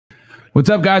What's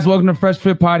up, guys? Welcome to Fresh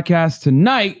Fit Podcast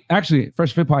tonight. Actually,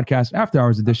 Fresh Fit Podcast After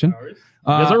Hours edition.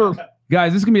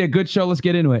 Guys, this is going to be a good show. Let's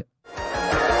get into it.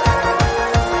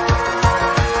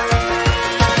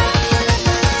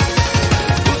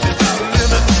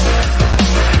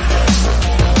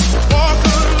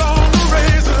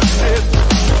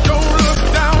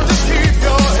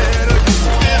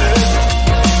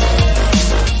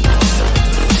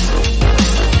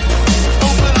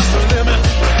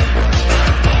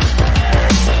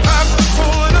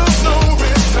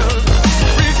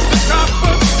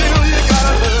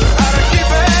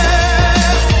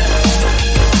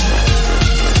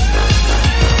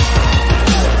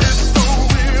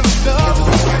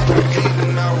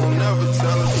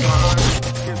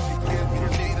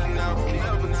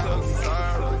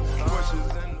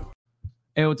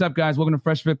 Hey, what's up, guys? Welcome to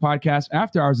Fresh Fit Podcast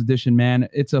After Hours edition, man.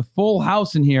 It's a full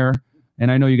house in here, and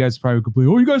I know you guys probably complain,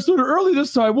 oh, you guys started early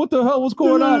this time. What the hell? What's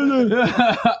going on?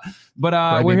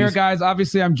 But we're here, guys.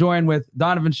 Obviously, I'm joined with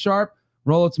Donovan Sharp,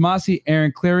 Rolo Tomasi,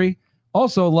 Aaron Cleary.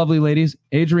 Also, lovely ladies,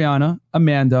 Adriana,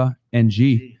 Amanda, and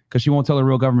G, because she won't tell her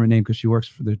real government name because she works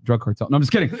for the drug cartel. No, I'm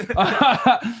just kidding.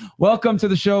 Welcome to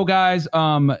the show, guys.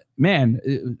 Man,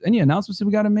 any announcements that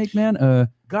we got to make, man?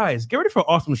 Guys, get ready for an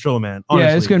awesome show, man. Honestly.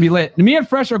 Yeah, it's going to be lit. Me and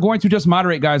Fresh are going to just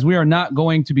moderate, guys. We are not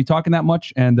going to be talking that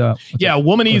much. And yeah,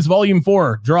 Womanese Volume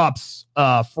 4 drops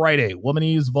Friday.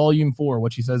 Womanese Volume 4,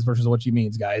 what she says versus what she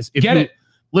means, guys. Get it.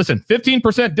 Listen,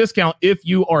 15% discount if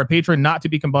you are a patron, not to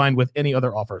be combined with any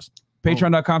other offers.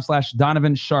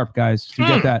 Patreon.com/Donovan Sharp, guys, to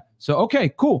get that. So,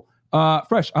 okay, cool.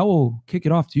 Fresh, I will kick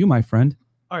it off to you, my friend.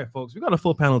 All right, folks, we got a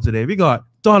full panel today. We got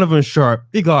Donovan Sharp,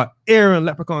 we got Aaron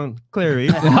Leprechaun Cleary,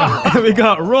 and we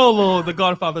got Rolo, the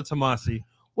Godfather Tomasi.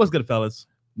 What's good, fellas?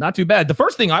 Not too bad. The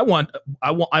first thing I want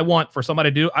for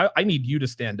somebody to do, I need you to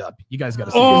stand up. You guys got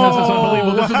to see this. This is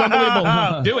unbelievable. This is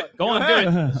unbelievable. Do it. Go on, do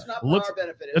it. It's not for our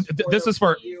benefit. It's This is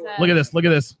for, you. look at this. Look at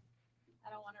this. I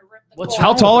don't want to rip the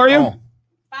How tall are you?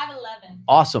 5'11".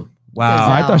 Awesome.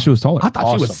 Wow. I thought she was taller. I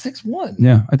thought she was Awesome. 6'1".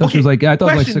 Yeah, I thought she was like, I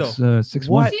thought Question, like 6'1".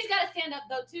 What? She's got to stand up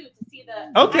though too to see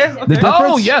the. Okay. action. The difference?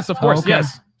 Oh yes, of course, okay.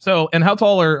 yes. So, and how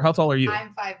tall are you?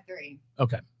 I'm 5'3".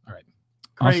 Okay, all right.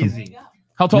 Awesome. Crazy.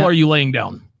 How tall are you laying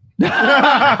down? Still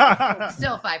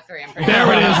 5'3". I'm pretty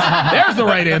There it is. There's the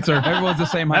right answer. Everyone's the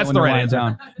same height. That's when the they're right lying answer.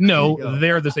 down. No,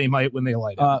 they're the same height when they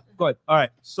lie down. Go ahead. All right.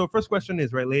 So first question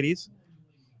is, right, ladies?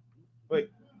 Wait.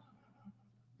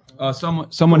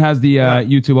 Someone has the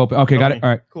YouTube open. Okay, got it. All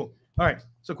right. Cool. All right.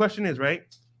 So question is, right?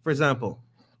 For example,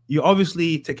 you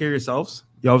obviously take care of yourselves.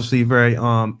 You're obviously very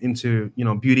into, you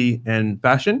know, beauty and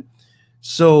fashion.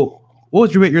 So what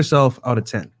would you rate yourself out of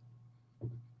 10?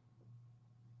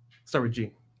 Start with G.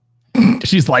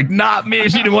 She's like, not me.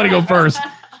 She didn't want to go first.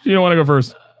 She didn't want to go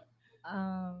first.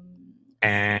 A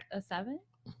 7?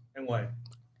 And why?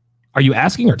 Are you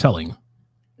asking or telling?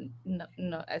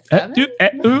 No, a 7.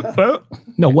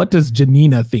 No, what does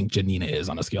Giannina think Giannina is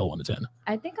on a scale of 1 to 10?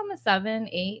 I think I'm a 7,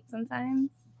 8 sometimes.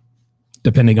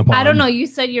 Depending upon. I don't know. You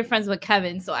said you're friends with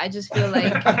Kevin, so I just feel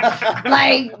like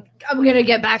I'm gonna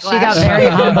get back. She got very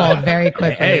humbled very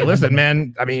quickly. Hey, listen,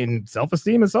 man. I mean,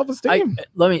 self-esteem is self-esteem.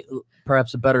 Let me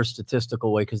perhaps a better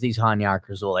statistical way, because these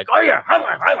Hanyakers are like, oh yeah.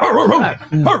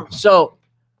 So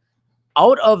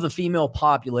out of the female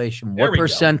population, what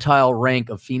percentile rank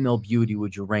of female beauty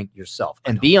would you rank yourself?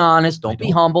 And be honest, don't be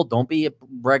humble, don't be a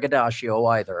braggadocio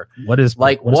either. What is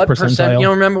what percent? You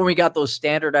know, remember when we got those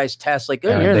standardized tests, like they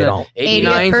don't.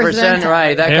 89%,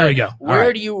 right? That there we go.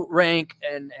 Where do you rank?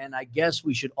 And I guess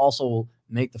we should also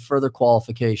make the further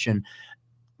qualification,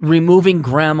 removing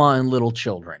grandma and little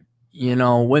children. You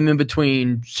know, women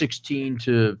between 16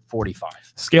 to 45.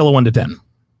 Scale of 1 to 10.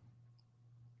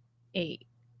 8.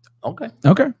 Okay.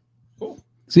 Okay. Cool.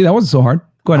 See, that wasn't so hard.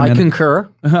 Go ahead. I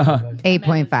concur.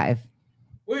 8.5.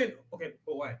 Wait. Okay.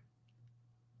 But why?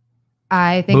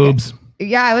 I think Boobs.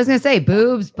 Yeah, I was gonna say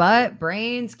boobs, butt,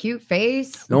 brains, cute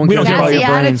face. No one We don't cares care about about your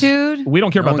your brains. attitude. We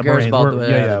don't care No about one the cares brain. about the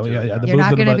Yeah. attitude. The You're boobs not and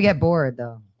the gonna butt. get bored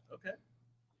though. Okay.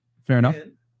 Fair enough.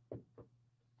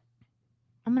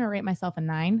 I'm gonna rate myself a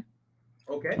 9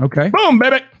 Okay. Okay. Boom,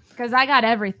 baby. because I got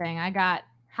everything. I got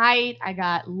height, I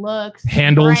got looks,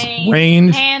 Handles, brain,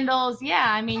 range. handles. Yeah,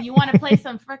 I mean, you want to play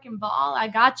some freaking ball? I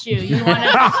got you. You want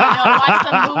to watch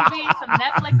some movies, some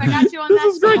Netflix? I got you on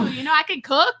that too. You know, I can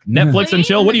cook. Netflix and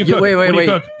chill. What do you cook? Wait. What do you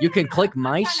cook? You can click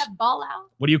mice. Kind of ball out.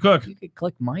 What do you cook? You can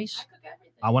click mice. I cook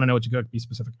everything. I want to know what you cook. Be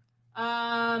specific.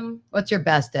 What's your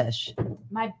best dish?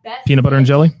 My best Peanut butter and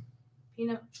jelly.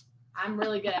 I'm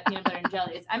really good at peanut butter and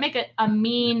jellies. I make a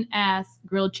mean ass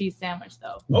grilled cheese sandwich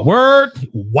though. Word,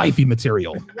 wifey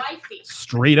material. Wifey.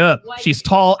 Straight up. Wifey. She's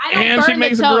tall I don't and burn she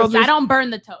makes the a grilled toast. I cheese. don't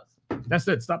burn the toast. That's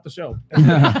it. Stop the show.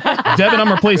 Devin,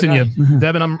 I'm replacing you.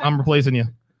 Devin, I'm replacing you.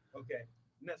 Okay.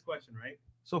 Next question, right?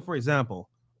 So, for example,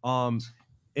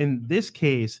 in this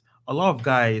case, a lot of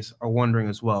guys are wondering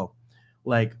as well,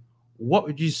 like, what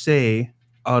would you say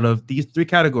out of these three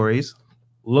categories,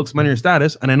 looks, money, or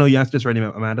status? And I know you answered this already,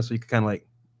 Amanda, so you can kind of like,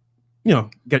 you know,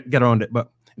 get around it.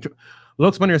 But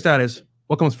looks, money, or status,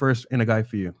 what comes first in a guy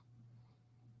for you?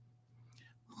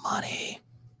 Money.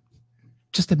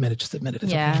 Just admit it. Just admit it.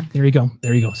 It's Yeah. okay. There you go.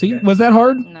 There you go. See, was that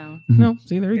hard? No. No.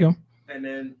 See, there you go. And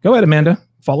then Go ahead, Amanda.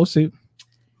 Follow suit.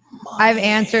 I've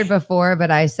answered before, but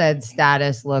I said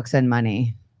status, looks, and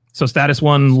money. So status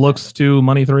 1, looks 2,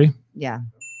 money 3. Yeah.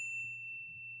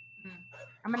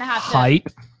 I'm gonna have to Height.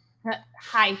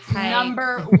 height. Height.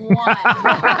 Number 1.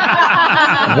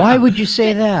 Why would you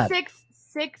say that?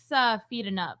 6 feet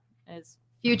and up is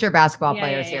Future basketball Yeah,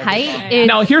 players yeah, here. yeah. Height Yeah. is.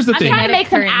 Now here's the I'm thing. trying to make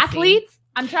some Currency. athletes.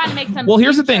 I'm trying to make some. Well,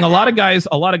 here's the thing. A lot of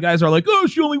future guys are like, oh,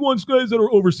 she only wants guys that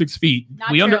are over 6 feet. Not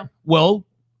true. Well,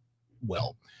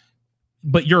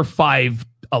 but you're 5'10",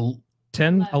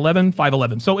 11,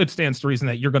 5'11". So it stands to reason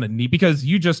that you're going to need, because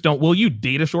you just don't. Will you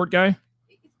date a short guy?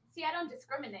 See, I don't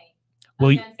discriminate.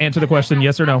 Will you answer the question?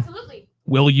 Yes or no? Absolutely.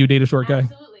 Will you date a short guy?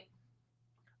 Absolutely.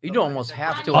 You'd almost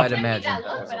have to, Oh. I'd imagine.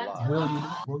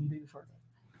 Will you date a short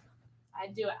guy?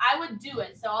 I'd do it. I would do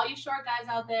it. So all you short guys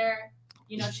out there,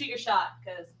 you know, shoot your shot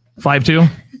because 5'2".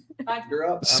 You're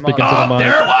up. Speaking to the mic.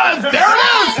 There it was. There it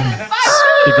is.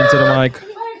 Speaking to the mic.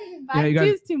 Yeah, you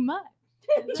guys- too much.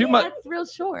 Too much. That's real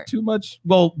short. Too much.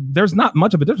 Well, there's not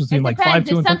much of a difference between It like depends.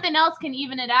 5'2" If and 5'. something else can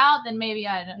even it out, then maybe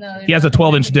I don't know. He has a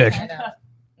 12-inch dick. No.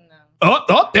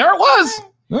 Oh, there it was.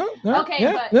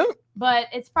 Okay, but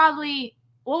it's probably,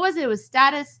 what was it? It was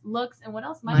status, looks, and what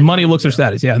else? Money, looks, or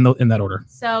status. Yeah, in that order.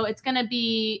 So it's gonna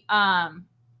be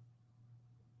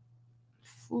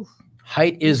oof.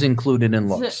 Height is included in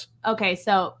looks. Okay,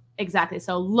 so exactly.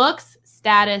 So looks,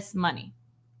 status, money.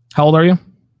 How old are you,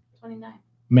 29.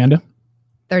 Amanda?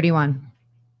 31.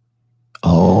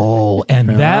 Oh, and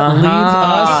that leads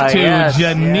us to yes,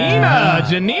 Giannina. yeah.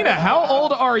 Giannina, how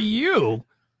old are you?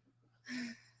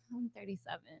 I'm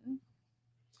 37.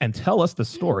 And tell us the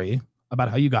story about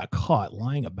how you got caught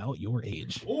lying about your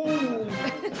age. Oh,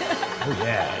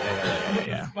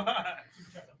 yeah.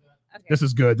 Okay. This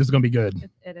is good. This is going to be good.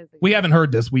 It is. We haven't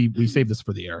heard this. We saved this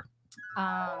for the air.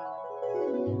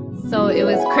 So it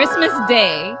was Christmas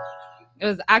Day. It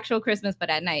was actual Christmas, but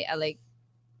at night at like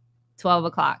 12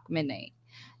 o'clock, midnight.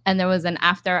 And there was an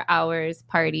after hours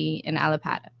party in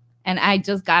Alapata. And I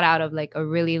just got out of like a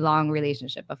really long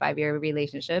relationship, a 5-year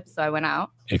relationship. So I went out.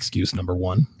 Excuse number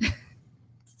 1.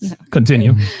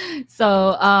 Continue.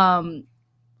 So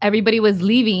everybody was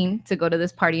leaving to go to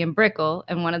this party in Brickell.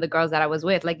 And one of the girls that I was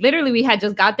with, like literally we had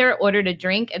just got there, ordered a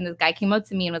drink. And this guy came up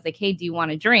to me and was like, hey, do you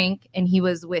want a drink? And he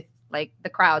was with like the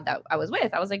crowd that I was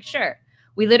with. I was like, sure.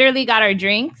 We literally got our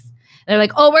drinks. They're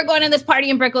like, oh, we're going to this party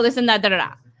in Brickell, this and that, da da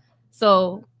da.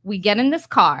 So we get in this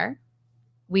car.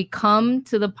 We come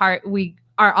to the part. We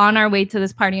are on our way to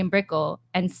this party in Brickell,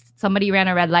 and somebody ran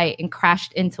a red light and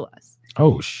crashed into us.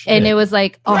 Oh, shit. And it was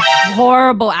like a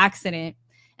horrible accident.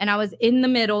 And I was in the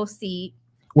middle seat.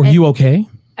 Were you okay?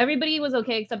 Everybody was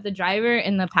okay except the driver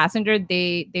and the passenger.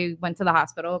 They went to the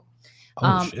hospital.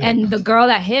 Shit. And the girl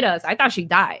that hit us, I thought she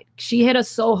died. She hit us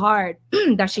so hard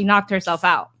that she knocked herself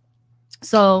out.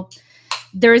 So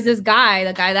there was this guy,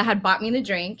 the guy that had bought me the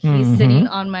drink. He's sitting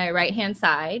on my right-hand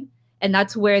side. And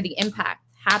that's where the impact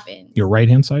happened. Your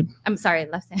right-hand side? I'm sorry,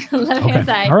 left-hand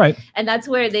side. All right. And that's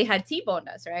where they had T-boned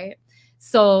us, right?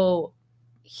 So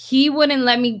he wouldn't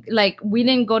let me, like, we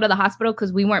didn't go to the hospital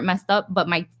because we weren't messed up, but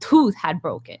my tooth had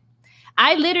broken.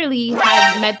 I literally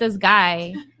had met this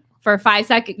guy for 5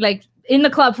 seconds, like in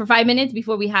the club for 5 minutes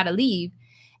before we had to leave.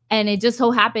 And it just so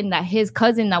happened that his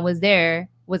cousin that was there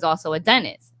was also a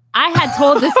dentist. I had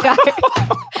told this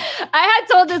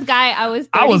guy, I was 32.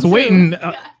 I was waiting.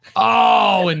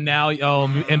 And now,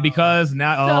 and because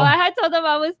now, So I had told him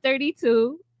I was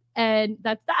 32. And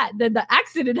that's that. Then the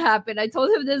accident happened. I told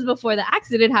him this before the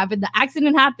accident happened. The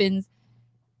accident happens.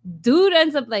 Dude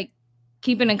ends up like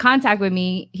keeping in contact with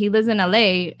me. He lives in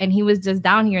LA and he was just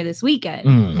down here this weekend.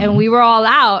 And we were all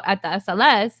out at the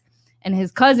SLS. And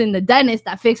his cousin, the dentist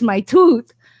that fixed my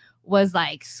tooth, was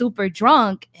like super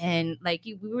drunk. And like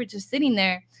we were just sitting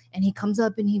there. And he comes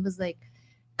up and he was like,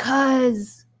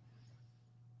 "Cuz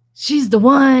she's the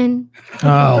one."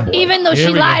 Oh, boy. Even though Here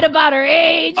she we go. lied about her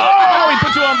age. Oh, he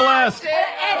put you on blast.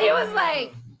 And he was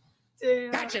like,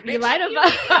 "You lied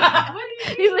about."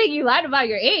 He's like, "You lied about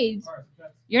your age.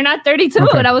 You're not 32."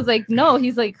 Okay. And I was like, "No."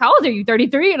 He's like, "How old are you?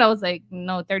 33?" And I was like,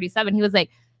 "No, 37." He was like,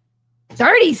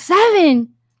 37.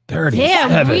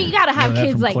 damn, we gotta have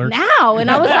kids like now. And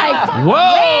I was like, whoa.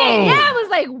 Wait. Yeah, I was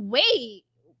like, wait,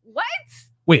 what?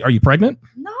 Wait, are you pregnant?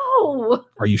 No.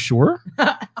 Are you sure?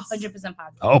 100% positive.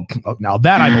 Oh, now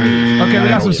that I believe. Okay, we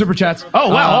got some super chats. Oh,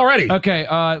 wow, already.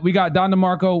 Okay, we got Don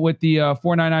DeMarco with the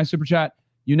 499 super chat.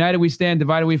 United we stand,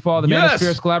 divided we fall. The Manosphere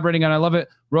is collaborating, and I love it.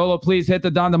 Rolo, please hit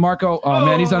the Don DeMarco. Oh,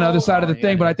 man, he's on the other side of the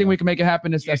thing, but I think we can make it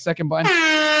happen. It's that second button.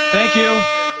 Thank you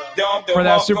for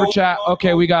that super chat.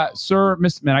 Okay, we got Sir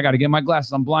Miss. Man, I got to get my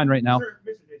glasses. I'm blind right now.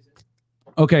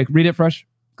 Okay, read it, Fresh,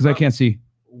 because I can't see.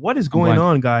 What is going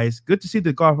on, guys? Good to see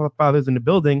the Godfathers in the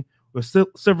building. With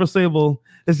Silver Sable,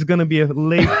 this is going to be a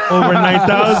late over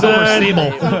 9,000.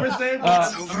 Silver Sable.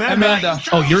 Amanda.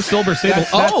 Oh, you're Silver Sable.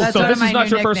 That's So one this of my is not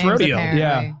new your first nicknames, rodeo. apparently.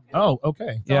 Yeah. Oh,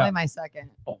 okay. It's only my second.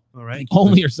 All right.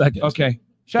 Only your second. Okay.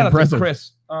 Shout Impressive. out to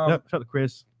Chris. Yep, shout out to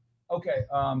Chris. Okay.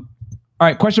 All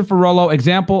right. Question for Rolo.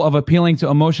 Example of appealing to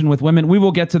emotion with women. We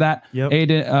will get to that. Yep.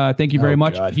 Aiden, thank you very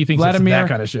much. God. He thinks Vladimir, it's that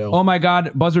kind of show. Oh my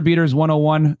God. Buzzer beaters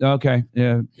 101. Okay.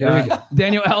 Yeah.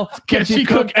 Daniel L. Can she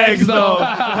cook eggs though?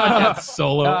 That's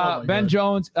solo. Oh Ben God.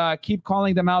 Jones. Keep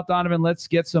calling them out, Donovan. Let's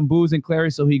get some booze and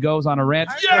Clary so he goes on a rant.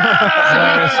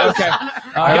 Yes! Okay.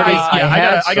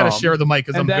 I gotta share the mic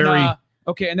because I'm then, very.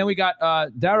 Okay, and then we got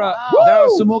Dara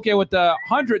Sumuke with the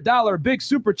 $100 big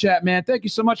super chat, man. Thank you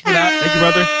so much for that. Thank you,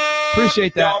 brother.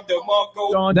 Appreciate that.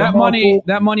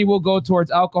 That money will go towards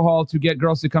alcohol to get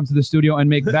girls to come to the studio and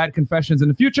make bad confessions in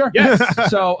the future. Yes.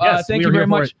 So Yes, thank we you are very here for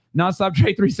much. it. Nonstop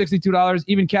Trade $362.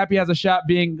 Even Cappy has a shot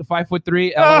being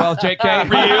 5'3". LOL, JK.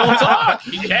 Real talk.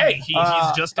 Hey, he's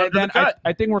just and under then the cut.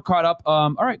 I think we're caught up.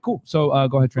 All right, cool. So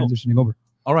go ahead, transitioning over.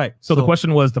 All right. So the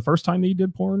question was the first time that you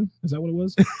did porn? Is that what it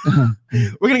was?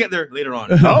 We're going to get there later on.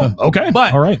 Oh, okay.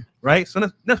 But- all right. Right. So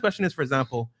next question is, for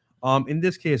example, in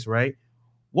this case, right,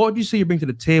 what would you say you bring to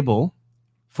the table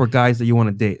for guys that you want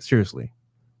to date? Seriously.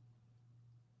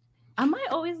 Am I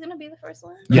always gonna be the first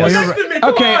one? Yes.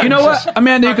 Okay, you know what?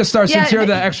 Amanda, you can start since Yeah. you're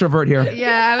the extrovert here.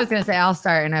 Yeah, I was gonna say I'll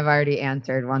start, and I've already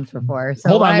answered once before. So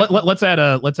Hold on. what Let's add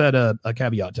a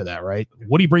caveat to that, right?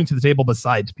 What do you bring to the table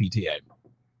besides PTA?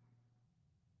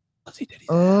 Let's see.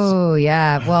 Oh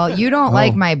yeah. Well, you don't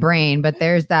like my brain, but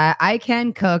there's that. I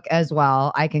can cook as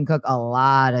well. I can cook a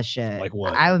lot of shit. Like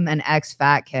what? I'm an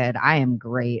ex-fat kid. I am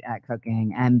great at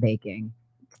cooking and baking.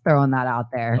 Throwing that out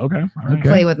there. Okay.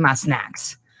 Play with my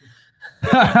snacks.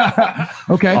 Okay.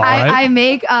 All right. I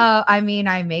make I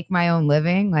make my own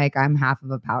living. Like I'm half of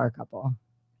a power couple.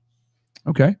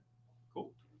 Okay.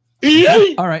 Cool.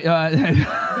 All right. You want me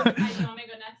to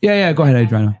go next? Yeah. Go ahead,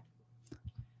 Adriana.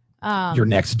 Your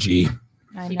next G.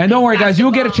 I know. And don't worry, guys. You'll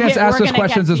get a chance to Yeah, ask we're us gonna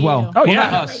questions get as to well. you. Oh, Well, yeah.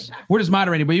 not us. We're just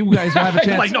moderating, but you guys will have a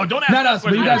chance. Like, no, don't ask Not us,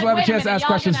 but you guys will have a Wait chance to minute, ask y'all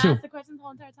questions gonna too. ask the questions the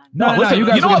whole entire time? No, listen, you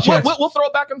guys know will what? get a chance. We'll throw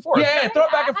it back and forth. Yeah, throw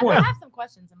it back and I forth. have some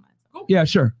questions in mind. Yeah,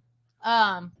 sure.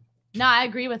 No, I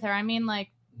agree with her. I mean,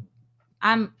 like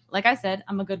I said,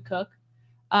 I'm a good cook.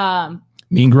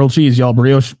 Mean grilled cheese, y'all.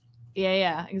 Brioche.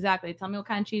 Yeah, exactly. Tell me what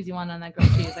kind of cheese you want on that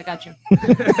grilled cheese. I got you.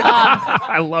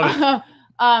 I love it.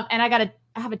 And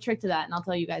I have a trick to that, and I'll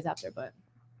tell you guys after. But,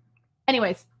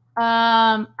 anyways,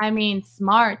 I mean,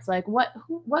 smarts. Like, what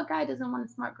guy doesn't want a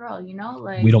smart girl? You know,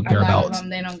 like We don't A care lot of about. them,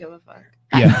 they don't give a fuck.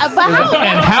 Yeah. But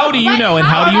And how do you know? And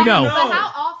how do you know? But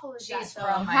how awful is She's that?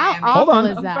 from Though? How Miami. awful Hold on.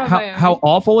 is that? How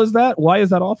awful is that? Why is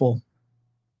that awful?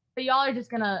 But y'all are just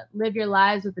gonna live your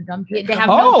lives with the dumb Yeah, shit. they have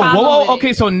no Oh, problem well, with it.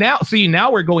 okay. So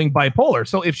now we're going bipolar.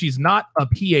 So if she's not a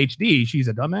PhD, she's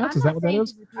a dumbass. Is that what that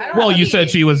is? Well, you said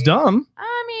she was dumb.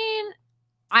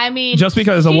 I mean, Just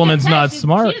because a she woman's just not said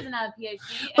smart. She doesn't have a PhD.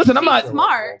 and Listen, I'm she's not-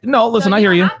 smart. No, listen, so I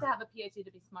hear you. don't have to have a PhD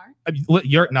to be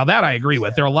smart. Now that I agree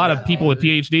with. There are a lot of people with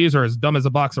PhDs are as dumb as a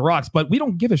box of rocks, but we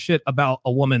don't give a shit about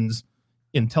a woman's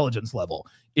intelligence level.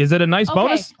 Is it a nice Okay,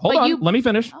 bonus? Hold but on, you- let me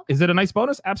finish. Okay. Is it a nice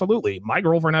bonus? Absolutely. My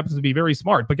girlfriend happens to be very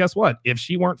smart, but guess what? If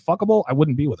she weren't fuckable, I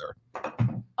wouldn't be with her.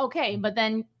 Okay, but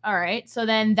then all right, so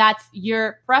then that's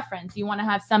your preference. You want to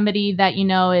have somebody that you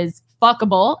know is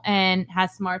fuckable and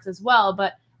has smarts as well.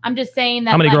 But I'm just saying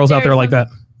that. How many like, girls out there's there like that?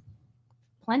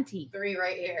 Plenty. 3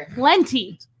 right here.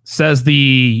 Plenty. Says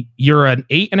you're an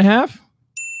 8.5.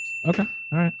 Okay,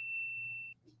 all right.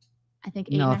 I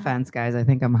think No 8.5. offense, guys. I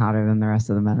think I'm hotter than the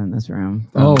rest of the men in this room.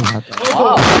 Oh.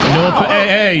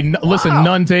 Listen,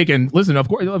 none taken. Listen, of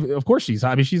course she's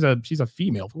hot. I mean, she's a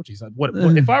female. Of course she's hot. What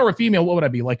if I were a female? What would I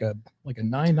be like a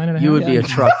 9.5? You would be a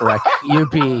truck wreck.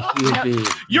 You'd be.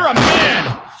 You're a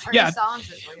man. Yeah.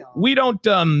 We don't.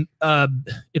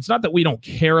 It's not that we don't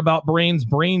care about brains.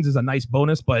 Brains is a nice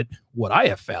bonus, but what I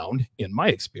have found in my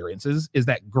experiences is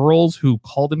that girls who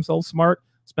call themselves smart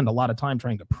spend a lot of time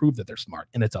trying to prove that they're smart,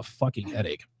 and it's a fucking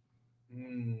headache.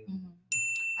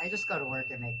 I just go to work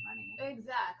and make money.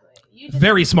 Exactly.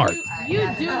 Very smart. You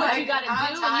do what you gotta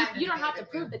do, and you don't have to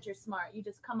prove that you're smart. You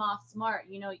just come off smart.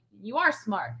 You know, you are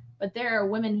smart, but there are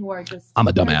women who are just. I'm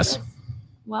a dumbass.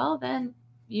 Well, then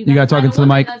you got talking to the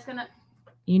mic.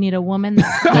 You need a woman.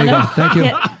 That's There you go. Thank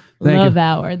you. Love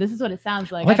hour. This is what it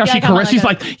sounds like. I like how she corrects. She's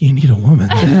like, you need a woman.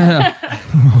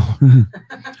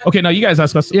 Okay, now you guys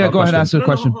ask us. Yeah, go ahead. Ask the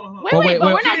question. Wait, but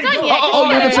we're not done yet. Oh,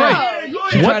 yeah, that's right.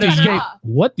 You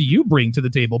What do you bring to the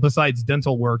table besides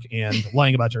dental work and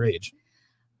lying about your age?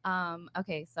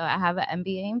 Okay, so I have an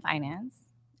MBA in finance.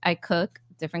 I cook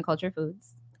different culture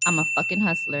foods. I'm a fucking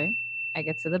hustler. I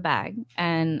get to the bag,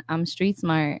 and I'm street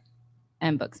smart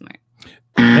and book smart.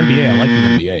 MBA, I like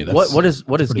the MBA. That's,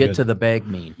 what does get good. to the bag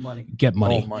mean? Money. Get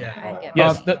money. Oh, money. Yeah,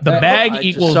 Yes, the bag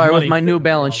equals sorry, money. with my New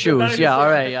Balance shoes. Yeah, all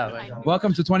right, yeah.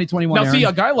 Welcome to 2021. Now, see,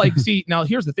 Aaron. a guy like now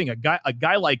here's the thing: a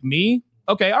guy like me.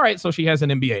 Okay, all right. So she has an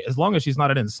MBA. As long as she's not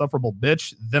an insufferable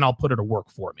bitch, then I'll put her to work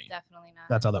for me. Definitely not.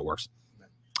 That's how that works.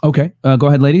 Okay, go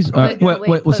ahead, ladies. Wait,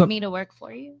 What's put up? me to work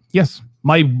for you? Yes,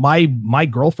 my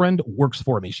girlfriend works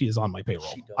for me. She is on my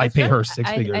payroll. I pay her six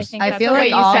figures. I feel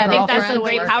like like all I think that's a girlfriends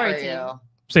great work power for team. you.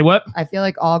 Say what? I feel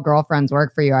like all girlfriends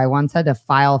work for you. I once had to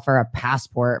file for a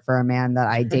passport for a man that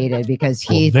I dated because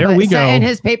he there we go. sent in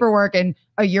his paperwork and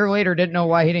a year later didn't know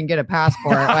why he didn't get a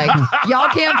passport. Like y'all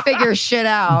can't figure shit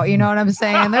out. You know what I'm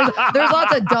saying? There's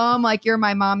lots of dumb like you're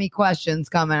my mommy questions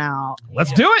coming out.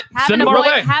 Let's do it. Send Having them our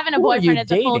way. having a Who are you boyfriend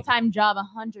is a dating? full-time job,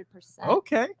 100%.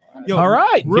 Okay. All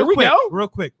right, here we go. Real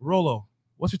quick, Rolo.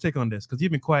 What's your take on this? Because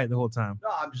you've been quiet the whole time. No,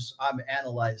 I'm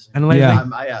analyzing. Analyzing.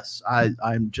 Yeah.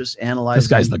 I'm just analyzing. This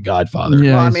guy's the godfather.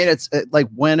 Yeah. Well, I mean, it's like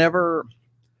whenever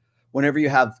you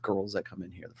have girls that come in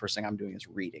here, the first thing I'm doing is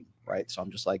reading, right? So I'm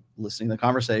just like listening to the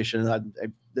conversation.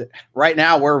 Right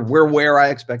now, we're where I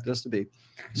expect us to be.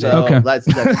 So Okay. that's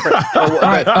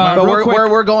right, but real quick.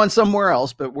 we're going somewhere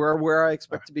else, but we're where I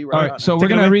expect to be right All now. right, so we're Take it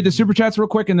gonna away. read the super chats real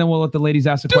quick, and then we'll let the ladies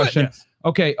ask a question.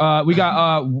 Okay, we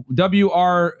got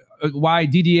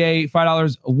WRYDDA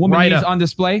 $5 woman Rita. needs on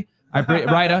display.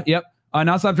 Rita, yep.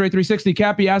 Nonstop Dre 360.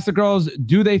 Cappy asked the girls,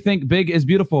 do they think big is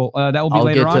beautiful? That will be I'll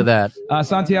later get on. to that.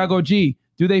 Santiago G,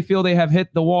 do they feel they have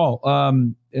hit the wall?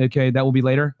 Okay, that will be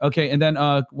later. Okay, and then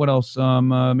what else?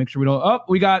 Make sure we don't. Oh,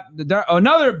 we got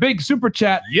another big super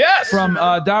chat Yes. from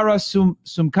Dara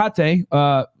Sumkate.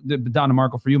 Donna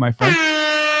Marco for you, my friend.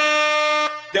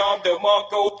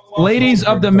 Ladies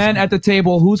of the men at the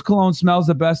table, whose cologne smells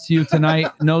the best to you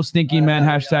tonight? No stinking man.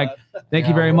 Hashtag. Thank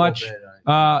you very much.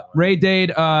 Ray Dade,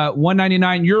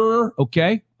 €199.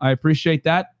 Okay, I appreciate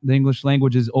that. The English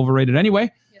language is overrated anyway.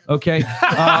 Okay.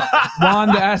 Juan,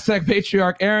 the Aztec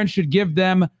patriarch. Aaron should give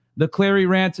them the Clary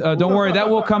rant. Don't worry, that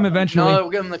will come eventually. No,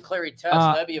 we'll give them the Clary test.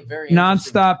 That'd be a very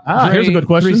Nonstop. Here's a good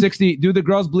question. 360. Do the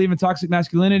girls believe in toxic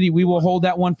masculinity? We will hold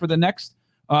that one for the next.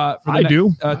 I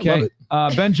do. I Okay. love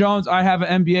it. Ben Jones, I have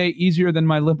an MBA, easier than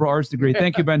my liberal arts degree.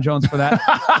 Thank you, Ben Jones, for that.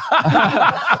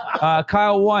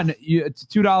 Kyle 1, it's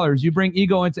 $2. You bring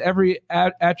ego into every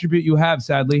attribute you have,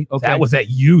 sadly. Okay. That was at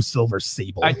you, Silver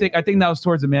Sable. I think that was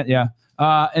towards the man. Yeah.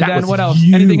 And That then was what else?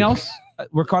 you. Anything else?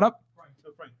 We're caught up.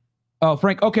 Oh,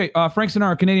 Frank. Okay. Frank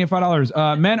Sinara, Canadian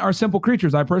 $5. Men are simple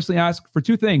creatures. I personally ask for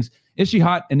two things: is she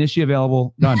hot and is she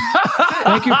available? Done.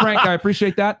 Thank you, Frank. I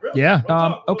appreciate that. Yeah.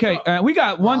 Okay. We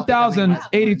got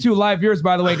 1,082 live viewers,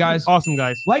 by the way, guys. Awesome,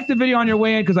 guys. Like the video on your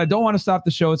way in because I don't want to stop the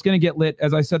show. It's going to get lit.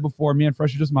 As I said before, me and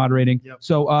Fresh are just moderating. Yep.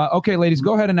 So, okay, ladies,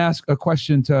 go ahead and ask a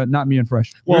question to not me and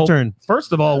Fresh. Well, Your turn.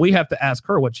 First of all, we have to ask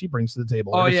her what she brings to the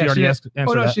table. Oh, Or did she already answered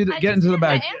that? she get into the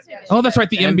bag. Oh, that's right.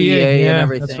 The MBA MBA. and Yeah,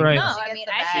 everything. that's right. No, I mean,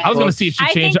 I was going to see if she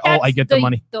changed it. Oh, I get the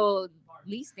money. The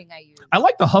least thing I use. I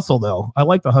like the hustle, though. I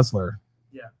like the hustler.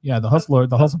 Yeah. Yeah, the hustler,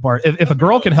 the hustle part. If a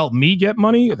girl can help me get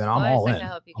money, then I'm Always all like in. to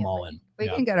help you I'm get all money. in. We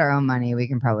Yeah. can get our own money. We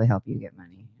can probably help you get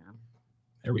money. You know?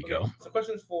 There we go. So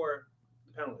questions for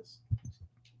the panelists.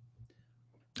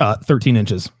 13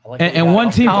 inches. And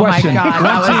one team question.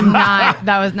 that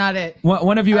was not it.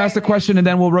 One of you ask the question, and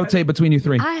then we'll rotate between you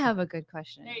three. I have a good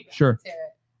question. Sure.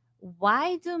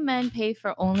 Why do men pay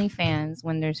for OnlyFans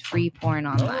when there's free porn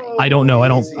online? I don't know. I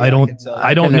don't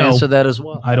Can know. answer that as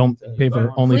well. I don't pay for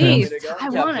OnlyFans. Please, I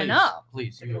want to know.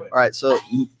 Please. All right, so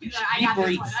I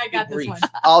got this one.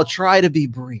 I'll try to be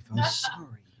brief. I'm sorry.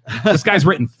 This guy's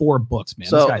written 4 books, man.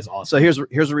 This guy's awesome. So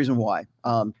here's the reason why.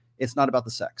 It's not about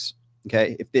the sex.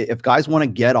 Okay, if guys want to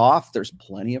get off, there's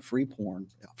plenty of free porn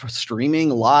for streaming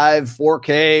live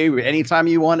 4K anytime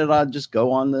you want it. Just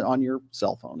go on your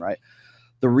cell phone, right?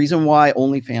 The reason why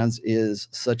OnlyFans is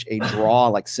such a draw,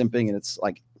 like simping, and it's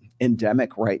like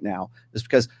endemic right now, is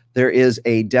because there is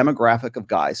a demographic of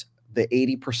guys, the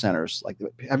 80%ers. Like,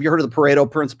 have you heard of the Pareto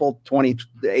principle, the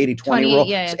 80-20 rule?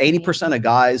 Yeah, So 80% of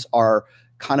guys are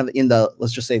kind of in the,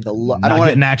 let's just say the low, Not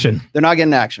getting action. they're not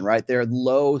getting action, right? They're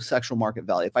low sexual market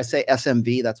value. If I say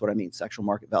SMV, that's what I mean, sexual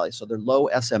market value. So they're low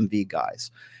SMV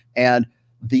guys. And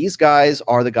these guys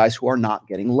are the guys who are not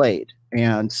getting laid.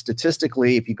 And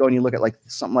statistically, if you go and you look at like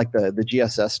something like the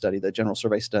GSS study, the General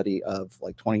Survey study of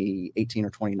like 2018 or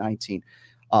 2019,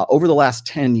 over the last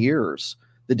 10 years,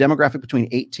 the demographic between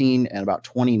 18 and about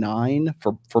 29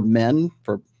 for men,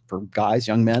 for guys,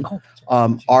 young men,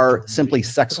 are simply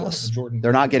sexless.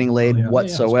 They're not getting laid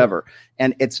whatsoever.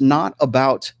 And it's not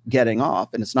about getting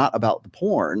off, and it's not about the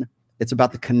porn. It's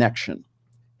about the connection.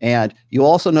 And you'll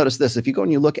also notice this if you go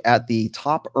and you look at the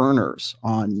top earners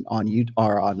on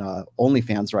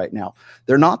OnlyFans right now.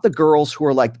 They're not the girls who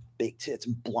are like big tits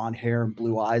and blonde hair and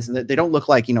blue eyes, and they don't look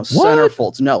like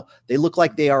centerfolds. No, they look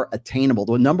like they are attainable.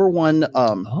 The number one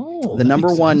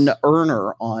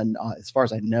earner on as far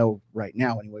as I know right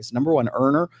now, anyways, number one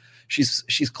earner.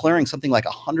 She's clearing something like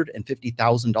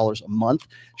 $150,000 a month.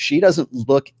 She doesn't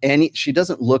look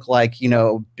like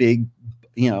big.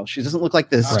 She doesn't look like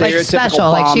this stereotypical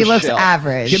special. Like she looks bombshell.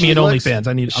 average. Give me an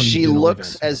OnlyFans. She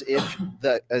looks as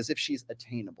if she's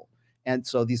attainable. And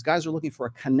so these guys are looking for a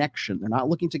connection. They're not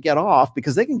looking to get off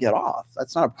because they can get off.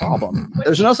 That's not a problem.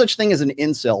 There's no such thing as an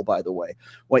incel, by the way.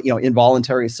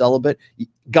 Involuntary celibate.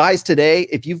 Guys today,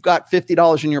 if you've got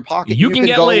 $50 in your pocket, you can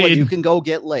get laid. You can go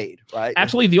get laid, right?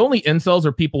 Actually, the only incels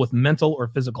are people with mental or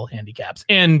physical handicaps.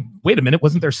 And wait a minute,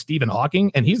 wasn't there Stephen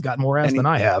Hawking? And he's got more ass than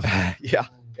I have. Yeah,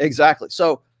 exactly.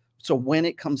 So when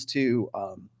it comes to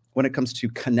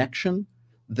connection,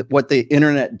 what the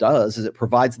internet does is it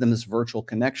provides them this virtual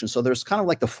connection. So there's kind of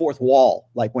like the fourth wall,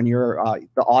 like when you're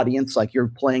the audience, like you're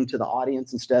playing to the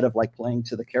audience instead of like playing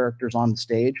to the characters on the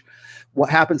stage. What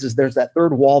happens is there's that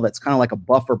third wall that's kind of like a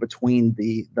buffer between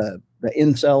the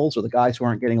incels or the guys who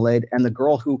aren't getting laid and the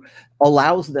girl who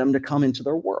allows them to come into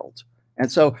their world. And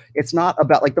so it's not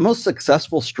about like the most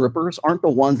successful strippers aren't the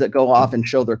ones that go off and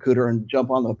show their cooter and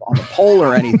jump on the pole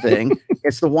or anything.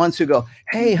 It's the ones who go,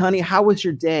 "Hey, honey, how was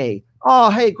your day? Oh,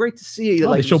 hey, great to see you."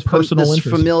 Like they show personal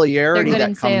interest. Familiarity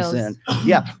that comes in.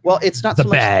 Yeah. Well, it's not the so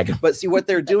much, bag. but see what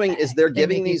they're doing is they're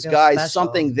giving these guys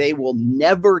something they will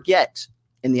never get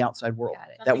in the outside world.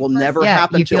 That will never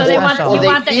happen to them. So they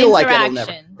want the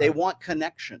interaction. They want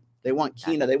connection. They want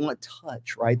Kina. They want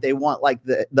touch, right? They want like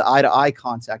the eye-to-eye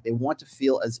contact. They want to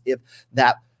feel as if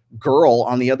that girl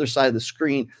on the other side of the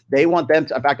screen, they want them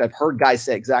to, in fact, I've heard guys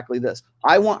say exactly this.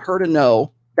 I want her to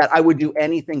know that I would do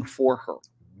anything for her.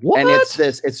 What? And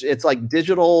it's like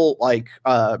digital, like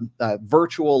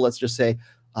virtual, let's just say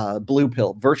blue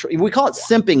pill, virtual. We call it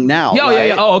simping now. Yeah, right?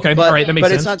 yeah. Oh, okay. But, all right, that makes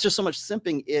sense. It's not just so much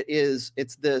simping. It's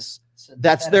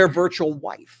that's their virtual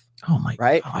wife. Oh my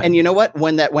right. God. And you know what?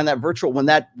 When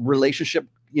that relationship,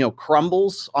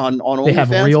 crumbles on OnlyFans, they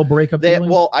have real breakup.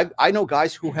 Well, I know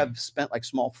guys who have spent like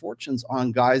small fortunes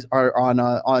on guys on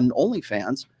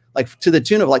OnlyFans, like to the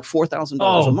tune of like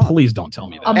 $4,000 a month. Please don't tell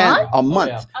me that. A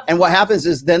month. Oh, yeah. And what happens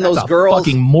is then That's those girls,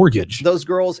 fucking mortgage. Those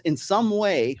girls in some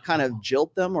way kind of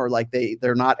jilt them, or like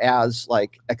they're not as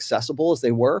like accessible as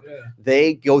they were. Yeah.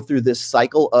 They go through this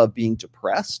cycle of being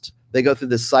depressed. They go through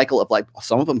this cycle of like,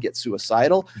 some of them get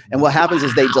suicidal. And what happens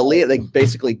is they delete it. They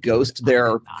basically ghost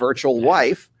their virtual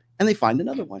wife and they find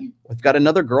another one. We've got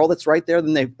another girl that's right there.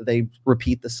 Then they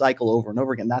repeat the cycle over and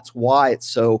over again. That's why it's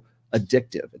so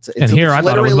addictive. I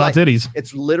thought it was about titties.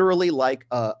 It's literally like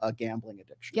a gambling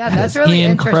addiction. Yeah, that's really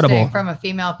interesting from a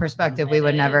female perspective. We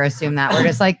would never assume that. We're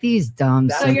just like these dumb.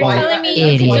 So you're telling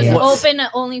me you can just open an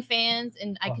OnlyFans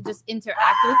and I could just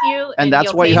interact with you, and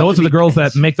that's why those are the girls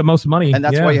that make the most money, and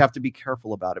that's why you have to be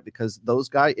careful about it, because those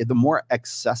guys, the more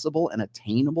accessible and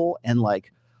attainable and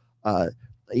like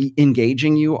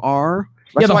engaging you are.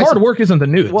 That's the hard work isn't the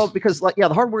nudes. Well, because the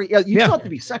hard work, you still have to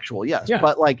be sexual, yes,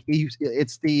 but like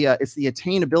it's the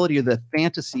attainability or the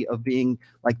fantasy of being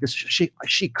like this.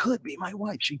 She could be my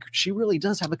wife. She really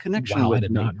does have a connection. Wow, with I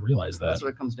did not realize that. That's what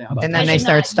it comes down to. And then they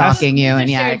start stalking you, and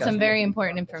shared some very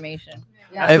important information.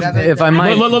 Yeah, if I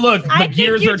might, look, the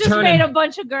gears are turning. Made a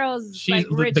bunch of girls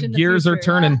rich the gears are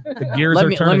turning. The gears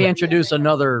are turning. Let me introduce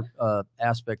another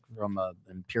aspect from an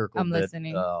empirical. I'm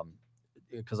listening.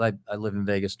 Because I live in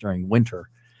Vegas during winter,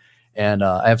 and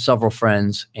I have several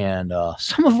friends, and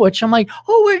some of which I'm like,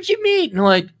 "Oh, where'd you meet?" And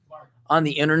like on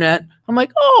the internet, I'm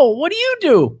like, "Oh, what do you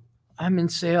do?" I'm in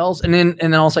sales, and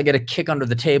then also I get a kick under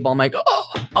the table. I'm like,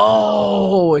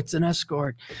 "Oh, it's an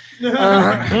escort."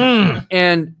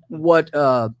 And what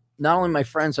not only my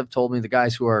friends have told me, the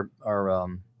guys who are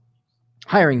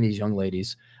hiring these young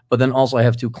ladies, but then also I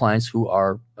have two clients who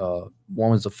are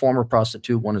one is a former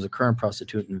prostitute, one is a current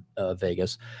prostitute in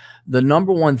Vegas. The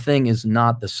number one thing is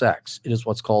not the sex. It is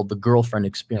what's called the girlfriend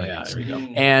experience. Yeah, there you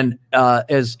go. And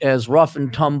as rough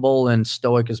and tumble and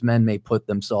stoic as men may put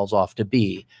themselves off to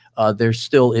be, there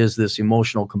still is this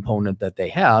emotional component that they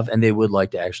have, and they would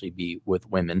like to actually be with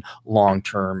women long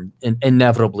term,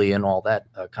 inevitably, and all that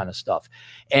kind of stuff.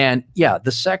 And yeah,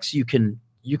 the sex, you can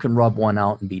rub one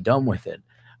out and be done with it.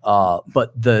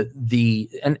 But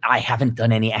and I haven't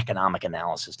done any economic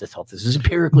analysis to tell if this is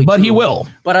empirically But true, he will.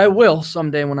 But I will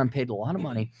someday when I'm paid a lot of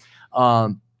money.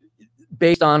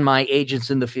 Based on my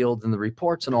agents in the field and the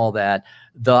reports and all that,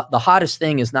 the hottest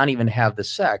thing is not even to have the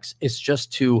sex. It's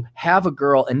just to have a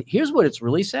girl. And here's what it's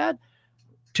really sad: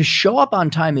 to show up on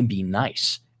time and be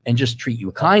nice and just treat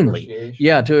you kindly.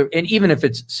 Yeah. And even if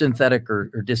it's synthetic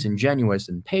or disingenuous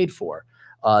and paid for,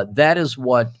 that is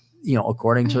what,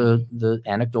 according to the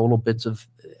anecdotal bits of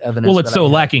evidence. Well, it's so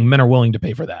lacking. Men are willing to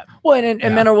pay for that. Well, and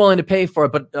men are willing to pay for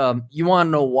it. But you want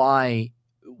to know why?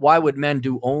 Why would men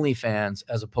do OnlyFans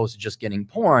as opposed to just getting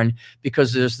porn?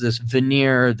 Because there's this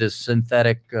veneer, this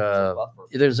synthetic.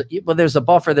 There's a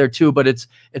buffer there too, but it's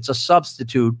a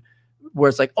substitute where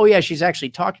it's like, oh yeah, she's actually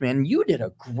talking to me. And you did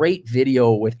a great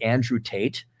video with Andrew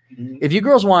Tate. If you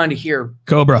girls wanted to hear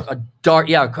Cobra, a dark,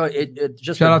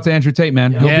 just shout out to Andrew Tate,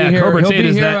 man. He'll be here, Cobra Tate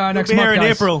is next month, in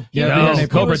April. Yeah,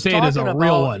 Cobra Tate is a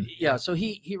real one. Yeah, so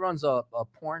he runs a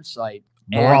porn site,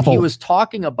 and he was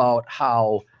talking about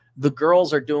how the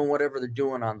girls are doing whatever they're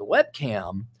doing on the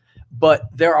webcam, but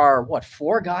there are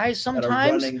 4 guys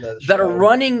sometimes that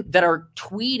are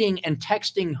tweeting and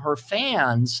texting her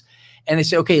fans, and they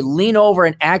say, okay, lean over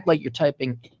and act like you're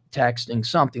texting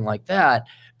something like that,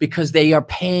 because they are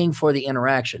paying for the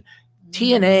interaction.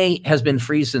 TNA has been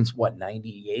free since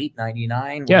 98,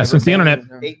 99? Yeah, since the internet.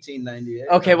 1898.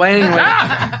 Okay,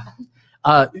 well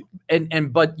anyway.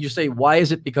 But you say, why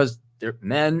is it? Because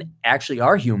men actually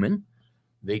are human.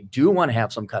 They do want to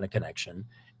have some kind of connection,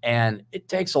 and it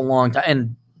takes a long time.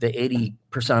 And the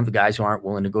 80% of the guys who aren't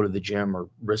willing to go to the gym or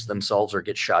risk themselves or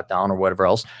get shot down or whatever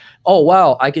else, oh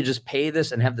wow, I could just pay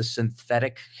this and have the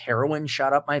synthetic heroin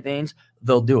shot up my veins.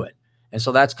 They'll do it. And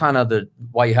so that's kind of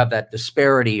why you have that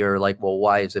disparity, or like, well,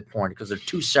 why is it porn? Because they're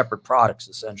 2 separate products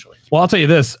essentially. Well, I'll tell you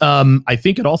this. I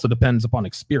think it also depends upon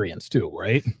experience too,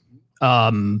 right?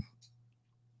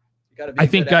 I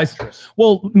think guys,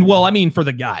 well, I mean, for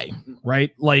the guy,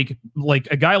 right? Like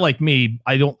a guy like me,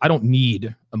 I don't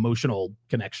need emotional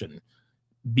connection,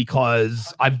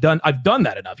 because I've done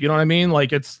that enough. You know what I mean?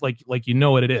 Like, it's like what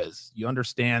it is. You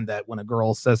understand that when a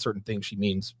girl says certain things, she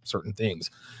means certain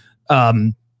things.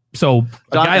 So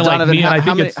a guy like me, I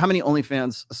think how many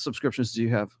OnlyFans subscriptions do you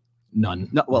have? None.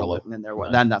 No, well,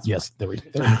 then that's yes. There we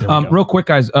real quick,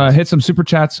 guys, hit some super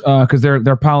chats because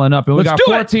they're piling up. And we got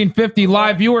 1450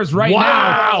 live viewers right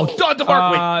now. Wow, to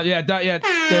work with. Yeah. There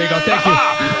you go. Thank you.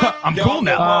 I'm cool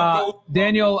now.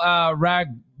 Daniel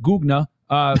Ragugna.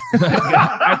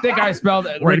 I think I spelled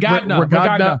it.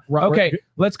 Ragagna. Okay,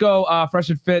 let's go. Fresh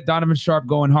and Fit. Donovan Sharp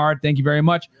going hard. Thank you very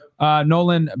much.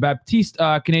 Nolan Baptiste,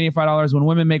 Canadian $5. When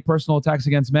women make personal attacks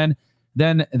against men,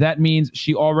 then that means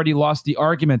she already lost the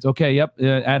argument. Okay, yep.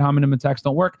 Ad hominem attacks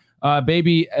don't work.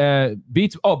 Baby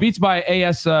beats by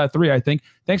AS3, I think.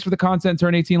 Thanks for the content.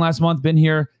 Turned 18 last month. Been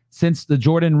here since the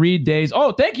Jordan Reed days.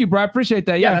 Oh, thank you, bro. I appreciate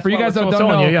that. Yeah, for you guys that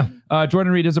don't know,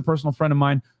 Jordan Reed is a personal friend of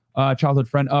mine, childhood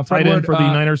friend. Tight end for the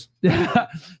Niners.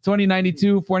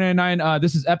 2092, 499.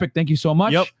 This is epic. Thank you so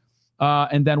much. Yep.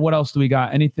 And then what else do we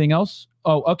got? Anything else?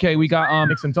 Oh, okay. We got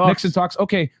Nixon Talks.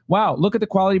 Okay. Wow. Look at the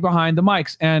quality behind the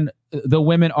mics, and the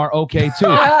women are okay too.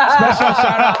 Special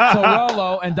shout out to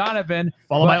Rolo and Donovan.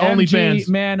 Follow my OnlyFans.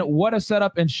 Man, what a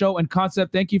setup and show and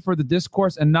concept. Thank you for the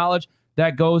discourse and knowledge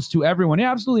that goes to everyone.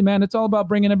 Yeah, absolutely, man. It's all about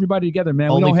bringing everybody together,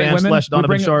 man. We don't hate women.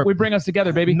 We bring us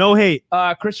together, baby. No hate.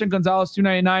 Christian Gonzalez,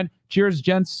 299. Cheers,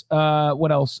 gents.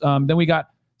 What else? Then we got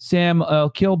Sam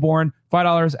Kilborn,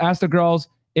 $5. Ask the girls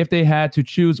if they had to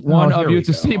choose one of you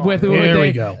to sleep with. Who would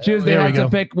they choose? They had to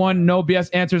pick one. No BS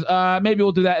answers. Maybe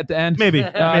we'll do that at the end. Maybe.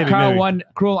 Kyle won.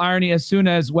 Cruel irony. As soon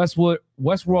as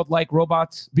Westworld-like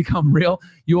robots become real,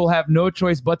 you will have no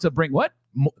choice but to bring what?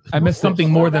 I missed something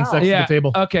more than sex to the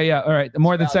table. Okay, yeah, all right.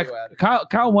 More than sex.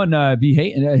 Kyle won. Be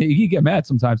hating. He get mad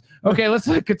sometimes. Okay, let's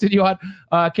continue on.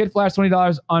 Kid Flash,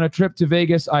 $20 on a trip to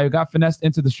Vegas. I got finessed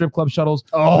into the strip club shuttles.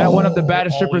 Met one of the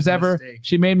baddest strippers ever.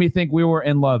 She made me think we were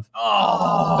in love. R.I.P.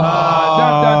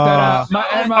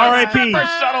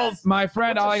 shuttles. My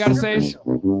friend, all I gotta say is.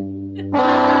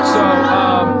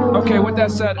 Okay. With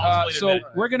that said,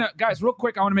 we're gonna, guys, real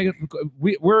quick. I want to make it.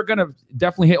 We're gonna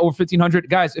definitely hit over 1,500,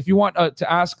 guys. If you want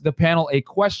to ask the panel a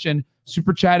question,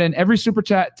 super chat in. Every super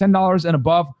chat, $10 and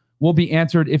above, will be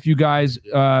answered if you guys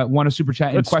want to super chat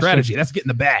in Good questions. strategy. That's getting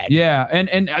the bag. Yeah,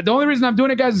 and the only reason I'm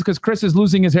doing it, guys, is because Chris is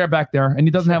losing his hair back there, and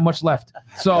he doesn't have much left.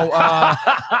 So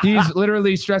he's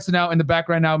literally stressing out in the back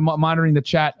right now, monitoring the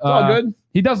chat. All good.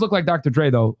 He does look like Dr. Dre,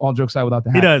 though. All jokes aside, without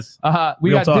the hat. He does. We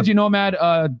Real got talk. Did You Know Mad,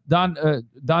 Don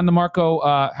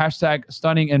DeMarco, hashtag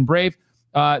stunning and brave.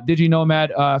 Did you know,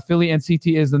 Mad? Philly and CT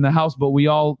is in the house, but we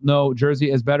all know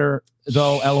Jersey is better,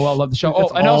 though. LOL, love the show.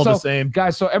 It's and all also, the same.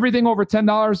 guys, so everything over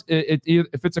 $10,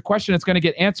 if it's a question, it's going to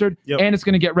get answered and it's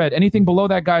going to get read. Anything below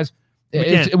that, guys,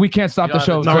 we can't stop the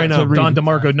show. Not right now. Don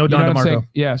DeMarco, no You know Don what I'm DeMarco. saying?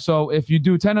 Yeah. So if you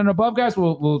do 10 and above, guys,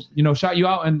 we'll shout you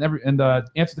out and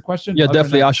answer the question. Yeah, Other than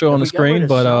definitely. that- I'll show it on the If we get rid screen, of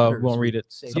but Saunders, we won't read it.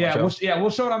 save Yeah, the show. we'll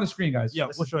show it on the screen, guys. Yeah,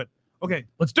 we'll show it. Okay,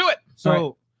 Let's do it.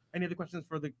 so any other questions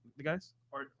for the guys?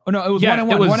 Or, Oh no, it was Yeah, 1 and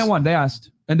it 1. was- 1 and 1. They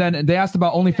asked, and then they asked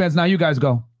about OnlyFans. Now you guys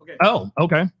go. okay. Oh,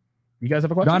 okay. You guys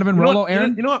have a question? Donovan, You know Rolo, what-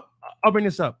 Aaron. You know what? I'll bring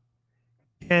this up.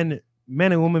 Can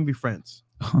men and women be friends?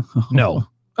 No.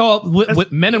 Oh,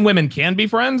 men and women can be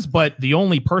friends, but the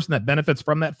only person that benefits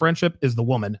from that friendship is the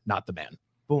woman, not the man.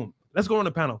 Boom. Let's go on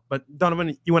the panel. But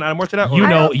Donovan, you want to add more to that? You I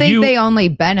know, don't think they only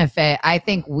benefit. I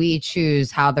think we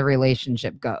choose how the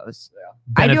relationship goes.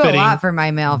 I do a benefiting- lot for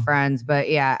my male friends, but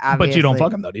yeah, obviously. But you don't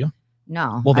fuck them though, do you?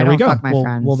 No, Well, there I don't we go. fuck my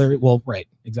friends. Well, right,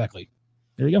 exactly.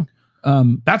 There you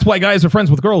go. That's why guys are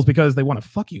friends with girls, because they want to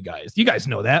fuck you guys. You guys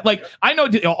know that. Like, I know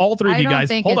all three of I you don't guys.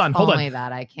 think Hold it's on, hold only on.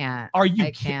 that I can't. Are you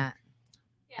I can't.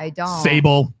 I don't.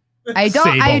 Sable? I don't.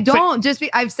 I Sable. don't. Just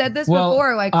be. I've said this Well,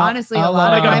 before. Like I'll- honestly, I'll, a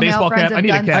lot I of got a my male baseball cap. friends I have need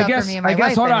a done cap. stuff I guess. for me and my I guess.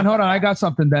 wife, Hold and- on. I got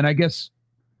something. Then I guess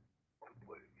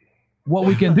what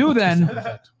we can do then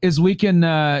is we can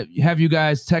have you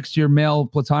guys text your male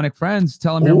platonic friends,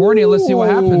 tell them you're horny, and let's see what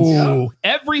happens. Ooh.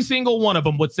 Every single one of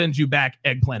them would send you back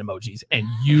eggplant emojis, and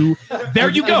you, there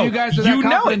you If go. you guys are that know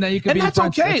confident it, that you can and be that's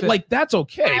friends, okay. that's it. Like that's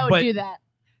okay. I would But do that.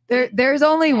 There's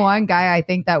only one guy I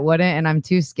think that wouldn't, and I'm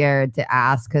too scared to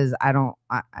ask because I don't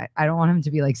want him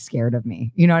to be like scared of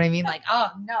me. You know what I mean? Like, oh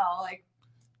no, like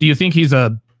do you think he's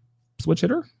a switch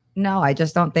hitter? no, I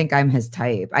just don't think I'm his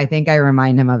type. I think I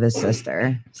remind him of his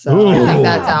sister. So I Ooh. think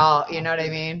that's all. You know what I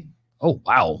mean? Oh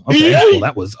wow. Okay. Well,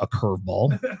 that was a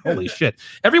curveball. Holy shit.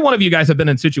 Every one of you guys have been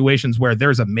in situations where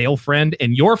there's a male friend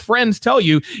and your friends tell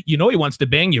you, he wants to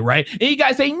bang you, right? And you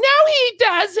guys say, no, he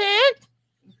doesn't.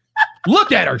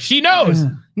 Look at her. She knows.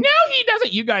 No, he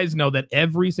doesn't. You guys know that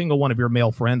every single one of your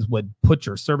male friends would put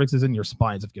your cervixes in your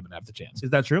spines if given half the chance. Is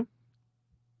that true?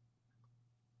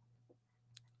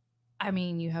 I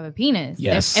mean, you have a penis.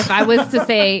 Yes. If I was to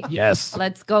say, Yes.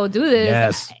 let's go do this.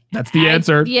 Yes. That's the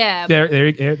answer. Yeah. There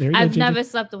you go, I've Gigi. never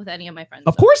slept with any of my friends.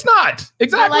 Of course not. But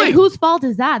Exactly. like, whose fault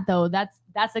is that though? That's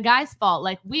a guy's fault.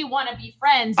 Like, we want to be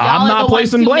friends. Y'all I'm are not the ones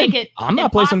placing who blame. make it I'm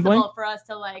not placing blame. impossible for us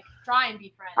to like try and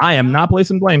be friends. I am not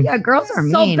placing blame. Yeah, girls are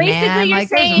So mean, basically man. you're Like,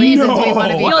 there's saying- reasons we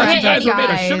want to be No. friends You guys with have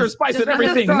made a guys. sugar spice and Just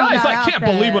everything throwing nice. that I out can't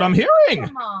there. believe what I'm hearing.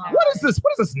 Come on. What is this?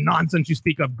 What is this nonsense you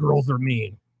speak of? Girls are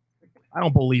mean. I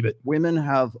don't believe it. Women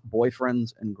have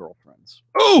boyfriends and girlfriends,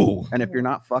 Ooh, and if you're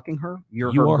not fucking her,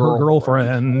 you're you are her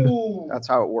girlfriend. That's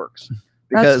how it works.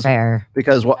 That's fair.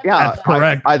 Because what? Yeah, That's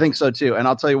correct. I think so too, and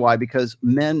I'll tell you why. Because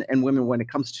men and women, when it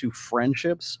comes to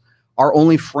friendships, our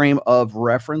only frame of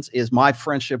reference is my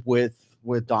friendship with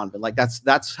Donovan. Like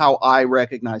that's how I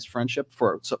recognize friendship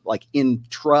for like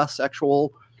intrasexual,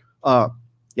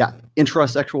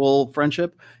 intrasexual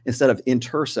friendship instead of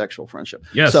intersexual friendship.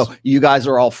 Yes. So you guys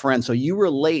are all friends. So you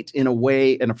relate in a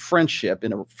way, in a friendship,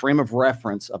 in a frame of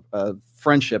reference of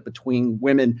friendship between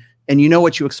women, and you know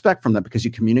what you expect from them because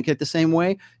you communicate the same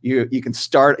way. You can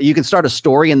start a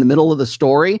story in the middle of the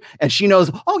story, and she knows,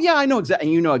 oh yeah, I know exactly,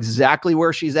 and you know exactly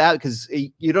where she's at because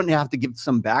you don't have to give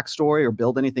some backstory or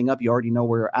build anything up. You already know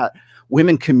where you're at.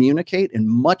 Women communicate in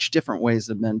much different ways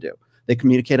than men do. They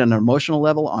communicate on an emotional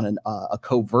level, on a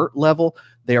covert level.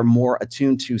 They are more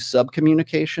attuned to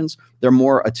sub-communications. They're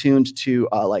more attuned to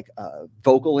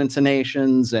vocal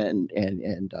intonations and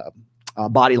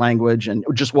body language and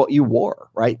just what you wore,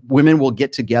 right? Women will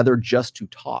get together just to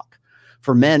talk.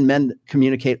 For men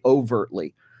communicate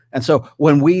overtly. And so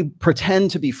when we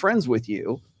pretend to be friends with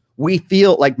you, we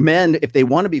feel like men, if they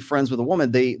want to be friends with a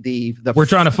woman, We're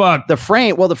trying to fuck. the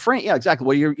frame, yeah, exactly.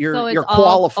 Well, you're So it's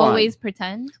qualifying. always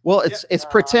pretend. Well, it's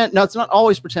pretend. No, it's not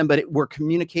always pretend, but we're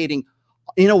communicating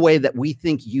in a way that we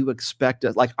think you expect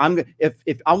us. Like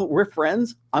we're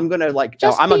friends, I'm gonna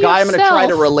Just I'm a be guy. I'm gonna try to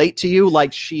yourself. relate to you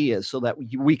like she is, so that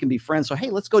we can be friends. So hey,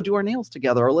 let's go do our nails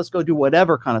together, or let's go do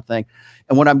whatever kind of thing.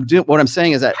 And what I'm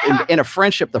saying is that in a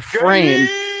friendship, the frame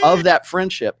of that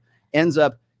friendship ends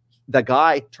up. The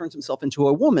guy turns himself into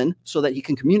a woman so that he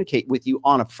can communicate with you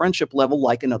on a friendship level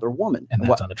like another woman. And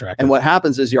that's unattractive. And what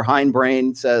happens is your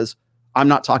hindbrain says, I'm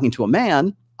not talking to a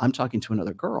man, I'm talking to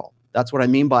another girl. That's what I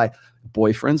mean by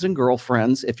boyfriends and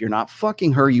girlfriends. If you're not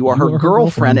fucking her, you are her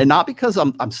girlfriend. And not because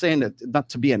I'm saying it not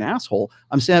to be an asshole.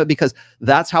 I'm saying it because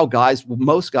that's how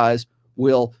most guys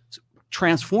will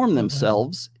transform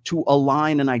themselves to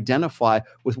align and identify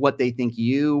with what they think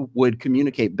you would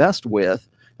communicate best with.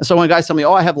 And so when guys tell me,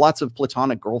 oh, I have lots of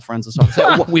platonic girlfriends and stuff,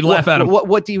 I say, we laugh at them.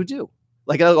 What do you do?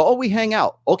 Like, I go, oh, we hang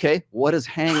out. Okay, what does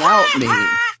hang out mean?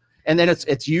 And then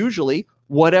it's usually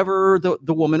whatever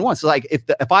the woman wants. So like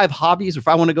if I have hobbies, or if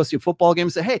I want to go see a football game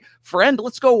and say, hey, friend,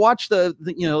 let's go watch the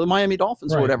Miami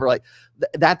Dolphins or whatever. Like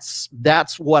that's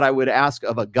what I would ask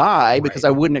of a guy, because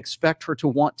I wouldn't expect her to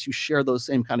want to share those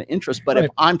same kind of interests. But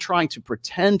if I'm trying to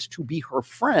pretend to be her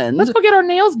friend, let's go get our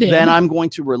nails done. Then I'm going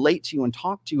to relate to you and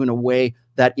talk to you in a way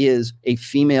that is a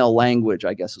female language,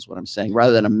 I guess is what I'm saying,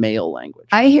 rather than a male language.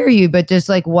 I hear you, but just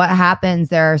like what happens,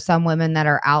 there are some women that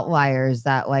are outliers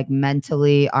that like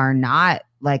mentally are not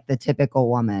like the typical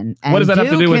woman. And what does that have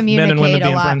to do with men and women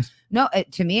being friends? No,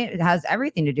 to me, it has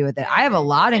everything to do with it. I have a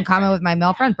lot in common with my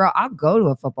male friends, bro. I'll go to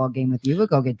a football game with you. We'll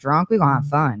go get drunk. We're going to have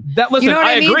fun. Listen, you know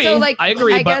I agree. So, like, I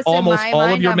agree, but almost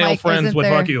all of your male like, friends would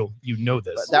fuck you. You know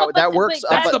this. That works.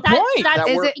 That's the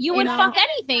point. You would fuck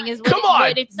anything is what,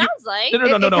 what it sounds like. No.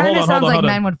 Hold on. Sounds like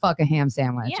men would fuck a ham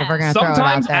sandwich. If we're going to throw it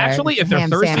out there. Actually, if they're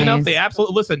thirsty enough, they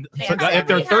absolutely listen. If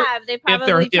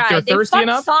they're thirsty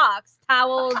enough, socks,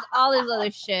 towels, all this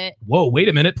other shit. Whoa, wait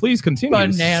a minute, please continue.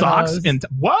 Bananas. Socks and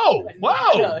whoa. They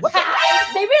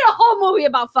made a whole movie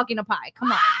about fucking a pie.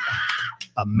 Come on.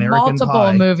 American Multiple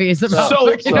Pie. movies about So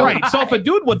if a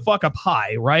dude would fuck a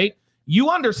pie, right?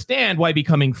 You understand why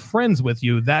becoming friends with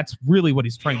you, that's really what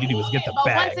he's trying to do, is get the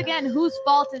bag. Once again, whose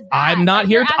fault is that? I'm not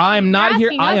here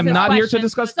to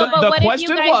discuss the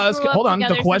question was, hold on,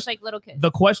 the question,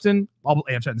 the question, I'll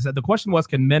answer it. The question was,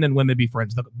 can men and women be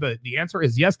friends? The answer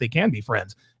is yes, they can be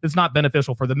friends. It's not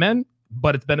beneficial for the men,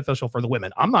 but it's beneficial for the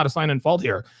women. I'm not assigning fault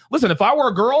here. Listen, if I were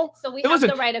a girl, so we have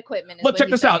the right equipment. Look, check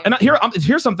this out. And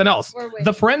here's something else.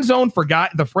 The friend zone for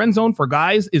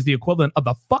guys is the equivalent of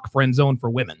the fuck friend zone for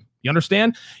women. You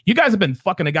understand? You guys have been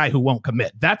fucking a guy who won't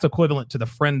commit. That's equivalent to the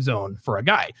friend zone for a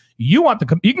guy. You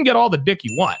can get all the dick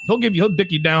you want. He'll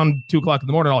dick you down 2 o'clock in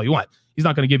the morning all you want. He's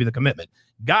not going to give you the commitment.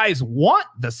 Guys want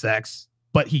the sex,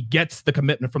 but he gets the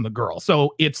commitment from the girl.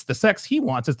 So it's the sex he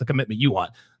wants, it's the commitment you want.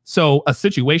 So a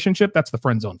situationship, that's the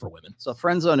friend zone for women. So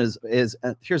friend zone is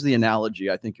here's the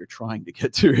analogy I think you're trying to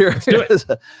get to here. Let's do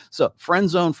it. So friend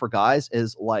zone for guys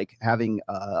is like having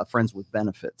friends with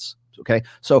benefits. Okay,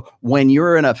 so when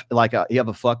you're in you have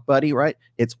a fuck buddy, right?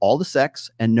 It's all the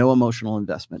sex and no emotional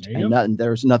investment, and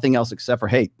there's nothing else except for,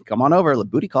 hey, come on over,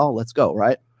 booty call, let's go,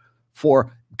 right?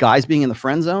 For guys being in the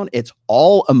friend zone, it's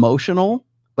all emotional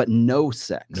but no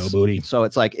sex, no booty. So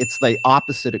it's the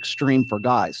opposite extreme for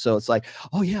guys. So it's like,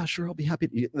 oh yeah, sure, I'll be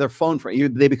happy. They're phone for you.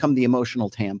 They become the emotional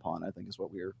tampon, I think is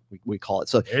what we call it.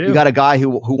 So you got a guy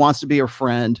who wants to be your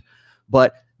friend,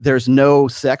 but there's no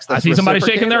sex. I see somebody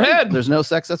shaking their head. There's no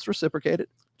sex that's reciprocated.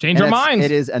 Change your minds.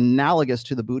 It is analogous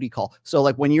to the booty call. So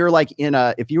like when you're like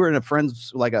if you were in a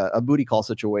friend's like a booty call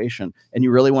situation and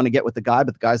you really want to get with the guy,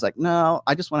 but the guy's like, no,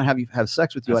 I just want to have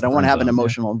sex with you. I don't want to have an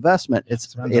emotional investment.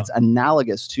 It's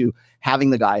analogous to having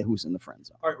the guy who's in the friend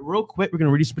zone. All right, real quick, we're gonna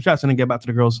read super chats and then get back to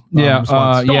the girls.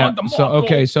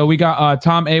 So we got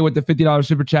Tom A with the $50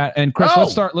 super chat, and Chris,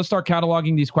 let's start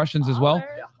cataloging these questions as well.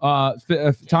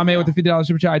 Tom A with the $50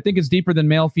 super chat. I think it's deeper than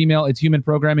male, female. It's human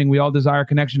programming. We all desire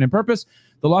connection and purpose.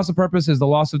 The loss of purpose is the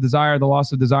loss of desire. The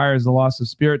loss of desire is the loss of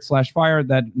spirit/fire,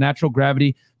 that natural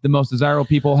gravity the most desirable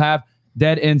people have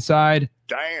dead inside.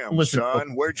 Damn,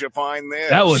 son, where'd you find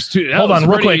this? That was too. Hold on,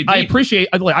 real quick. I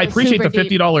appreciate the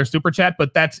 $50 super chat,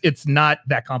 but it's not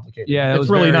that complicated. Yeah, it's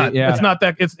really not. Yeah, it's not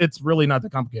that. It's really not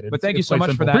that complicated. But thank you so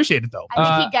much for that. Appreciate it though.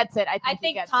 I think he gets it. I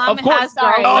think Tom of course. has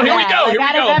stories. Oh, here we go. Here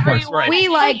we go. Of course, right. We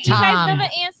like Tom. You guys never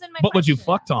answered my But would you question.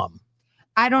 fuck Tom?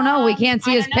 I don't know. We can't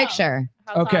see his picture.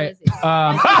 Okay.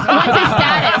 What's his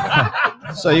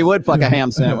status? So you would fuck a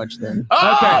ham sandwich then.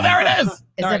 Oh, okay. There it is. Is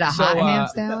it a hot ham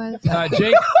sandwich?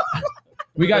 Jake,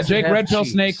 we got Jake Red Pill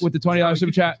Snake with the $20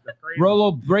 super chat.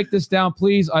 Rolo, break this down,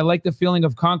 please. I like the feeling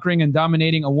of conquering and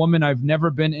dominating a woman. I've never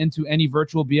been into any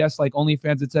virtual BS like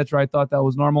OnlyFans, etc. I thought that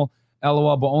was normal.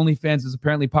 LOL, but OnlyFans is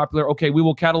apparently popular. Okay, we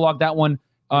will catalog that one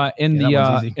at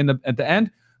the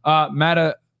end.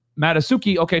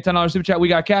 Matasuki, okay, $10 super chat. We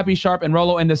got Cappy, Sharp, and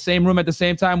Rolo in the same room at the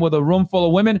same time with a room full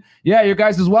of women. Yeah, you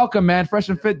guys is welcome, man. Fresh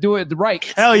and Fit, do it right.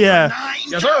 Hell yeah.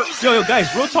 Yes, sir. Yo,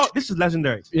 guys, real talk. This is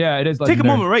legendary. Yeah, it is legendary. Take a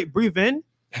moment, right? Breathe in.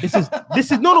 This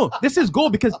is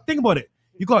gold because think about it.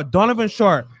 You got Donovan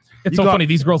Sharp, It's so funny.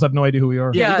 These girls have no idea who we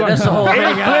are. Yeah, that's the whole thing. They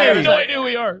have no idea who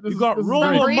we are. You got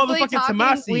Rolo motherfucking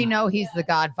Tomasi. We know he's the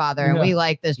Godfather, and Yeah. we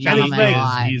like this He's gentleman like- a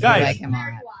lot. he's We like- like him a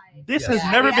lot. This Yeah.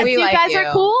 has never been. We You like guys you.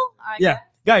 are cool. Yeah,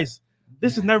 guys,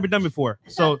 this has never been done before.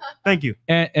 So thank you.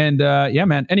 And yeah,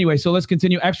 man. Anyway, so let's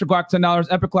continue. Extra guac, $10.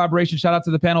 Epic collaboration. Shout out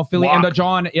to the panel, Philly Guac. and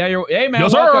John. Yeah, hey man,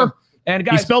 Yes, welcome. sir. And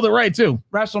He guys, spelled it right too.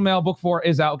 Rational Mail Book 4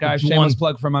 is out, guys. Which Shameless one?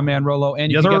 plug for my man Rolo.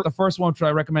 And you Yes, can sir. get the first one, which I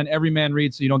recommend every man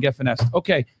read so you don't get finessed.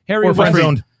 Okay, Harry Or friend West.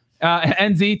 zoned.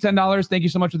 NZ, $10. Thank you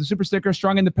so much for the super sticker.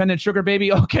 Strong, independent, sugar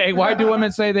baby. Okay, why do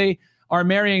women say they are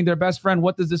marrying their best friend?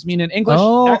 What does this mean in English?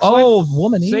 Excellent.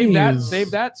 woman.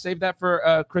 Save that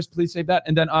for Chris. Please save that.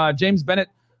 And then James Bennett,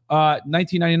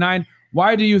 1999.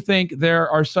 Why do you think there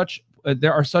are such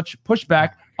pushback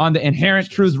on the inherent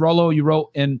truths? Rolo, you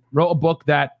wrote a book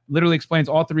that literally explains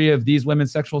all three of these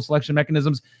women's sexual selection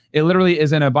mechanisms. It literally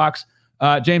is in a box.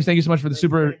 James, thank you so much for the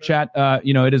super chat.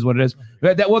 It is what it is.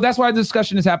 That's why the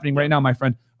discussion is happening right now, my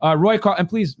friend. Roy, and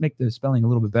please make the spelling a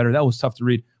little bit better. That was tough to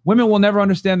read. Women will never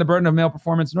understand the burden of male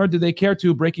performance, nor do they care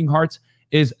to. Breaking hearts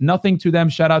is nothing to them.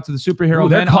 Shout out to the superhero. Ooh,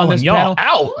 they're men on calling this y'all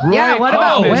panel. out. Yeah, what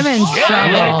about Kaufman. women's Yeah,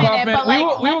 struggle? Roy But, Kaufman.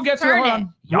 like, We will get to it. let's Hold turn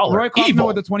on. Y'all Roy are Kaufman evil.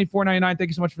 with the 24.99. Thank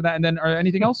you so much for that. And then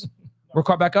anything else? We're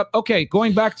caught back up. Okay,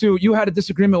 going back to you had a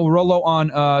disagreement with Rolo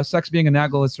on sex being a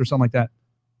nagalist or something like that.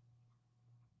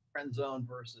 Friend zone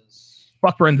versus.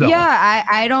 Fuck friend zone. Yeah,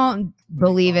 I don't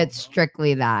believe it's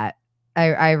strictly that.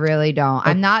 I really don't.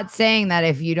 I'm not saying that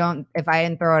if I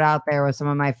didn't throw it out there with some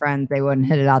of my friends, they wouldn't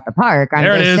hit it out the park.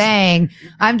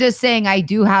 I'm just saying I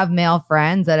do have male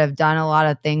friends that have done a lot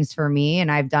of things for me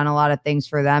and I've done a lot of things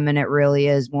for them. And it really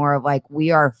is more of like,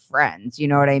 we are friends. You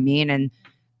know what I mean? And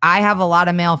I have a lot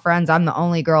of male friends. I'm the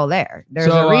only girl there.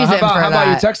 There's a reason for how about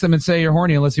you that. text them and say you're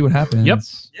horny and let's see what happens. Yep.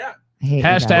 Yeah. I hate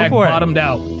Hashtag that. Go for it. bottomed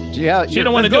out. Yeah, She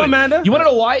don't want to Let's do go, it. Amanda. You want to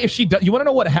know why? If she does, you want to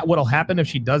know what'll happen if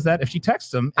she does that? If she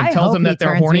texts them and I tells hope them he that they're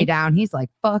turns horny. me down. He's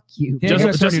like, fuck you. Yeah,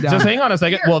 he'll turn you down. Just hang on a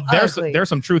second. You're Well, ugly. there's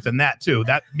some truth in that too.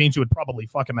 That means you would probably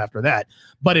fuck him after that.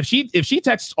 But if she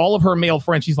texts all of her male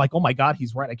friends, she's like, oh my God,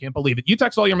 he's right. I can't believe it. You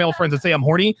text all your male friends and say I'm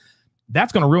horny.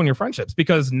 That's going to ruin your friendships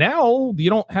because now you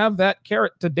don't have that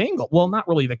carrot to dangle. Well, not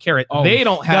really the carrot. Oh, they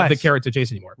don't have the guys. carrot to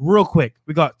chase anymore. Real quick,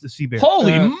 we got the Sea Bear.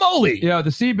 Holy Uh, moly. Yeah,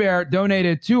 the Sea Bear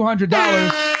donated $200.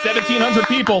 1,700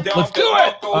 people. Let's do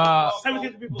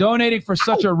it. Donating for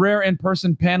such a rare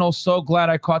in-person panel. So glad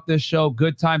I caught this show.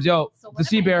 Good times. Yo, the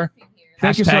Sea Bear.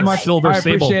 Thank you so Hashtag much. Silver I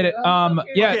Sable. appreciate it.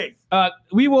 Yeah, Okay.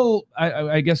 we will.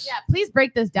 I guess. Yeah, please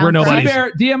break this down. We're for nobody's. Sea us.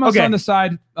 Bear, DM us Okay. on the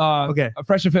side. Okay.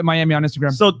 Fresh and Fit Miami on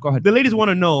Instagram. So go ahead. the ladies want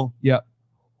to know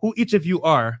who each of you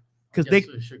are because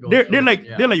they're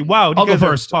like wow. I'll you go guys are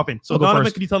first. Popping. So I'll go Donovan,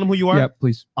 first. can you tell them who you are? Yeah,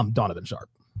 please. I'm Donovan Sharp.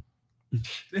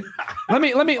 Let me.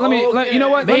 You know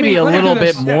what? Maybe a let me little do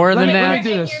this. bit more than Let that. me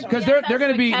do this because they're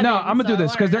going to be. No, I'm gonna do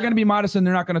this because they're going to be modest and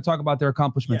they're not going to talk about their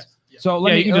accomplishments. So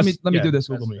let me do this.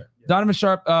 Google me. Donovan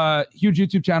Sharp, huge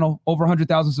YouTube channel, over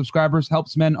 100,000 subscribers,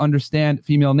 helps men understand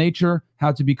female nature,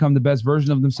 how to become the best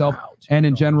version of themselves, and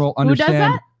in general Who does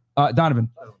understand. Donovan,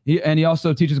 he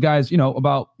also teaches guys,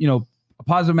 about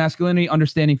positive masculinity,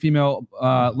 understanding female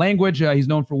language. He's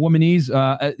known for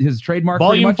womanese, his trademark.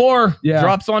 Volume 4 Yeah.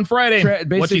 drops on Friday.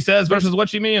 What she says versus what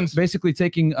she means. Basically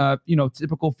taking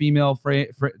typical female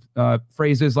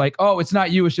phrases like, oh, it's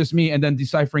not you, it's just me, and then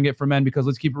deciphering it for men because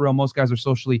let's keep it real, most guys are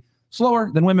socially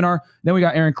slower than women are. Then we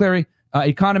got Aaron Clary,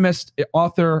 economist,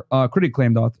 author, critically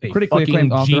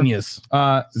acclaimed author, genius.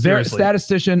 Seriously.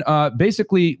 Statistician,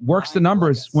 basically works the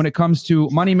numbers when it comes to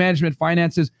money management,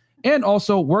 finances, and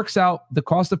also works out the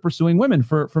cost of pursuing women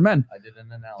for men. I did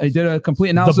an analysis. He did a complete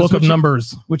The analysis. book of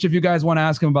numbers. Which if you guys want to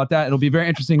ask him about that, it'll be very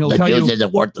interesting. He'll tell you.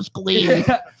 Isn't worth the squeeze.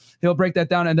 He'll break that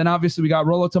down. And then obviously we got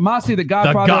Rollo Tomasi, the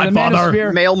godfather of the Godfather.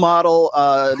 manosphere. Male model,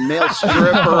 male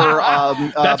stripper,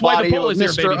 That's why the body poll is here,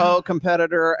 Mr. baby. O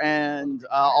competitor, and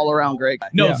all around great guy.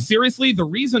 No, Yeah. seriously, the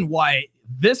reason why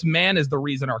this man is the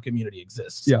reason our community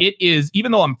exists. Yeah. It is,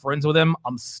 even though I'm friends with him,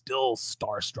 I'm still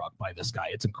starstruck by this guy.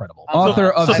 It's incredible.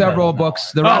 Author of So- several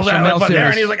books, the Oh, Rational Male but there,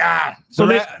 and series. he's like, ah. So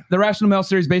the Rational Male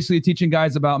series basically teaching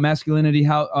guys about masculinity,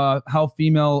 how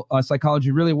female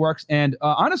psychology really works. And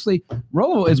honestly,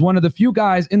 Rollo is one of the few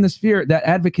guys in the sphere that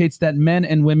advocates that men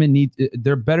and women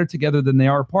they're better together than they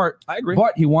are apart. I agree.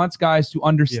 But he wants guys to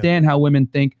understand how women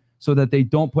think so that they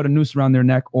don't put a noose around their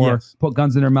neck or Yes. put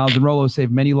guns in their mouths. And Rollo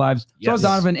saved many lives. So Yes.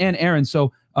 Donovan and Aaron.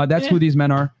 So that's who these men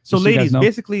are. So just you guys ladies, know.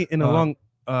 basically in a long,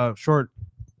 short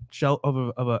shell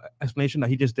of a explanation that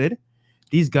he just did,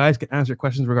 these guys can answer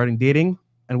questions regarding dating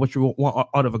and what you want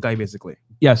out of a guy, basically.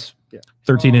 Yes.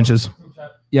 13 inches.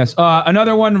 Yes.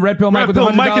 Another one, Red Pill Mike with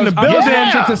 $100. Mike in the building.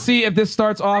 Yeah. To see if this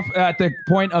starts off at the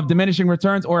point of diminishing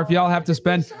returns or if y'all have to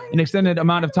spend an extended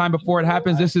amount of time before it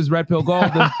happens. This is Red Pill Gold.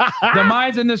 The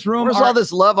minds in this room Where's are all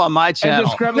this love on my channel?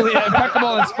 indescribably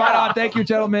impeccable and spot on. Thank you,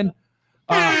 gentlemen.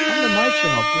 Come to my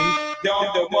channel, please.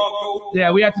 Yeah,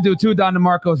 we have to do 2 Don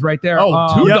DeMarcos right there.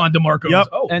 Oh, 2 Don DeMarcos. Yep.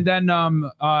 Oh. And then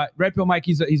Red Pill Mike,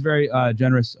 he's very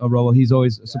generous, Rolo. He's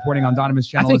always supporting on Donovan's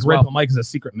channel I think as Red well. Pill Mike is a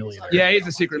secret millionaire. Yeah, he's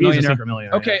a secret He's millionaire. a secret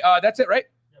millionaire. Okay, that's it, right?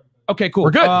 Okay, cool.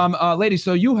 We're good. Ladies,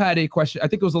 so you had a question. I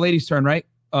think it was the lady's turn, right?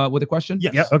 With a question?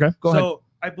 Yes. Yeah. Okay. Go ahead. So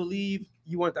I believe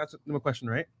you want to ask them a question,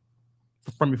 right?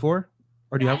 From before,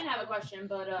 or do you I have? didn't have a question,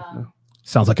 but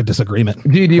Sounds like a disagreement.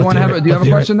 Do you want to have hear a, it. do you have a Let's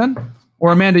hear it. question then?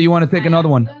 Or Amanda, you want to take another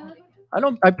one?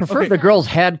 I prefer Okay. the girls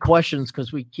had questions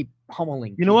because we keep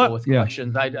pummeling. You know people what? With Yeah.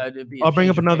 questions. It'd be a I'll bring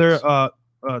up change of another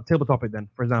pace. table topic then,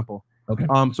 for example. Okay.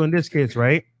 So in this case,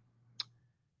 right?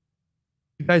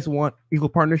 You guys want equal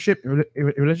partnership in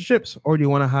relationships, or do you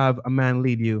want to have a man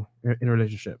lead you in a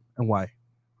relationship, and why?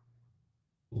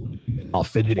 All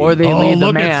fidgety. Or they lead the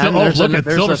look man. At, There's look a- at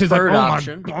there's Silver. a She's third like, oh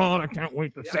option. my God, I can't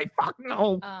wait to say fuck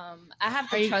no. I have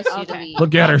to trust you to lead.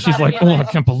 Look at her. She's like, oh, I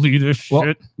can't believe this shit.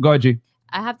 Well, go ahead, G.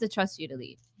 I have to trust you to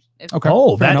lead. If- Okay.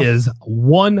 Oh, fair that enough. is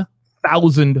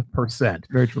 1,000%.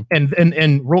 Very true.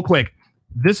 And real quick,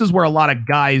 this is where a lot of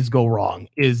guys go wrong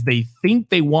is they think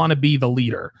they want to be the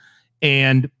leader.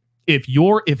 And if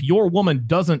your woman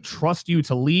doesn't trust you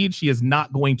to lead, she is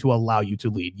not going to allow you to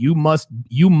lead. You must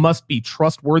be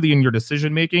trustworthy in your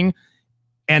decision making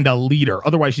and a leader.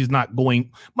 Otherwise, she's not going,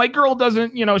 my girl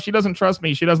doesn't, she doesn't trust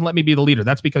me. She doesn't let me be the leader.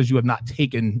 That's because you have not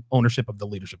taken ownership of the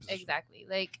leadership position. Exactly.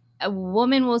 Like a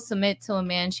woman will submit to a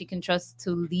man she can trust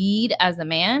to lead as a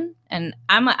man. And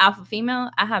I'm an alpha female.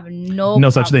 I have no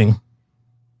such problem thing.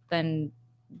 than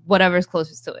whatever's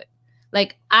closest to it.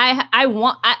 Like I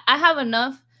have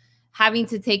enough having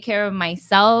to take care of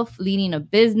myself, leading a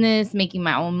business, making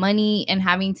my own money, and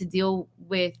having to deal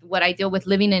with what I deal with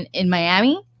living in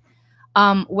Miami,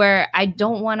 where I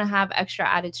don't want to have extra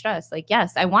added stress. Like,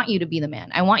 yes, I want you to be the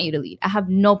man. I want you to lead. I have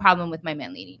no problem with my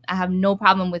man leading. I have no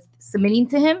problem with submitting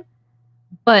to him,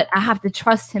 but I have to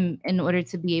trust him in order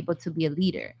to be able to be a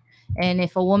leader. And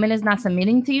if a woman is not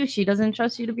submitting to you, she doesn't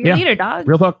trust you to be a leader, dog.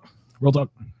 Real talk.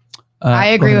 I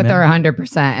agree go ahead, with man. her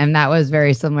 100%, and that was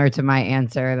very similar to my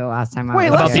answer the last time I was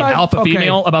About here. the alpha Okay.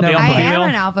 female. About No, the I alpha am female.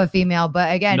 an alpha female,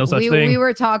 but again, No such we thing.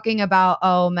 were talking about,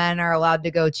 oh, men are allowed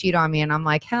to go cheat on me, and I'm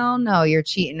like, hell no, your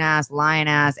cheating ass, lying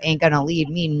ass ain't gonna lead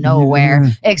me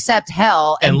nowhere except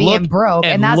hell and, And being look- broke,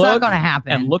 and that's not look- gonna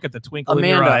happen. And look at the twinkle in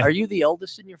your Amanda, eye. are you the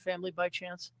eldest in your family by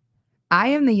chance? I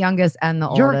am the youngest and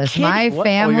the You're oldest. kidding. My What? Oh, you're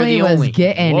family the was only.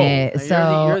 getting Whoa. it, You're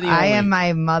so you're the I am only.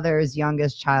 my mother's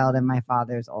youngest child and my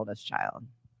father's oldest child.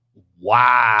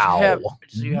 Wow.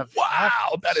 So you have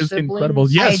Wow, that is siblings? incredible. I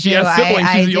Yes, she do. has siblings.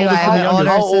 I She's the do. oldest I and the have an youngest.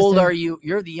 How older old sister. are you?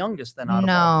 You're the youngest then out of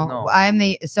No,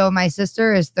 all. so my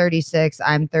sister is 36,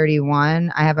 I'm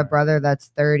 31. I have a brother that's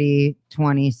 30,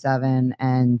 27,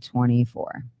 and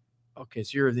 24. Okay,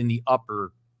 so you're in the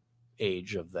upper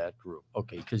age of that group.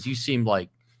 Okay, because you seem like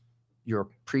you're a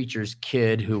preacher's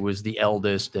kid who was the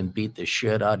eldest and beat the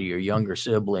shit out of your younger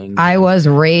siblings. I was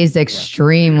raised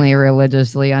extremely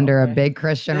religiously under a Okay. big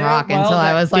Christian Yeah, rock well, until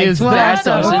I was like is 12. that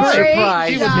So doesn't great surprise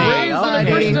She me. was job, raised in a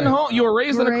buddy. Christian home. You were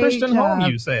raised in a Great Christian home,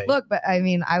 job. you say. Look, but I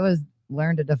mean, I was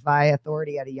learned to defy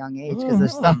authority at a young age because the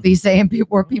stuff these saying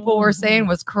people were saying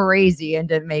was crazy and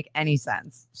didn't make any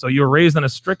sense. So you were raised in a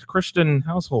strict Christian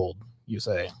household, you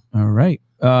say. All right.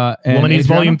 And Woman Needs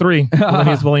Adriana? Volume 3. Woman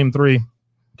Needs Volume 3.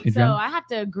 So Adriana? I have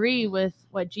to agree with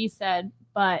what G said,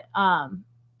 but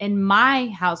in my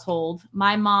household,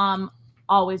 my mom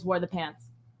always wore the pants.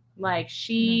 Like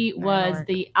she was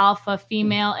the alpha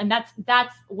female, and that's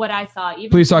what I saw.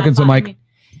 Even Please with talk my into fa- mic. I mean,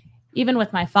 even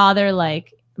with my father,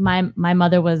 like my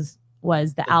mother was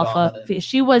the alpha.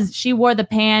 She wore the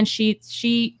pants.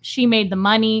 She made the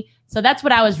money. So that's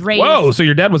what I was raised. Whoa, so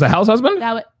your dad was a house husband?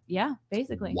 Yeah,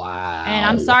 basically. Wow. And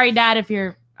I'm sorry, Dad, if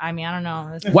you're. I mean, I don't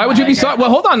know. This is Why would you not be like sorry? Well,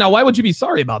 hold on now. Why would you be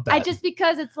sorry about that?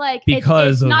 because it's like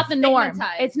Because it's of- not the norm.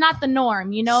 Stigmatized. It's not the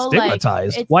norm, you know.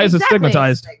 Stigmatized. Like, Why is it exactly.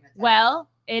 stigmatized? Well,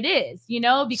 it is, you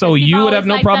know. Because So people you would have always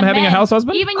no like problem the having a men. house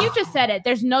husband? Even you just said it.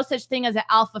 There's no such thing as an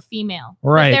alpha female. But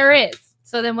Right. there is.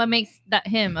 So then what makes that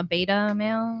him a beta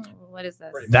male? What is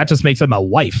this? That just makes him a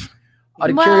wife. Out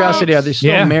of Well, curiosity, are they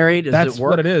still yeah, married? Does That's it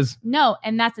work? what it is. No,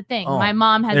 and that's the thing. Oh. My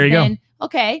mom has There you go. been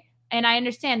okay, and I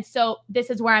understand. So this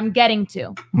is where I'm getting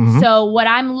to. Mhm. So what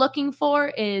I'm looking for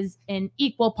is an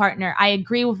equal partner. I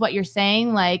agree with what you're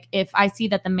saying. Like if I see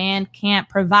that the man can't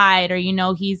provide, or you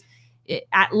know he's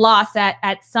at loss at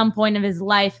some point of his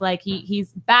life. Like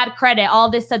he's bad credit, all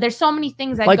this stuff. There's so many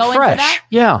things that like go Fresh. into that.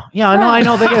 Yeah, I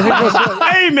know.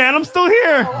 Hey man, I'm still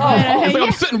here.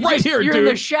 I'm sitting right here, You're dude.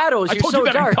 in the shadows. I You're told so you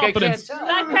that in dark. I confidence. can't tell.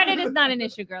 Bad credit is not an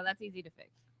issue, girl. That's easy to fix.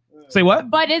 Say what?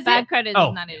 But is Bad it credit Oh.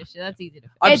 is not an issue. That's easy to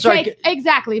fix. I'm it sorry. takes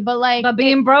exactly, but like But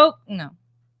being broke, no.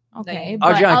 okay. Oh,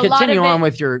 but John, a lot continue of on it-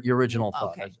 with your original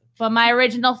thought. Okay. But my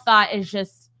original thought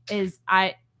is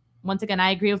I once again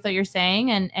I agree with what you're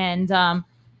saying, and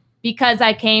because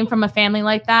I came from a family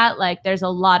like that, like there's a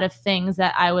lot of things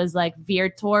that I was like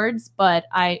veered towards, but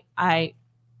I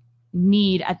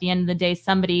need at the end of the day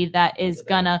somebody that is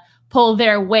gonna pull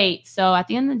their weight. So at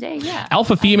the end of the day, yeah.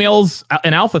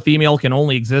 An alpha female can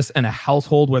only exist in a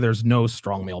household where there's no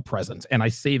strong male presence. And I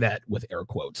say that with air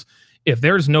quotes. If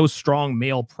there's no strong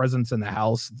male presence in the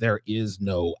house, there is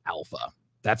no alpha.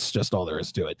 That's just all there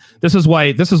is to it. This is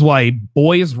why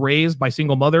boys raised by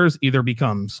single mothers either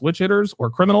become switch hitters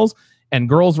or criminals, and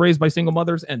girls raised by single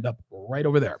mothers end up right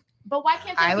over there. But why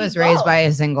can't they I be was raised both? by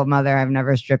a single mother. I've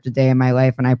never stripped a day in my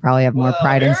life, and I probably have more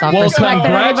pride and Well, self-respect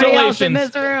than anybody else in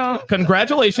congratulations. this room.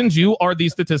 Congratulations, you are the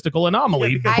statistical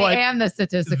anomaly. I but am the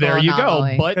statistical there you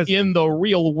anomaly. go. But in the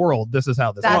real world, this is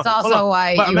how this That's works. also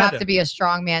why But you have Amanda- to be a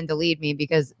strong man to lead me,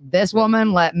 because this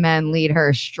woman let men lead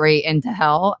her straight into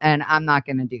hell, and I'm not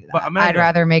going to do But that. Amanda- I'd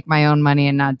rather make my own money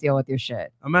and not deal with your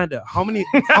shit. Amanda, how many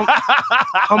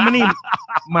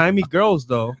Miami girls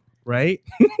though, right,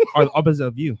 are the opposite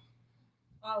of you?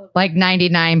 Like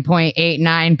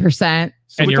 99.89%.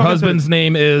 So And we're your talking husband's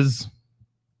name is?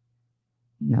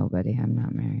 Nobody. I'm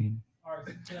not married.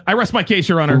 I rest my case,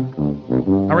 Your Honor.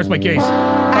 I rest my case.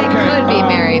 I could be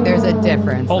married. There's a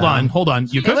difference. Hold though. on.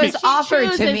 You It could be. was offered to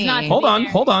chooses me. not to Hold be on.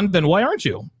 married. Then why aren't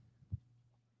you?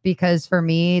 Because for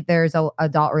me, there's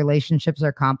adult relationships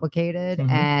are complicated, Mhm.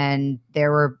 and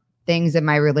there were things in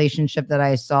my relationship that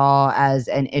I saw as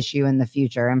an issue in the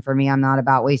future. And for me, I'm not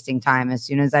about wasting time. As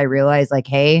soon as I realize, like,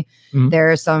 hey, Mhm.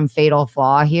 there's some fatal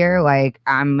flaw here, like,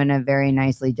 I'm gonna very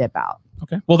nicely dip out.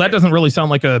 Okay. Well, that doesn't really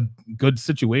sound like a good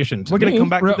situation. We're gonna come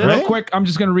back to Real, this. real quick, I'm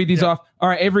just gonna read these off. All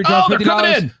right, Avery Jones, Oh, they're coming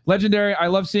 $50. in. Legendary. I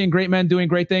love seeing great men doing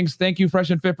great things. Thank you,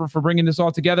 Fresh and Fit, for bringing this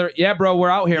all together. Yeah, bro,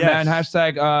 we're out here, Yes. man.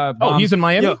 Hashtag. Oh, he's in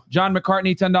Miami. Yo. John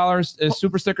McCartney, $10 is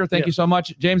super sticker. Thank Yeah. you so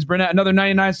much. James Burnett, another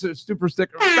 99 super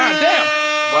sticker. God damn.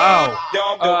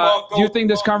 Wow. Do you think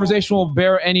this conversation will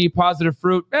bear any positive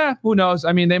fruit? Who knows?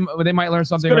 I mean, they might learn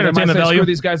something. good Or they might entertainment say, value. Screw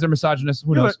these guys, they're misogynists.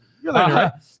 Who knows? You're letting it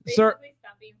right. Sir, Basically,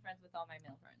 stop being friends with all my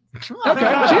male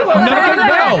friends.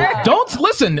 No. Don't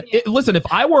listen. Listen, if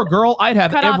I were a girl, I'd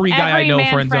have Cut off every guy I know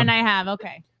man friends friend on. I have.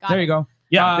 Okay. Got there it. you go.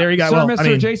 Yeah, there you go. Sir, Well, Mr. I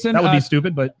mean, Jason, that would be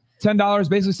stupid, but $10,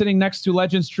 basically sitting next to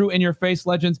legends, true in your face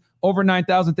legends, over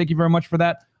 9,000. Thank you very much for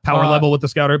that. power level with the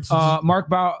scouter. Mark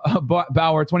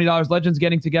Bauer, $20. Legends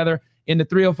getting together in the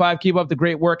 305. Keep up the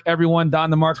great work, everyone.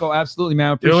 Don DeMarco, absolutely,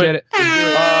 man. Appreciate it.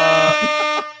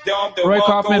 Roy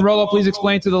Kaufman, Rolo, please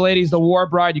explain to the ladies the war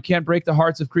bride. You can't break the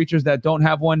hearts of creatures that don't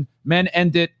have one. Men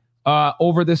end it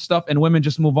over this stuff, and women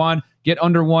just move on. Get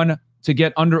under one to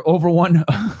get over one.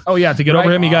 Oh yeah, to get over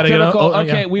Right? him, you got to get. Typical. Oh,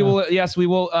 Okay, yeah. we will. Yes, we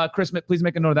will. Chris, please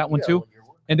make a note of that one too.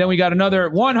 And then we got another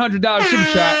 $100 super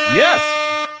chat. Yes.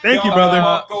 Thank you, brother.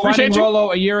 Finding Appreciate you.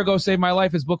 Rolo a year ago saved my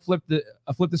life. His book flipped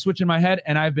the switch in my head,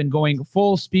 and I've been going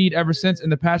full speed ever since. In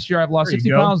the past year, I've lost There you 60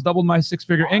 go. pounds, doubled my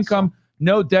six-figure income,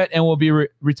 no debt, and will be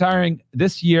retiring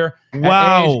this year. at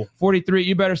Wow. age 43.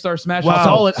 You better start smashing.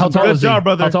 Wow. How tall Good is he? job,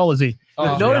 brother. How tall is he?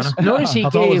 Notice he How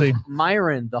tall is gave he?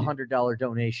 Myron the $100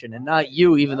 donation and not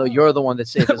you, even though you're the one that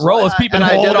saved his Rolo's life. peeping And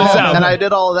I all did this all out. and I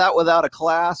did all of that without a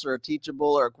class or a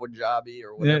teachable or a Kwajabi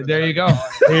or whatever. There you go.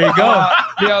 There you go.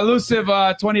 The elusive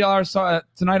 $20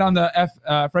 tonight on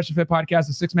the Fresh and Fit podcast,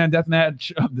 the six-man death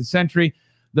match of the century.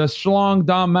 The Schlong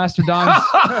Dom Master Doms,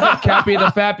 Cappy the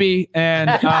Fappy, and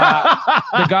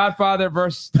the Godfather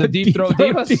versus the Deep Throat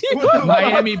Divas.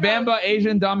 Miami Bamba,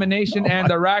 Asian Domination, and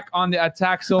the Rack on the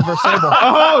Attack Silver Sable.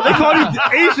 Oh, they call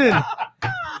you Asian.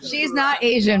 She's not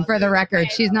Asian, for the record.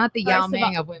 She's not the Yao First of Ming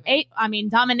all, of women. I mean,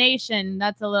 domination.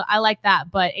 That's a little. I like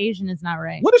that, but Asian is not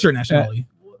right. What is your nationality?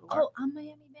 Oh, I'm Miami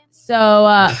Band. So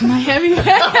Miami Band.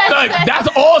 That's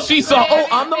all she saw. Oh,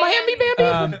 I'm the Miami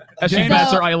Bambi. As she James,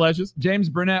 bats her eyelashes. James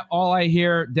Burnett, all I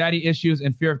hear, daddy issues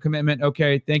and fear of commitment.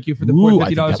 Okay, thank you for the Ooh, I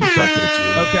think $50 that was directed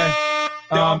at you. Okay.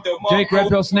 Jake Red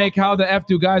Pill Snake, how the F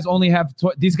do guys only have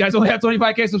these guys only have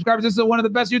 25K subscribers? This is one of the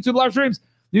best YouTube live streams.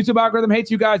 YouTube algorithm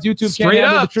hates you guys. YouTube can't Straight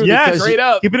handle the up. truth. Yes. Straight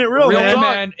up. Keeping it real, Real man. talk.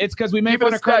 Man, it's because we made Keep it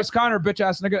fun a of Curtis stack. Connor, bitch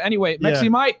ass nigga. Anyway, Yeah. Mexi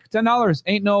Mike, $10.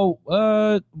 Ain't no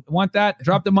want that.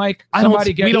 Drop the mic. I don't.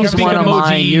 Somebody get We don't Kevin speak one of Samuels.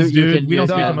 mine. You emojis, dude. can We don't use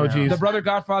speak that. emojis. The brother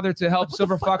Godfather to help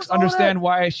Silver the Fox fuck is all that? understand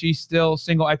why she's still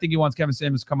single. I think he wants Kevin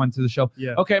Samuels to come onto the show.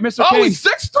 Yeah. Okay, Mr. Oh, King, he's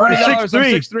 6'3". $20.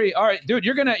 6'3". 6'3". All right, dude,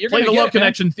 you're gonna Play the get love it, man.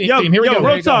 connection theme. Yo, Here we go.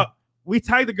 real you go. talk. We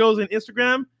tag the girls in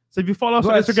Instagram. So if you follow us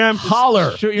on Let's Instagram,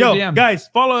 Holler. Shoot your yo, DM. guys,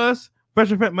 follow us,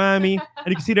 Fresh and Fit Miami, and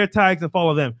you can see their tags and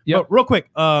follow them. Yep. But real quick,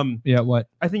 Yeah, what?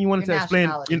 I think you wanted Your to explain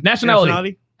nationality. your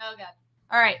Nationality. Oh god.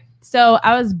 All right. So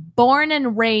I was born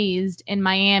and raised in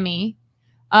Miami.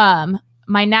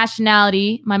 My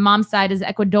nationality, my mom's side is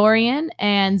Ecuadorian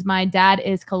and my dad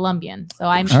is Colombian. So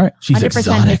I'm All right. She's 100%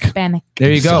 exotic. Hispanic.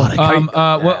 There you go. Exotic.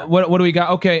 What do we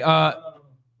got? Okay.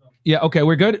 Yeah. Okay,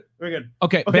 we're good. We're good.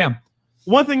 Okay. Okay. Bam.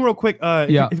 One thing, real quick,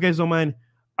 Yeah. if you guys don't mind,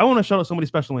 I want to shout out somebody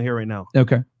special in here right now.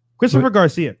 Okay. Christopher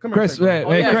Garcia. Come here, Chris. Chris.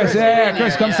 Hey, Chris. Yeah,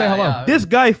 Chris, come say hello. This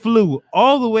guy flew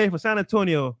all the way from San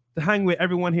Antonio to hang with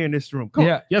everyone here in this room. Come on.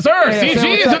 Yeah. Yes, sir. Yeah, say CG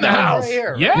what's is up, in the man. house. Right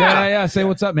here. Yeah. Say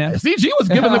what's up, man. CG was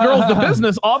giving the girls the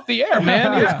business off the air,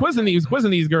 man. He was Yeah.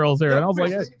 quizzing these girls there, and I was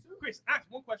like, hey. Chris, ask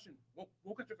one question. We'll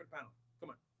cut you for the panel. Come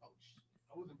on.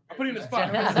 I'll put you in the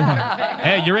spot.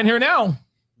 Hey, you're in here now.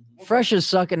 Fresh is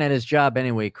sucking at his job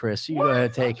anyway, Chris. You go ahead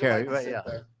and take care of it. Yeah.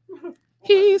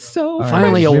 He's so All right,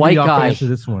 Finally, a maybe white y'all can guy. answer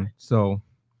this one. So,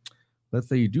 let's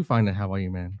say you do find a Hawaii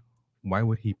man. Why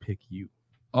would he pick you?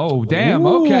 Oh, damn.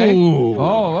 Okay. Ooh.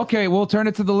 Oh, okay. We'll turn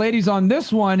it to the ladies on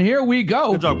this one. Here we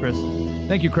go. Good job, Chris.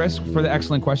 Thank you, Chris, for the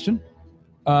excellent question.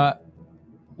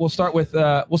 We'll start with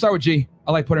G.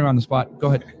 I like putting her on the spot. Go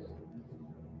ahead.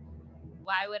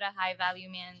 Why would a high value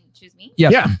man choose me?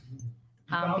 Yes. Yeah.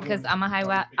 Because I'm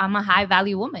a high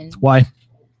value woman. Why?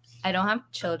 I don't have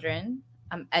children.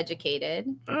 I'm educated.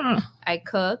 Uh, I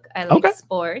cook. I like Okay.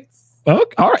 sports.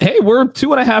 okay. All right. Hey, we're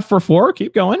 2.5 for 4.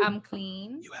 Keep going. I'm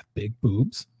clean. You have big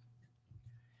boobs.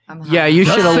 I'm Yeah, hot. you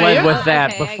Just should have say led it. with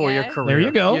that Okay, I before your guess. career. There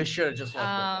you go. You should have just led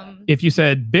with that. If you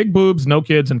said big boobs, no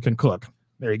kids, and can cook,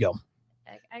 there you go.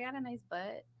 I got a nice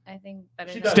butt. I think better.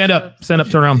 She than does. Stand up. boobs. Stand up.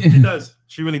 Turn around. She does.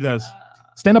 She really does.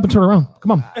 Stand up and turn around.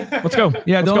 Come on. Let's go.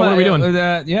 Yeah. Let's don't go. What let- are we doing?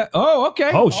 yeah. Oh,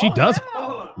 okay. Oh, she does.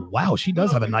 Wow, she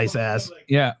does have a nice ass.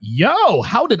 Yeah. Yo,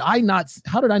 how did I not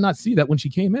see that when she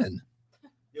came in?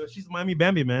 Yo, she's Miami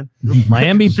Bambi, man.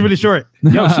 Miami. She's really short.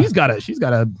 Yo, she's got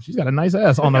a nice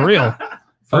ass on the real.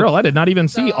 For real, I did not even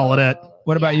see all of that.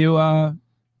 What about you,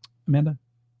 Amanda?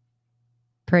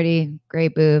 Pretty,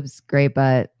 great boobs, great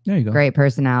butt, There you go. great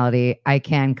personality. I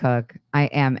can cook. I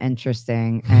am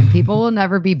interesting, and people will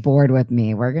never be bored with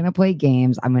me. We're gonna play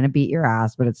games. I'm gonna beat your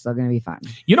ass, but it's still gonna be fun.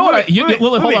 You know what?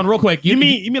 Hold wait. on, real quick. You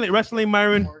mean like wrestling,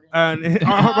 Myron?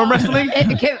 Arm wrestling?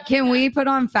 Can we put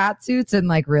on fat suits and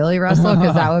like really wrestle?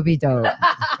 Because that would be dope.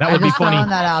 that would be Just funny. throwing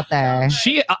that out there.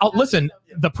 She listen.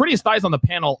 The prettiest eyes on the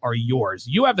panel are yours.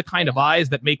 You have the kind of eyes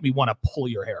that make me want to pull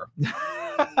your hair.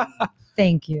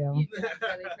 Thank you. Really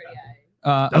pretty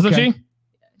eyes. Doesn't okay. she?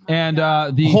 And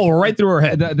the Hole right through her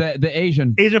head. the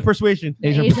Asian Persuasion.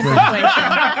 Asian Asian persuasion.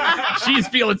 persuasion. She's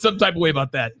feeling some type of way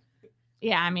about that.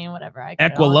 Yeah, I mean, whatever. I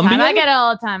get it all the time. Equilumbian? I get it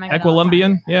all the time. I get it all the time.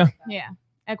 Equilumbian. Yeah. Yeah.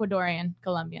 Ecuadorian,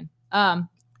 Colombian. No,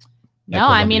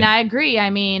 I mean, Equilumbian. I agree. I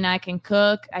mean, I can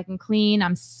cook, I can clean,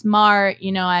 I'm smart.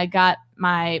 You know, I got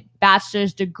my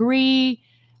bachelor's degree,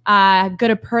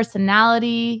 good at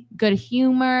personality, good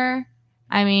humor.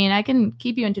 I mean, I can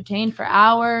keep you entertained for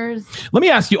hours. Let me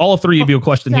ask you, all three of you, a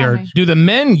question Tell here. me. Do the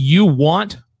men you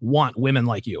want women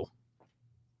like you?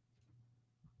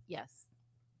 Yes.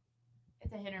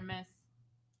 It's a hit or miss.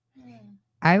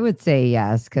 I would say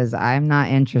yes, because I'm not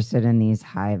interested in these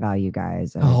high value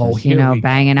guys. that are Oh, just, here we go.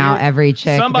 banging out every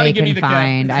chick Somebody they give me can the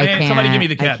find. cat. I Hey, can't. Somebody give me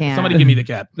the I cat. can't. Somebody give me the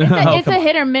cat. It's Oh, come a on.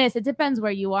 hit or miss. It depends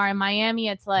where you are. In Miami,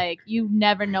 it's like you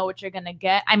never know what you're gonna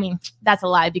get. I mean, that's a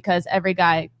lie because every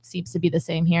guy seems to be the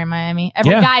same here in Miami.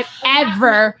 Every Yeah. guy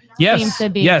ever seems Yes. to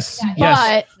be. Yes. But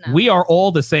Yes. No. We are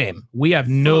all the same. We have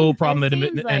no problem. It And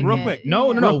seems like real it. quick,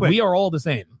 no. Real quick. We are all the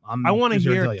same. I want to just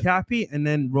here hear tell you. Cappy and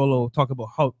then Rolo talk about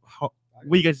how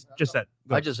what you guys just said.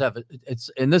 Go. I just have it's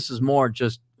and this is more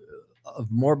just of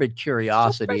morbid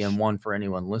curiosity and one for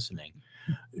anyone listening.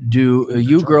 Do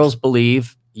you girls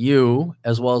believe you,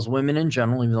 as well as women in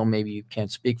general, even though maybe you can't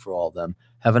speak for all of them,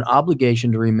 have an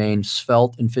obligation to remain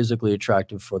svelte and physically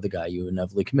attractive for the guy you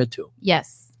inevitably commit to?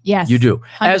 Yes. Yes, You do.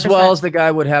 As well 100%. as the guy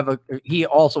would have he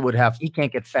also would have, he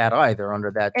can't get fat either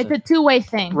under that. It's a two-way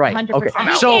thing. Right. 100%. Okay.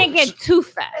 You So- can't get too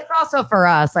fat. It's also for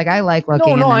us. Like I like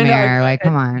looking No, in I the know, mirror. Like,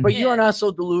 come on. But you are not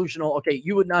so delusional. Okay,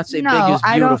 you would not say No, big is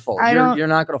I don't- beautiful. I don't- You're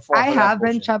not going to fall. I for that have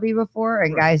been bullshit. chubby before,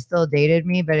 and guys still dated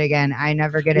me. But again, I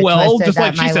never get it Well, twisted just that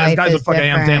like she my says, life guys is would fuck a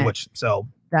ham different. sandwich. So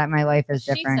That my life is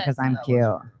She different said because I'm that.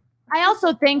 cute. I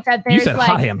also think that you there's said like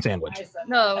hot ham sandwich.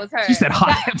 No, it was her. She said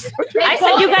hot ham sandwich. I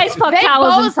said you guys fuck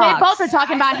towels and They socks. both are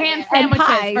talking about ham sandwiches.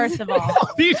 pies. First of all,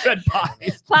 You said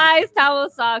pies. Pies,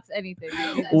 towels, socks, anything.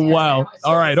 Wow.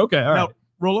 All right. Okay. All right. Now,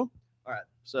 Rolo. All right.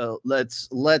 So let's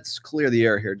clear the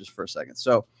air here just for a second.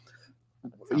 So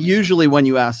usually when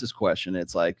you ask this question,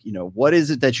 it's like, what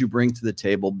is it that you bring to the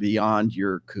table beyond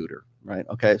your cooter? Right.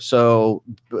 Okay. So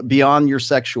beyond your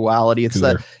sexuality, it's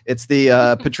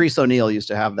the Patrice O'Neill used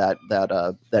to have that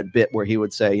bit where he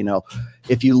would say,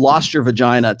 if you lost your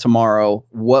vagina tomorrow,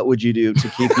 what would you do to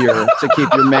keep your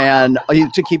man,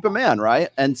 to keep a man? Right.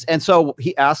 And so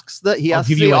he asks the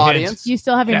audience. you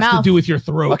still have It your has to mouth. do with your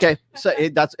throat. Okay, so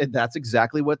that's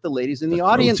exactly what the ladies in the The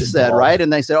audience throat's said, involved. right?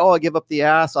 And they said, "Oh, I give up the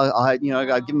ass. I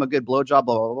gotta give him a good blowjob."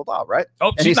 Blah blah blah blah. Right? Oh,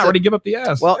 And he she's not said- ready to give up the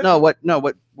ass. Well,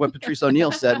 what Patrice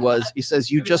O'Neill said was, he says,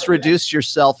 "You just reduced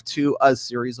yourself to a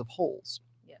series of holes."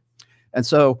 Yeah. And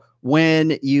so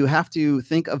when you have to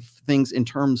think of things in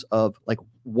terms of like,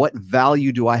 what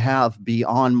value do I have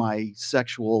beyond my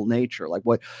sexual nature? Like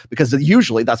what, because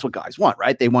usually that's what guys want,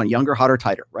 right? They want younger, hotter,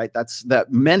 tighter, right? That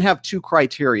men have two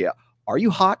criteria. Are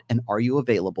you hot and are you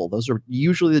available? Those are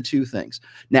usually the two things.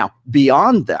 Now,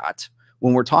 beyond that,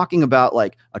 when we're talking about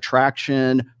like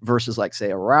attraction versus like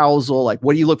say arousal, like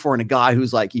what do you look for in a guy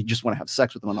who's like, you just want to have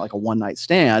sex with him on like a one night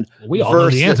stand? we all know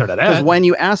the answer to Because that. when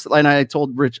you ask, and I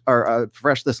told Rich or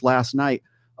Fresh this last night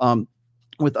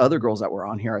with other girls that were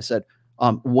on here, I said,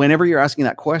 whenever you're asking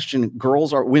that question,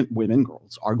 girls are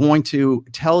going to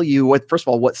tell you what, first of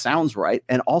all, what sounds right,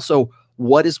 and also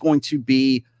what is going to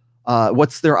be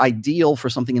what's their ideal for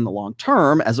something in the long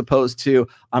term, as opposed to,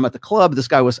 I'm at the club, this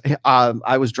guy was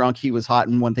I was drunk, he was hot,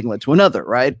 and one thing led to another,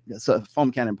 right? It's a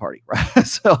foam cannon party, right?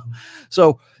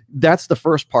 so that's the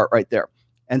first part right there.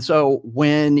 And so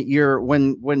when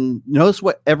notice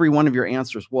what every one of your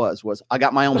answers was I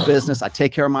got my own business, I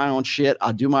take care of my own shit,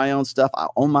 I do my own stuff, I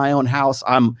own my own house,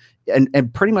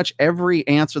 and pretty much every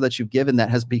answer that you've given that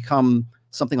has become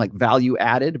something like value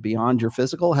added beyond your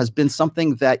physical has been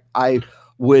something that I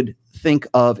would think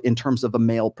of in terms of a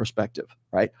male perspective,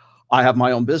 right? I have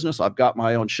my own business, I've got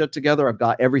my own shit together, I've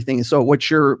got everything. So what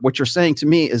you're saying to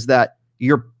me is that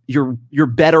you're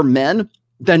better men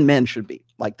than men should be.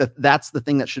 Like that's the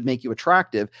thing that should make you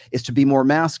attractive, is to be more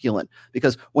masculine.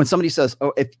 Because when somebody says,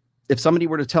 oh, if somebody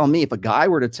were to tell me, if a guy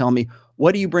were to tell me,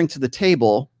 what do you bring to the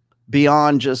table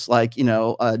beyond just like, a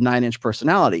 9-inch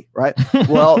personality, right?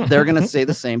 Well, they're going to say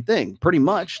the same thing. Pretty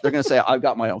much. They're going to say, I've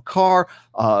got my own car,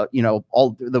 all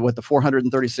with the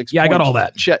 436. Yeah, I got all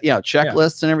that.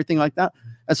 Checklists and everything like that.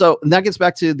 And so that gets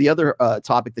back to the other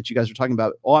topic that you guys were talking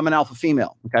about. Oh, I'm an alpha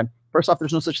female. Okay. First off,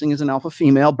 there's no such thing as an alpha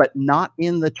female, but not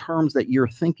in the terms that you're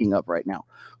thinking of right now.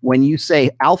 When you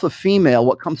say alpha female,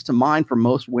 what comes to mind for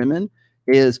most women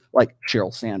is like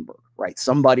Sheryl Sandberg, right?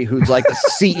 Somebody who's like the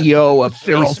CEO of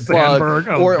Facebook,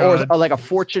 or like a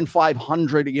Fortune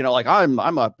 500, like I'm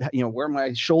a, wear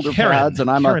my shoulder pads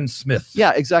and I'm Karen Smith.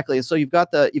 Yeah, exactly. And so you've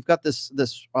got this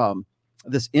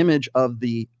image of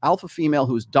the alpha female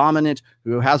who's dominant,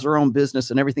 who has her own business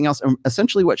and everything else. And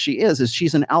essentially what she is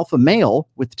she's an alpha male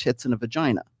with tits and a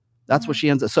vagina. That's what she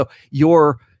ends up. So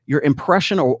your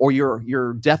impression or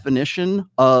your definition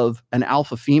of an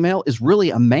alpha female is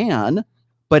really a man,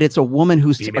 but it's a woman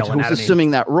who's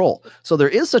assuming that role. So there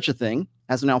is such a thing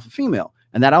as an alpha female.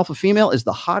 And that alpha female is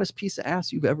the hottest piece of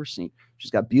ass you've ever seen.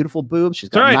 She's got beautiful boobs. She's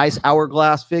got a nice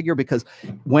hourglass figure, because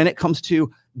when it comes to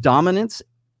dominance,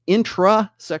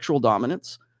 intra-sexual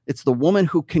dominance, it's the woman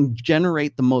who can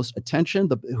generate the most attention,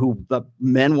 who the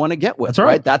men want to get with. That's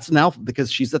right. That's an alpha,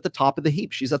 because she's at the top of the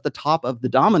heap. She's at the top of the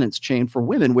dominance chain for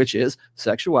women, which is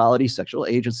sexuality, sexual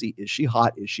agency. Is she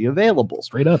hot? Is she available?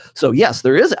 Straight up. So yes,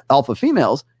 there is alpha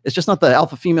females. It's just not the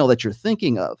alpha female that you're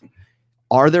thinking of.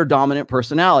 Are there dominant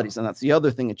personalities? And that's the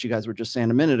other thing that you guys were just saying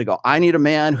a minute ago. I need a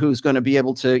man who's going to be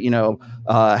able to,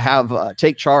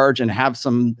 take charge and have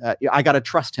some. I got to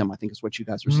trust him, I think is what you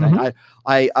guys were saying.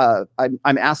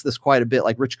 I'm asked this quite a bit.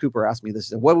 Like Rich Cooper asked me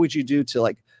this. What would you do to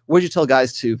what would you tell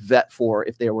guys to vet for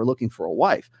if they were looking for a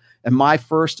wife? And my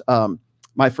first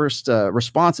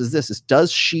response is this: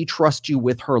 does she trust you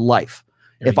with her life?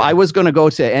 If I was going to go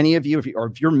to any of you,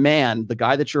 if you're man, the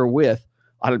guy that you're with,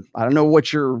 I don't know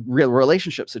what your real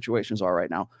relationship situations are right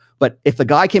now, but if the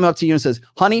guy came up to you and says,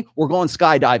 honey, we're going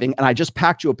skydiving and I just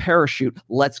packed you a parachute,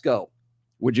 let's go.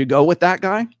 Would you go with that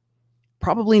guy?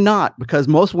 Probably not, because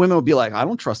most women would be like, I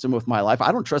don't trust him with my life.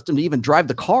 I don't trust him to even drive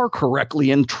the car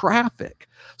correctly in traffic.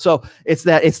 So it's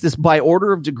this by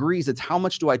order of degrees. It's how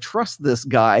much do I trust this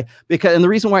guy? And the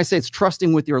reason why I say it's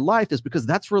trusting with your life is because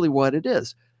that's really what it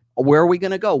is. Where are we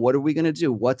going to go? What are we going to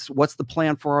do? What's the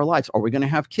plan for our lives? Are we going to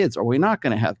have kids? Are we not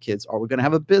going to have kids? Are we going to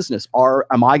have a business?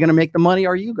 Am I going to make the money?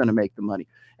 Are you going to make the money?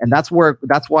 And that's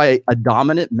why a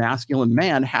dominant masculine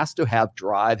man has to have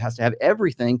drive, has to have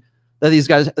everything that these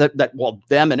guys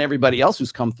them and everybody else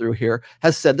who's come through here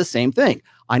has said the same thing.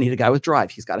 I need a guy with drive.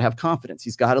 He's got to have confidence.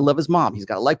 He's got to love his mom. He's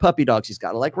got to like puppy dogs. He's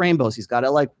got to like rainbows. He's got to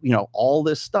like, all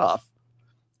this stuff.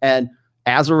 And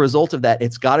as a result of that,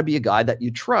 it's got to be a guy that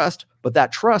you trust, but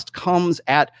that trust comes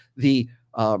at the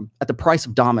price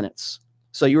of dominance.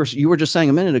 So you were just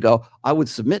saying a minute ago, I would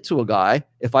submit to a guy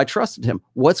if I trusted him.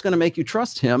 What's going to make you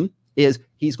trust him is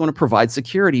he's going to provide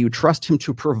security. You trust him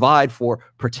to provide for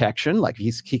protection, like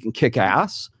he can kick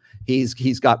ass.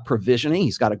 He's got provisioning.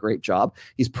 He's got a great job.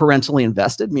 He's parentally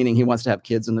invested, meaning he wants to have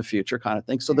kids in the future, kind of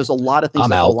thing. So there's a lot of things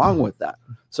that go along with that.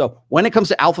 So when it comes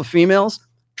to alpha females,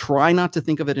 try not to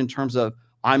think of it in terms of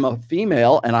I'm a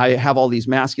female and I have all these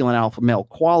masculine alpha male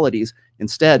qualities.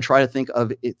 Instead, try to think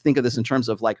of this in terms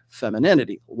of like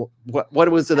femininity. What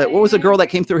was it? What was the girl that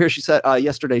came through here? She said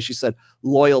yesterday. She said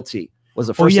loyalty was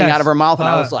the first thing out of her mouth, and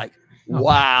I was like,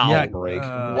 wow.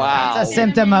 Wow. It's a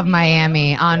symptom of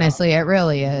Miami. Honestly, it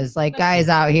really is. Like guys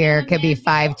out here could be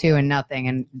 5'2" and nothing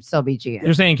and still be cheating.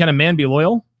 You're saying, can a man be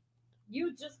loyal?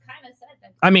 You just kind of said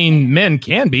that. I mean, men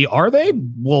can be. Are they?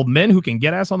 Well, men who can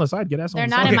get ass on the side, get ass on the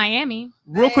side. They're not in Miami.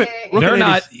 Real quick. They're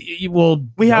not. Well,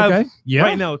 we have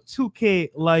right now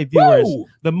 2K live viewers. Woo!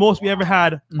 The most we ever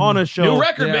had on a show. New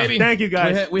record, baby. Thank you,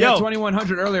 guys. We had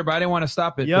 2,100 earlier, but I didn't want to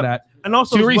stop it for that. And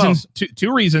also two reasons.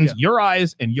 Two reasons: your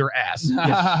eyes and your ass.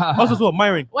 Also, as well,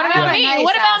 Myron. What about me?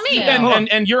 What about me?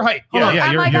 And your height. I'm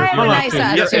like, I have a nice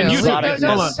ass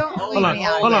too. Hold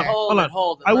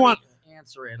on. I want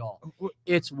answer it all.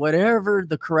 It's whatever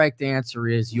the correct answer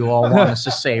is you all want us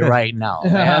to say right now.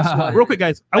 Real quick,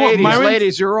 guys.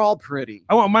 Ladies, you're all pretty.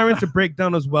 I want Myron to break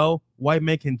down as well why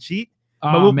men can cheat.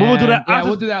 But we'll do that.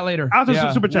 We'll do that later. After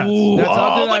super chats.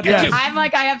 I'm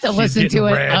like, I have to listen to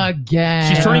it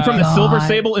again. She's turning from the silver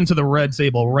sable into the red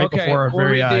sable right before our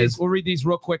very eyes. We'll read these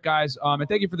real quick, guys. And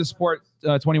thank you for the support,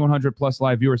 2,100 plus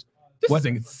live viewers. This is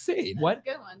insane. What?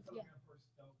 Good one. Yeah.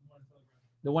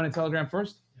 The one in Telegram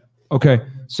first? Okay.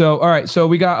 So, all right. So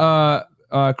we got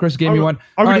Chris gave me one.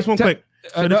 I'll read this one quick.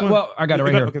 Well, I got it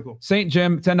right here. Okay, cool. St.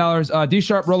 Jim, $10. D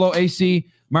Sharp, Rolo, AC,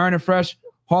 Myron and Fresh,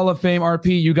 Hall of Fame,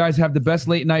 RP. You guys have the best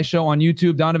late night show on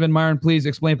YouTube. Donovan, Myron, please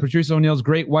explain Patrice O'Neal's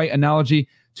great white analogy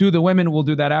to the women. We'll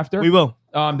do that after. We will.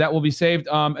 That will be saved.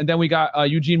 And then we got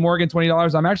Eugene Morgan,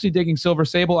 $20. I'm actually digging Silver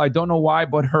Sable. I don't know why,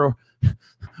 but her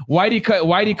whitey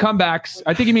comebacks,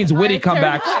 I think he means witty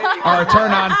comebacks, are a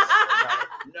turn on.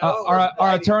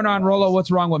 Our turn on. Rolo, what's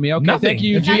wrong with me? Okay, nothing. Thank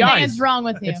you. Nothing is wrong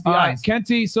with you.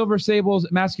 Kenty, Silver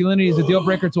Sable's masculinity is a deal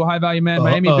breaker to a high value man.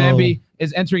 Miami Bambi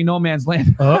is entering no man's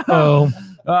land.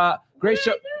 Great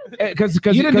show. Because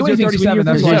you're 37.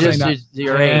 That's why I'm saying that.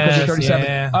 You're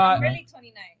 37. I'm really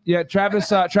 29. Yeah,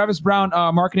 Travis Brown,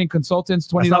 marketing consultants,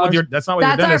 $20. That's not what your That's our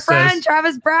dentist friend, says.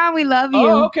 Travis Brown. We love you.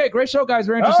 Oh, okay. Great show, guys.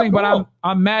 Very interesting. Cool. But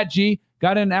I'm mad, G.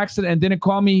 Got in an accident and didn't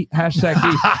call me. Hashtag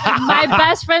beef. My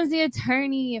best friend's the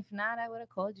attorney. If not, I would have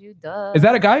called you. Duh. Is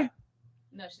that a guy?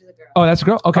 No, she's a girl. Oh, that's a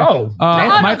girl? Okay.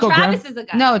 Michael Travis Graham. is a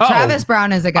guy. No, Travis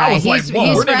Brown is a guy. He's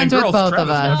friends with both of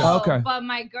us. No, Okay. But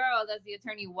my girl, that's the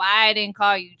attorney. Why I didn't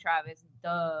call you, Travis?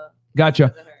 Duh.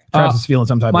 Gotcha. Travis is feeling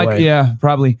some type of way. Yeah,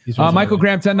 probably. feeling Michael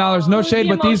Graham, $10. No shade,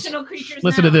 but these.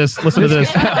 Listen to this. Listen to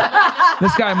this.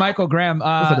 This guy, Michael Graham.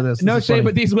 Listen to this. No This is shade, funny.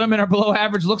 but these women are below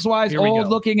average looks wise, Here we old go.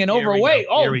 looking, and Here we overweight.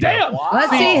 go. Here Oh, we go. damn. Let's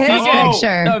see his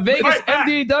picture. Vegas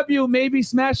MDW maybe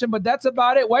smashing, but that's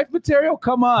about it. Wife material,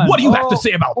 come on. What do you have to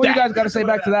say about What do you that? guys got to say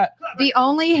back to that? The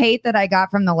only hate that I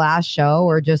got from the last show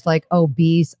were just like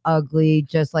obese, ugly,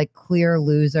 just like clear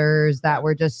losers that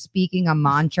were just speaking a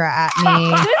mantra at me.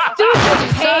 This dude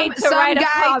just paid to Some write a guy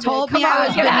comment. told me Come I on,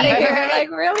 was get out of gonna be here. here. Like,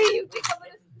 really? You think I'm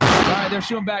gonna? All right, they're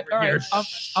shooting back. All right,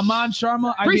 Aman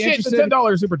Sharma. Appreciate the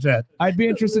 $10 super chat. I'd be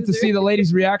interested to see the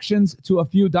ladies' reactions to a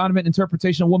few Donovan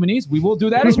interpretation of womanese. We will do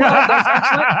that as well. That's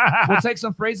excellent. We'll take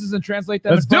some phrases and translate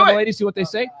them Let's in front of do the it. ladies, see what they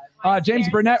say. James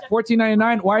Burnett,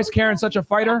 $14.99. Why is Karen such a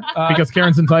fighter? Because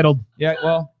Karen's entitled. Yeah,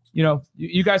 well,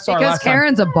 you guys saw her Because last time.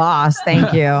 Karen's a boss.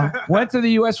 Thank you. Went to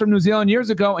the U.S. from New Zealand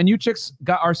years ago, and you chicks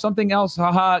are something else.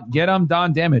 Haha, get them,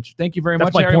 Don Damage. Thank you very That's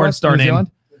much, my Harry porn West, star New name.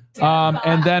 Zealand.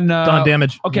 And then Done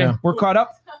damage. Okay, Yeah. we're caught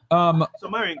up. So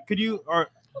Myron, could you are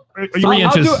you 3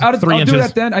 inches. I'll 3 do inches.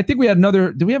 that then. I think we had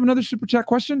another. Do we have another super chat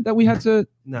question that we had to?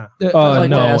 nah. like to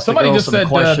No. ask the Somebody girls just some said the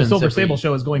questions Silver if we- Sable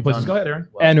show is going places. Go ahead, Aaron.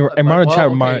 And Myron chat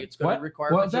remark- It's going What? to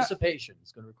require What was that? participation.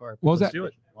 It's going to require. What was Let's that? do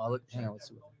it. Well, hang on, let's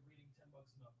see.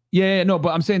 Yeah, no, but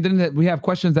I'm saying, didn't we have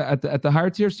questions at the higher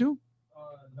tiers too?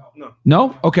 No.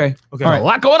 No. Okay. Okay. All A right.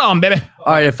 lot going on, baby.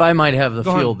 All right, if I might have the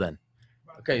Go ahead. field then.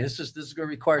 Okay, this is going to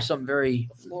require something very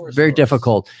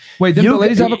difficult. Wait, didn't You- the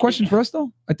ladies have a question for us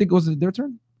though? I think it was their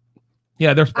turn.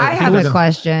 Yeah, there's. I have a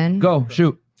question. Go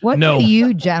shoot. What No. do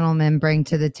you gentlemen bring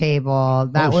to the table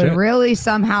that Oh, would shit. really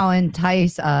somehow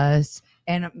entice us,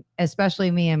 and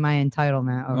especially me and my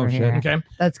entitlement over Oh, shit. here? Okay.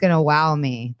 That's gonna wow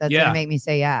me. That's Yeah. gonna make me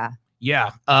say yeah. Yeah.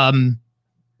 I'm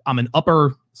an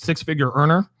upper 6-figure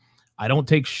earner. I don't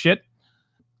take shit.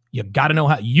 You got to know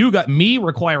how you got me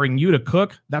requiring you to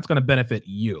cook. That's going to benefit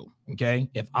you. Okay.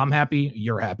 If I'm happy,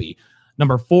 you're happy.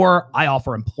 Number 4, I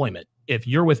offer employment. If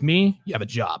you're with me, you have a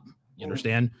job. You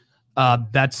understand? You're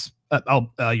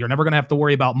never going to have to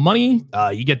worry about money.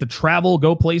 You get to travel,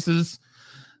 go places.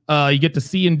 You get to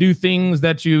see and do things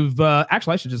that you've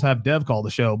actually, I should just have Dev call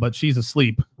the show, but she's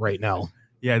asleep right now.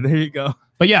 Yeah, there you go.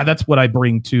 But yeah, that's what I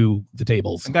bring to the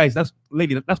tables. And guys, that's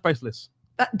priceless.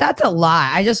 That's a lot.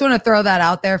 I just want to throw that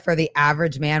out there for the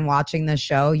average man watching this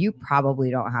show. You probably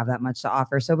don't have that much to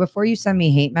offer. So before you send me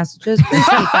hate messages, please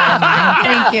keep that in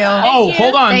mind. Thank you. Oh,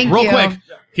 hold on, Thank real you. quick.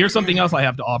 Here's something else I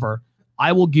have to offer.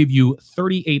 I will give you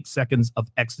 38 seconds of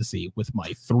ecstasy with my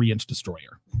 3-inch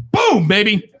destroyer. Boom,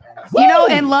 baby. You know,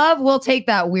 in love, we'll take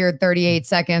that weird 38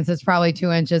 seconds. It's probably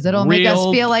 2 inches. It'll make us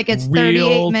Real- feel like it's real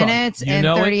 38 talk. minutes You and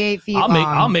know it. 38 feet I'll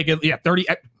long. make it. Yeah, 30.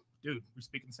 Dude, we're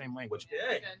speaking the same language.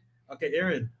 Okay,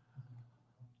 Aaron.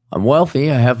 I'm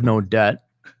wealthy. I have no debt.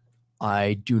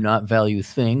 I do not value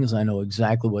things. I know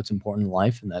exactly what's important in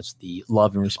life, and that's the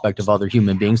love and respect of other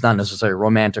human beings, not necessarily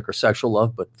romantic or sexual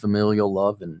love, but familial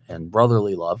love and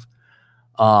brotherly love.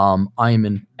 I am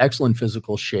in excellent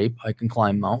physical shape. I can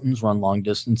climb mountains, run long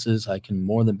distances. I can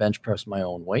more than bench press my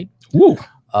own weight. Woo.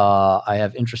 I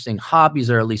have interesting hobbies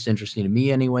that are at least interesting to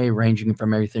me anyway, ranging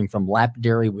from everything from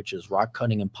lapidary, which is rock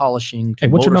cutting and polishing, to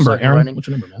Hey, what's your number, motorcycle Aaron? riding. What's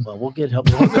your number, man? Well, we'll get help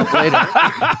later.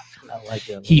 I like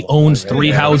it. He owns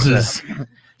 3 houses. He's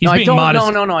No, I being don't.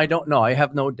 modest. No, I don't know. I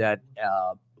have no debt.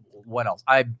 What else?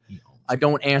 I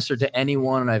don't answer to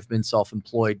anyone. I've been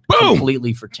self-employed Boom!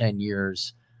 completely for 10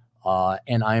 years.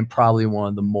 And I am probably one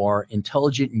of the more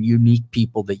intelligent and unique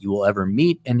people that you will ever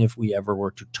meet. And if we ever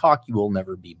were to talk, you will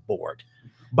never be bored.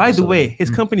 By the So- way, his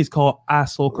company's called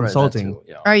Asshole Right, that Consulting. too,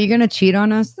 yeah. Are you going to cheat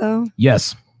on us, though?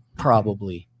 Yes.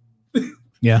 Probably.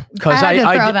 Yeah. Because I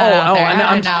had to throw that out there. and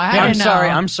I didn't know. I I'm didn't sorry.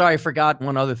 know. I'm sorry. I forgot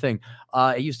one other thing.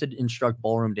 I used to instruct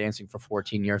ballroom dancing for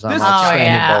 14 years. I'm This- an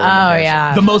outstanding ballroom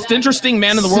dancer. The most interesting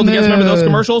man in the world. You guys remember those Smooth.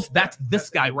 commercials? That's this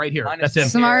guy right here. That's him.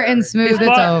 Smart and smooth, it's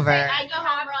But- over. I go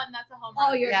home run. That's a home run.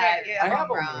 Oh, your hair.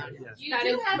 You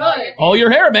do have good. All your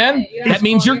hair, man. Yeah. That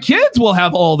means your kids will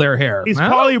have all their hair. He's Huh?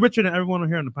 probably richer than everyone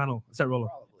here on the panel, except Rolo.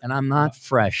 And I'm not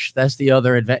fresh. That's the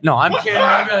other advantage. No, I'm kidding.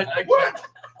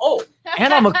 Oh,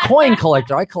 and I'm a coin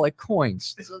collector. I collect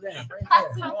coins.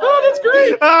 Oh, that's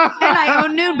great. And I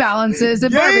own New Balances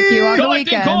and barbecue on the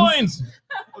Collecting weekends. coins.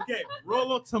 Okay,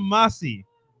 Rolo Tomasi.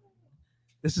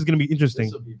 This is gonna be interesting.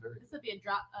 This would be a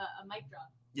drop, a mic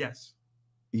drop. Yes.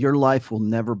 Your life will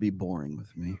never be boring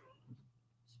with me.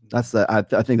 That's the. I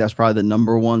think that's probably the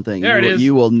number one thing. There it is.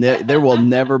 You will. There will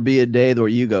never be a day where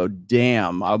you go,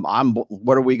 "Damn, I'm.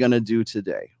 What are we gonna do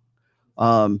today?"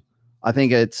 I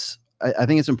think it's. I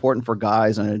think it's important for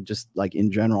guys, and just like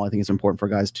in general, I think it's important for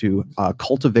guys to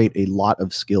cultivate a lot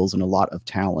of skills and a lot of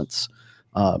talents.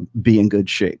 Be in good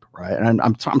shape, right? And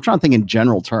I'm trying to think in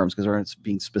general terms because it's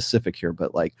being specific here,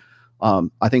 but like.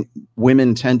 I think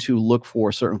women tend to look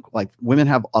for certain, like women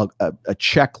have a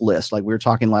checklist. Like we were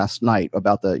talking last night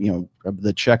about the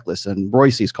checklist, and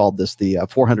Royce's called this the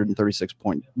 436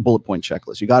 bullet point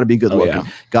checklist. You got to be good looking. Yeah.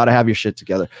 Got to have your shit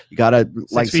together. You got to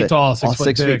 6 feet tall, 6 foot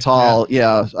 6 feet thick. tall.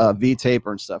 Yeah, V taper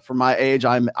and stuff. For my age,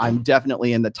 I'm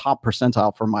definitely in the top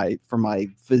percentile for my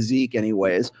physique,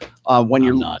 anyways. When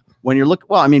you're not. When you're looking,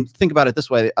 well, I mean, think about it this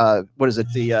way. What is it?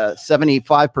 The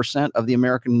 75% of the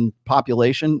American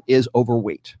population is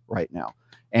overweight right now.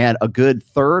 And a good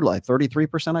third, like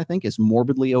 33%, I think, is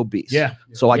morbidly obese. Yeah.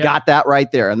 So I got that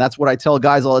right there. And that's what I tell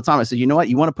guys all the time. I said, you know what?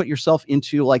 You want to put yourself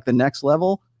into like the next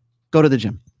level? Go to the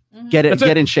gym. Get it. That's it.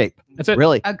 Get in shape. That's it.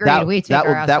 Really. Agreed. We take that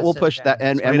our will asses to push the that. gym.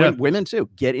 And Straight up. women too.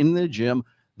 Get in the gym.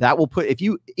 That will put,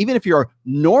 even if you're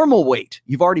normal weight,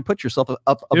 you've already put yourself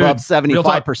up Dude, above real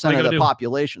talk. 75% All you of gotta the do.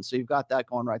 population. So you've got that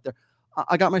going right there.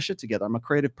 I got my shit together. I'm a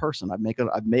creative person.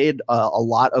 I've made a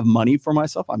lot of money for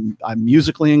myself. I'm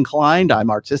musically inclined. I'm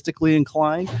artistically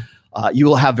inclined. You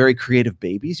will have very creative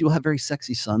babies. You will have very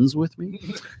sexy sons with me.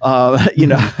 Lots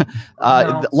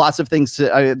of things.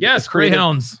 Yes,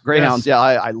 greyhounds. Greyhounds. Yes. Yeah,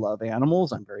 I love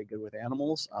animals. I'm very good with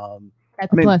animals.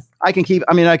 That's a plus. I can keep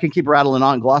rattling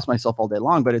on and gloss myself all day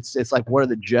long, but it's like, what are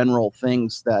the general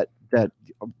things that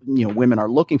women are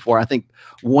looking for? I think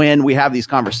when we have these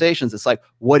conversations, it's like,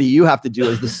 what do you have to do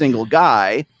as the single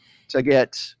guy to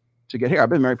get here? I've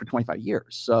been married for 25 years,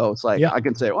 so it's like, I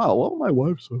can say, well, what my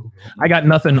wife said. I got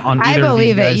nothing on. I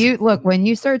believe it. You look, when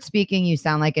you start speaking, you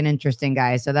sound like an interesting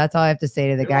guy. So that's all I have to say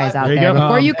to the guys out there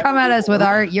before you come at us with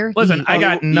your. Listen, heat. I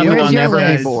got nothing on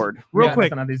every board. Real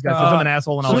quick on these guys. I'm an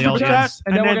asshole and all the chats,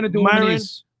 and then we're gonna do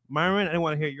Myron, I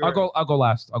want to hear your. I'll go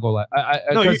last. No, you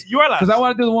are last. Because I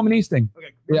want to do the womanese thing.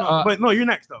 Okay, but no, you're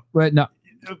next though. But no.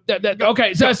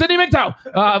 Okay, so Sydney McDowell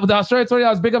with the Australia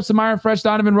 $20. Big ups to Myron, Fresh,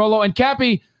 Donovan, Rolo, and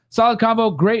Cappy. Solid combo.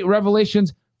 Great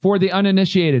revelations for the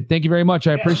uninitiated. Thank you very much.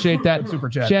 I appreciate that. Super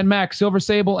chat. Shan Mac, Silver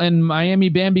Sable, and Miami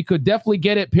Bambi could definitely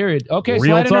get it. Period. Okay,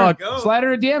 Real talk. Slide in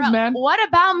her DMs, Bro, man. What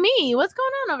about me? What's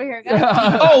going on over here, guys?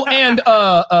 Oh, and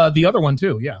the other one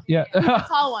too. Yeah. The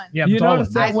tall one. Yeah. You the tall notice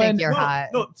one. that I when think you're hot.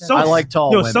 I like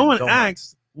tall women. Someone Don't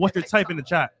asked what's your type in the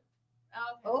chat.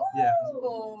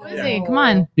 Let's see. Come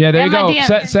on. Yeah, there you Yeah, go. my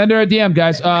DM. Send her a DM,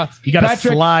 guys. You got to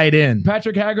Patrick- slide in.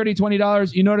 Patrick Haggerty,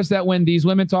 $20. You notice that when these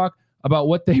women talk about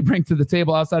what they bring to the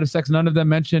table outside of sex, none of them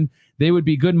mention they would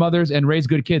be good mothers and raise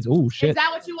good kids. Oh shit! Is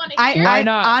that what you want to I, hear? Why I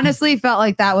not? honestly felt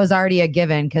like that was already a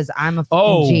given because I'm a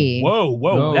fucking G.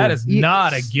 Whoa. That is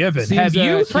not a given. Seems, Have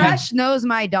you? Fresh knows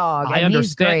my dog. I and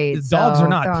understand. He's great, Dogs so are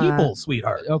not don't, people,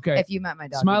 sweetheart. Okay. If you met my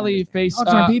dog, Smiley you'd face. Dogs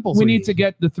aren't people, we sweetie. need to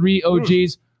get the 3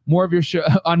 OGs. More of your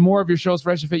more of your shows,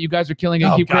 Fresh and Fit. You guys are killing it.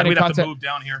 Oh Keep God, creating we'd have to content. move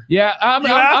down here. Yeah, I'm You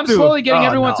have to. slowly getting Oh,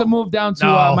 everyone no. to move down to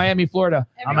No. Miami, Florida.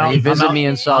 I'm out. Visit I'm out. me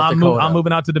in South Dakota. I'm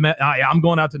moving out to Nevada. Yeah, I'm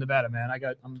going out to Nevada, man.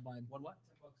 I'm buying what?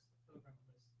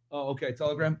 Oh, okay.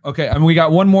 Telegram. Okay, I mean, we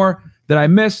got one more that I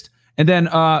missed, and then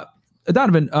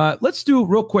Donovan, let's do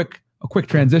a quick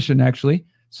transition, actually.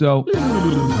 So,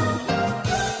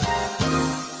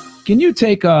 can you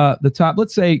take the top,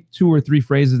 let's say 2 or 3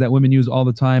 phrases that women use all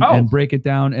the time, and break it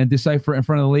down and decipher it in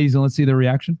front of the ladies, and let's see their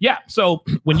reaction? Yeah. So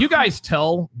when you guys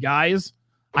tell guys,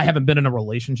 I haven't been in a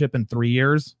relationship in 3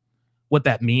 years, what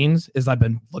that means is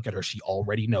look at her, she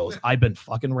already knows. I've been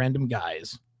fucking random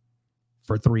guys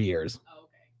for 3 years.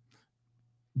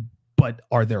 But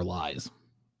are there lies?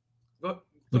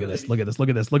 Look at this. Look at this. Look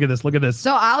at this. Look at this. Look at this.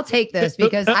 So I'll take this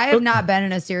because I have not been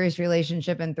in a serious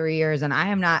relationship in 3 years, and I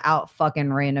am not out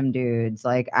fucking random dudes.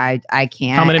 Like I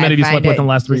can't. How many men have you slept with in the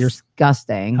last 3 years?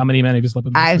 Disgusting. How many men have you slept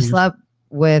with? I've slept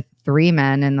with 3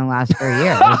 men in the last 3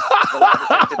 years.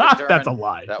 That's a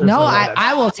lie. No,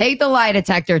 I will take the lie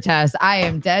detector test. I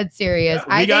am dead serious.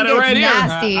 I think it's right here.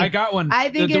 nasty. I got one. I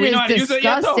think Do it we know how to is use it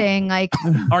yet, though? disgusting. Like,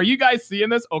 Are you guys seeing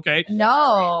this? Okay. no.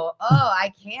 Oh,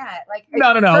 I can't. Like,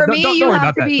 No. For Don't- me, don't you worry have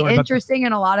about to that. be Don't worry about interesting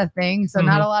in a lot of things. So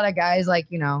not a lot of guys, like,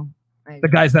 The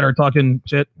guys that are talking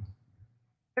shit.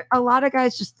 a lot of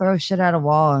guys just throw shit at a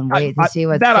wall and wait to see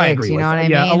what that I sticks. agree You know with. what I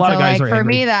Yeah, mean? a lot of So, guys like, are for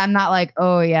angry. me, that I'm not like,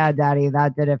 oh yeah, daddy,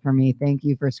 that did it for me. Thank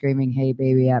you for screaming, "Hey,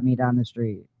 baby," at me down the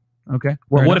street. Okay.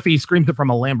 Well, what if he screamed it from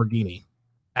a Lamborghini?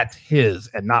 That's his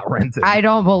and not rented. I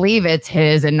don't believe it's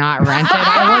his and not rented.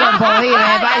 I wouldn't believe it.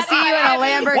 If I see you in a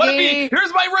What if Lamborghini,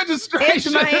 here's my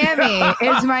registration. it's Miami.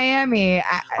 It's Miami.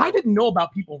 I didn't know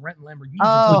about people renting Lamborghinis.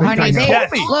 Oh, until honey, you guys they,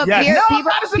 told me. look Yes. here. No,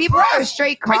 people, that is people are impressed.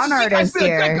 straight I con see guys artists be like,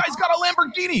 that here. guy's got a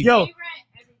Lamborghini. Yo,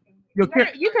 You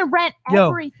can rent Yo,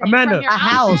 everything. Amanda. From your A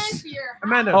house. outfit to your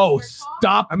Amanda. Oh,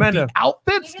 stop Amanda. the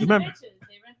outfits. They rent Remember- the bitches.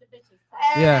 They rent the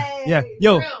bitches. Yeah.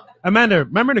 Yo, Real. Amanda,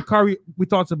 remember the car we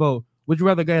talked about? Would you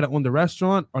rather a guy that owned the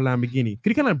restaurant or Lamborghini?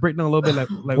 Could you kind of break down a little bit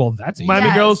like Well, that's easy.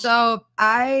 Miami girls? So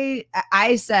I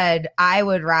said I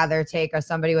would rather take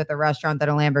somebody with a restaurant than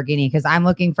a Lamborghini because I'm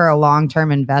looking for a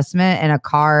long-term investment, and a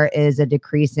car is a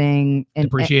decreasing,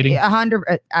 Depreciating.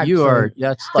 100. You are.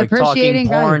 That's like talking Depreciating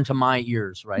porn to my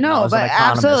ears right now. No, as an but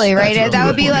economist. absolutely right. That's That a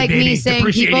would be good like point, me baby. saying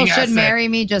people Depreciating should asset. marry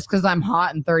me just because I'm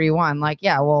hot and 31. Like,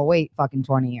 yeah, well, wait, fucking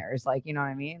 20 years. Like, you know what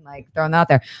I mean? Like, throwing that out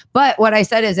there. But what I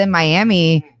said is, in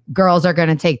Miami, girls are going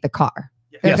to take the car.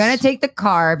 They're Yes. going to take the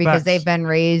car because Facts. they've been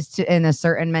raised in a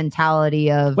certain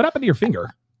mentality of. What happened to your finger?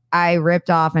 I ripped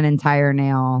off an entire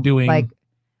nail. Doing- like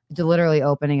literally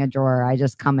opening a drawer. I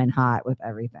just come in hot with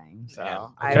everything. So Damn,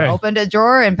 I okay. opened a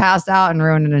drawer and passed out and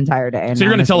ruined an entire day. And So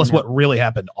you're now going to I'm tell us missing what really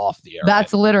happened off the air?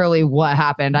 That's literally what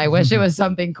happened. I wish it was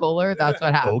something cooler. That's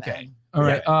what happened. okay. All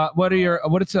right.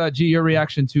 What's G, your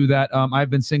reaction to that? I've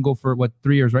been single for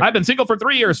 3 years, right? I've been single for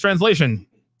 3 years. Translation: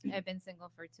 I've been single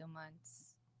for 2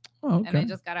 months. Oh, okay. And I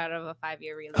just got out of a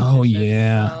 5-year relationship. Oh,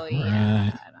 yeah. So, yeah,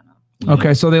 Right. I don't know.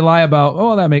 Okay, so they lie about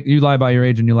you lie about your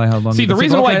age and you lie how long. See, you've the been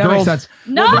reason single. why Okay, that makes girls- sense.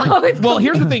 No. Well,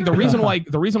 here's the thing. The reason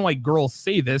why girls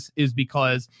say this is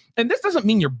because, and this doesn't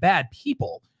mean you're bad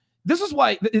people. This is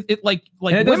why it like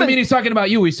And it doesn't mean he's talking about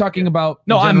you. He's talking about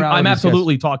no. I'm generalities, yes.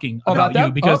 absolutely talking about you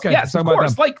them? because Okay, yes, talk of about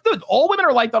course. them. Like dude, all women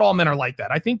are like that. All men are like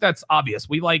that. I think that's obvious.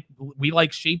 We like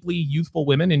shapely, youthful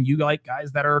women, and you like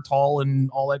guys that are tall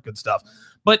and all that good stuff.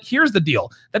 But here's the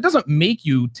deal: that doesn't make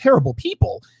you terrible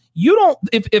people. You don't,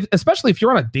 if especially if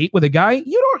you're on a date with a guy,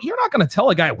 you're not going to tell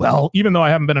a guy, well, even though I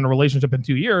haven't been in a relationship in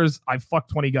 2 years, I've fucked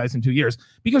 20 guys in 2 years,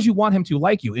 because you want him to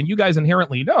like you. And you guys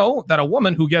inherently know that a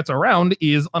woman who gets around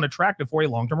is unattractive for a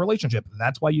long-term relationship.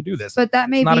 That's why you do this. But that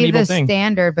may be the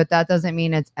standard, but that doesn't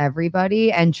mean it's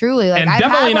everybody. And truly, like, I've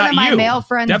had one of my male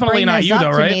friends bring this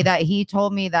up to me, that he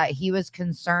told me that he was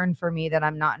concerned for me that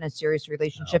I'm not in a serious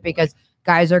relationship because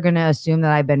guys are going to assume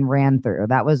that I've been ran through.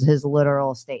 That was his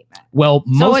literal statement. Well,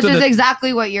 which is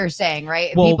exactly what you're saying,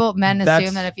 right? Well, Men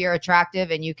assume that if you're attractive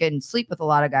and you can sleep with a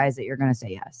lot of guys, that you're going to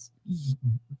say yes.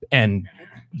 And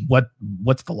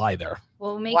what's the lie there?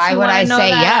 Well, why would I say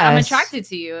yes? I'm attracted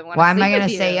to you. And why am I going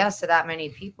to say yes to that many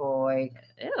people? Like,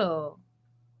 ew.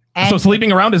 And so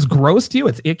sleeping around is gross to you?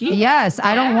 It's icky? Yes.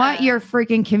 I don't want your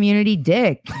freaking community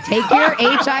dick. Take your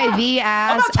HIV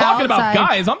ass. I'm not talking about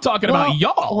guys. I'm talking about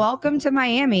y'all. Welcome to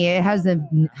Miami. It has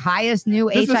the highest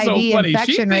new HIV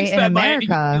infection rate in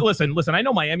America. Listen. I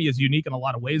know Miami is unique in a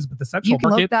lot of ways, but the sexual you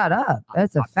can market. look that up.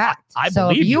 That's a fact. So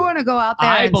if you want to go out there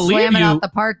and slam it out the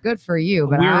park, good for you.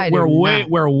 But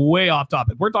we're way off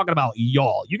topic. We're talking about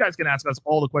y'all. You guys can ask us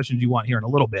all the questions you want here in a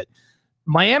little bit.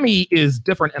 Miami is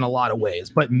different in a lot of ways,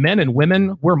 but men and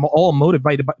women, we're all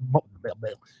motivated by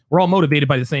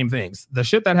the same things. The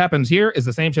shit that happens here is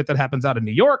the same shit that happens out in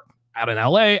New York, out in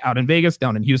LA, out in Vegas,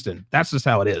 down in Houston. That's just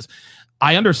how it is.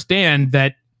 I understand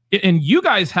that, and you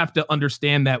guys have to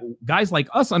understand that guys like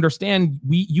us understand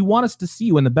you want us to see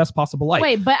you in the best possible light.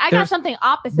 Wait, but I got something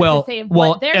opposite to say.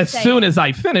 As soon as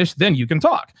I finish, then you can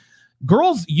talk.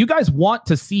 Girls, you guys want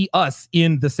to see us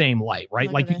in the same light,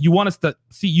 right? Like you want us to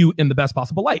see you in the best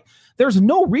possible light. There's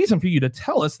no reason for you to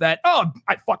tell us that, oh,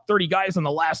 I fucked 30 guys in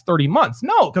the last 30 months.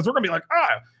 No, because we're going to be like,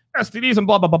 STDs and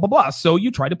blah, blah, blah, blah, blah. So you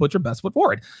try to put your best foot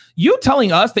forward. You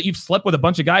telling us that you've slept with a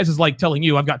bunch of guys is like telling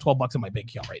you I've got $12 in my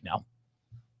bank account right now.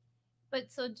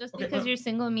 But so just because you're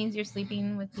single means you're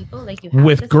sleeping with people? Like you have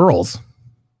with girls.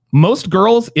 Most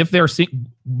girls, if they're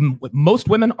most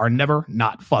women are never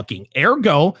not fucking.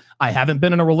 Ergo, I haven't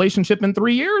been in a relationship in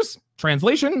 3 years.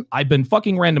 Translation, I've been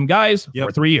fucking random guys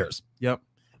for 3 years. Yep.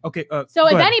 Okay. So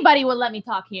if anybody would let me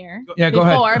talk here, go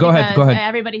ahead. Go ahead.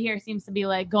 Everybody here seems to be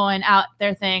like going out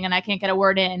their thing, and I can't get a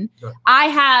word in. I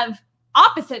have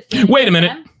opposite feelings. Wait a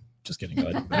minute. Just kidding. Go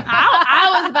ahead.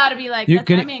 I was about to be like, go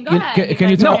ahead. Can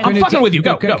you talk? I'm fucking with you.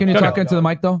 Go. Can you talk into the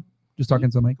mic though? Just talk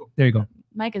into the mic. There you go.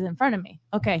 Mic is in front of me.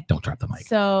 Okay. Don't drop the mic.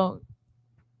 So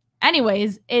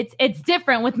anyways, it's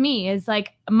different with me. It's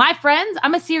like my friends,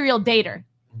 I'm a serial dater.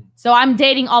 So I'm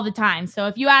dating all the time. So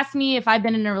if you ask me if I've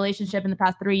been in a relationship in the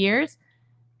past 3 years,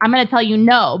 I'm going to tell you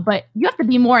no, but you have to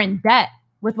be more in depth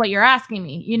with what you're asking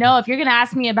me. You know, if you're going to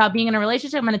ask me about being in a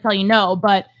relationship, I'm going to tell you no,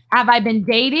 but have I been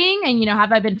dating and,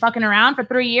 have I been fucking around for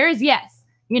 3 years? Yes.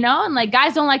 And like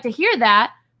guys don't like to hear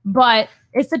that, but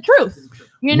it's the truth.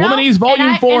 Womanese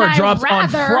Volume 4 drops on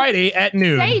Friday at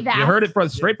noon. You heard it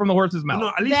straight from the horse's mouth.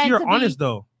 No, at least you're honest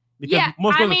though, because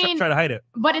most women try to hide it.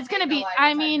 But it's gonna be.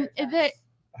 I mean, guys,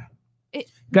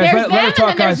 let her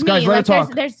talk. Guys, let her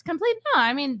talk. There's complete. No,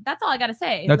 I mean that's all I gotta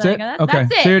say. That's it. Okay,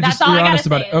 that's it. So you're that's just all I honest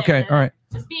gotta about say. it. Okay, all right.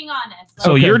 Just being honest.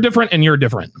 So you're different, and you're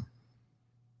different.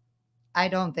 I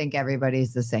don't think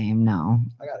everybody's the same. No.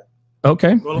 I got it.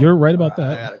 Okay, you're right about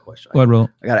that. I got a question. Go ahead, Will.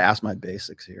 I got to ask my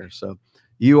basics here. So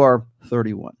you are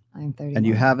 31. I'm 31. And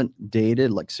you haven't dated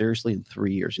like seriously in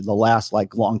 3 years. The last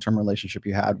like long-term relationship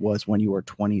you had was when you were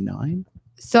 29.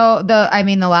 So the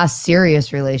last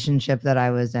serious relationship that I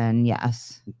was in,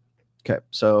 yes. Okay.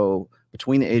 So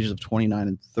between the ages of 29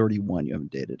 and 31, you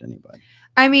haven't dated anybody.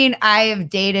 I mean, I have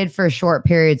dated for short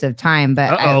periods of time,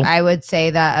 but I would say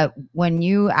that when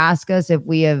you ask us if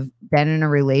we have been in a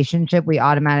relationship, we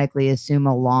automatically assume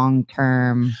a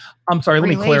long-term. I'm sorry. Let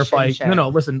me clarify. No.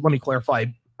 Listen. Let me clarify.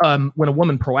 When a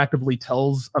woman proactively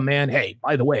tells a man, "Hey,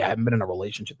 by the way, I haven't been in a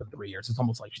relationship in 3 years," it's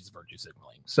almost like she's virtue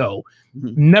signaling. So,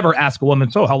 never ask a woman,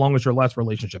 "So, how long was your last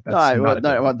relationship?" I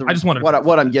just wanted.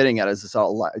 What I'm getting at is this: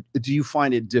 do you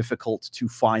find it difficult to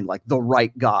find like the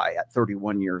right guy at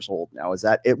 31 years old? Now, is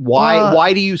that it?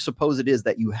 Why do you suppose it is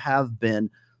that you have been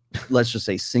let's just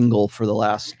say single for the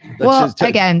last. Well,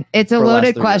 again, it's a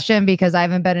loaded question because I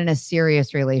haven't been in a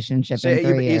serious relationship in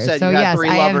 3 years. You said so you had yes, 3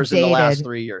 I have lovers in the dated. last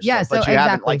 3 years. Yeah, but so you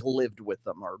haven't exactly. like lived with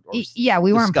them or yeah,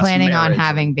 we weren't discussed planning on marriage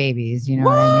having babies. You know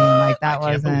what I mean? Like that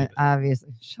wasn't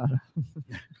obviously. Shut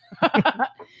up.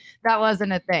 That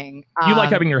wasn't a thing. You like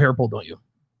having your hair pulled, don't you?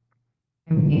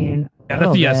 I mean, Yeah,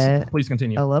 that's a yes. Please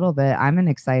continue. A little bit. I'm an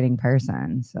exciting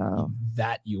person, so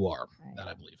that you are. That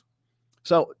I believe.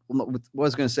 So what I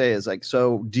was going to say is like,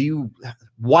 so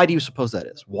why do you suppose that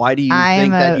is? Why do you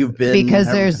think that you've been? Because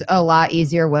there's a lot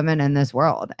easier women in this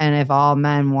world. And if all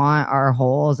men want are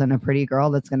holes and a pretty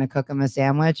girl that's going to cook them a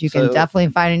sandwich, you can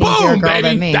definitely find an easier girl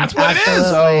than me. That's what Absolutely. it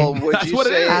is. So would That's you what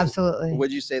say, it is. Absolutely.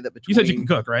 Would you say that between, You said you can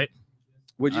cook, right?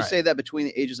 Would you say that between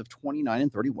the ages of 29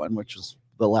 and 31, which is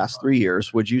the last 3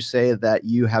 years, would you say that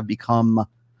you have become,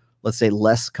 let's say,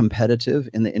 less competitive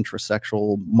in the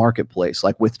intrasexual marketplace,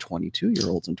 like with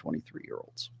 22-year-olds and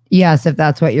 23-year-olds? Yes, if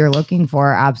that's what you're looking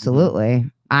for, absolutely.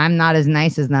 I'm not as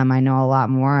nice as them. I know a lot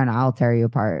more, and I'll tear you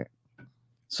apart.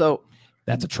 So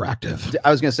that's attractive. I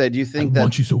was going to say, do you think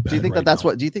want you so bad do you think right that that's now.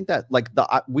 what? Do you think that like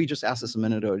we just asked this a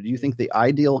minute ago? Do you think the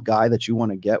ideal guy that you want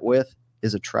to get with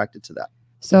is attracted to that?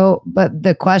 So, but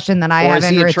the question that I have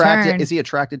in return is he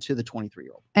attracted to the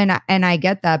 23-year-old? And I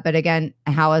get that, but again,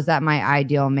 how is that my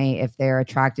ideal mate if they're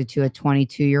attracted to a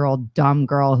 22-year-old dumb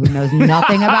girl who knows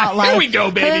nothing about life? Here we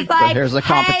go, baby. Who's like, So here's the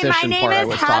competition hey, my part I name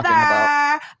was is talking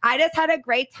about. Heather. I just had a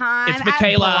great time. It's at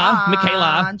Michaela.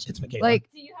 brunch." It's Michaela. Like,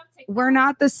 we're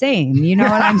not the same. You know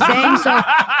what I'm saying? So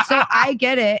I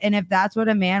get it. And if that's what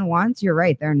a man wants, you're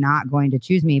right. They're not going to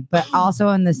choose me. But also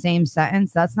in the same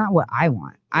sentence, that's not what I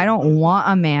want. I don't want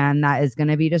a man that is going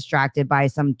to be distracted by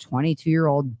some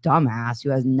 22-year-old dumbass who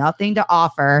has nothing to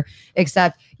offer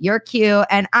except you're cute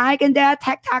and I can dance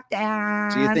TikTok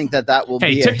dance. Do you think that will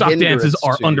hey, be TikTok a hindrance dances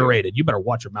are to you? underrated. You better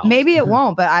watch your mouth. Maybe it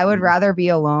won't, but I would rather be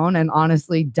alone and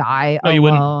honestly die No, you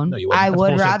wouldn't. alone. No, you wouldn't. I That's would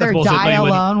bullshit. rather That's bullshit. die No, you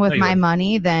wouldn't. alone with No, you my wouldn't.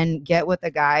 money than get with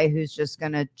a guy who's just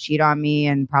going to cheat on me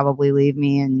and probably leave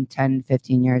me in 10,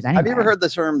 15 years anyway. Have you ever heard the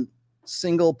term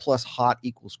single plus hot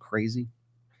equals crazy?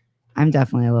 I'm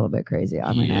definitely a little bit crazy.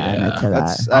 I'm going to admit to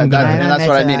That's, that. and that's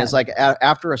what I mean. That. It's like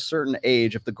after a certain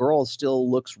age, if the girl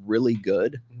still looks really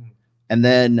good and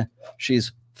then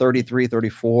she's 33,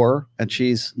 34, and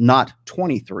she's not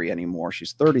 23 anymore,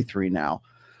 she's 33 now.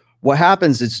 What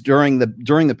happens is during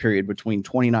the period between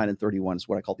 29 and 31 is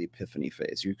what I call the epiphany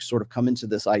phase. You sort of come into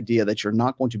this idea that you're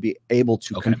not going to be able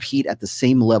to compete at the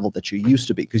same level that you used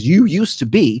to be, because you used to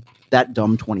be that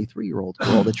dumb 23-year-old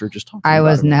girl that you're just talking about. I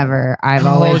was never. I've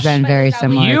always been very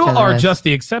similar. You to are this. just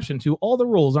the exception to all the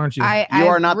rules, aren't you? I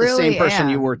are not the really same person am.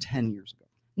 you were 10 years ago.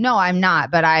 No, I'm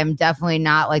not, but I'm definitely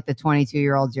not like the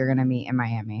 22-year-olds you're going to meet in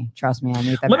Miami. Trust me, I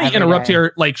meet them. Let me every interrupt day.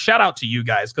 here. Like, shout out to you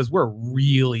guys because we're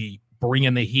really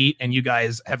bringing the heat, and you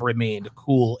guys have remained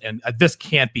cool. And this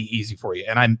can't be easy for you.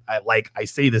 And I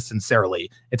say this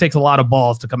sincerely. It takes a lot of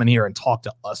balls to come in here and talk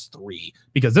to us three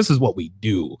because this is what we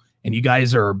do. And you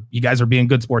guys are being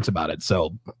good sports about it.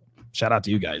 So, shout out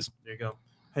to you guys. There you go.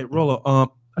 Hey, Rolo.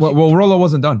 Well, Rolo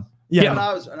wasn't done. Yeah.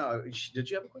 No, did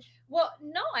you have a question? Well,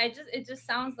 no, it just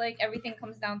sounds like everything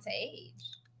comes down to age.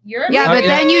 You're Yeah, but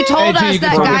then you told Hey, G, us you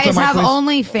that can talk into guys the mic, have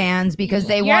please? OnlyFans because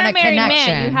they you're want a a married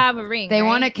connection. man. You have a ring. They right?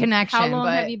 want a connection. How long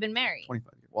but have you been married?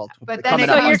 25 years. Well, But then coming it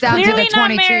up. So you're comes down to clearly the not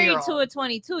married 22-year-old. to a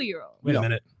 22-year-old. Wait a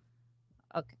minute.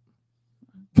 Okay.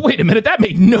 Wait a minute. That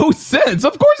made no sense.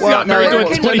 Of course, he's Well, got married no,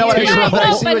 to a no, no, no, 22-year-old. I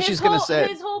No, see but what she's gonna say.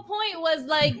 His whole point was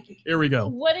like, Here we go.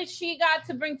 what has she got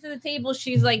to bring to the table?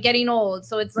 She's like getting old.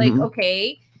 So it's like, Mhm.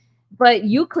 okay. But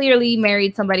you clearly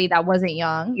married somebody that wasn't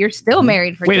young. You're still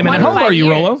married for Wait a minute. How old 25 are you,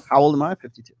 years. Rolo? How old am I?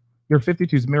 52. You're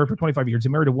 52. He's married for 25 years. He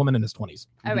married a woman in his 20s.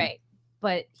 All right.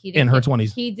 But he In didn't her get-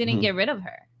 20s. He didn't Mhm. get rid of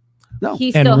her. No.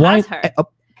 He And still why- has her.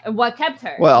 And what kept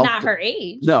her? Well, Not her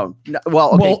age. No.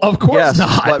 Well, okay. Well, of course yes,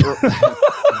 not. But,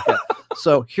 okay.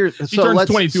 So here's turns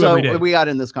 22 every day. we got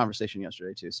in this conversation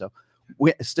yesterday too. So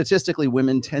statistically,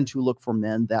 women tend to look for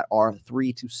men that are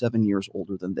 3 to 7 years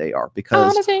older than they are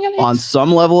because on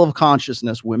some level of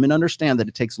consciousness, women understand that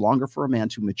it takes longer for a man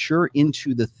to mature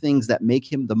into the things that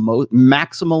make him the most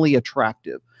maximally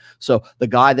attractive. So the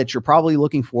guy that you're probably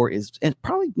looking for is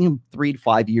probably 3 to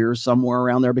 5 years, somewhere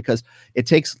around there, because it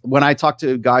takes, when I talk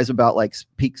to guys about like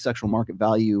peak sexual market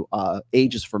value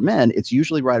ages for men, it's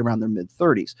usually right around their mid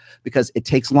 30s, because it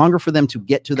takes longer for them to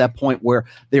get to that point where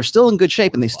they're still in good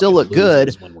shape and they still look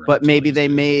good, but maybe they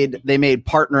made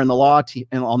partner in the law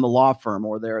and on the law firm,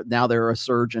 or they're a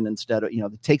surgeon instead of,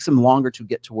 it takes them longer to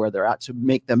get to where they're at to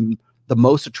make them the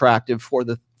most attractive for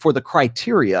the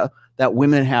criteria that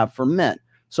women have for men.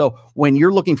 So when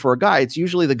you're looking for a guy, it's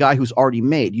usually the guy who's already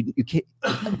made. You can't,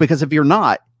 because if you're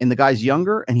not, and the guy's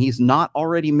younger and he's not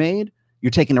already made, you're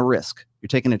taking a risk. You're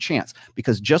taking a chance,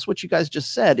 because just what you guys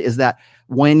just said is that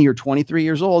when you're 23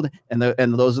 years old and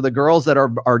those are the girls that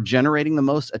are generating the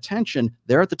most attention,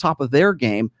 they're at the top of their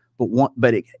game.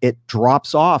 But it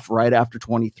drops off right after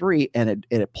 23, and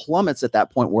it plummets at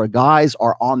that point where guys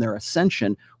are on their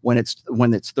ascension when it's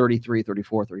 33,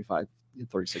 34, 35,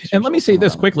 36. And let me say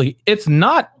this quickly. It's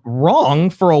not wrong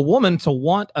for a woman to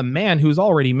want a man who's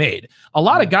already made. A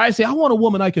lot of guys say, I want a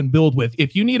woman I can build with.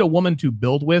 If you need a woman to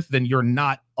build with, then you're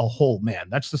not a whole man.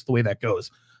 That's just the way that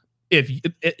goes.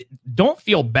 Don't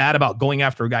feel bad about going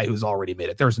after a guy who's already made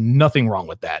it. There's nothing wrong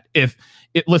with that.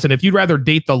 Listen, if you'd rather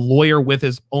date the lawyer with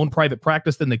his own private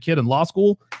practice than the kid in law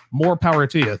school, more power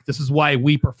to you. This is why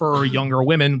we prefer younger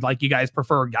women, like you guys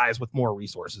prefer guys with more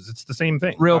resources. It's the same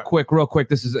thing. Real quick.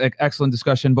 This is an excellent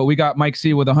discussion, but we got Mike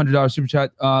C with $100 super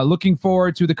chat. Looking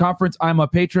forward to the conference. I'm a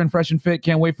patron, Fresh and Fit.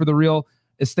 Can't wait for the Real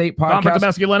Estate Podcast. Conference of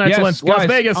Masculine Excellence, Las Las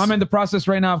Vegas. I'm in the process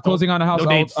right now of closing on a house.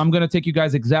 I'm going to take you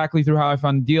guys exactly through how I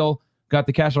found the deal. Got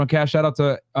the cash on cash. Shout out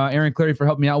to Aaron Clary for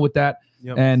helping me out with that.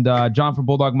 Yep. And John from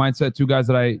Bulldog Mindset, two guys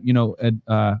that I,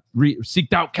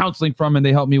 seeked out counseling from, and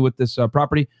they helped me with this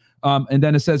property. And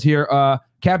then it says here,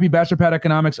 Cappy Bachelor Pad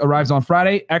Economics arrives on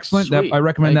Friday. Excellent. I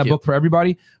recommend that book for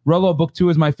everybody. Rolo book 2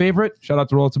 is my favorite. Shout out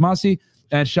to Rolo Tomasi.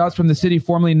 And shouts from the city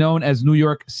formerly known as New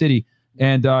York City.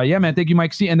 And yeah, man, thank you,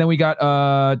 Mike C. And then we got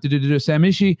Sam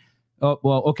Ishii. Oh,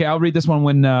 well, okay, I'll read this one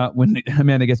when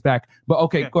Amanda gets back. But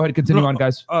okay, go ahead, continue on,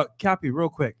 guys. Cappy, real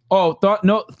quick. Oh,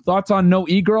 thoughts on no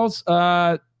e-girls?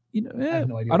 I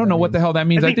don't know what the hell that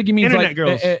means. I think he means internet like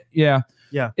girls.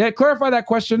 Yeah. Clarify that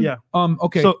question. Yeah.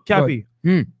 Okay. So Cappy,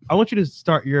 I want you to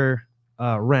start your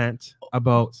rant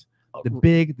about the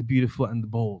big, the beautiful, and the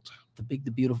bold. The big,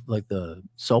 the beautiful, like the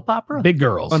soap opera? Big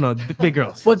girls. Oh no, the big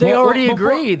girls. But they already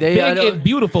agree. They big and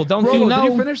beautiful. Don't Rolo, you know?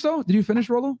 Did you finish though? Did you finish,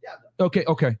 Rolo? Yeah.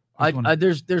 Okay.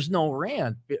 There's no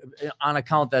rant on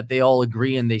account that they all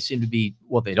agree, and they seem to be,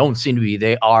 well, they don't seem to be,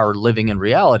 they are living in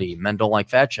reality. Men don't like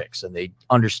fat chicks, and they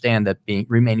understand that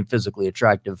remaining physically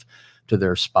attractive to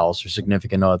their spouse or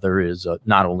significant other is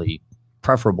not only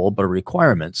preferable but a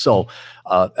requirement. So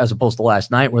as opposed to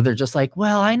last night where they're just like,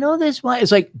 well, I know this one.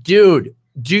 It's like, dude,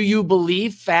 do you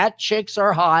believe fat chicks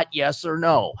are hot? Yes or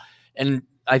no? And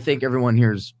I think everyone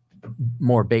here is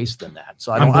more base than that.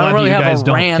 So I don't really have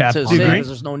a rant to say, because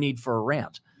there's no need for a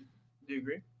rant. Do you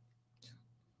agree?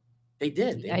 They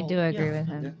did. I do agree with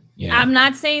him. Yeah. I'm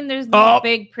not saying there's no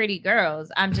big pretty girls.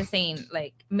 I'm just saying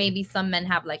like maybe some men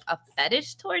have like a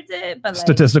fetish towards it, but like,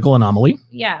 statistical anomaly.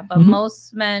 Yeah, but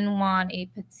most men want a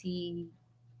petite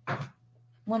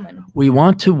woman. We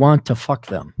want to fuck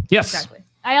them. Yes. Exactly.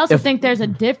 I also think there's a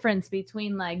difference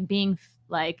between like being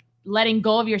like letting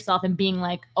go of yourself and being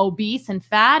like obese and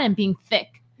fat and being thick,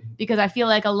 because I feel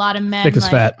like a lot of men thick as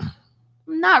fat.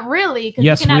 Not really, because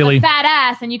yes, you can really. have a fat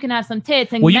ass and you can have some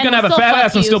tits, and well, you can have a fat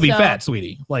ass and still be so. fat,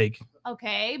 sweetie. Like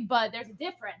okay, but there's a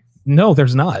difference. No,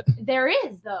 there's not. There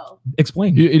is though.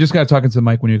 Explain. You just gotta talk into the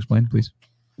mic when you explain, please.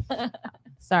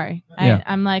 Sorry, Yeah.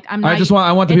 I'm not. I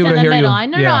want the people to hear you. No, I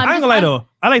ain't gonna lie though.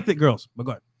 I like thick girls, but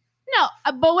go ahead. No,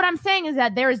 but what I'm saying is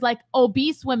that there is like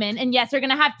obese women, and yes, they're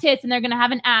gonna have tits and they're gonna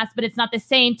have an ass, but it's not the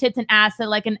same tits and ass that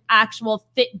like an actual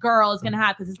fit girl is gonna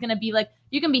have, because it's gonna be like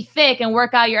you can be thick and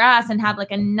work out your ass and have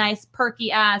like a nice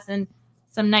perky ass and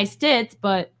some nice tits,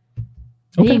 but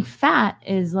being fat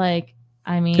is like,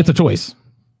 I mean, it's a choice.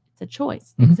 It's a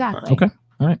choice, Mm-hmm. exactly. Okay,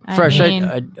 all right. Fresh,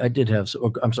 I did have.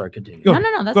 I'm sorry, continue.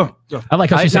 No, that's fine. Go. I like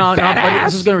how she said fat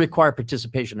ass. This is going to require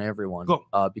participation of everyone,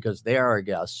 because they are our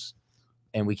guests,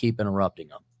 and we keep interrupting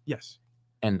them. Yes.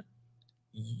 And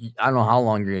I don't know how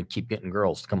long you're going to keep getting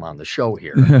girls to come on the show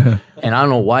here. And I don't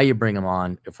know why you bring them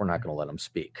on if we're not going to let them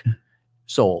speak.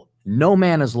 So no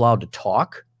man is allowed to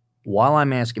talk while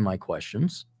I'm asking my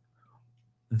questions.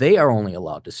 They are only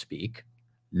allowed to speak.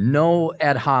 No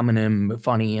ad hominem,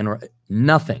 funny,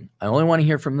 nothing. I only want to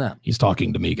hear from them. He's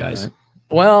talking to me, guys. Right.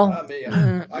 Well,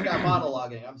 I got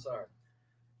monologuing. I'm sorry.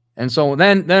 And so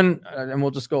then and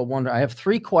we'll just go one. I have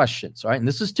 3 questions, all right? And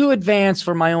this is too advanced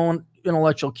for my own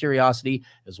intellectual curiosity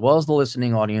as well as the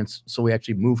listening audience. So we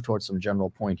actually move towards some general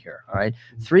point here, all right?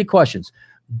 3 questions.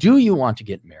 Do you want to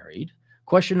get married?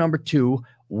 Question number 2,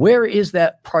 where is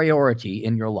that priority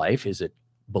in your life? Is it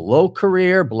below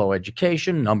career, below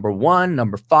education? Number 1,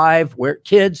 number 5, where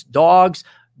kids, dogs,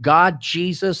 God,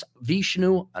 Jesus,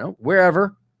 Vishnu,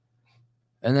 wherever.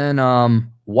 And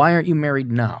then why aren't you married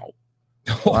now?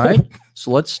 All right.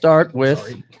 So let's start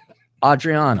with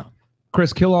Adriana.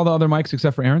 Chris, kill all the other mics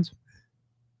except for Aaron's.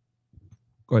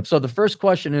 Go ahead. So the first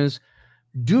question is,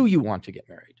 do you want to get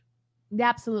married?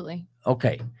 Absolutely.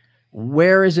 Okay.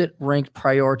 Where is it ranked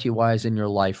priority-wise in your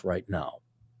life right now?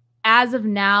 As of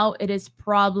now, it is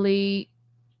probably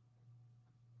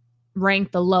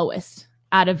ranked the lowest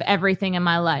out of everything in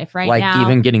my life right now. Like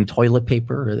even getting toilet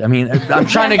paper? I mean, I'm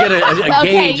trying to get a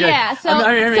okay, gauge. yeah. So,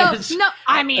 like in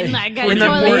the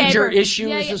toilet major paper.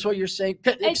 issues is what you're saying.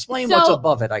 Explain what's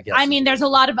above it, I guess. I mean, there's a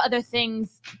lot of other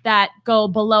things that go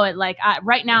below it. Like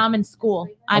right now, I'm in school.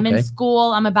 I'm in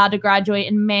school. I'm about to graduate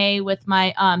in May with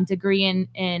my degree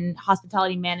in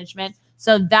hospitality management.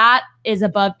 So that is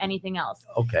above anything else.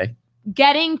 Okay.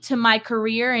 Getting to my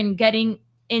career and getting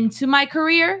into my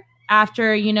career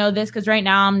after this, because right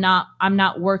now I'm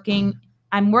not working.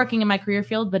 I'm working in my career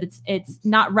field, but it's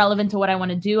not relevant to what I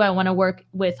want to do. I want to work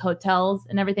with hotels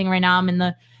and everything. Right now I'm in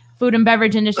the food and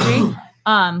beverage industry.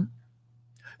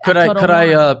 Could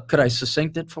I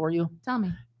succinct it for you? Tell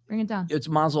me. Bring it down. It's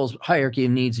Maslow's hierarchy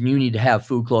of needs, and you need to have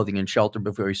food, clothing, and shelter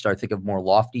before you start thinking of more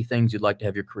lofty things. You'd like to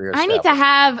have your career established.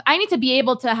 I need to be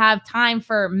able to have time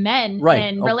for men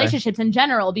and relationships in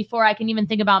general before I can even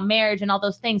think about marriage and all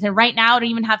those things. And right now I don't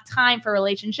even have time for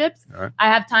relationships. Right. I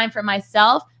have time for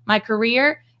myself, my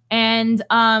career, and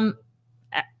I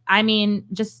mean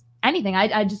just anything.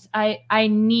 I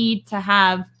need to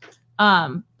have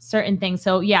certain things.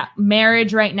 So yeah,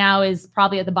 marriage right now is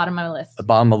probably at the bottom of my list. The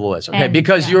bottom of the list. Okay.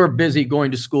 Because you're busy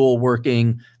going to school,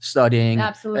 working, studying,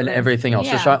 and everything else.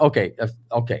 Yeah. So,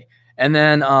 okay. And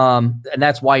then, and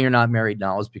that's why you're not married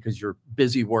now, is because you're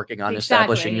busy working on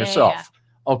establishing yourself.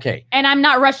 Yeah. Okay. And I'm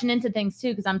not rushing into things too,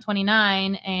 because I'm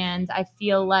 29 and I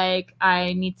feel like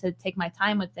I need to take my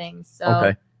time with things.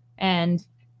 So, and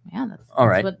yeah,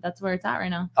 that's where it's at right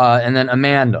now. And then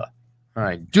Amanda, all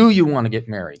right. Do you want to get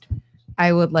married?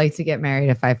 I would like to get married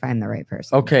if I find the right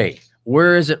person. Okay.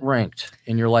 Where is it ranked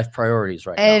in your life priorities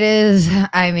right now? It is,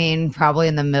 I mean, probably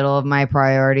in the middle of my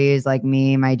priorities, like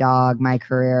me, my dog, my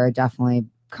career definitely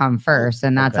come first.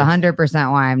 And that's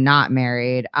 100% why I'm not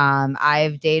married.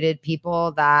 I've dated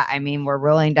people that, I mean, were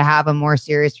willing to have a more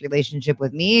serious relationship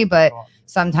with me, but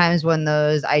sometimes when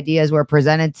those ideas were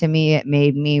presented to me, it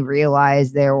made me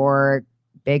realize there were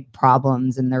big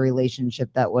problems in the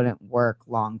relationship that wouldn't work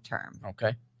long term.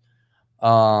 Okay.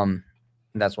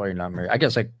 That's why you're not married. I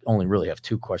guess I only really have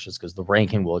two questions because the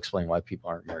ranking will explain why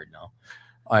people aren't married now.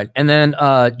 All right. And then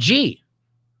G,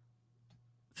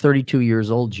 32 years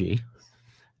old, G.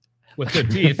 With good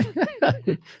teeth.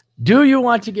 Do you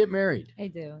want to get married? I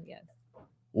do, yes.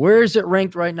 Where is it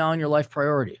ranked right now in your life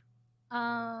priority?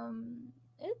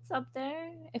 It's up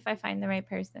there if I find the right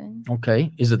person.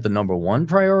 Okay. Is it the #1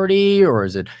 priority, or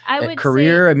is it a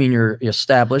career? I mean, you're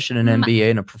established in an MBA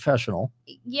and a professional.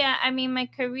 Yeah, I mean, my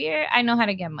career, I know how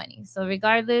to get money. So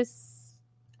regardless,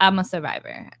 I'm a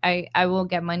survivor. I will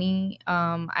get money.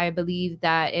 I believe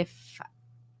that if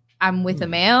I'm with a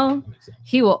male,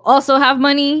 he will also have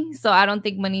money. So I don't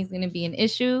think money is going to be an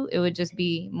issue. It would just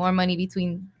be more money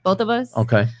between both of us.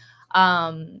 Okay.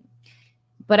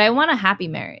 But I want a happy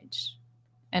marriage.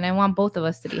 And I want both of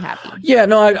us to be happy. Yeah,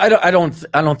 no, I don't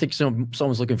think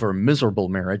someone's looking for a miserable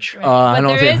marriage. Right. But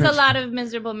there is a lot of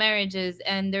miserable marriages,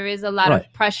 and there is a lot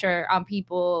of pressure on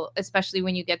people, especially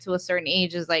when you get to a certain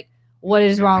age. Is like, what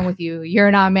is wrong with you? You're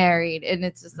not married, and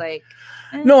it's just like,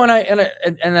 no,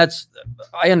 and that's,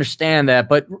 I understand that,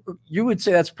 but you would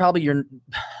say that's probably your.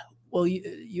 Well,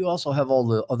 you also have all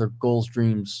the other goals,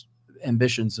 dreams,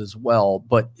 ambitions as well,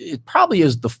 but it probably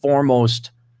is the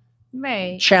foremost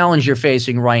challenge you're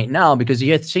facing right now, because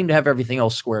you seem to have everything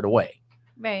else squared away.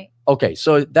 Right. Okay,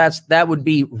 so that would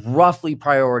be roughly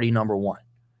priority #1.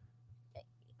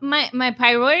 My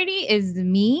priority is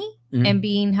me and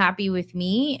being happy with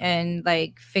me, and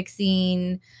like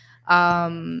fixing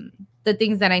the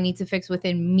things that I need to fix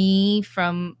within me.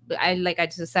 Like I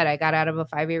just said, I got out of a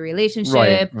 5-year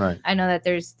relationship. Right. I know that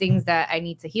there's things that I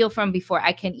need to heal from before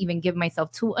I can even give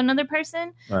myself to another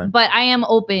person. Right. But I am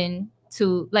open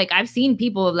to, like, I've seen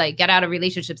people like get out of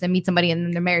relationships and meet somebody and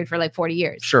then they're married for like 40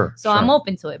 years. Sure. So I'm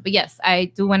open to it. But yes,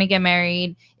 I do want to get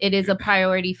married. It is a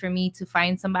priority for me to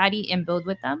find somebody and build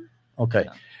with them. Okay.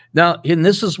 So. Now, and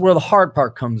this is where the hard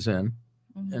part comes in.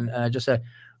 And I just said,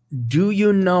 do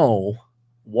you know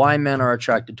why men are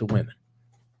attracted to women?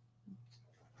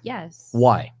 Yes.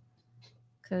 Why?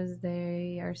 Because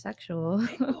they are sexual.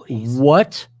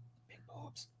 What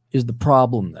is the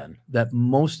problem then that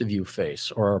most of you face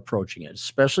or are approaching it,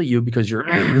 especially you, because you're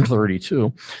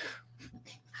 32?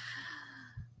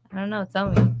 I don't know.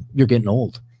 Tell me. You're getting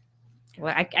old.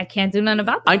 Well, I can't do nothing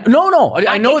about that. I know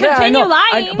that. I know.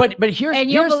 Lying, but here's, and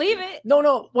you'll believe it.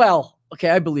 No. Well,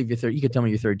 okay, I believe you're 30. You can tell me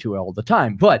you're 32 all the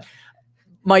time, but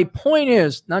my point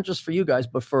is not just for you guys,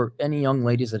 but for any young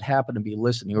ladies that happen to be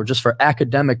listening, or just for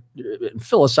academic,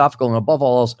 philosophical, and above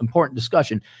all else important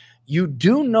discussion. You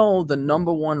do know the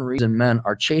number one reason men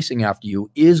are chasing after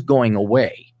you is going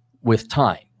away with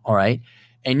time. All right.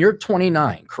 And you're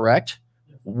 29, correct?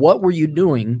 What were you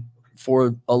doing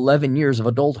for 11 years of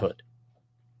adulthood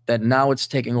that now it's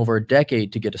taking over a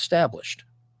decade to get established?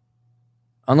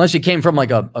 Unless you came from like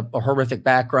a horrific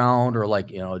background, or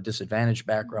like, a disadvantaged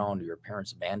background, or your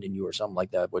parents abandoned you or something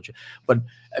like that.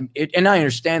 And I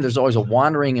understand there's always a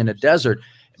wandering in a desert,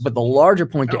 but the larger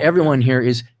point to everyone here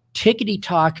is tickety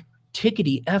talk,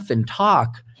 tickety effing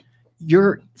talk.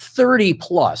 You're 30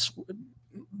 plus,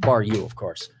 bar you, of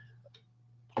course.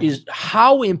 Is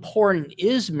how important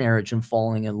is marriage and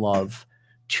falling in love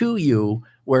to you,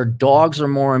 where dogs are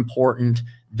more important?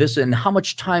 This, and how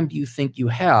much time do you think you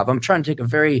have? I'm trying to take a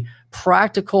very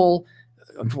practical,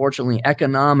 unfortunately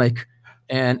economic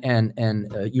and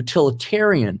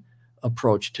utilitarian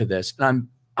approach to this. And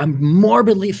I'm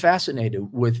morbidly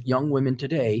fascinated with young women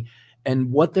today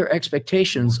and what their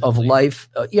expectations of life.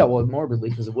 Morbidly,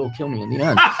 because it will kill me in the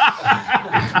end.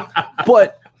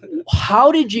 But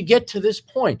how did you get to this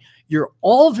point? You're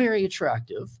all very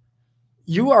attractive.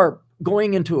 You are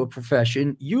going into a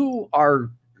profession. You are,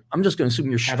 I'm just going to assume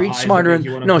you're street smarter.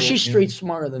 No, she's street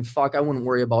smarter than fuck. I wouldn't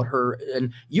worry about her.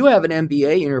 And you have an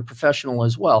MBA and you're a professional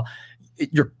as well.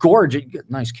 You're gorgeous. You get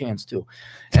nice cans too.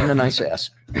 And a nice ass.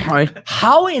 All right.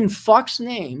 How in fuck's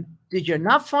name did you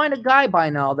not find a guy by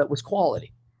now that was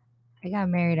quality? I got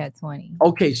married at 20.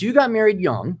 Okay. So you got married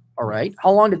young. All right.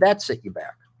 How long did that set you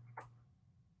back?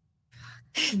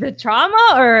 The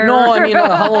trauma, or no? I mean,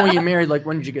 how long were you married? Like,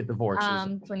 when did you get divorced?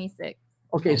 26.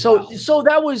 Okay. So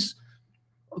that was,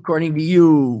 according to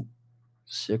you,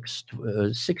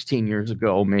 16 years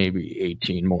ago, maybe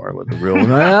 18 more with the real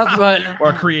math,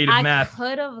 or creative math. I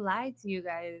could have lied to you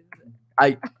guys.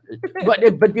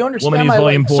 But you understand my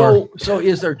life. So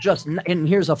is there just, and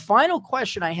here's a final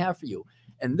question I have for you.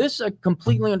 And this I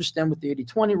completely understand with the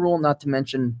 80-20 rule, not to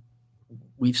mention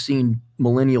we've seen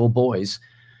millennial boys.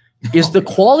 Is the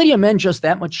quality of men just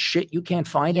that much shit you can't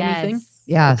find anything?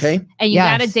 Yes. Okay. And you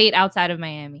got to date outside of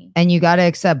Miami. And you got to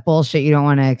accept bullshit you don't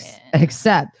want to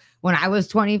accept. When I was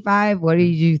 25, what did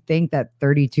you think that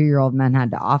 32-year-old men had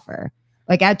to offer?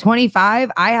 Like at 25,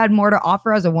 I had more to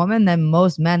offer as a woman than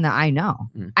most men that I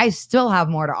know. I still have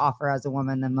more to offer as a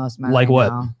woman than most men. Like I what?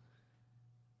 know.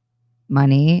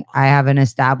 Money. I have an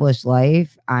established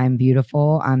life. I'm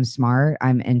beautiful. I'm smart.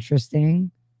 I'm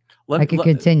interesting. I could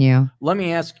continue. Let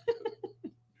me ask,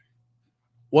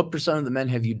 what % of the men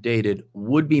have you dated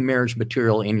would be marriage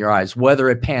material in your eyes, whether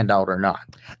it panned out or not?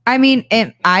 I mean,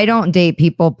 I don't date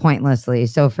people pointlessly.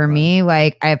 So for me,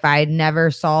 like if I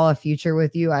never saw a future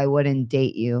with you, I wouldn't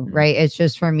date you. Right. It's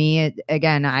just for me,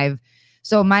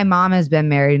 so my mom has been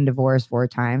married and divorced 4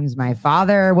 times. My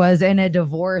father was in a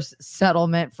divorce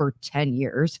settlement for 10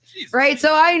 years. Right.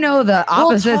 So I know the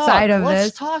opposite side of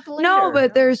this. Talk later. No,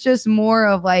 but there's just more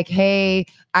of like, hey,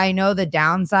 I know the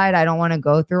downside. I don't want to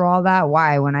go through all that.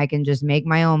 Why? When I can just make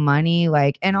my own money.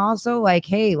 Like, and also like,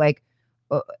 hey, like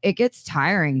it gets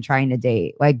tiring trying to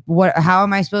date. Like how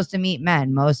am I supposed to meet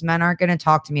men? Most men aren't going to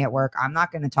talk to me at work. I'm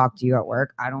not going to talk to you at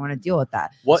work. I don't want to deal with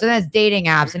that. So that's dating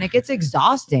apps, and it gets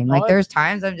exhausting. Like there's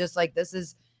times I'm just like, this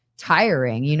is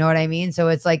tiring. You know what I mean? So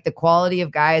it's like the quality of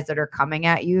guys that are coming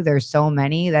at you. There's so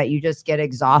many that you just get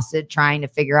exhausted trying to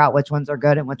figure out which ones are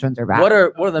good and which ones are bad. What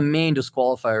are the main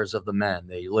disqualifiers of the men?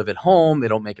 They live at home. They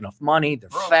don't make enough money. They're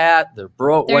fat. They're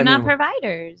broke. They're not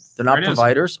providers. They're not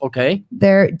providers. Okay.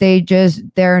 They're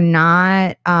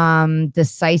not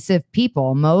decisive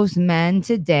people. Most men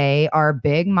today are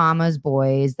big mama's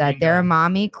boys that their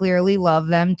mommy clearly love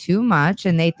them too much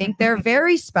and they think they're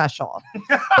very special,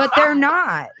 but they're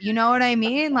not. You know what I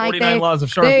mean? Like 49 laws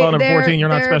of Charlotte and 14, you're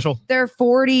not special. They're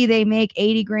 40, they make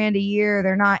 80 grand a year.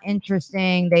 They're not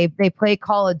interesting. They play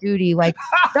Call of Duty. Like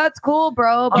that's cool,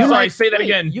 bro. I'm sorry, say that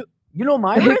again. You know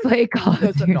Myron? They play Call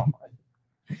of Duty.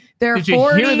 They're Did you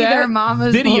 40, hear that? their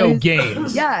mama's video boys.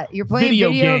 games. Yeah, you're playing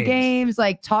video games,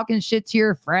 like talking shit to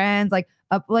your friends, like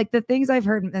the things I've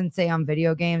heard them say on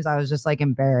video games. I was just like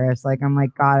embarrassed. Like I'm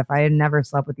like, God, if I had never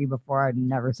slept with you before, I'd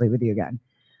never sleep with you again.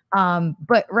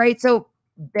 But right, so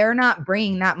they're not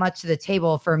bringing that much to the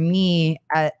table for me,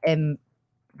 and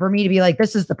for me to be like,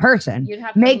 this is the person.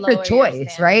 Make the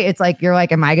choice, right? It's like you're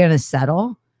like, am I going to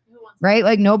settle? Right?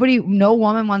 Like no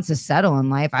woman wants to settle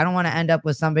in life. I don't want to end up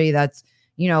with somebody that's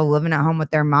living at home with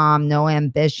their mom, no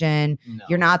ambition. No.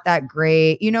 You're not that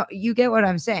great. You get what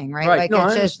I'm saying, right? Like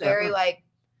it's just very like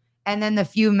And then the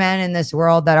few men in this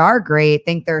world that are great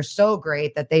think they're so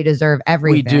great that they deserve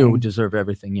everything. We do deserve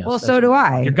everything. Yes. Well, so do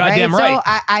I. You're goddamn right. So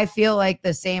I feel like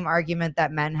the same argument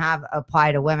that men have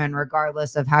apply to women,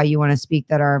 regardless of how you want to speak,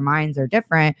 that our minds are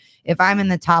different. If I'm in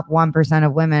the top 1%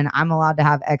 of women, I'm allowed to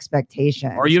have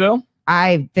expectations. Are you though?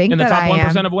 I think in the top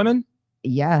 1% of women?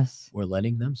 Yes. We're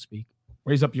letting them speak.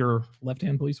 Raise up your left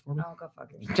hand, please, for me. Oh, go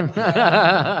fuck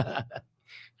yourself.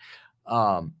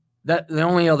 That the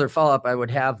only other follow-up I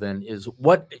would have then is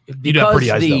what, because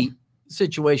the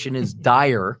situation is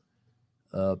dire,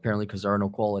 apparently because there are no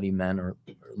quality men, or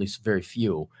at least very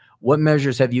few. What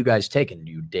measures have you guys taken?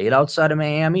 Do you date outside of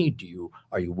Miami?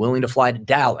 Are you willing to fly to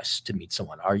Dallas to meet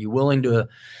someone? Are you willing to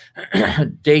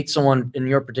date someone in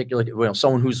your particular,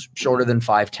 someone who's shorter than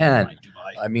 5'10"?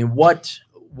 I mean, what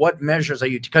measures are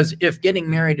you? Because if getting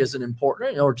married is an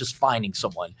important, or just finding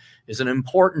someone is an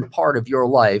important part of your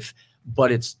life,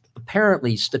 but it's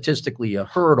apparently statistically a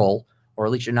hurdle, or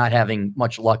at least you're not having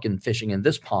much luck in fishing in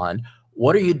this pond.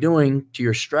 What are you doing to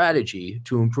your strategy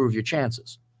to improve your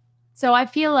chances? So I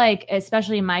feel like,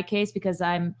 especially in my case, because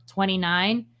I'm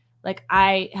 29, like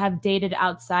I have dated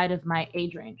outside of my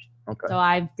age range. Okay. So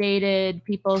I've dated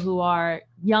people who are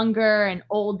younger and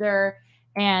older.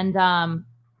 And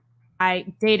I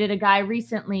dated a guy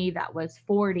recently that was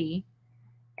 40.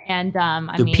 And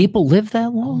do people live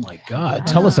that long? Oh my God.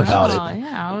 Tell us about it.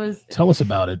 Yeah, tell us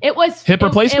about it. It was hip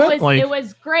replacement. It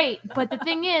was great. But the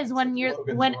thing is, when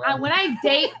I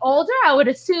date older, I would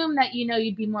assume that,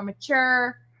 you'd be more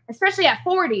mature, especially at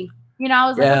 40. I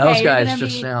was like, okay, those guys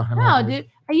just now. No, dude,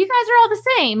 you guys are all the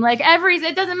same. Like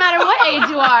it doesn't matter what age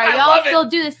you are. Y'all still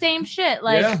do the same shit.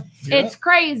 Like it's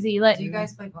crazy. Like, do you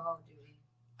guys play Call of Duty?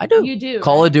 I do. You do.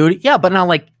 Call of Duty. Yeah, but not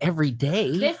like every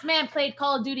day. This man played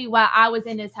Call of Duty while I was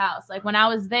in his house. Like when I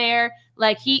was there,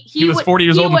 like he was 40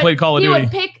 years old and played Call of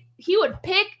Duty. He would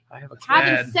pick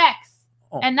having sex.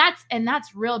 Oh. And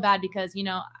that's real bad because,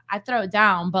 I throw it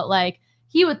down, but like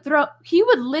he would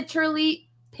literally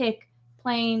pick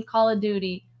playing Call of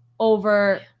Duty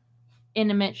over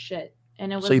intimate shit.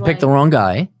 And it was so you picked the wrong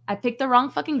guy. I picked the wrong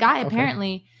fucking guy,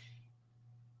 apparently.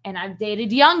 And I've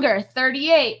dated younger,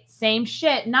 38, same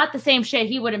shit. Not the same shit.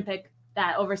 He wouldn't pick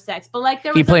that over sex. But like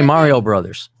there was he played Mario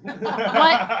Brothers.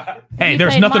 What? Hey,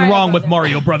 there's nothing wrong with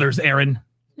Mario Brothers, Aaron.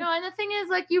 No, and the thing is,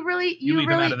 like,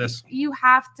 you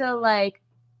have to like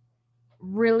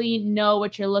really know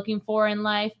what you're looking for in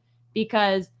life,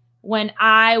 because when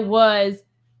I was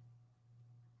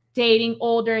dating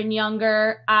older and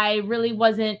younger, I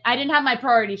didn't have my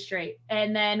priorities straight.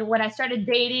 And then when I started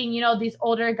dating, these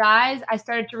older guys, I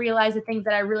started to realize the things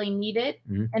that I really needed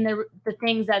and the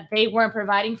things that they weren't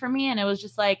providing for me. And it was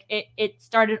just like, it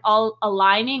started all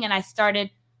aligning, and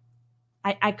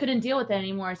I couldn't deal with it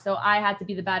anymore. So I had to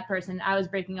be the bad person. I was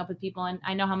breaking up with people, and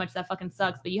I know how much that fucking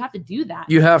sucks, but you have to do that.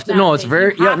 You have to. No, it's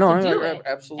very,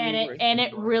 absolutely. And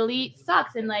it really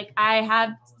sucks. And like, I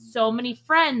have so many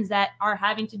friends that are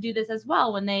having to do this as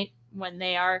well when they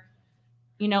are,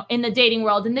 in the dating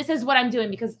world. And this is what I'm doing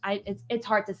because it's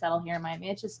hard to settle here in Miami.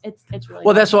 It's really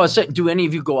well. That's what I was saying. Do any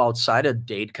of you go outside of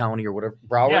Dade County or whatever?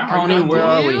 Broward County? Where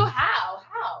are we? How?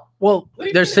 Well,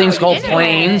 there's things called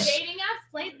planes. Dating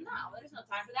apps, planes? No, there's no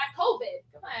time for that. COVID.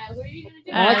 Come on, what are you gonna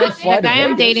do? The guy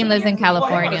I'm dating lives in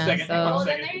California, so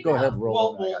go ahead,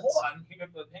 roll. Hold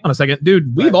on a second,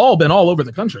 dude. We've all been all over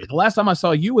the country. The last time I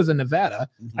saw you was in Nevada.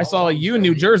 I saw you in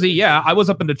New Jersey. Yeah, I was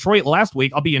up in Detroit last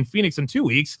week. I'll be in Phoenix in 2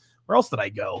 weeks. Where else did I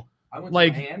go? I went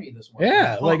to Miami this morning.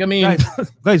 Yeah, I mean,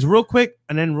 guys, real quick,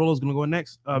 and then Rollo's gonna go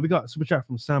next. We got a super chat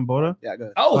from Sam Boda. Yeah, go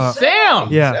ahead. Oh,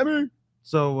 Sam. Yeah. Sam.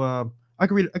 So I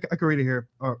can read it. I can read it here.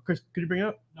 Chris, could you bring it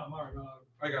up? No, Myron,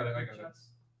 I got it.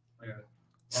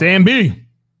 Sam B.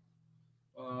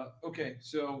 Okay,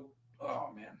 so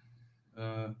oh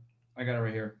man, I got it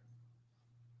right here,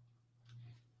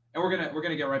 and we're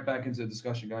gonna get right back into the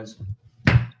discussion, guys.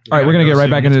 All right, we're gonna get right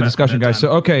back into the discussion, guys.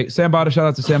 So okay, Sam Bada, shout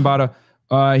out to Sam Bada.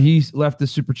 He's left the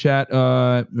super chat.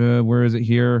 Where is it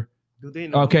here? Do they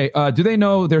know? Okay, do they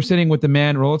know they're sitting with the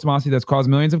man Rollo Tomasi that's caused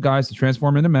millions of guys to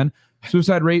transform into men?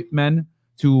 Suicide rate men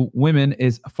to women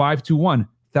is 5-1.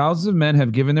 Thousands of men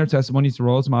have given their testimonies to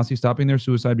Rollo Tomasi, stopping their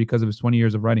suicide because of his 20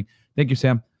 years of writing. Thank you,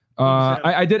 Sam.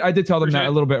 I did tell them that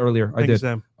a little bit earlier. I did.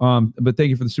 Sam. But thank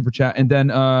you for the super chat. And then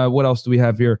what else do we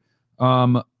have here?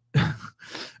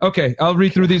 Okay, I'll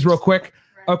read through these real quick.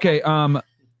 Okay, Dara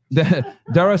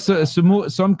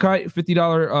Sumkai,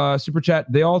 $50 super chat.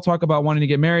 They all talk about wanting to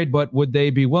get married, but would they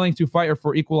be willing to fight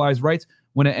for equalized rights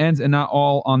when it ends and not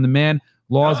all on the man?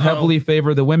 Laws heavily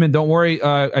favor the women. Don't worry.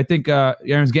 I think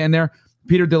Aaron's getting there.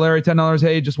 Peter Delary, $10.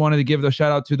 Hey, just wanted to give a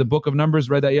shout out to the Book of Numbers.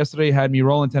 Read that yesterday. Had me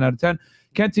rolling 10 out of 10.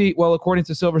 Kenty, well, according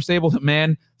to Silver Sable, the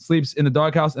man sleeps in the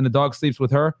doghouse and the dog sleeps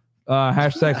with her.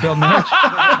 Hashtag failed marriage.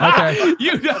 Okay.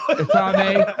 You know.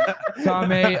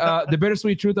 Tame, the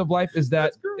bittersweet truth of life is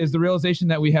the realization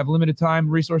that we have limited time,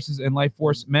 resources, and life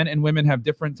force. Men and women have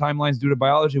different timelines due to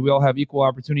biology. We all have equal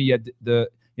opportunity, yet the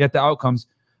outcomes.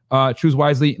 Choose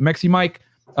wisely. Mexi Mike,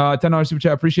 $10 super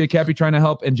chat. Appreciate Cappy trying to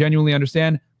help and genuinely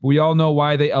understand. We all know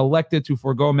why they elected to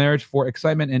forego marriage for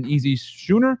excitement and easy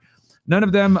schooner. None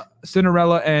of them,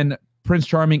 Cinderella and Prince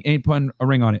Charming, ain't putting a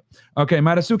ring on it. Okay,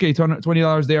 Matasuke,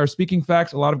 $20. They are speaking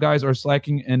facts. A lot of guys are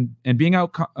slacking and being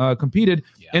out competed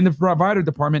in the provider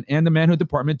department and the manhood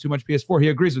department. Too much PS4. He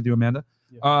agrees with you, Amanda.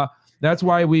 Yeah. That's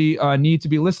why we need to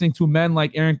be listening to men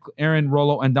like Aaron,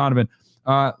 Rollo, and Donovan.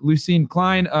 Lucine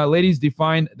Klein, ladies,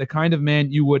 define the kind of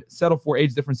man you would settle for.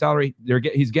 Age different, salary.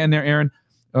 He's getting there. Aaron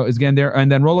is getting there.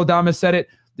 And then Rollo Damas said it.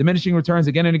 Diminishing returns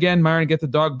again and again. Myron, get the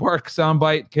dog bark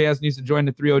soundbite. Chaos needs to join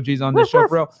the 3 OGs on this show,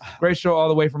 bro. Great show all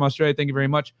the way from Australia. Thank you very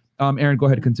much. Aaron, go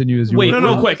ahead and continue as you wait.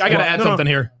 No, quick. I gotta add something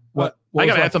here. What I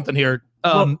gotta add something here.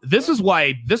 This is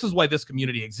why this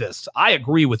community exists. I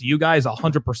agree with you guys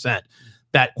 100%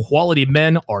 that quality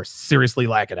men are seriously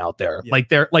lacking out there. Yeah.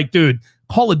 They're dude,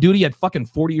 Call of Duty at fucking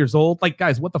 40 years old.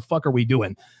 Guys, what the fuck are we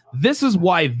doing? This is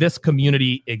why this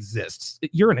community exists.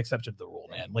 You're an exception to the rule,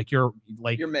 man. You're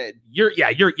made. You're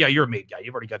a made guy.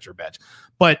 You've already got your badge.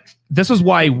 But this is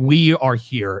why we are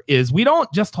here. Is we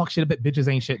don't just talk shit about bitches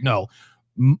ain't shit. No.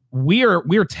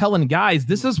 We're telling guys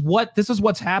this is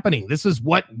what's happening. This is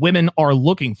what women are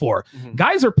looking for. Mm-hmm.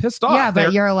 Guys are pissed off. Yeah,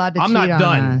 but you're allowed to. I'm not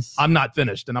done. Us. I'm not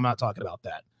finished, and I'm not talking about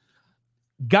that.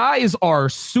 Guys are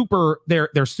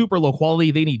they're super low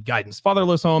quality. They need guidance.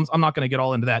 Fatherless homes. I'm not going to get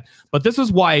all into that, but this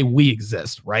is why we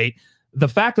exist, right? The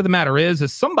fact of the matter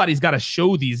is somebody's got to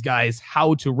show these guys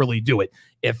how to really do it.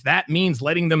 If that means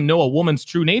letting them know a woman's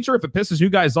true nature, if it pisses you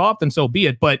guys off, then so be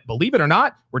it. But believe it or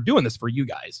not, we're doing this for you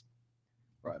guys.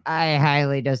 Right. I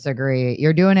highly disagree.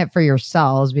 You're doing it for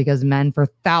yourselves because men for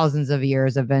thousands of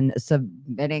years have been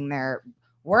submitting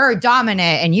we're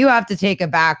dominant and you have to take a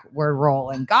backward role.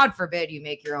 And God forbid you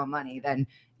make your own money, then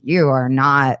you are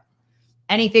not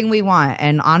anything we want.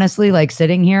 And honestly,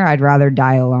 sitting here, I'd rather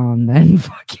die alone than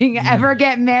fucking ever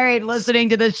get married listening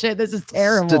to this shit. This is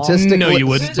terrible. Statistically, no, you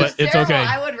wouldn't, but it's okay.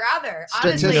 I would rather.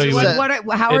 Honestly,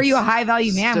 how are you a high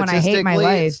value man when I hate my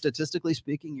life? Statistically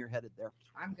speaking, you're headed there.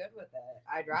 I'm good with it.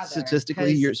 I'd rather.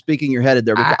 Statistically, you're headed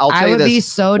there. I'll tell you this. I would be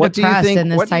so depressed in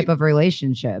this type of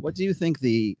relationship. What do you think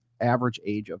the average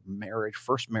age of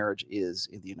first marriage is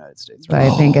in the United States?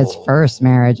 Right? I think it's first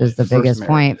marriage is the biggest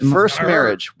point. First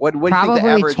marriage. What do you think the probably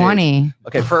average 20. Age?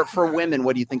 Okay, for women,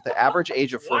 what do you think the average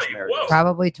age of first marriage is?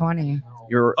 Probably 20.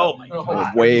 You're my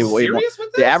God. way more.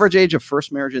 The average age of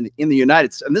first marriage in the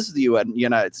United States, and this is the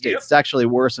United States. Yep. It's actually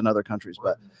worse in other countries,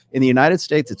 but in the United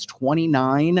States, it's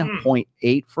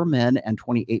 29.8 for men and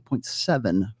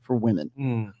 28.7 for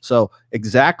women. So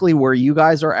exactly where you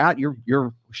guys are at, you're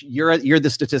the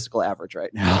statistical average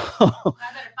right now.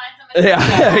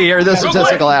 Yeah, you're the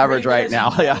statistical average right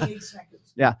now.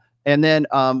 Yeah. And then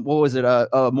what was it?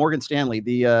 Morgan Stanley,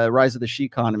 the rise of the she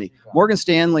economy. Morgan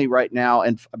Stanley right now,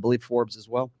 and I believe Forbes as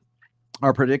well,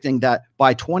 are predicting that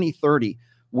by 2030,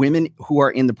 women who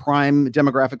are in the prime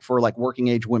demographic for working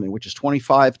age women, which is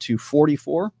 25 to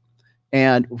 44.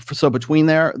 And so between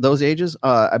those ages,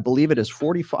 I believe it is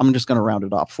 45. I'm just going to round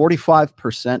it off.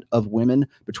 45% of women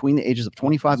between the ages of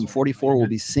 25 and 44 will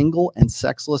be single and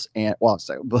sexless, and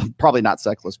probably not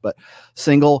sexless, but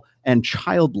single and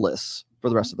childless for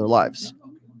the rest of their lives.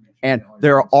 And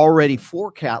they're already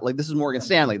this is Morgan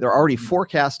Stanley. They're already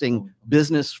forecasting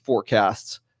business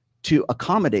forecasts to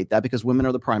accommodate that because women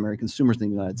are the primary consumers in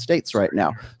the United States right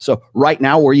now. So right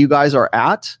now where you guys are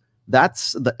at,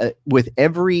 that's when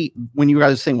you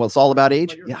guys are saying, well, it's all about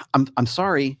age. Yeah, I'm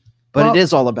sorry, but it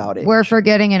is all about age. We're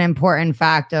forgetting an important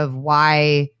fact of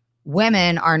why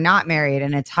women are not married,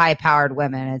 and it's high-powered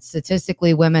women. It's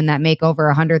statistically women that make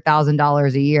over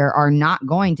 $100,000 a year are not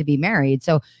going to be married.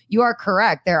 So you are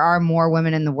correct. There are more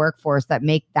women in the workforce that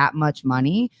make that much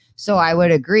money. So I would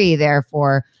agree,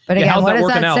 therefore. But again, what does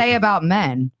that say about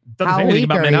men? Doesn't say anything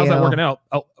about men. How's that working out?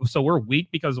 Oh, so we're weak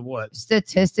because of what?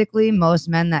 Statistically, most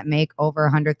men that make over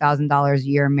 $100,000 a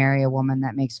year marry a woman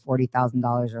that makes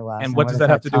 $40,000 or less. And what does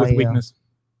that have to do with weakness?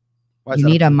 You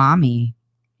need a mommy.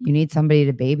 You need somebody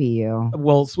to baby you.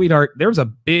 Well, sweetheart, there's a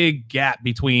big gap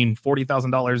between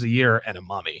 $40,000 a year and a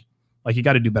mommy. You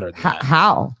got to do better than that.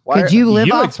 How? Could you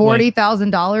live off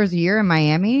 $40,000 a year in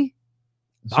Miami?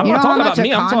 I'm not talking about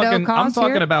me.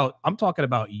 I'm talking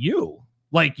about you.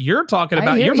 You're talking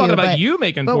about you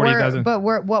making 40,000. But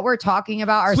what we're talking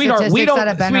about are statistics that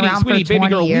have been around for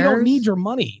 20 years. We don't need your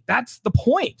money. That's the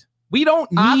point. We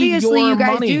don't need Obviously, your you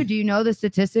guys money. do. Do you know the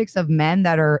statistics of men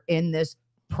that are in this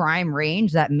prime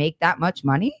range that make that much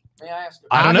money?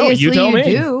 I don't know. You tell me.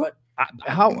 Do.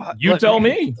 How You tell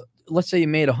me. Let's say you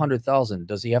made 100,000.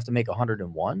 Does he have to make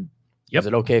 101? Yep. Is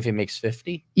it okay if he makes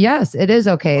 50? Yes, it is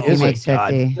okay if he makes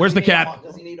 50. Where's the cat?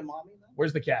 Does he need a mommy?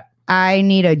 Where's the cat? I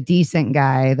need a decent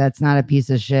guy that's not a piece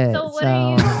of shit. So what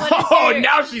are you? What is Oh, your,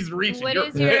 now she's reaching. what You're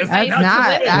is your pissed. advice That's to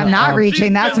not. women? I'm not She's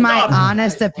reaching. That's pissed my off.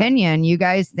 honest opinion. You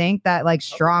guys think that like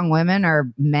strong women are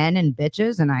men and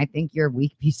bitches, and I think you're a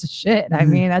weak piece of shit. I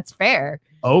mean, that's fair.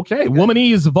 Okay.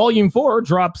 Womanese Volume 4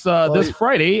 drops this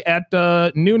Friday at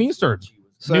noon Eastern.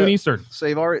 Noon Eastern. So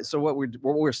you've already. So what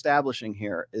we're establishing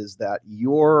here is that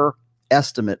your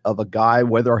estimate of a guy,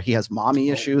 whether he has mommy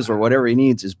issues or whatever he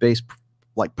needs, is based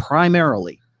like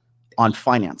primarily on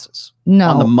finances. No,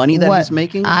 on the money that what he's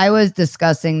making. I was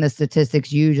discussing the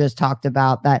statistics you just talked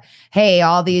about. That hey,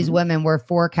 all these Mm-hmm. women, we're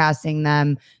forecasting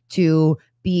them to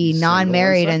be Single and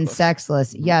non-married and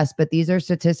sexless. sexless. Yes, but these are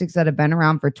statistics that have been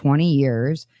around for 20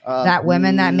 years. That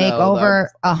women that make no,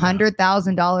 over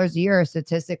 $100,000 a year are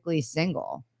statistically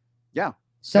single. Yeah.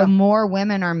 So Yeah. more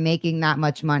women are making that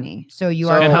much money. So you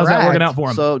So- are And how's that working correct. out for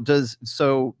him?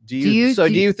 Do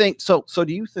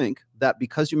you think that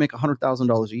because you make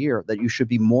 $100,000 a year that you should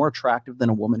be more attractive than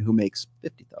a woman who makes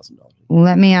 $50,000?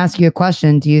 Let me ask you a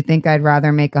question. Do you think I'd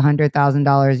rather make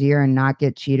 $100,000 a year and not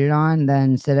get cheated on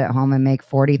than sit at home and make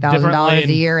 $40,000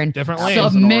 a year and Different lanes.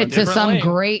 submit to Different some lane.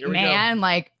 great Here we go. man?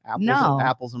 Like, Apples, no.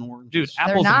 apples and oranges. Dude, They're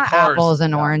apples and not cars. apples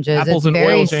and oranges. Apples It's and very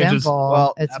oil changes. simple.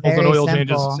 Well, it's apples very and oil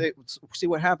changes. simple. See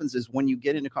what happens is when you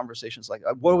get into conversations like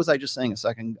what was I just saying a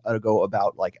second ago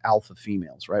about like alpha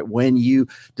females, right? When you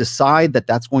decide that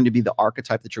that's going to be the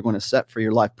archetype that you're going to set for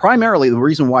your life, primarily the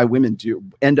reason why women do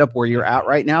end up where you're at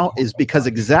right now is because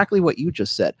exactly what you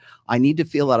just said. I need to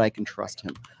feel that I can trust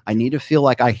him. I need to feel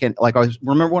like I can, like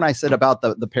remember when I said about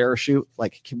the parachute,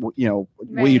 like, will you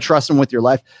Right. trust him with your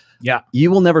life? Yeah. You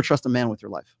will never trust a man with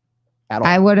your life at all.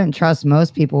 I wouldn't trust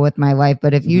most people with my life,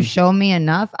 but if you show me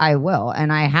enough, I will,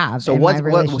 and I have. So in what? my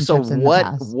relationships in the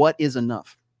past. What is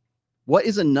enough? What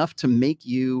is enough to make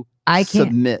you I can't.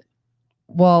 submit?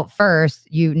 Well, first,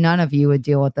 none of you would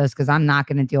deal with this because I'm not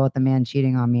going to deal with the man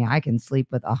cheating on me. I can sleep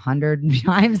with 100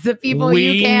 times the people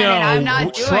you can, and I'm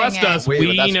not doing Trust it. us. Wait,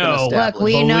 We that's been know. established. Look,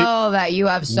 we know that you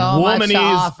have so much to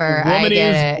offer. I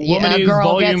get it. A Womanese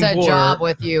girl gets a Volume 4. job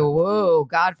with you. Woo!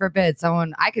 God forbid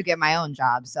someone. I could get my own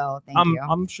job. So thank you.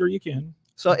 I'm sure you can.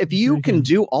 So if you can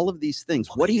do all of these things,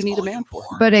 what do you need a man for?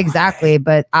 But exactly.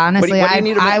 But honestly, what do you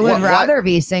need to I make- would what- rather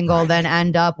be single than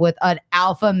end up with an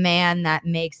alpha man that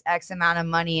makes X amount of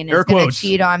money and Air is going to quotes.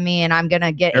 cheat on me, and I'm going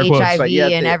to get Air quotes. HIV But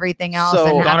yet and they- everything else so-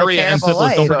 and have a Gonorrhea and terrible syphilis.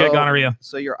 life. Don't forget gonorrhea.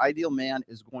 So your ideal man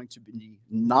is going to be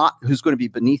who's going to be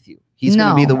beneath you. He's going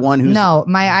to be the one who's No,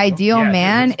 my ideal Yeah,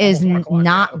 man dude, is it's 12 o'clock.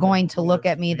 not Yeah, okay. going to look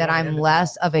at me that I'm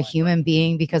less of a human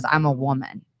being because I'm a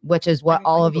woman, which is what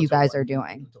all of you guys are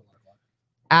doing.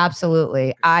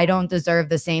 Absolutely. I don't deserve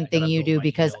the same thing you do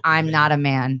because I'm not a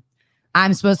man.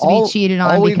 I'm supposed to All- be cheated all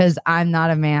on we've- because I'm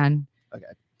not a man.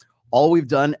 all we've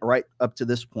done right up to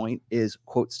this point is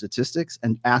quote statistics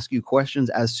and ask you questions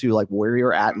as to like where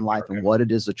you're at in life and what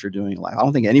it is that you're doing in life. I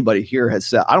don't think anybody here has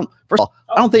said, first of all,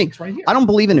 I don't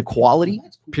believe in equality,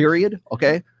 period.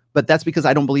 Okay. But that's because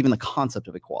I don't believe in the concept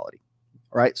of equality.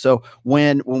 Right. So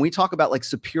when we talk about like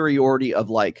superiority of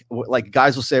like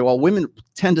guys will say, well, women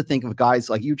tend to think of guys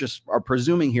like you just are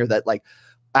presuming here that like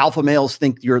alpha males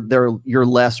think you're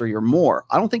less or you're more.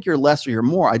 I don't think you're less or you're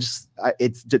more.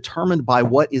 It's determined by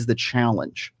what is the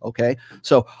challenge. Okay.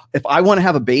 So if I want to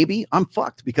have a baby, I'm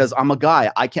fucked because I'm a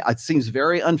guy. I can't, it seems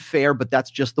very unfair, but that's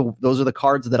just those are the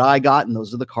cards that I got. And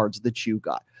those are the cards that you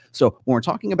got. So when we're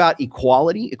talking about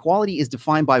equality is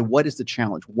defined by what is the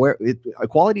challenge.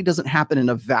 Equality doesn't happen in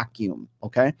a vacuum.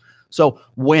 Okay. So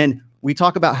when we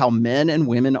talk about how men and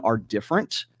women are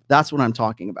different, that's what I'm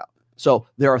talking about. So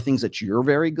there are things that you're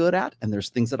very good at, and there's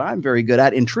things that I'm very good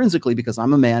at intrinsically because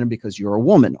I'm a man and because you're a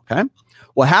woman. Okay.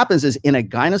 What happens is in a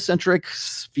gynocentric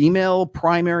female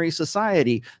primary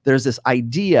society, there's this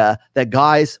idea that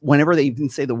guys, whenever they even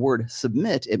say the word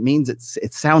submit, it means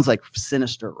it sounds like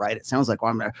sinister, right? It sounds like,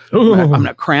 well, I'm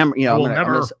gonna cram, you know,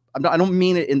 I don't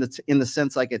mean it in the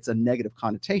sense like it's a negative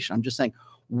connotation. I'm just saying,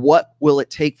 what will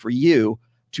it take for you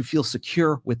to feel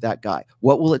secure with that guy?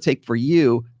 What will it take for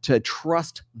you to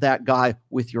trust that guy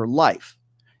with your life?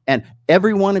 And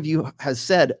every one of you has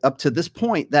said up to this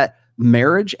point that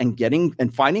marriage and getting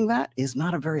and finding that is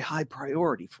not a very high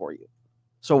priority for you.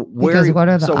 So what are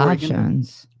the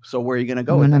options? Where are you going to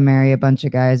go? I'm with going to that? marry a bunch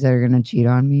of guys that are going to cheat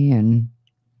on me and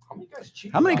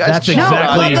How many guys? That's cheat?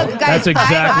 exactly No, look, guys, that's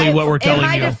exactly what we're telling in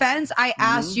my you. defense, I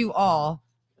asked you all,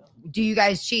 do you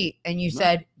guys cheat? And you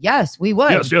said, yes, we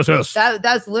would. Yes.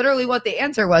 That's literally what the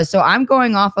answer was. So I'm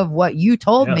going off of what you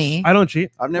told me. I don't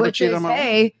cheat. I've never cheated on my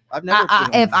Hey, I've never cheated.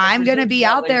 if I'm going to be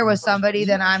out there with somebody,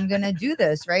 then I'm going to do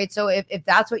this, right? So if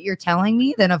that's what you're telling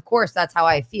me, then of course that's how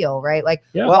I feel, right? Like,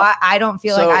 well, I don't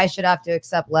feel like I should have to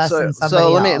accept less than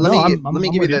somebody else. Let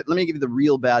me give you the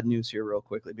real bad news here real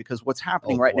quickly, because what's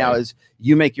happening right now is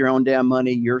you make your own damn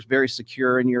money. You're very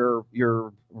secure in your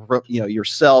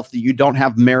yourself, that you don't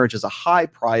have marriage as a high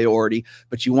priority,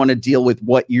 but you want to deal with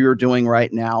what you're doing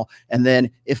right now. And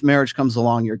then if marriage comes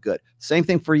along, you're good. Same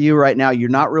thing for you right now. You're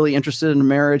not really interested in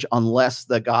marriage unless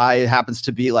the guy happens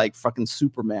to be like fucking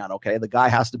Superman. Okay. The guy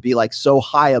has to be like so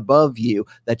high above you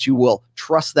that you will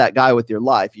trust that guy with your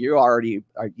life. You already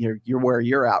you're where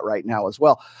you're at right now as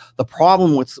well. The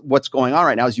problem with what's going on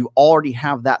right now is you already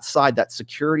have that side, that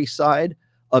security side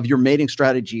of your mating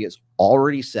strategy is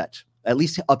already set. At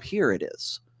least up here it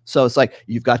is. So it's like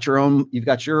you've got your own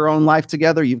life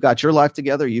together, you've got your life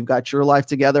together, you've got your life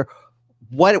together.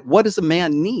 What does a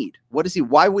man need?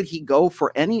 Why would he go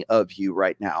for any of you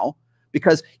right now?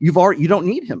 Because you don't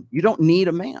need him. You don't need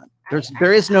a man.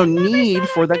 There is no need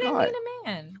for the guy.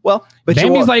 Well, but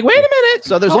Baby's like, wait a minute.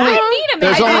 So there's only to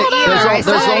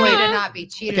not be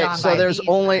cheated on. So there's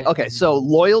only So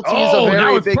loyalty is a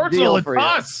very big deal for you.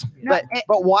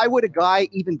 But why would a guy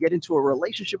even get into a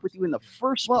relationship with you in the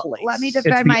first place? Let me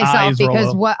defend myself,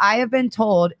 because what I have been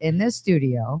told in this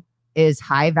studio is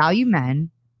high value men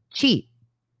cheat.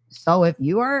 So if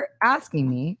you are asking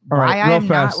me why I'm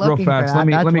not looking for that,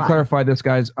 let me clarify this,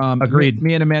 guys. Agreed.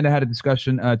 Me and Amanda had a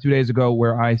discussion 2 days ago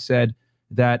where I said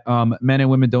that men and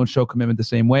women don't show commitment the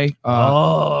same way.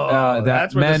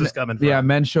 That's where this is coming from. Yeah,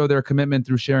 men show their commitment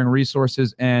through sharing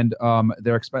resources and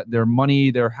their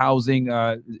money, their housing,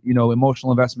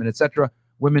 emotional investment, etc.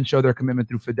 Women show their commitment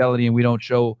through fidelity, and we don't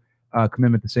show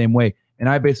commitment the same way. And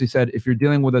I basically said, if you're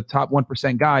dealing with a top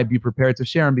 1% guy, be prepared to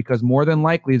share him, because more than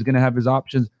likely he's going to have his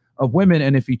options of women.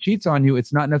 And if he cheats on you,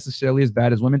 it's not necessarily as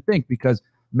bad as women think, because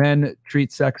men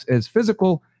treat sex as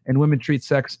physical and women treat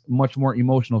sex much more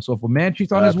emotional. So if a man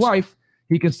cheats on his wife,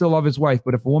 he can still love his wife.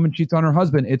 But if a woman cheats on her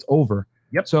husband, it's over.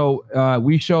 Yep. So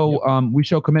we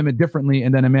show commitment differently.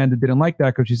 And then Amanda didn't like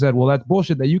that because she said, well, that's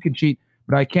bullshit that you can cheat,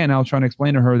 but I can't. I was trying to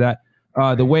explain to her that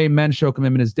the way men show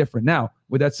commitment is different. Now,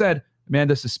 with that said,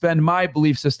 Amanda, suspend my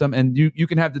belief system, and you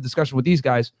can have the discussion with these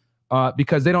guys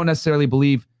because they don't necessarily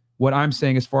believe what I'm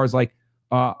saying as far as like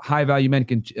high value men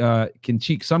can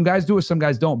cheat. Some guys do it, some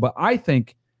guys don't. But I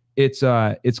think it's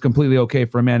completely okay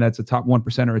for a man that's a top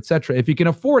 1%er, etc. If he can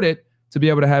afford it, to be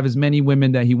able to have as many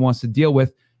women that he wants to deal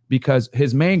with, because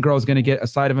his main girl is going to get a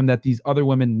side of him that these other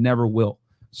women never will.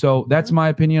 So that's my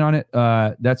opinion on it.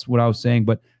 That's what I was saying,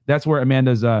 but that's where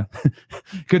Amanda's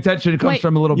contention comes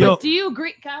from a little bit. Do you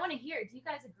agree? I want to hear. Do you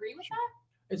guys agree with that?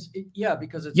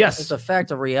 Because it's a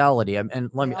fact of reality.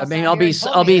 I'll be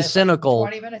cynical.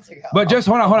 20 minutes ago. But just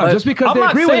hold on. Just because they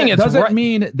agree with it doesn't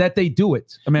mean that they do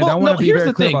it. I mean, I want to be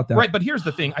very clear about that. Right, but here's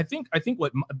the thing. I think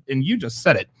what, and you just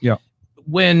said it. Yeah.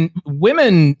 When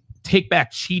women take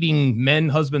back cheating men,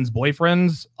 husbands,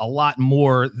 boyfriends, a lot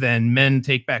more than men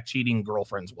take back cheating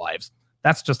girlfriends, wives.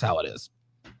 That's just how it is.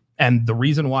 And the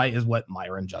reason why is what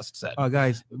Myron just said.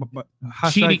 Guys,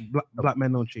 cheating. Black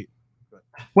men don't cheat.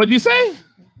 What did you say?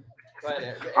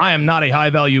 I am not a high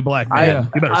value black man.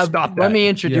 You better stop that. Let me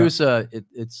introduce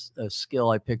it's a skill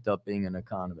I picked up being an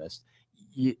economist.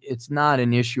 It's not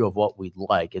an issue of what we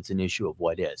like. It's an issue of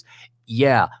what is.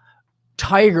 Yeah.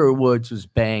 Tiger Woods was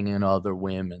banging other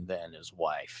women than his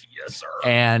wife. Yes, sir.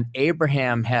 And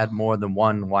Abraham had more than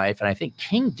one wife. And I think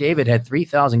King David had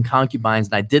 3,000 concubines.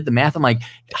 And I did the math. I'm like,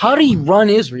 how did he run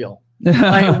Israel?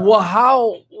 Like,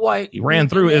 well, why he ran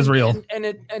through Israel?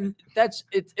 And that's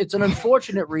it's an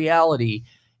unfortunate reality.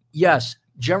 Yes,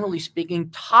 generally speaking,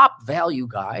 top value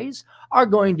guys are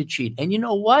going to cheat. And you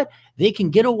know what? They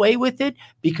can get away with it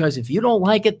because if you don't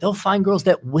like it, they'll find girls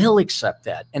that will accept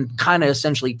that and kind of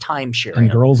essentially timeshare.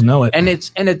 And girls know it. And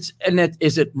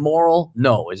is it moral?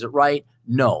 No. Is it right?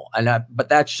 No. But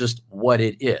that's just what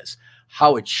it is.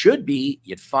 How it should be,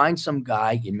 you'd find some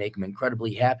guy, you make him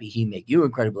incredibly happy, he make you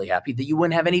incredibly happy, that you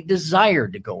wouldn't have any desire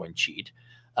to go and cheat.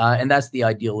 And that's the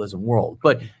idealism world.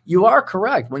 But you are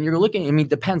correct. When you're looking, I mean, it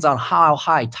depends on how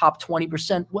high, top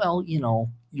 20%. Well,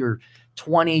 you're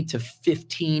 20 to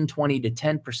 15, 20 to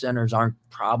 10%ers they'll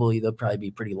probably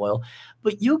be pretty loyal.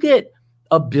 But you get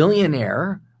a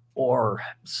billionaire or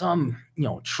some,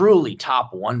 truly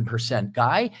top 1%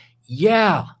 guy.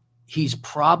 Yeah, he's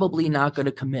probably not going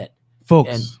to commit.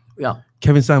 Folks,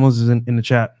 Kevin Samuels is in the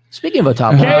chat. Speaking of a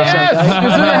top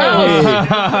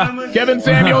 1%, Kevin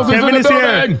Samuels is in the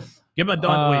building. Give him a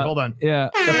done. Wait, hold on. Yeah.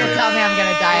 Don't tell me I'm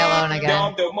gonna die alone. on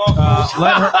again.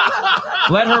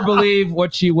 Let her believe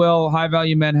what she will. High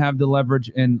value men have the leverage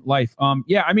in life.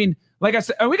 Yeah, I mean, like I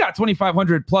said, we got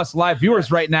 2,500 plus live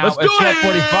viewers right now. Let's do it.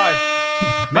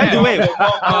 45. By the way,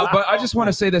 But I just want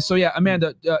to say this. So yeah,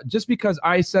 Amanda, just because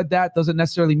I said that doesn't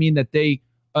necessarily mean that they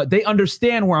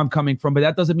understand where I'm coming from, but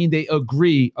that doesn't mean they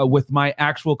agree with my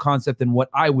actual concept and what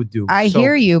I would do. I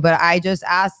hear you, but I just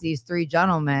asked these three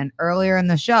gentlemen earlier in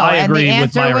the show, and the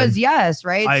answer was yes,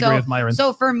 right? I agree with Myron.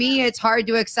 So for me, it's hard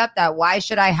to accept that. Why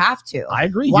should I have to? I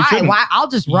agree. Why? I'll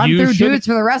just run through dudes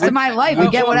for the rest of my life and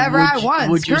get whatever I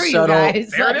want. Would you Screw you settle?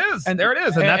 guys. There it is. And there it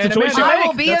is. And that's the choice you I make.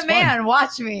 will be That's a man. fine.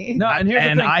 Watch me. No, and here's the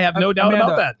thing. I have no doubt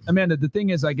about that. Amanda, the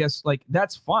thing is, I guess, like,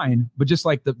 that's fine, but just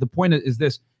like the point is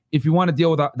this: if you want to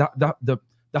deal with the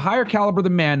higher caliber the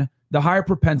man, the higher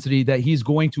propensity that he's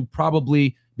going to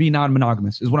probably be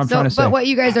non-monogamous is what I'm trying to say. But what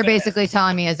you guys are basically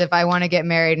telling me is if I want to get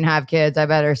married and have kids, I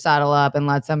better saddle up and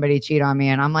let somebody cheat on me.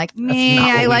 And I'm like,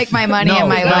 I like my money and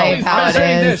my life how it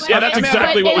is. Yeah, that's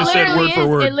exactly what we said word for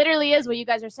word. It literally is what you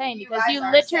guys are saying, because you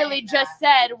literally just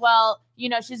said, well, you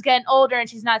know, she's getting older and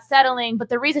she's not settling, but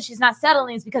the reason she's not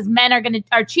settling is because men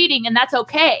are cheating, and that's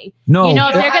okay. No, you know,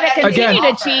 if they're going to continue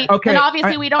to cheat, okay, then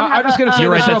obviously we don't have.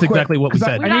 You're right. That's exactly what we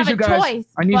said. We don't have a choice.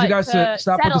 I need you guys to to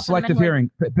stop with the settle for the selective men.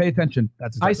 hearing. Pay attention.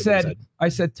 That's exactly I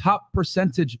said top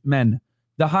percentage men,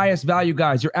 the highest value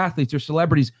guys, your athletes, your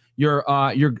celebrities, your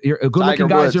good-looking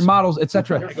guys, Woods. your models,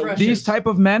 etc. These type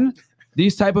of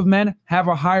men have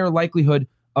a higher likelihood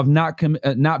of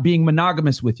not being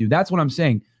monogamous with you. That's what I'm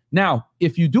saying. Now,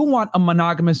 if you do want a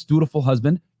monogamous, dutiful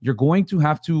husband, you're going to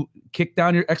have to kick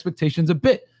down your expectations a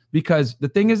bit, because the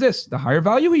thing is this: the higher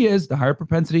value he is, the higher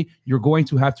propensity, you're going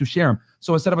to have to share him.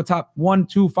 So instead of a top 1,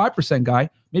 2, 5% guy,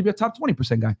 maybe a top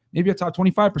 20% guy, maybe a top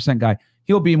 25% guy,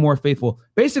 he'll be more faithful.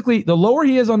 Basically, the lower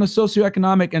he is on the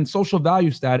socioeconomic and social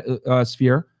value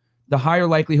sphere, the higher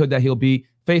likelihood that he'll be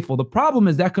faithful. The problem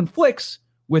is that conflicts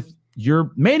with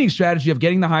your mating strategy of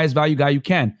getting the highest value guy you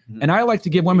can. And I like to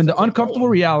give women the uncomfortable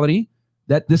reality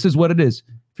that this is what it is.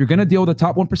 If you're going to deal with a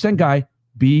top 1% guy,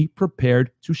 be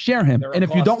prepared to share him. And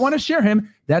if you don't want to share him,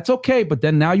 that's okay. But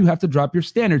then now you have to drop your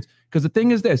standards. Because the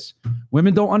thing is this: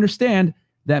 women don't understand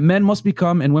that men must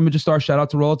become, and women just are, shout out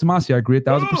to Rolla Tomasi, I agree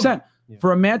 1,000%.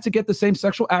 For a man to get the same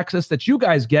sexual access that you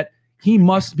guys get, he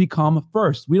must become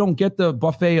first. We don't get the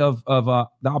buffet of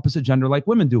the opposite gender like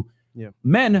women do. Yeah.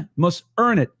 Men must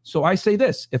earn it. So I say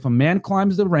this: if a man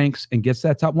climbs the ranks and gets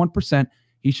that top 1%,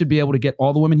 he should be able to get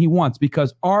all the women he wants,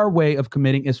 because our way of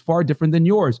committing is far different than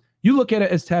yours. You look at it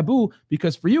as taboo,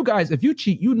 because for you guys, if you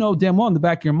cheat, you know damn well in the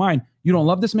back of your mind, you don't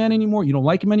love this man anymore, you don't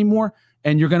like him anymore,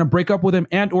 and you're going to break up with him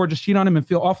and or just cheat on him and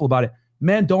feel awful about it.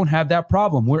 Men don't have that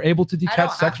problem. We're able to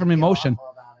detach sex from emotion.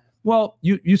 Well,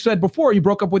 you said before you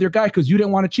broke up with your guy because you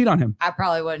didn't want to cheat on him. I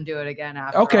probably wouldn't do it again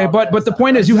after. Okay, all but this. the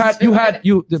point is but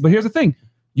here's the thing.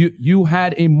 You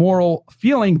had a moral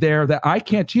feeling there that I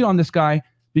can't cheat on this guy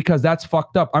because that's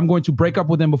fucked up. I'm going to break up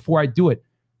with him before I do it.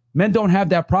 Men don't have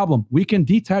that problem. We can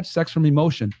detach sex from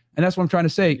emotion. And that's what I'm trying to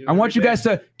say. I want you guys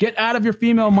to get out of your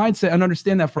female mindset and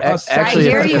understand that for us. Actually,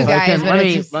 I hear you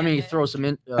guys, let me throw some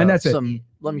in. And that's it.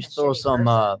 Let me throw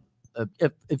some.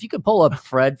 If you could pull up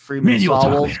Fred Freeman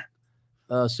Saul's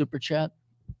super chat.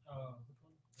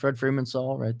 Fred Freeman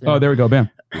Saul right there. Oh, there we go. Bam.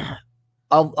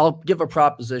 I'll give a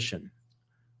proposition.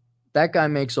 That guy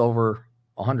makes over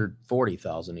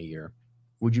 $140,000 a year.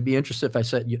 Would you be interested if I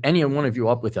set any one of you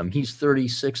up with him? He's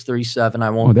 36, 37.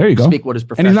 I won't there you go. speak what his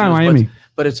profession And he's not in Miami.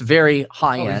 but it's very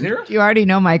high end. You already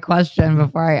know my question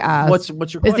before I ask. What's your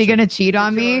question? Is he going to cheat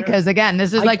on me? Because again,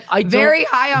 this is I very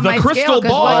high on my scale. The crystal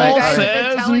ball what you guys have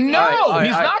been says telling me- no.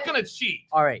 He's not going to cheat.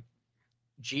 All right.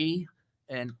 G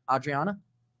and Adriana?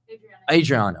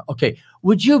 Adriana. Okay.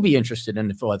 Would you be interested in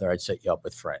whether I'd set you up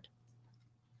with Fred?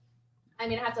 I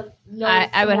mean, I have to know.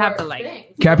 I would have to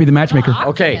like. Cappy the matchmaker.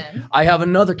 Okay. I have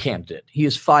another candidate. He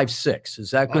is 5'6". Is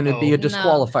that going to be a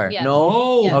disqualifier? Yes.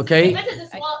 No. Yes. Okay. If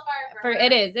it's a disqualifier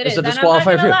it is. It's a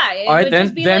disqualifier for you. All right.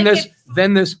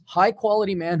 Then this high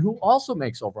quality man who also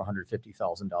makes over $150,000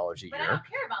 a year. But I don't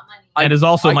care about money. And is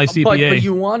also my CPA. But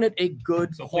you wanted a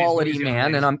good quality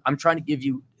man, and I'm trying to give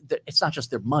you. It's not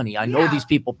just their money. I know these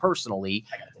people personally.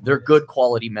 They're good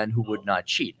quality men who would not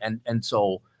cheat, and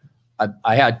so.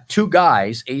 I had two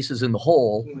guys, aces in the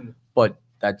hole, but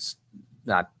that's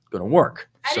not going to work.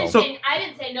 I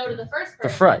didn't say no to the first person. The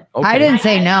Fred. Okay. I didn't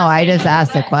say no. I just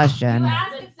asked a question. You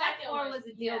asked the second one was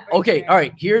a deal breaker. Okay. All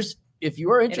right. If you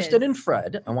are interested in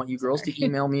Fred, I want you girls to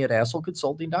email me at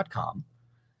assholeconsulting.com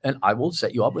and I will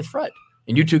set you up with Fred.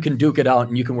 And you two can duke it out,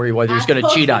 and you can worry whether he's going to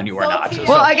cheat on you or not.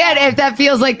 Well, again, if that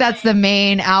feels like that's the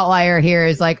main outlier here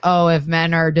is like, oh, if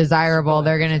men are desirable,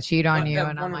 they're going to cheat on you.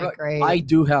 And I'm like, great. I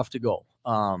do have to go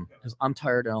because I'm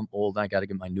tired and I'm old. And I got to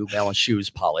get my New Balance shoes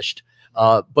polished.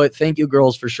 But thank you,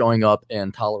 girls, for showing up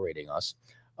and tolerating us.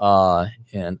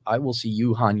 And I will see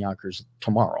you, Hanyakers,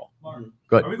 tomorrow.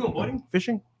 Good. Are we going boating,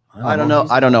 fishing? I don't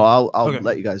know. I'll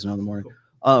let you guys know in the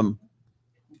morning.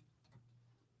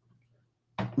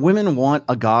 Women want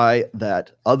a guy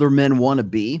that other men want to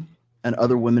be and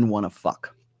other women want to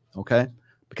fuck. Okay?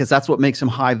 Because that's what makes him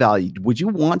high value. Would you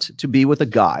want to be with a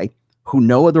guy who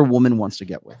no other woman wants to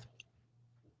get with?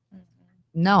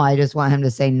 No, I just want him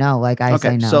to say no, like I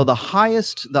say no. So the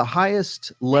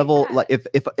highest level, like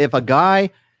if a guy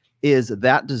is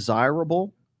that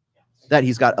desirable that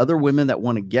he's got other women that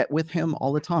want to get with him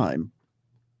all the time,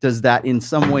 does that in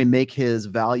some way make his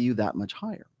value that much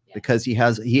higher? Because he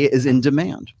is in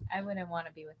demand. I wouldn't want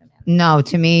to be with him. No,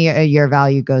 to me, your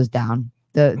value goes down.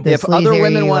 If other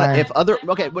women want, if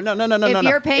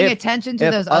you're paying attention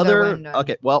to those other women.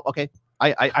 Okay.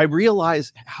 I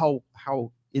realize how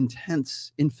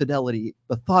intense infidelity,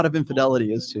 the thought of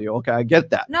infidelity is to you. Okay, I get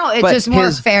that. No, it's just more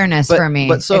fairness for me.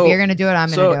 But so, if you're gonna do it, I'm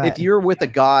gonna do it. If you're with a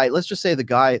guy, let's just say the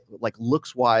guy, like,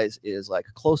 looks wise is like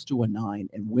close to a 9,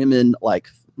 and women, like,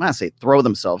 I'm not say throw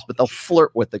themselves, but they'll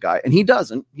flirt with the guy, and he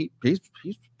doesn't. He's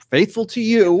faithful to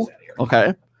you.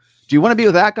 Okay. Do you want to be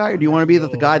with that guy, or do you want to be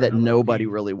with the guy that nobody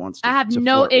really wants to? I have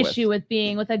no issue with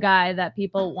being with a guy that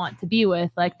people want to be with,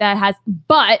 like that has,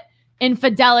 but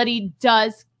infidelity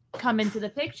does come into the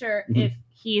picture if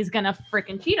he's gonna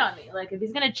freaking cheat on me. Like, if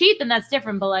he's gonna cheat, then that's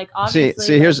different. But like, obviously,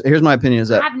 see, here's my opinion: is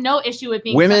that I have no issue with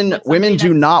being women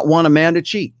do not want a man to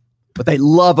cheat, but they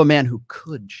love a man who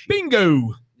could cheat.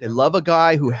 Bingo. They love a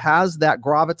guy who has that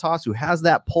gravitas, who has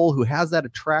that pull, who has that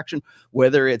attraction,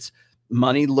 whether it's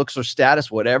money, looks, or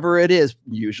status, whatever it is.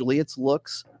 Usually it's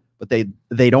looks, but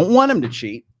they don't want him to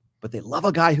cheat, but they love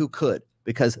a guy who could,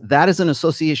 because that is an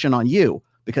association on you,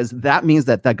 because that means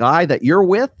that the guy that you're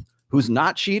with who's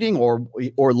not cheating or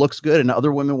looks good and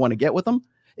other women want to get with him,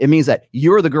 it means that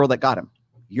you're the girl that got him.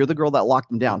 You're the girl that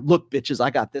locked him down. Look, bitches, I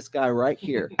got this guy right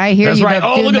here. I hear you. Right.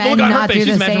 Do men not do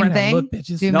the same thing?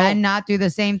 Do men not do the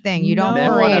same thing? You don't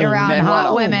parade around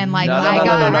hot women like I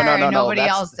got her and nobody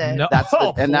else did.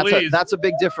 That's a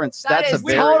big difference. That's a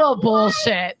total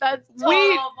bullshit. That's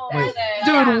total bullshit.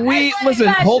 Dude, listen.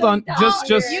 Hold on. Just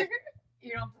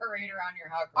you don't parade around your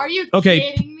hot. Are you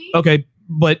kidding me? Okay,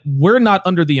 but we're not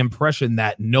under the impression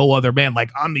that no other man,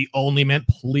 like, I'm the only man.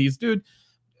 Please, dude.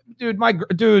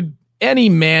 Any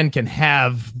man can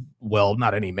have, well,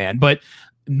 not any man, but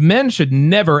men should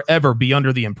never, ever be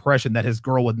under the impression that his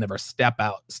girl would never step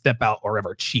out or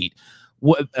ever cheat.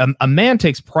 A man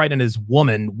takes pride in his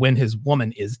woman when his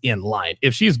woman is in line.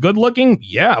 If she's good looking,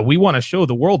 yeah, we want to show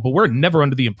the world, but we're never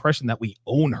under the impression that we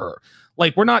own her.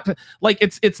 Like, we're not like,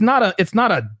 it's not a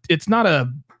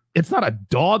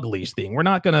dog leash thing. We're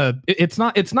not gonna. It's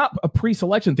not a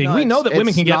pre-selection thing. We know that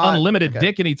women can get unlimited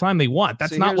dick anytime they want.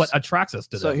 That's not what attracts us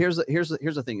to them. So here's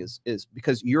the thing is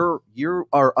because you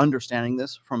are understanding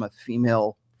this from a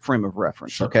female frame of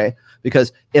reference, okay?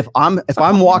 Because if I'm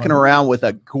walking around with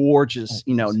a gorgeous,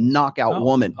 knockout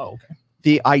woman,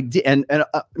 the idea, and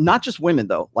not just women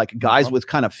though, like guys with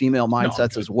kind of female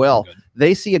mindsets as well.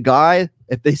 They see a guy,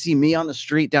 if they see me on the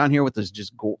street down here with this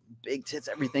just big tits,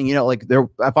 everything, like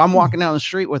if I'm walking down the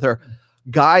street with her,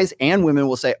 guys and women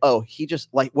will say, oh, he just,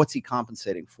 like, what's he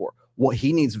compensating for? What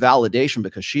he needs validation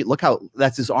because look how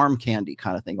that's his arm candy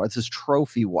kind of thing, or it's his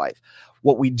trophy wife.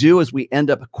 What we do is we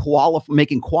end up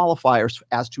making qualifiers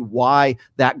as to why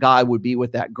that guy would be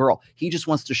with that girl. He just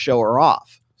wants to show her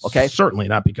off. Okay, certainly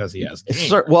not because he has. It's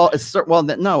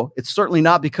certainly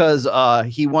not because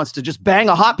he wants to just bang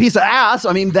a hot piece of ass.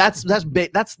 I mean, that's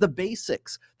the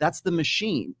basics. That's the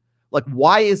machine. Like,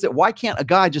 why can't a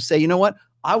guy just say, you know what?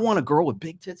 I want a girl with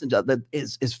big tits and that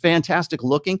is fantastic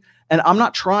looking. And I'm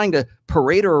not trying to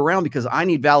parade her around because I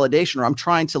need validation or I'm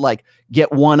trying to, like,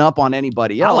 get one up on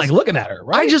anybody else. I like looking at her,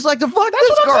 right? I just like to fuck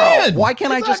this girl. Why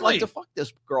can't I just like to fuck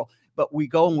this girl? But we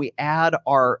go and we add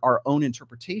our own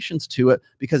interpretations to it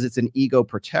because it's an ego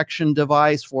protection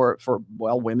device for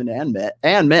women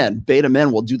and men. Beta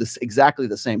men will do this exactly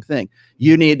the same thing.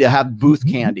 You need to have booth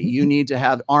candy. You need to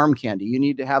have arm candy. You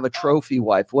need to have a trophy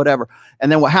wife, whatever. And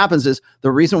then what happens is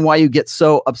the reason why you get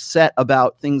so upset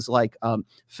about things like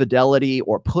fidelity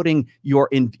or putting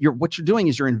what you're doing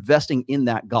is you're investing in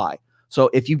that guy. So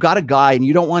if you've got a guy and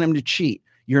you don't want him to cheat,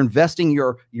 you're investing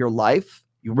your life.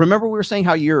 You remember we were saying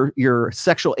how your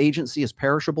sexual agency is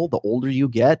perishable. The older you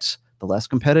get, the less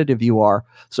competitive you are.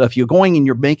 So if you're going and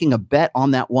you're making a bet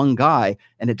on that one guy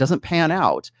and it doesn't pan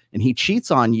out and he cheats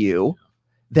on you,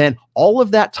 then all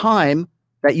of that time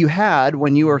that you had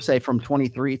when you were, say, from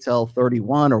 23 till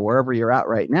 31 or wherever you're at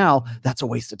right now, that's a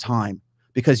waste of time,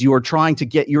 because you're trying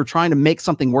to make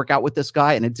something work out with this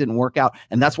guy and it didn't work out.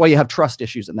 And that's why you have trust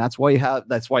issues. And that's why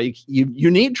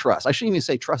you need trust. I shouldn't even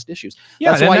say trust issues.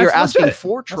 Yeah, that's why you're asking legit.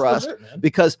 for That's trust, legit,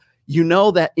 because you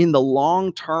know that in the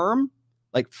long term,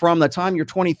 like from the time you're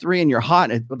 23 and you're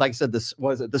hot, and like I said,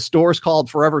 the store's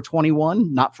called Forever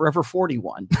 21, not Forever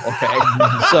 41. Okay.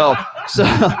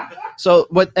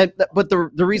 But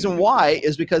the reason why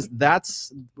is because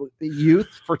that's youth,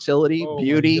 fertility,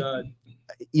 beauty,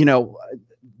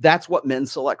 that's what men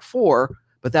select for,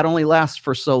 but that only lasts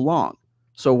for so long.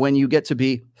 So when you get to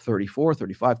be 34,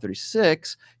 35,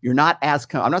 36, you're not as,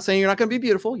 I'm not saying you're not going to be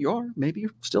beautiful. You are, maybe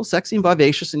you're still sexy and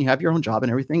vivacious and you have your own job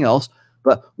and everything else.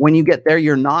 But when you get there,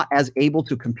 you're not as able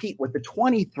to compete with the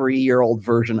 23-year-old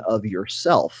version of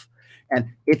yourself. And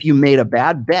if you made a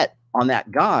bad bet on that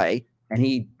guy and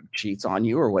he cheats on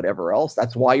you or whatever else,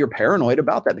 that's why you're paranoid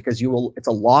about that, because it's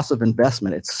a loss of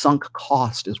investment. It's sunk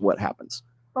cost is what happens.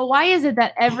 But why is it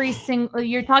that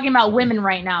you're talking about women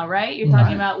right now, right? You're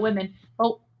talking about women.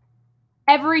 But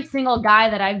every single guy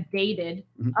that I've dated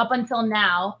up until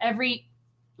now, every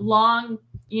long,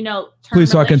 term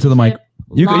Please talk into the mic.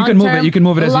 You can move it. You can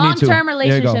move it as you need to. Long-term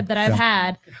relationship that I've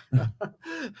had.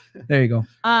 There you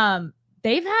go.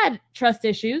 They've had trust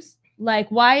issues. Like,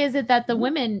 why is it that the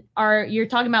women you're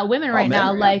talking about women right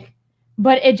now? Yeah.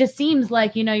 But it just seems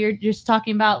like, you're just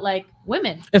talking about like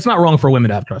women. It's not wrong for women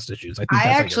to have trust issues. I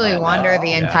actually wonder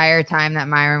the entire time that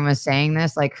Myron was saying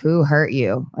this, like, who hurt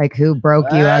you? Like, who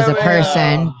broke you as a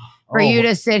person for you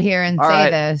to sit here and say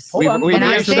this? We've and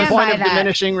I reached the stand point by of that.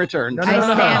 diminishing returns. I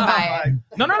stand by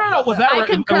it. No. Was that I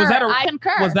concur.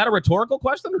 Was that a rhetorical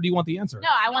question, or do you want the answer? No,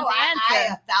 I want the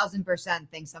answer. I 1000%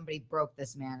 think somebody broke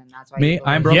this man, and that's why Me?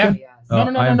 I'm broken?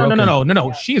 Yeah.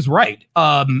 No. She's right.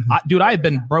 Dude, I've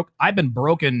been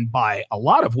broken by a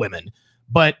lot of women,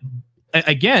 but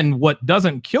again, what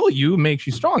doesn't kill you makes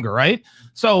you stronger, right?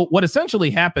 So what essentially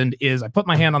happened is I put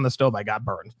my hand on the stove, I got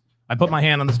burned. I put my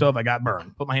hand on the stove, I got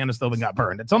burned. Put my hand on the stove and got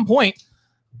burned. At some point,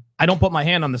 I don't put my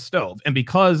hand on the stove. And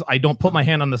because I don't put my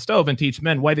hand on the stove and teach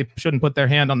men why they shouldn't put their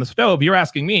hand on the stove, you're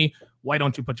asking me, why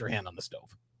don't you put your hand on the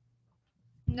stove?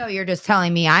 No, you're just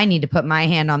telling me I need to put my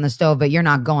hand on the stove, but you're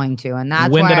not going to. And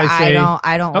that's When why did I say-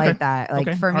 I don't like that.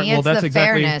 Like, for me, it's the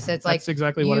fairness. It's like, that's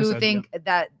exactly what I you said, think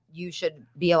that you should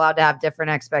be allowed to have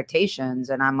different expectations.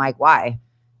 And I'm like, why?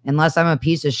 Unless I'm a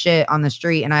piece of shit on the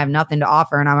street and I have nothing to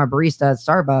offer and I'm a barista at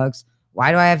Starbucks,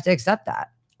 why do I have to accept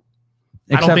that?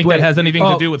 I don't think that has anything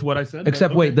to do with what I said.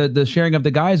 Except, wait, the sharing of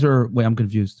the guys, or wait, I'm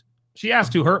confused. She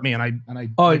asked who hurt me, and I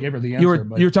gave her the answer.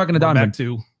 You were talking to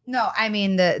Donovan. No, I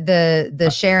mean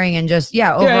the sharing and just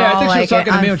overall, I think she was like,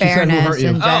 talking to me when she said who hurt unfairness you.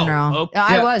 in general. okay.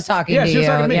 I was talking to she you. was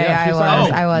talking to me.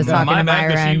 I was talking to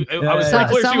Myron. I was pretty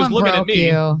clear she was looking at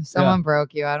me. Someone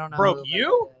broke you. I don't know. Broke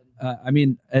you? I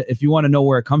mean, if you want to know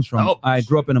where it comes from, I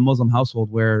grew up in a Muslim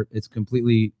household where it's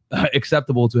completely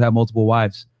acceptable to have multiple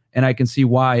wives, and I can see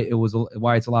why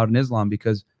it's allowed in Islam,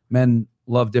 because men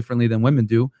love differently than women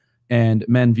do, and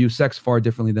men view sex far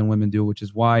differently than women do, which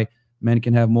is why men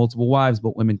can have multiple wives,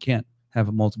 but women can't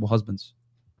have multiple husbands.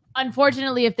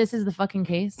 Unfortunately, if this is the fucking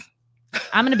case,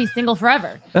 I'm going to be single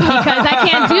forever, because I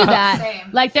can't do that.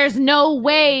 Same. Like, there's no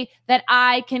way that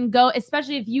I can go,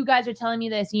 especially if you guys are telling me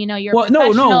this, you're well,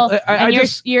 professional, I and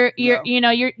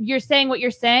you're saying what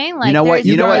you're saying. Like, there's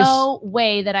no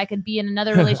way that I could be in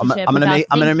another relationship. I'm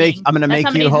gonna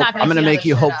make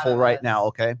you hopeful right now.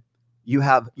 Okay.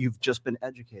 You've just been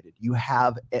educated. You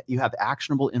have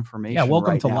actionable information. Yeah,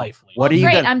 welcome right to now. life. What are you?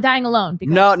 Great, I'm dying alone.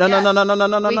 No.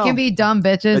 We can be dumb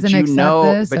bitches But and accept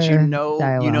this. But or you know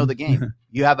dialogue. the game.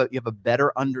 You have a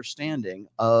better understanding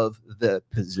of the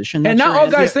position. And not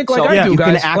all guys think like I do. You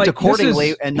guys. can act Like,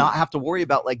 accordingly and not have to worry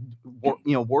about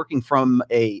working from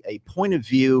a point of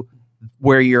view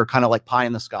where you're kind of like pie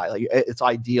in the sky. Like, it's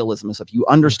idealism and stuff. You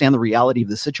understand the reality of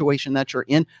the situation that you're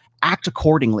in. Act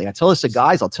accordingly. I tell this to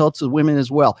guys. I'll tell it to women as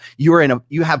well. You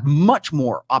have much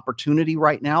more opportunity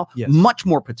right now, much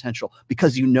more potential,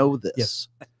 because you know this. Yes.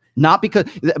 Not because,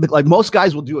 like, most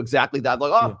guys will do exactly that.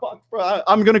 Like, fuck, bro,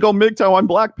 I'm gonna go MGTOW. I'm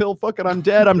black pill. Fuck it. I'm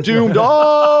dead. I'm doomed.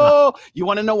 Oh, you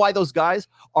want to know why those guys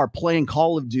are playing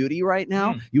Call of Duty right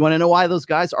now? You want to know why those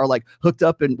guys are like hooked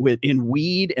up in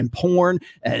weed and porn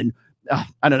and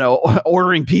I don't know,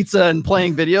 ordering pizza and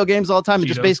playing video games all the time and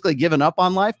just basically giving up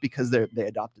on life because they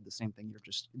adopted the same thing. You're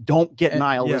just don't get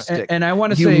nihilistic. And I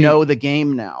want to say, you know the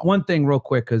game now. One thing real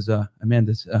quick, because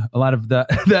Amanda's a lot of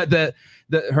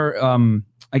her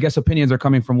I guess opinions are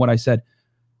coming from what I said.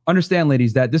 Understand,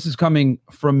 ladies, that this is coming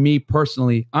from me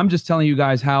personally. I'm just telling you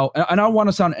guys how, and I don't want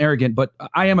to sound arrogant, but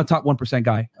I am a top 1%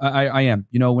 guy. I am.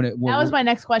 You know, that was my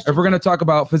next question. If we're gonna talk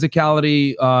about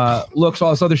physicality, looks, all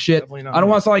this other shit, I don't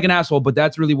want to sound like an asshole, but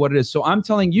that's really what it is. So I'm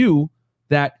telling you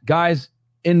that guys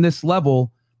in this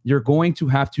level, you're going to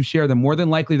have to share them. More than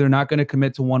likely, they're not going to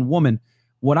commit to one woman.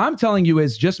 What I'm telling you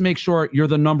is just make sure you're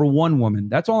the number one woman.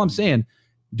 That's all I'm saying.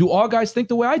 Do all guys think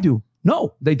the way I do?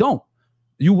 No, they don't.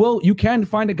 You can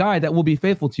find a guy that will be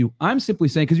faithful to you. I'm simply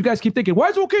saying, because you guys keep thinking, why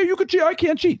is it okay? You could cheat. I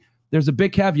can't cheat. There's a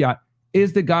big caveat.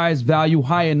 Is the guy's value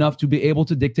high enough to be able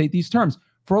to dictate these terms?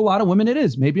 For a lot of women, it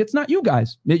is. Maybe it's not you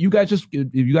guys. You guys if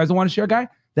you guys don't want to share a guy,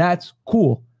 that's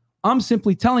cool. I'm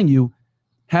simply telling you,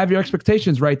 have your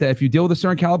expectations right, that if you deal with a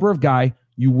certain caliber of guy,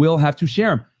 you will have to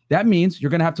share him. That means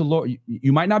you're going to have to lower.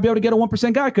 You might not be able to get a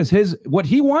 1% guy because what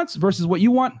he wants versus what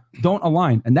you want don't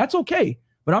align. And that's okay.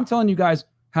 But I'm telling you guys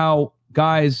how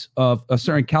guys of a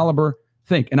certain caliber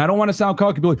think. And I don't want to sound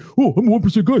cocky, be like, oh, I'm a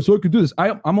 1% guy, so I can do this.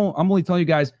 I'm only telling you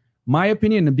guys my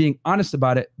opinion and being honest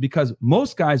about it, because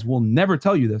most guys will never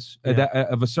tell you this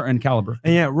of a certain caliber.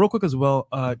 And yeah, real quick as well,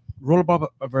 roll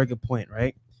up a very good point,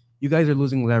 right? You guys are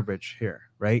losing leverage here,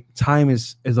 right? Time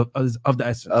is of the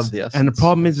essence. And the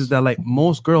problem is that like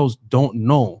most girls don't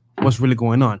know what's really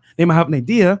going on. They might have an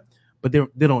idea, but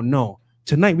they don't know.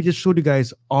 Tonight, we just showed you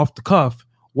guys off the cuff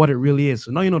what it really is.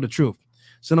 So now you know the truth.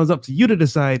 So now it's up to you to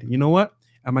decide, you know what?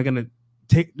 Am I going to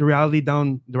take the reality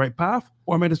down the right path,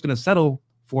 or am I just going to settle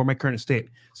for my current state?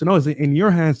 So now it's in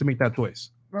your hands to make that choice.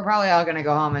 We're probably all gonna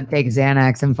go home and take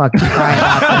Xanax and fucking cry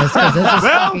about this because this is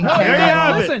fucking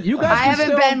terrible. Listen, you guys I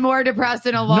haven't been more depressed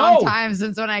in a long time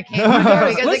since when I came here.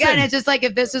 Because again, it's just like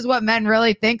if this is what men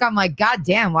really think, I'm like, God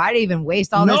damn, why'd I even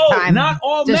waste all this time? Not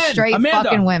all just men. straight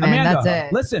fucking women. That's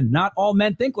it. Listen, not all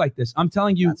men think like this. I'm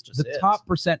telling you, the top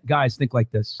 % guys think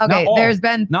like this. Okay, there's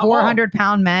been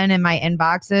 400-pound men in my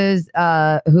inboxes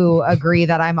who agree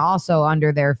that I'm also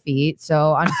under their feet.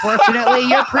 So unfortunately,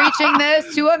 you're preaching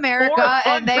this to America,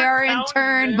 and they are in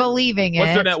turn believing it.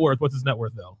 What's their net worth? What's his net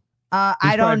worth though?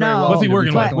 I don't know. What's he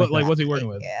working with? What's he working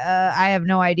with? I have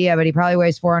no idea, but he probably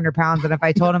weighs 400 pounds. And if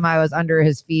I told him I was under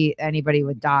his feet, anybody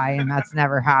would die. And that's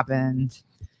never happened.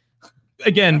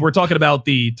 Again, we're talking about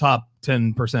the top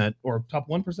 10% or top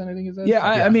 1%, I think is that? Yeah,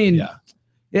 I mean,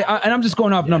 and I'm just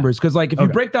going off numbers because like if you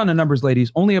break down the numbers,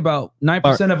 ladies, only about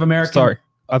 9% of Americans. Sorry,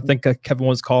 I think Kevin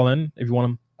wants to call in. If you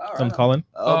want him. Some calling.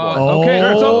 Okay,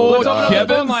 let's open up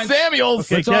the phone lines.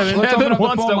 Samuels. Okay, Kevin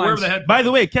wants to wherever the head. By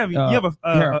the way, Kevin, you have a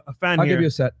fan I'll here. give you a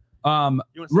set.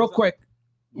 Real quick.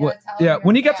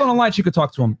 When he gets on the line, she could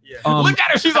talk to him. Look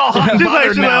at her, she's all hot. She's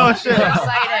like, I'm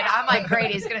excited. I'm like, great.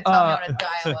 He's gonna tell me how to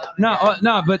dial up.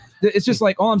 No, but it's just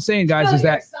like all I'm saying, guys, is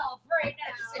that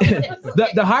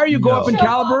the higher you go up in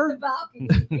caliber,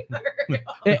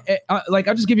 like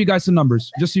I'll just give you guys some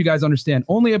numbers, just so you guys understand.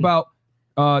 Only about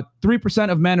 3%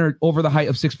 of men are over the height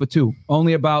of 6'2".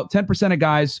 Only about 10% of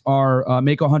guys are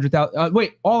make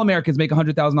 $100,000. All Americans make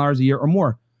 $100,000 a year or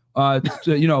more.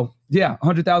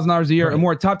 $100,000 a year or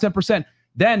more. Top 10%.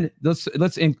 Then let's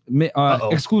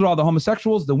exclude all the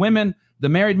homosexuals, the women, the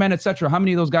married men, etc. How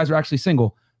many of those guys are actually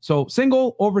single? So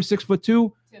single, over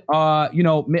 6'2",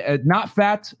 not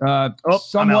fat,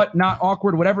 somewhat not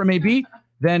awkward, whatever it may be.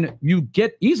 Then you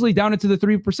get easily down into the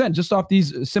 3% just off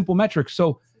these simple metrics.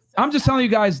 So I'm just telling you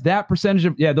guys that percentage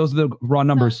of those are the raw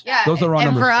numbers. Yeah, those are the raw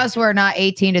numbers. And for us, we're not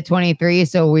 18 to 23,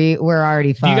 so we're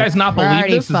already fucked. Do you guys not believe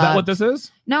this? Is that what this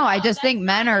is? No, I just think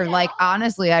men are like,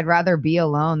 honestly, I'd rather be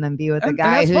alone than be with a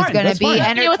guy who's going to be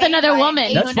entertained with another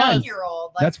woman. That's fine.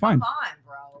 That's fine. Come on,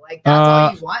 bro. Like that's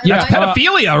all you want. Yeah, it's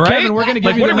pedophilia, right? Kevin, we're gonna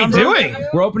give you what the are we number. doing?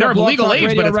 We're opening They're up legal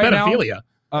age, but it's right pedophilia.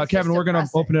 Now. Kevin, we're gonna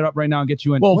open it up right now and get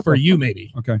you in. Well, for you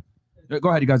maybe. Okay. Go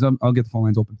ahead, you guys. I'll get the phone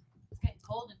lines open.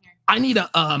 I need a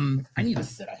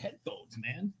set of headphones,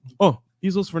 man. Oh,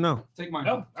 use those for now. Take mine.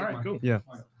 Oh, all right, cool. Yeah.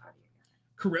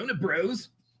 Corona bros.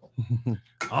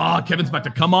 Kevin's about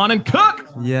to come on and cook.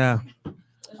 Yeah.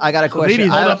 I got a question.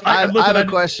 Ladies, I have a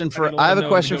question for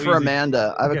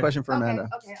Amanda. I have a question for Amanda.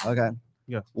 Okay.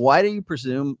 Yeah. Why do you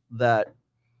presume that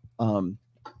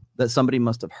that somebody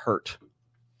must have hurt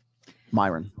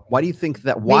Myron? Why do you think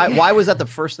that? Why was that the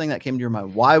first thing that came to your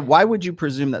mind? Why would you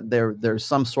presume that there's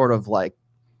some sort of like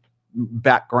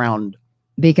background?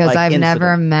 Because I've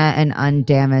never met an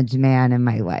undamaged man in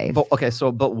my life.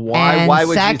 But why? And why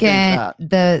would second, you think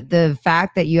that? The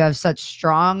fact that you have such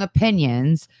strong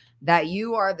opinions that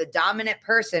you are the dominant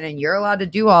person and you're allowed to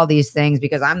do all these things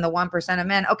because I'm the 1% of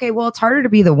men. Okay, well, it's harder to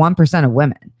be the 1% of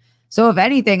women. So if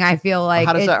anything, I feel like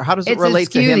how does it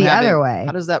relate to him the having, other way?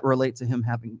 How does that relate to him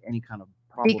having any kind of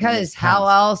problem? Because how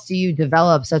else do you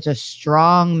develop such a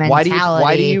strong mentality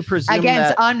why do you presume against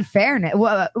that, unfairness?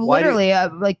 Well, literally,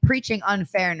 like preaching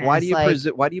unfairness. Why do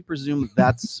you presume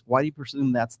that's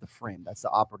the frame? That's the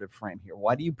operative frame here.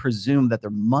 Why do you presume that there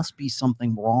must be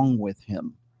something wrong with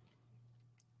him?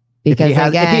 Because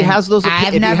if he has those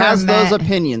those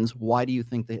opinions, why do you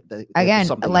think that again,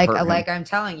 like I'm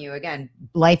telling you again,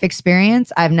 life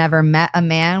experience, I've never met a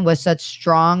man with such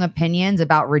strong opinions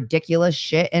about ridiculous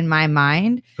shit in my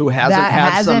mind who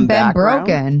hasn't been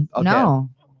broken. Okay.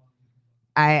 No.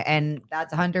 And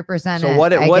that's 100%.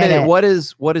 So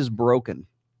what is broken?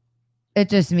 It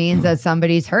just means that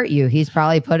somebody's hurt you. He's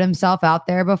probably put himself out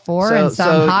there before, and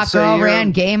some hot girl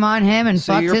ran game on him and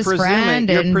fucked his friend.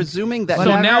 You're presuming that.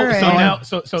 So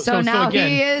now again,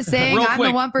 he is saying, "I'm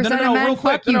the 1% of men."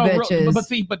 Fuck you,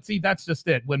 bitches. But see, that's just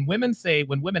it. When women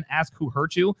ask who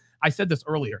hurt you, I said this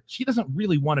earlier. She doesn't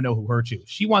really want to know who hurt you.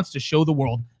 She wants to show the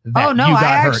world that you got hurt.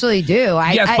 I actually do.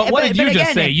 Yes, but what did you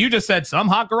just say? You just said some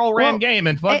hot girl ran game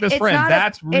and fucked his friend.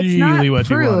 That's really what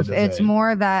you wanted to say. It's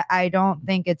more that I don't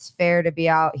think it's fair to be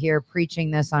out here preaching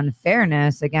this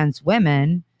unfairness against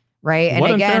women, right? And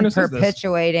again,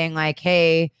 perpetuating like,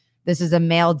 hey, this is a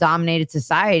male-dominated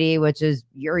society, which is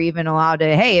you're even allowed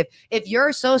to, hey, if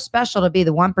you're so special to be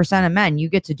the 1% of men, you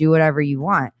get to do whatever you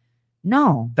want.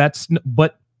 No.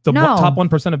 The top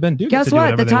 1% of men do. Guess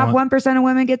what? The top 1% of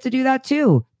women get to do that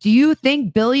too. Do you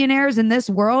think billionaires in this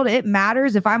world, it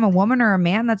matters if I'm a woman or a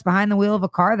man that's behind the wheel of a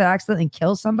car that accidentally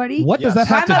kills somebody? What does that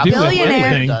have to do with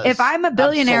anything? If I'm a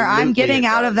billionaire, I'm getting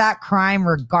out of that crime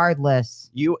regardless.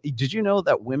 Did you know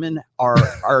that women are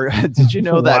did you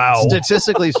know that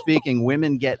statistically speaking,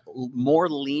 women get more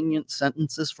lenient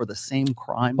sentences for the same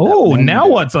crime? Oh, now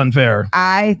what's unfair?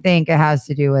 I think it has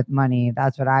to do with money.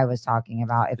 That's what I was talking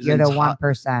about. If you're the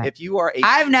 1%. If you are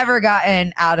I've never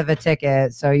gotten out of a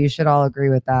ticket, so you should all agree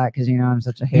with that because you know I'm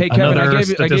such a hater. Hey Kevin, I gave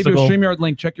you a StreamYard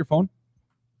link. Check your phone.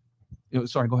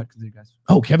 Sorry, go ahead, you guys.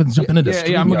 Oh, Kevin's jumping into StreamYard.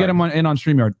 Yeah, I'm gonna get him in on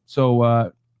StreamYard.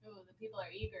 So the people are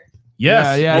eager.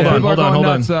 Yes. Hold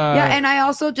on. Yeah, and I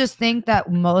also just think that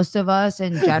most of us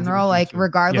in general, like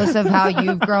regardless of how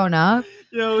you've grown up.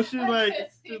 Yo, she's like,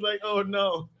 oh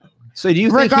no. So do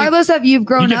you regardless of you've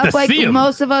grown up, like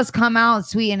most of us come out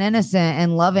sweet and innocent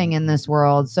and loving in this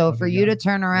world. So for you to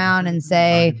turn around and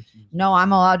say, no,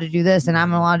 I'm allowed to do this and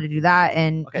I'm allowed to do that,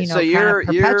 and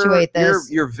perpetuate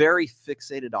this. You're very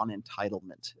fixated on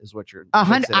entitlement, is what you're.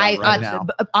 Now.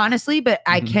 Honestly, but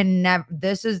I can never.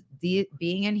 This is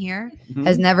being in here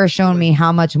has never shown me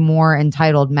how much more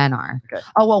entitled men are. Okay.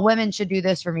 Oh well, women should do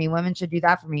this for me. Women should do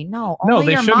that for me. No,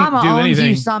 only your mama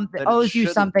owes you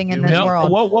something in this world.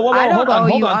 Whoa, I don't owe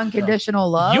you on. unconditional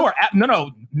love. You are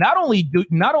no. Not only do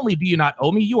you not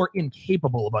owe me, you are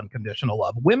incapable of unconditional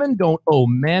love. Women don't owe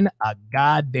men a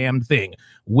goddamn thing.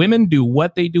 Women do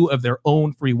what they do of their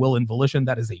own free will and volition.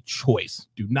 That is a choice.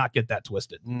 Do not get that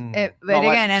twisted. I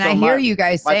hear you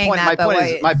guys saying that.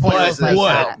 My point is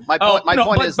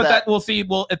that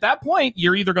at that point,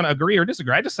 you're either going to agree or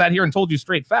disagree. I just sat here and told you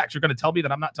straight facts. You're going to tell me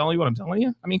that I'm not telling you what I'm telling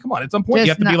you? I mean, come on. At some point, you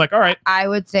have to be like, all right. I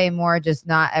would say more just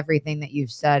not everything that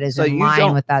you've said is in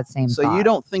line with that same thought. You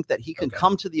don't think that he can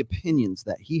come to the opinions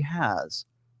that he has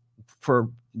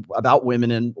about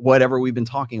women and whatever we've been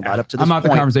talking about up to this point. I'm out the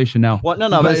conversation now. Well,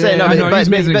 but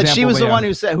she was the one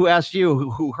who asked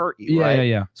you who hurt you.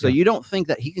 Yeah. So you don't think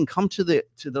that he can come to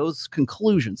those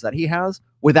conclusions that he has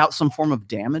without some form of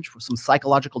damage, some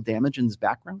psychological damage in his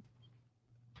background?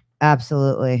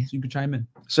 Absolutely. So you can chime in.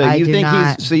 So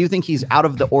you think he's out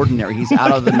of the ordinary? He's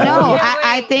out of the norm? No,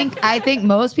 I think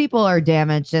most people are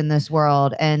damaged in this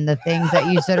world, and the things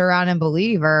that you sit around and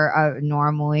believe are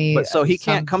normally. But so he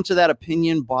can't come to that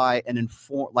opinion by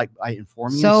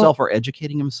informing himself or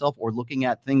educating himself or looking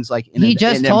at things like. He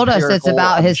just told us it's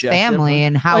about his family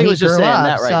and how he was just grew saying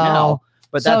up. That right now.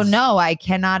 But no, I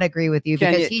cannot agree with you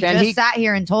because he just sat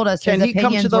here and told us his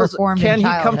opinions were formed in childhood.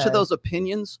 Can he come to those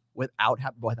opinions without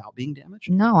being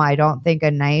damaged? No, I don't think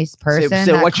a nice person.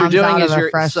 So what you're doing is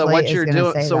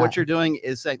what you're doing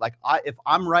is saying, like, if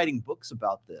I'm writing books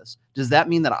about this, does that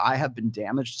mean that I have been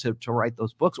damaged to write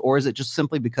those books, or is it just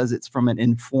simply because it's from an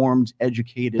informed,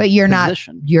 educated? But you're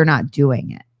position? You're not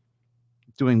doing it.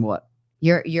 Doing what?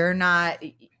 You're not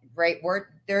right.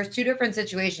 There's two different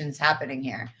situations happening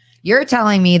here. You're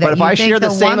telling me that But if you I think share the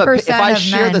same, if 1% I of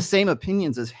share men, the same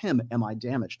opinions as him, am I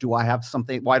damaged? Do I have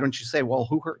something? Why don't you say, well,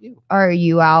 who hurt you? are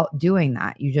you out doing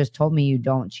that? You just told me you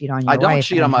don't cheat on your I don't wife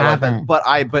cheat and on my wife, haven't.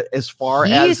 but as far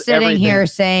as He's sitting everything, here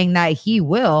saying that he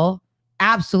will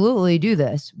absolutely do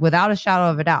this without a shadow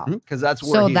of a doubt. because that's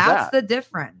where So he's that's at. the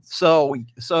difference. So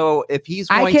if he's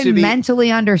I going to can be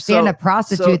mentally understand so- a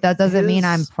prostitute. so that doesn't mean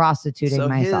I'm his- prostituting so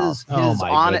myself. Oh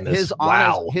my goodness.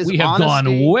 Wow. We have honesty-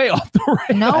 gone way off the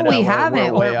rails. No, I know, we we're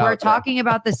haven't. way We're out there. talking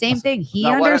about the same thing. He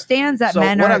Now, what I- understands that so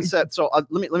men what are. I'm said. So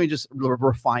let me just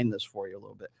refine this for you a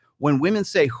little bit. When women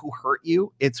say "who hurt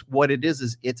you," it's what it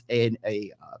is it's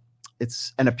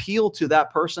it's an appeal to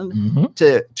that person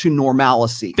to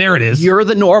normalcy. There it is. You're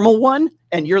the normal one,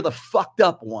 and you're the fucked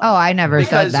up one. Oh, I never said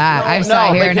Because- that. no, I've no,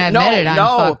 sat here and because- admitted I'm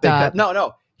fucked up.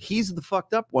 No, he's the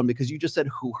fucked up one because you just said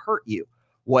 "who hurt you."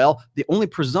 Well, the only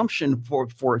presumption for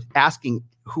asking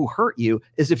who hurt you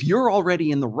is if you're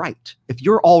already in the right. If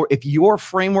your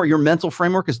framework, your mental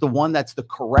framework is the one that's the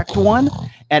correct one,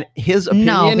 and his opinion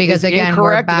No, because is again,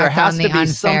 incorrect, we're there back has on to the be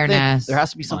something. unfairness. There has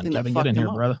to be something that Kevin, fucked get in him here,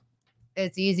 up. brother.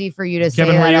 It's easy for you to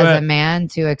Kevin, say where that you as at? a man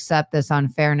to accept this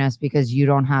unfairness because you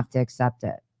don't have to accept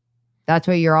it. That's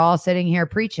what you're all sitting here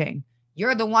preaching.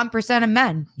 You're the 1% of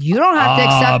men. You don't have to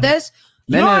accept this.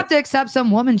 You men don't are- have to accept some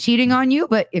woman cheating on you.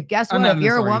 But if guess I'm what, not if in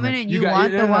you're a this woman argument. and You you got-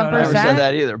 want yeah, the no, no, no, I never said 1%,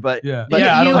 that either, but Yeah. but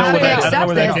Yeah, I you don't know have where to that- I don't know accept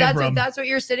where that this. came from. That's what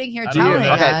you're sitting here I don't telling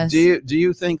know. okay. us. Do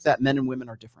you think that men and women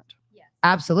are different?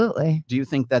 Absolutely. Do you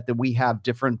think that we have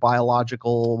different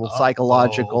biological,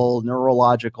 psychological,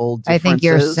 neurological differences? I think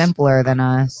you're simpler than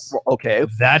us. Okay,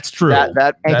 That's true. that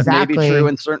may be Exactly. true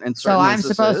in certain So I'm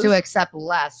supposed to instances. accept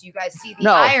less. You guys see the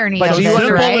No, irony but of do you this,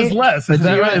 Simple right? is less. But Is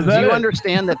that right? Is do that you it?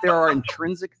 understand that there are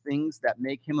intrinsic things that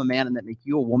make him a man and that make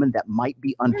you a woman that might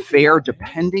be unfair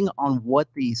depending on what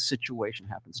the situation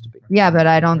happens to be? Yeah, but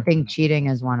I don't think cheating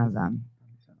is one of them.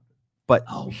 But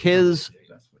his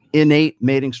innate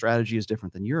mating strategy is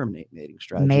different than your innate mating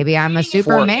strategy. Maybe I'm a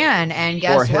Superman, and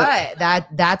guess him. what?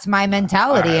 That's my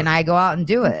mentality, and I go out and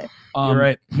do it. You're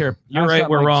right. Here, You're pass right, that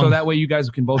we're mic wrong. So that way you guys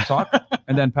can both talk,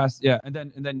 and then pass. Yeah, and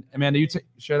then Amanda, you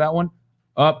share that one.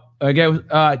 Up again.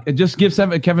 Just give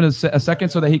Kevin a second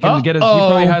so that he can get his. He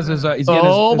probably has his. He's getting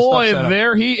Oh his boy, stuff set up.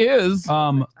 there he is.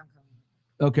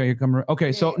 Okay, here come.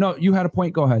 Okay, so no, you had a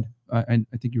point. Go ahead. I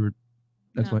think you were.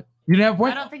 That's No. what you didn't have a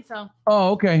point. I don't think so.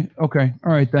 Oh, okay. All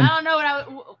right then. I don't know what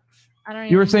I don't.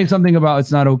 You were even- saying something about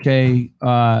it's not okay.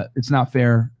 It's not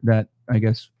fair that I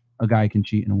guess a guy can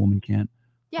cheat and a woman can't.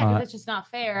 Yeah, because it's just not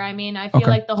fair. I mean, I feel Okay.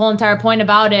 like the whole entire point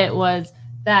about it was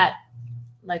that,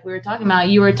 like we were talking about,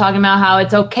 you were talking about how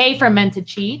it's okay for men to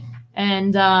cheat,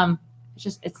 and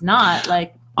it's not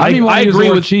like. I don't even want I to use the agree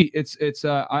word with- cheat.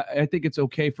 I think it's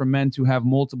okay for men to have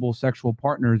multiple sexual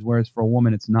partners, whereas for a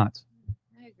woman it's not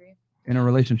I agree. in a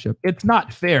relationship. It's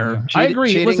not fair. Yeah. I agree.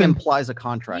 Cheating Listen, implies a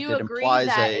contract. You It agree implies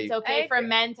that a it's okay for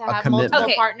men to a have commitment. multiple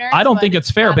Okay. partners. I don't but think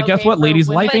it's fair, not but guess okay what, for ladies?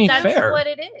 women. Life But ain't that's fair. what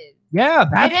it is. Yeah, It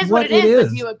that's is what it is. But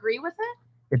do you agree with it?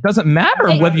 It doesn't matter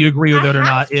Okay. whether you agree with it or I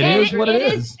not. have It to is what it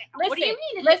is. What do you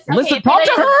mean? Listen, okay, talk to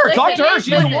listen, her. listen, Talk to her. She's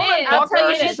a listen, woman. I'll Talk to tell her.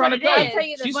 you She's this, trying to what tell it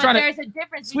you. is. She's But trying to. there's a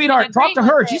difference Sweetheart, between talk to agreeing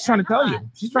her. with She's it trying to or tell you. not.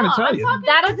 She's trying to tell I'm you. talking-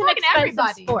 That I'm is an talking to expensive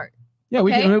everybody. sport. Yeah,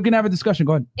 we Okay. can have a discussion.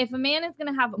 Go ahead. If a man is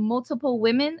going to have multiple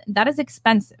women, that is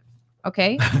expensive.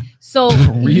 Okay. So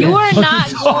Real you are not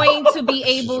fucking going to be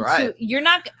able That's to, right. you're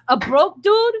not, a broke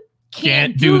dude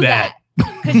Can't do that.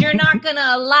 because you're not going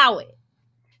to allow it.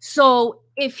 So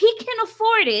if he can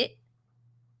afford it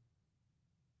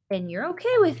and you're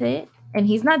okay with it and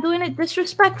he's not doing it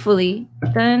disrespectfully,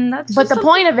 then that's But just the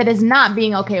point of it is not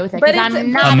being okay with it. But 'Cause it's-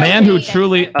 I'm but not A man who okay.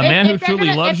 truly, If they're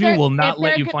gonna- loves if you they're- will if not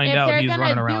let they're you go- find if out they're he's gonna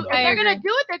running do- around. If they're gonna do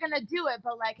it, they're gonna do it.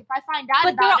 But like, if I find out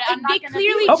But about it, they're- I'm not they gonna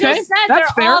clearly do it. Okay, just said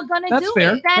that's they're fair. all gonna That's do fair.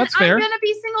 it. Then That's I'm fair. gonna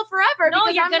be single forever. No,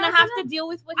 because you're I'm gonna not have gonna- to deal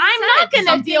with what he I'm said. not gonna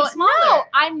Something deal. smaller. No,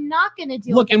 I'm not gonna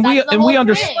deal. Look, with and it. we That's the and we whole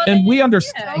understand thing. and we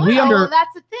understand. We No, under.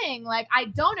 that's the thing. Like,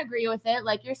 I don't agree with it.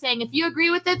 Like you're saying, if you agree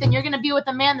with it, then you're gonna be with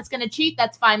a man that's gonna cheat.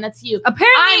 That's fine. That's you.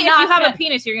 Apparently, I'm if not you have gonna- a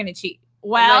penis, you're gonna cheat.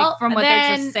 Well, Like, from what they're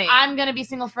then just saying. I'm gonna be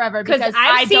single forever Because because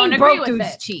I've I don't seen agree broke with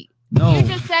dudes it. cheat. No. You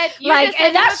just said you Like, just said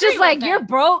and that's you just agree like with you're it.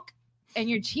 broke and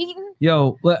you're cheating.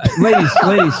 Yo, ladies,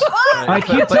 I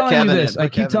keep Put telling you Kevin this. in, I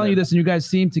put keep Kevin telling you in. this, and you guys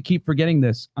seem to keep forgetting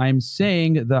this. I'm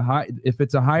saying if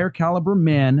it's a higher caliber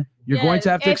man, you're going to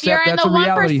have to If you're accept in that's the a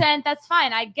reality. 1%, that's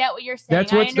fine. I get what you're saying.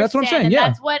 That's what I'm saying, and yeah.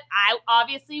 That's what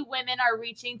obviously women are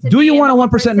reaching to. Do be you in want the a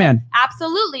 1% man?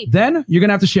 Absolutely. Then you're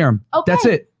gonna have to share him. Okay. That's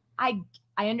it.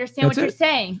 I understand That's what you're it.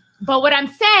 saying. But what I'm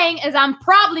saying is I'm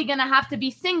probably going to have to be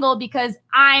single because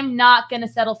I'm not going to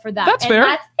settle for that. That's fair.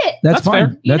 That's it. That's fine.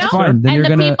 fair. That's know? fine. Then And you're the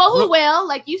gonna. people who will,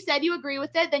 like you said, you agree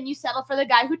with it, then you settle for the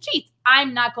guy who cheats.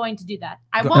 I'm not going to do that.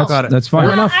 I won't. That's fine.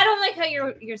 I don't like how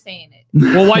you're saying it.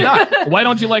 Well, why not? Why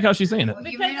don't you like how she's saying it? You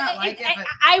Because may not like it, but,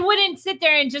 I wouldn't sit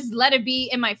there and just let it be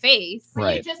in my face.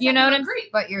 Right. You know what I'm saying?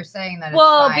 but you're saying that.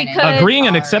 Well, it's fine and because- Agreeing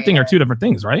and tolerate accepting are it. two different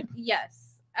things, right? Yes.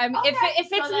 I mean, Okay, if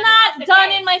so it's then not if that's the done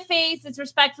case- in my face, it's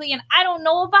respectfully, and I don't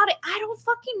know about it. I don't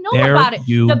fucking know There about it.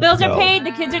 you The bills go. are paid.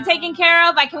 The kids are taken care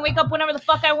of. I can wake up whenever the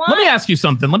fuck I want. Let me ask you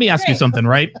something. Great.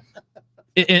 Right?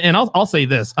 And I'll say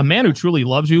this: a man who truly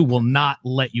loves you will not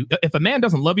let you. If a man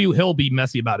doesn't love you, he'll be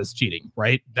messy about his cheating,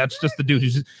 right? That's just the dude.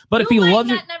 But if he Who might loves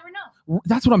you, not never know.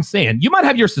 that's what I'm saying. You might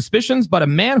have your suspicions, but a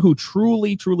man who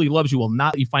truly, truly loves you will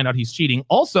not let you find out he's cheating.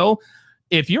 Also,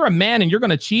 if you're a man and you're going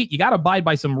to cheat, you got to abide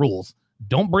by some rules.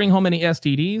 Don't bring home any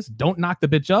STDs. Don't knock the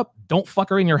bitch up. Don't fuck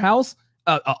her in your house,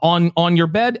 on your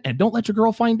bed, and don't let your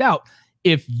girl find out.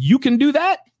 If you can do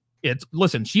that,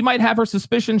 listen, she might have her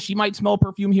suspicions. She might smell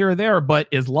perfume here or there, but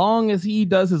as long as he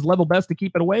does his level best to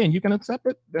keep it away and you can accept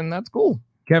it, then that's cool.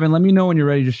 Kevin, let me know when you're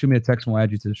ready. Just shoot me a text and we'll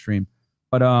add you to the stream.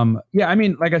 But yeah, I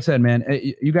mean, like I said, man,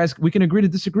 you guys, we can agree to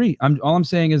disagree. All I'm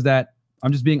saying is that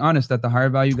I'm just being honest that the higher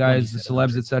value guys, the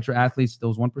celebs, etc., athletes,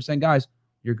 those 1% guys,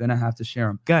 you're gonna have to share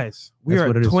them. Guys, we That's are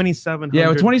what it at is. 2,700. Yeah,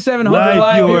 with 2,700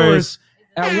 live viewers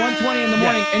at 1:20 in the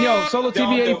morning. And yo, Solo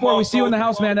TV 84, we see you in the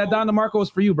house, man. That Don DeMarco is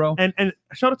for you, bro. And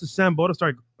shout out to Sam Boda.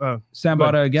 Sorry, Sam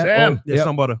Boda again. Sam. Oh, yeah, yep.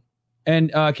 Sam Boda.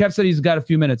 And Kev said he's got a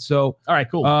few minutes. So All right,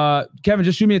 cool. Kevin,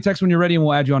 just shoot me a text when you're ready and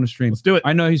we'll add you on the stream. Let's do it.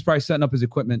 I know he's probably setting up his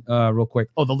equipment real quick.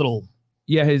 Oh, the little.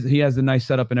 Yeah, he has the nice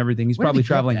setup and everything. He's Where did probably he get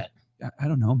traveling. that? I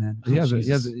don't know, man. He Oh, has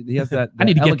that. I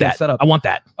need to get elegant that. setup. I want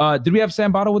that. Did we have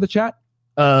Sam Boda with the chat?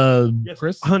 Yes,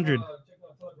 Chris? 100.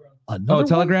 Another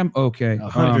Telegram. Okay.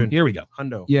 100. Here we go.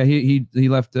 Hundo. Yeah, he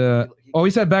left. Oh, he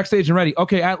said backstage and ready.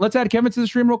 Okay, let's add Kevin to the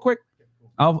stream real quick.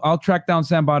 I'll track down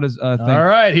Sam Boda's thing. All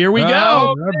right, here we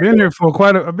go. I've been here for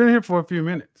I've been here for a few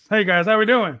minutes. Hey guys, how we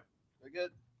doing?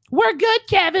 We're good,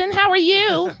 Kevin. How are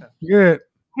you? Good.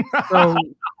 So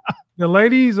the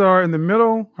ladies are in the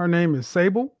middle. Her name is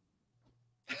Sable.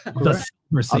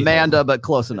 Amanda, but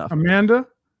close enough. Amanda.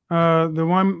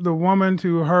 The woman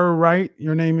to her right,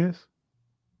 your name is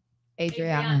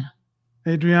Adriana.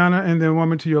 Adriana, and the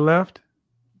woman to your left,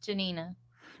 Giannina.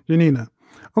 Giannina.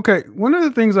 Okay, one of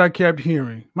the things I kept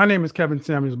hearing, my name is Kevin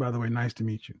Samuels, by the way, nice to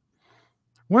meet you.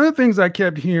 One of the things I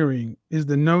kept hearing is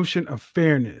the notion of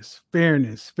fairness.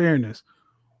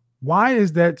 Why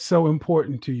is that so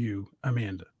important to you,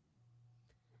 Amanda?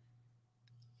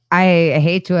 I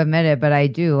hate to admit it, but I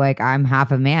do. Like, I'm half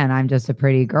a man. I'm just a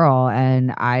pretty girl.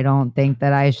 And I don't think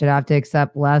that I should have to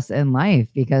accept less in life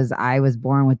because I was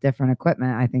born with different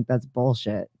equipment. I think that's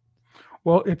bullshit.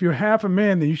 Well, if you're half a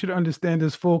man, then you should understand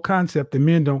this full concept that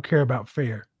men don't care about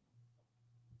fair.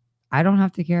 I don't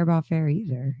have to care about fair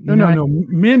either. No.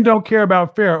 Men don't care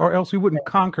about fair, or else we wouldn't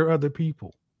conquer other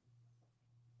people.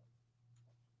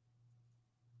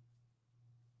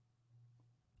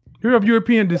 You're of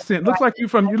European descent. Your people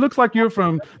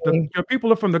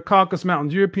are from the Caucasus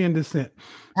Mountains, European descent.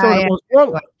 So I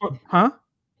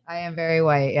am very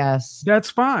white, yes. That's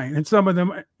fine. And some of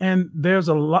them, and there's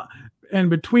a lot, and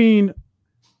between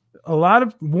a lot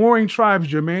of warring tribes,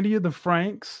 Germania, the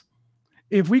Franks,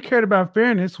 if we cared about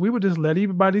fairness, we would just let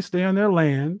everybody stay on their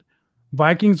land.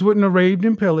 Vikings wouldn't have raided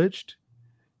and pillaged.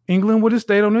 England would have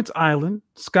stayed on its island.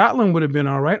 Scotland would have been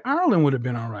all right. Ireland would have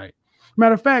been all right.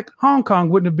 Matter of fact, Hong Kong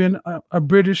wouldn't have been a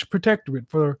British protectorate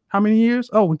for how many years?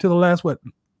 Oh, until the last,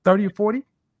 30 or 40?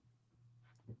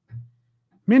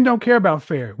 Men don't care about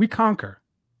fair. We conquer.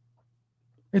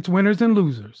 It's winners and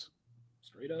losers.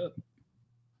 Straight up.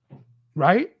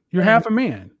 Right? You're half a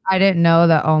man. I didn't know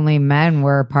that only men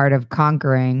were part of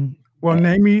conquering. Well,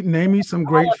 name me some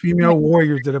great female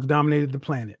warriors that have dominated the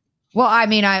planet. Well, I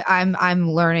mean,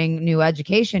 I'm learning new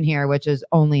education here, which is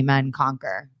only men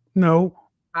conquer. No.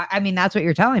 I mean, that's what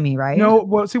you're telling me, right? No,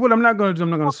 well, see, what I'm not going to do, I'm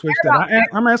not going to switch that.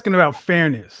 I'm asking about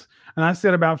fairness. And I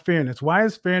said about fairness. Why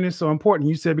is fairness so important?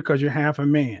 You said because you're half a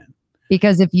man.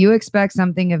 Because if you expect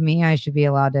something of me, I should be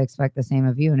allowed to expect the same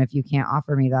of you. And if you can't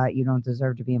offer me that, you don't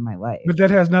deserve to be in my life. But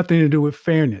that has nothing to do with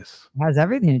fairness. It has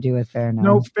everything to do with fairness.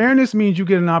 No, fairness means you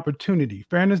get an opportunity.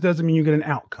 Fairness doesn't mean you get an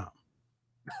outcome.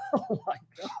 Oh my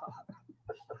God.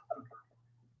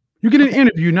 You get an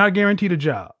interview, not guaranteed a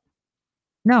job.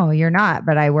 No, you're not.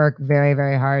 But I work very,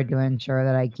 very hard to ensure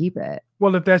that I keep it.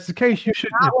 Well, if that's the case, you should.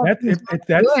 If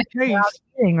that's the case,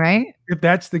 right? If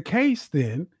that's the case,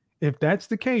 then if that's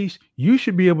the case, you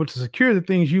should be able to secure the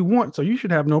things you want. So you should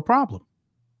have no problem.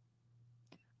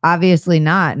 Obviously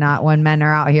not. Not when men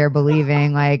are out here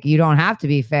believing like you don't have to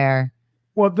be fair.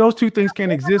 Well, those two things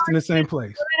can't exist in the same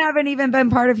place. Women haven't even been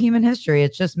part of human history.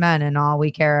 It's just men, and all we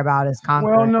care about is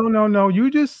conquering. Well, no. You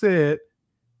just said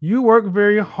you work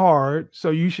very hard, so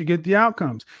you should get the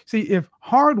outcomes. See, if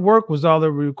hard work was all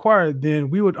that required, then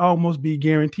we would almost be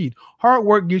guaranteed. Hard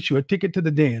work gets you a ticket to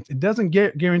the dance. It doesn't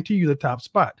guarantee you the top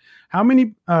spot. How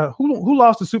many? Who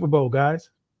lost the Super Bowl, guys?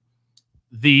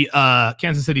 The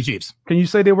Kansas City Chiefs. Can you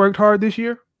say they worked hard this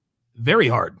year? Very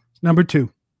hard. Number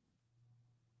 2.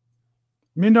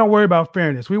 Men don't worry about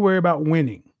fairness. We worry about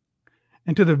winning.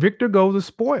 And to the victor goes the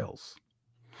spoils.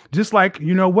 Just like,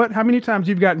 you know what? How many times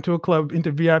you've gotten to a club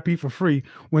into VIP for free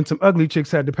when some ugly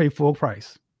chicks had to pay full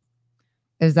price?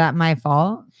 Is that my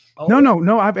fault?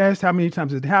 No. I've asked how many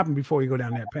times it happened before you go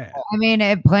down that path. I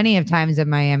mean, plenty of times in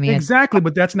Miami. Exactly,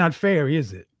 but that's not fair,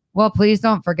 is it? Well, please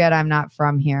don't forget I'm not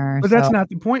from here. But that's not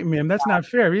the point, ma'am. That's not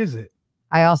fair, is it?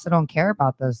 I also don't care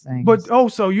about those things. But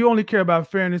so you only care about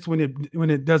fairness when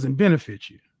it doesn't benefit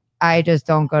you. I just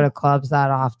don't go to clubs that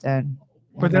often.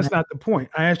 But that's not the point.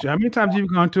 I asked you, how many times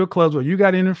you've gone to a club where you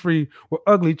got in for free, where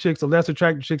ugly chicks or less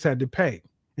attractive chicks had to pay?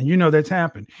 And you know that's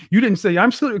happened. You didn't say,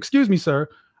 I'm still, excuse me, sir.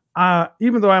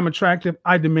 Even though I'm attractive,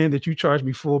 I demand that you charge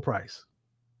me full price.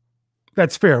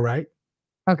 That's fair, right?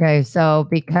 Okay, so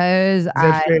because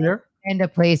I into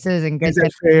places and get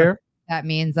that fair, that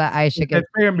means that I should get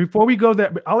fair. Before we go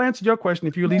that, I'll answer your question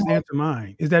if you at least answer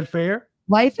mine. Is that fair?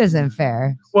 Life isn't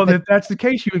fair. Well, if that's the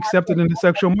case, you accept it in the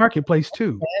sexual marketplace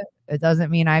too. It doesn't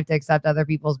mean I have to accept other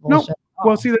people's bullshit. No.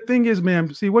 Well, see, the thing is,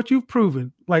 ma'am, see what you've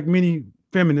proven, like many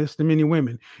feminists and many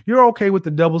women, you're okay with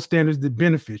the double standards that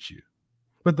benefit you.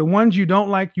 But the ones you don't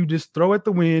like, you just throw at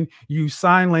the wind, use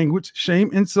sign language,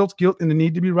 shame, insults, guilt, and the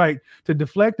need to be right to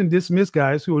deflect and dismiss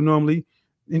guys who are normally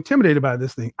intimidated by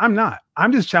this thing. I'm not.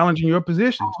 I'm just challenging your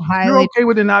positions. You're okay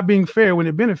with it not being fair when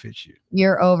it benefits you.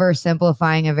 You're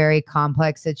oversimplifying a very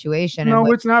complex situation.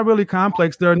 No, it's not really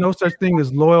complex. There are no such thing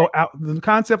as loyal. The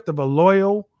concept of a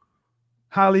loyal,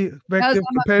 highly effective,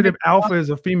 competitive alpha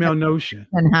is a female notion.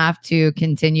 And have to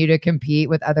continue to compete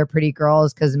with other pretty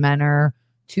girls because men are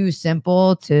too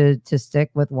simple to stick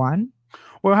with one.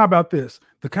 Well, how about this?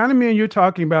 The kind of men you're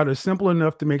talking about are simple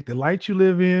enough to make the lights you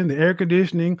live in, the air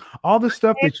conditioning, all the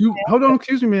stuff that you, hold on,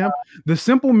 excuse me, ma'am. The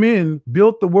simple men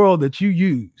built the world that you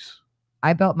use.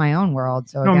 I built my own world.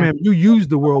 So no, ma'am, you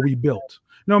used the world we built.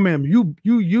 No, ma'am, you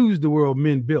used the world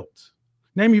men built.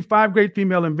 Name me 5 great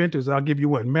female inventors. I'll give you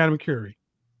one. Madame Curie.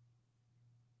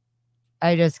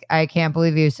 I can't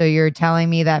believe you. So you're telling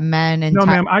me that men and no,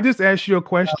 ma'am, I just asked you a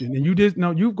question and you just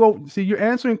no, you go see, you're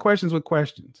answering questions with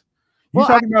questions. You're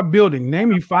talking about building. Name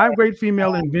me 5 great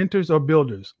female inventors or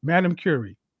builders. Madame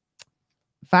Curie.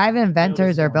 5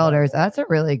 inventors or builders. That's a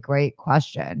really great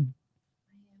question.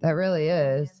 That really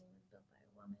is.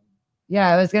 Yeah,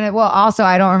 I was gonna. Well, also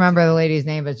I don't remember the lady's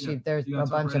name, but there's a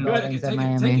bunch of buildings in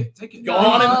Miami. Go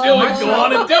on and do it. Go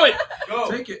on and do it.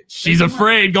 Go. Take it. She's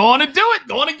afraid. Go on and do it.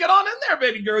 Go on and get on in there,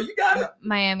 baby girl. You got it.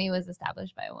 Miami was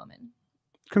established by a woman.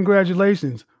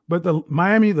 Congratulations. But the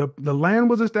Miami, the land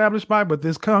was established by, but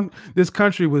this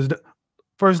country was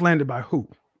first landed by who?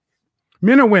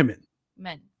 Men or women?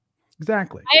 Men.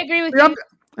 Exactly. I agree with you.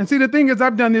 And see, the thing is,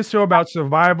 I've done this show about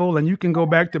survival, and you can go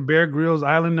back to Bear Grylls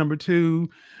Island number 2.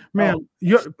 Man,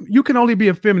 you can only be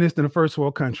a feminist in a first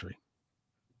world country.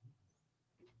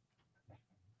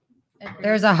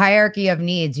 There's a hierarchy of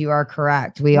needs. You are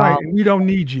correct. We don't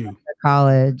need you.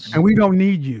 College. And we don't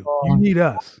need you. You need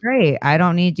us. Great. I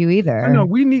don't need you either. No,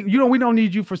 we need you. We don't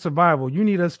need you for survival. You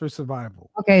need us for survival.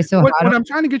 Okay, so what I'm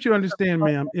trying to get you to understand,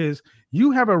 ma'am, is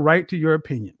you have a right to your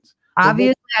opinions.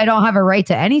 Obviously, I don't have a right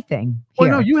to anything.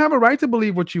 Well, no, you have a right to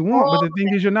believe what you want, but the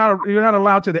thing is, you're not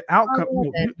allowed to the outcome.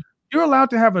 You're allowed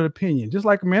to have an opinion, just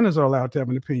like men are allowed to have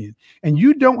an opinion, and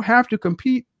you don't have to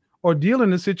compete or deal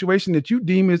in a situation that you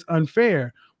deem is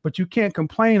unfair. But you can't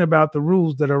complain about the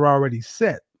rules that are already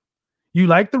set. You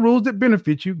like the rules that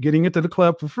benefit you, getting into the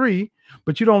club for free,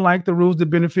 but you don't like the rules that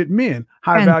benefit men.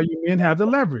 High value men have the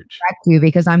leverage.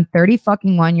 Because I'm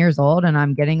 31 years old and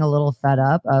I'm getting a little fed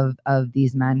up of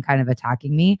these men kind of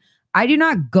attacking me. I do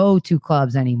not go to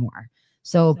clubs anymore.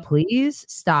 So please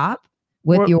stop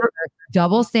with your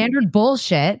double standard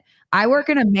bullshit. I work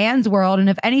in a man's world, and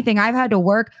if anything, I've had to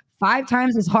work 5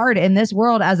 times as hard in this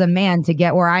world as a man to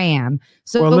get where I am.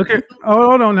 So look at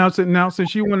hold on now.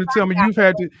 Since you want to tell me you've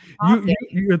had to,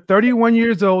 you're 31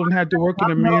 years old and had to work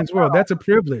in a man's world. That's a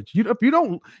privilege. If you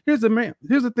don't, here's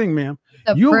the thing, ma'am.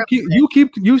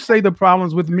 You say the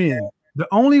problems with men. The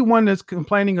only one that's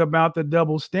complaining about the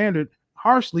double standard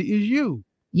harshly is you.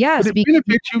 Yes, but it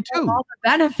benefits you too. All the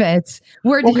benefits.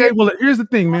 Okay, well, here's the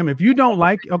thing, ma'am. If you don't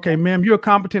like, okay, ma'am, you're a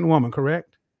competent woman,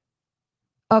 correct?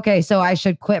 Okay, so I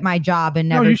should quit my job and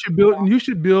never. No, you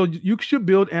should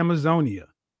build Amazonia,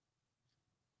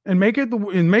 and make it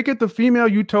the female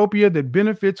utopia that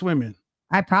benefits women.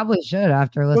 I probably should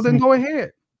after listening. Well, then go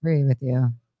ahead. Agree with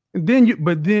you. And then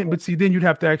then you'd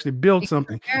have to actually build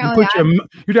something.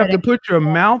 You'd have to put your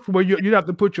mouth where you'd have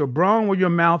to put your brawn where your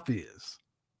mouth is.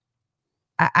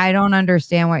 I don't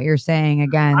understand what you're saying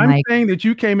again. I'm saying that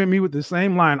you came at me with the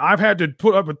same line. I've had to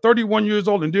put up at 31 years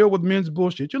old and deal with men's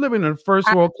bullshit. You're living in a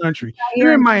first world country.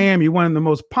 You're in Miami, one of the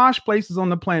most posh places on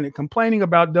the planet, complaining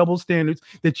about double standards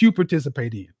that you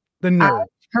participate in. The nerve.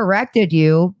 Corrected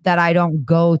you that I don't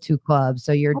go to clubs.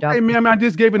 So you're okay, ma'am. I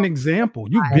just gave an example.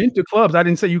 You've been to clubs. I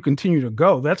didn't say you continue to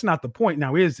go. That's not the point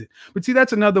now, is it? But see,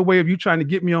 that's another way of you trying to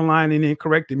get me online and then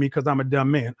correcting me because I'm a dumb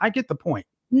man. I get the point.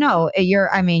 No, you're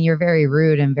very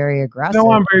rude and very aggressive.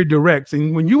 No, I'm very direct.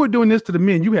 And when you were doing this to the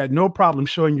men, you had no problem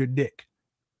showing your dick.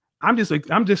 I'm just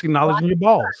acknowledging your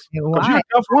balls. Because you're a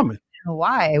tough woman.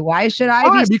 Why? Why should I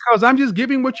be? Because I'm just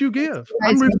giving what you give.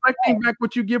 I'm reflecting back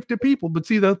what you give to people. But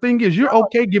see, the thing is, you're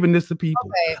okay giving this to people.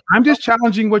 Okay. I'm just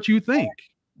challenging what you think.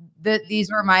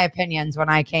 These were my opinions when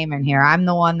I came in here. I'm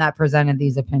the one that presented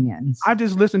these opinions. I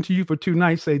just listened to you for 2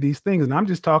 nights say these things, and I'm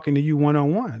just talking to you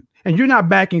one-on-one. And you're not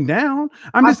backing down.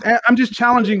 I'm just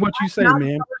challenging what you say,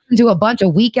 man. To a bunch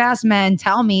of weak ass men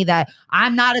tell me that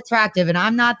I'm not attractive and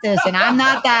I'm not this and I'm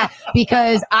not that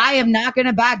because I am not going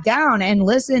to back down and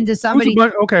listen to somebody.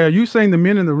 Okay, are you saying the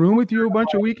men in the room with you are a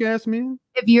bunch of weak ass men?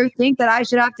 If you think that I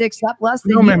should have to accept less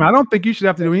than no, ma'am, I don't think you should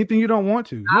have to do anything you don't want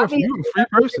to. You're a free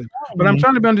person. But I'm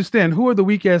trying to understand who are the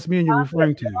weak ass men you're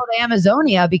referring to?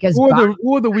 Amazonia, because who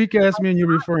are the weak ass men you're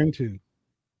referring to?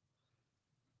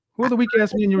 Who are the weak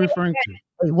ass men you're referring to?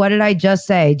 What did I just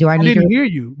say? I didn't hear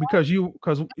you because you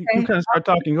kind of start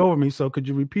talking over me. So could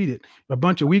you repeat it? A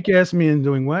bunch of weak ass men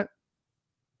doing what?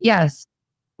 Yes.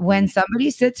 When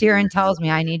somebody sits here and tells me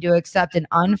I need to accept an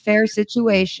unfair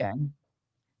situation,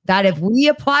 that if we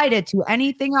applied it to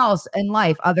anything else in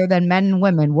life other than men and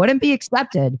women wouldn't be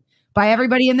accepted by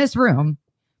everybody in this room.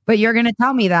 But you're going to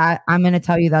tell me that, I'm going to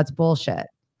tell you that's bullshit.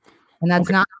 And that's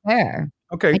not fair.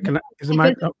 Okay. Can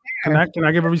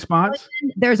I give a response?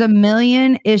 There's a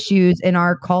million issues in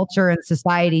our culture and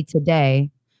society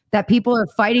today that people are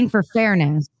fighting for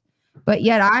fairness, but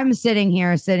yet I'm sitting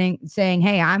here saying,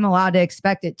 hey, I'm allowed to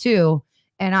expect it too.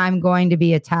 And I'm going to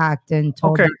be attacked and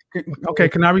told. Okay.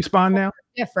 Can I respond now?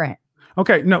 Different.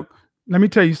 Okay. No, let me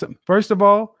tell you something. First of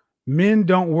all, men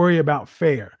don't worry about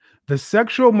fair. The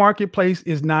sexual marketplace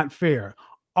is not fair.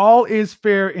 All is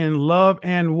fair in love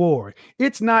and war.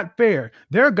 It's not fair.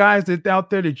 There are guys out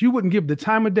there that you wouldn't give the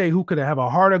time of day who could have a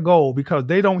heart of gold because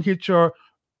they don't hit your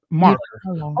marker.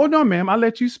 Oh, no, ma'am. I'll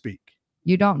let you speak.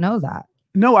 You don't know that.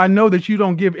 No, I know that you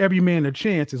don't give every man a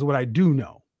chance is what I do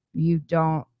know. You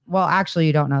don't. Well, actually,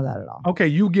 you don't know that at all.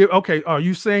 Okay, are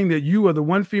you saying that you are the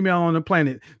one female on the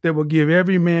planet that will give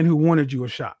every man who wanted you a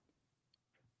shot?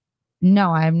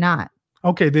 No, I am not.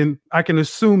 Okay, then I can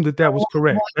assume that was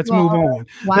correct. Let's move on.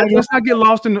 Let's not get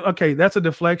lost in. Okay, that's a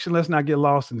deflection. Let's not get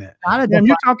lost in that.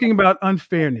 You're talking about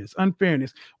unfairness.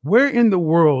 Where in the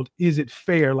world is it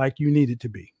fair like you need it to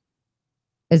be?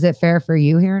 Is it fair for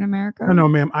you here in America? No,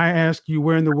 ma'am. I ask you,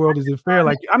 where in the world is it fair?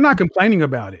 Like, I'm not complaining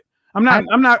about it.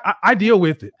 I deal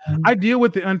with it. I deal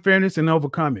with the unfairness and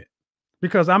overcome it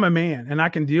because I'm a man and I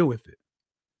can deal with it.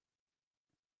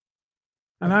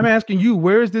 And I'm asking you,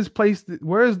 where is this place?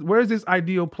 Where's this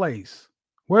ideal place?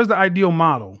 Where's the ideal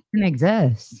model? It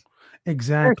exists.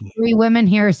 Exactly. There's 3 women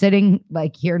here sitting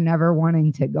like here, never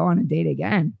wanting to go on a date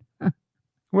again.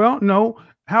 Well, no.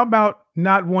 How about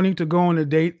not wanting to go on a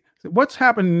date? What's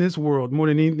happened in this world more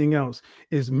than anything else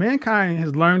is mankind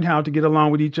has learned how to get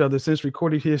along with each other since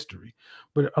recorded history.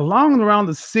 But around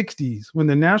the 60s, when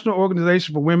the National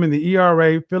Organization for Women, the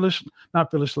ERA, Phyllis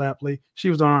Schlafly, she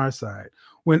was on our side.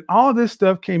 When all this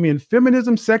stuff came in,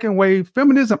 feminism, second wave,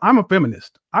 feminism, I'm a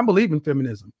feminist. I believe in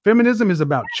feminism. Feminism is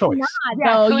about choice.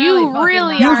 No, you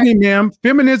really are. Excuse me, ma'am.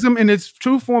 Feminism in its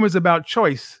true form is about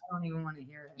choice. I don't even want to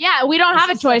hear it. Yeah, we don't have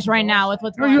a choice right now with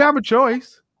what's going on. You have a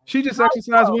choice. She just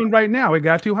exercised one right now. It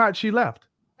got too hot. She left.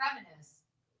 Feminist,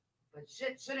 but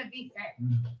shit shouldn't be fair.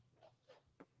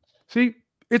 See,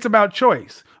 it's about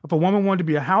choice. If a woman wanted to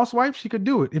be a housewife, she could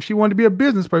do it. If she wanted to be a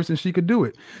business person, she could do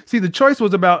it. See, the choice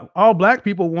was about all black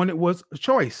people wanted was a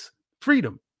choice,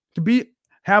 freedom to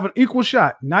have an equal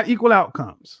shot, not equal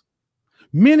outcomes.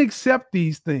 Men accept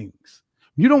these things.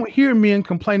 You don't hear men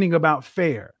complaining about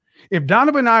fair. If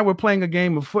Donovan and I were playing a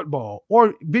game of football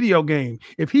or video game,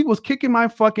 if he was kicking my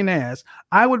fucking ass,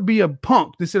 I would be a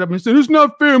punk to sit up and say, it's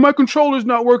not fair. My controller's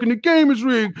not working. The game is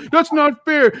rigged. That's not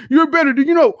fair. You're better. Do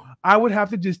you know? I would have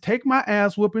to just take my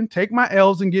ass whooping, take my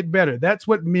L's and get better. That's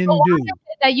what men do.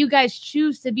 That you guys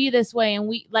choose to be this way, and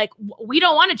we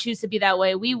don't want to choose to be that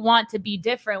way. We want to be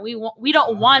different. We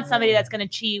don't want somebody that's going to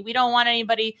cheat. We don't want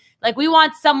anybody, like, we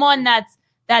want someone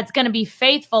that's going to be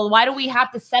faithful. Why do we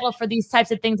have to settle for these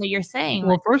types of things that you're saying?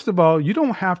 Well, first of all, you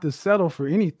don't have to settle for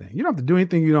anything. You don't have to do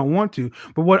anything you don't want to.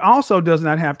 But what also does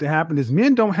not have to happen is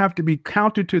men don't have to be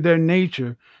counter to their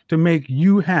nature to make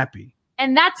you happy.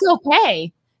 And that's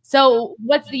okay. So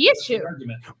what's the issue?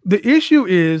 The issue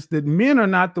is that men are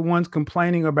not the ones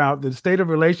complaining about the state of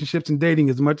relationships and dating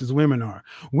as much as women are.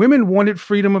 Women wanted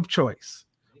freedom of choice.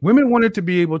 Women wanted to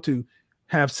be able to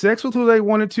have sex with who they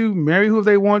wanted to, marry who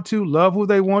they want to, love who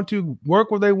they want to,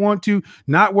 work where they want to,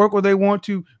 not work where they want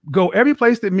to, go every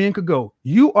place that men could go.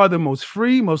 You are the most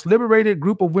free, most liberated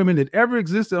group of women that ever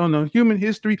existed on the human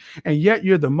history, and yet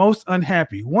you're the most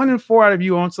unhappy. 1 in 4 out of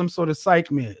you on some sort of psych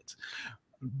meds.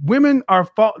 Women are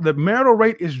the marital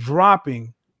rate is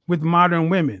dropping with modern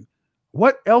women.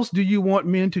 What else do you want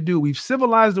men to do? We've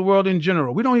civilized the world in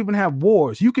general. We don't even have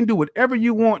wars. You can do whatever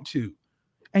you want to.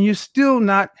 And you're still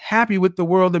not happy with the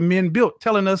world that men built,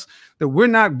 telling us that we're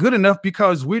not good enough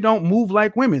because we don't move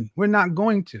like women. We're not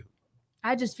going to.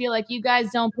 I just feel like you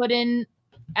guys don't put in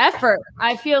effort.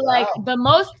 I feel like the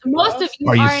most of you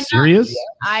are you serious?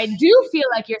 I do feel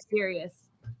like you're serious.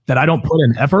 That I don't put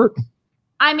in effort?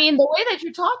 I mean, the way that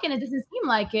you're talking, it doesn't seem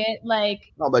like it.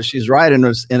 Like, no, but she's right in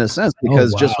a sense,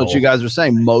 because just what you guys are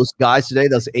saying, most guys today,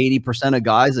 those 80% of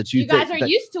guys that you guys are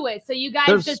used to it. So you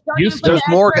guys just don't even put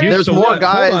there's more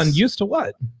guys. Hold on, used to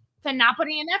what? To not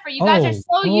putting in effort. You guys are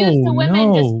so used to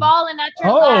women just falling at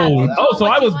your lap. So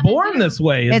I was born this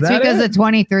way. It's because the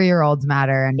 23-year-olds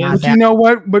matter. And but you know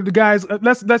what? But the guys,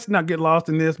 let's not get lost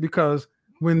in this, because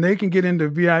when they can get into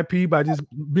VIP by just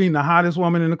being the hottest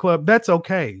woman in the club, that's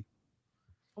okay.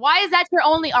 Why is that your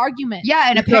only argument? Yeah,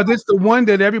 and because it's the one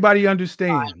that everybody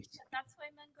understands.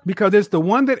 Because it's the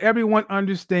one that everyone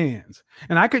understands.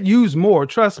 And I could use more.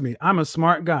 Trust me, I'm a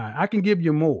smart guy. I can give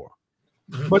you more.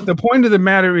 But the point of the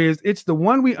matter is, it's the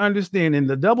one we understand, and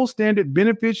the double standard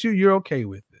benefits you, you're okay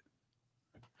with it.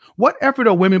 What effort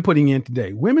are women putting in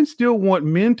today? Women still want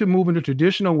men to move in a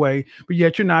traditional way, but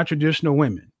yet you're not traditional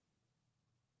women.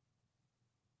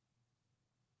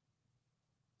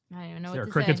 I don't even know Is there what a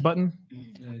to crickets say. button?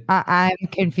 I'm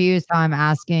confused how I'm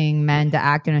asking men to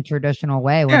act in a traditional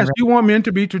way. Yes, you want men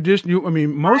to be traditional. I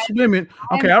mean, most women.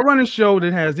 Okay, I run a show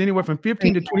that has anywhere from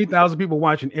 15 to 20,000 people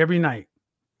watching every night.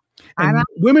 And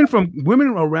women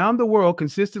around the world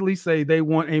consistently say they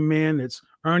want a man that's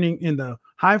earning in the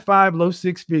high 5, low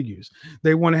 6 figures.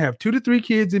 They want to have 2 to 3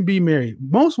 kids and be married.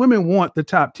 Most women want the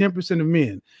top 10% of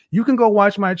men. You can go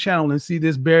watch my channel and see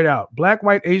this bared out. Black,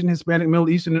 white, Asian, Hispanic, Middle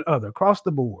Eastern, and other, across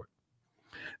the board.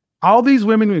 All these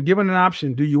women are given an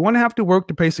option. Do you want to have to work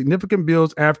to pay significant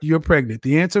bills after you're pregnant?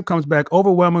 The answer comes back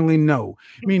overwhelmingly no,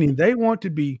 meaning they want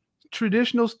to be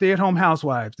traditional stay-at-home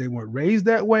housewives. They weren't raised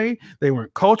that way. They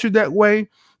weren't cultured that way.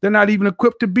 They're not even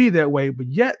equipped to be that way, but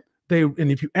yet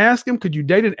and if you ask them, could you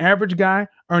date an average guy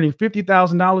earning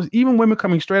 $50,000? Even women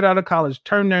coming straight out of college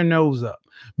turn their nose up.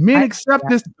 Men accept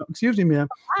this. Excuse me, ma'am.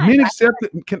 Men accept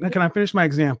it. Can I finish my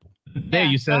example? There,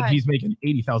 you said he's making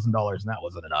 $80,000, and that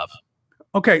wasn't enough.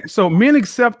 Okay, so men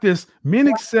accept this. Men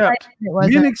accept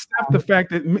the fact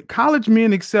that college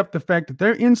men accept the fact that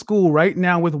they're in school right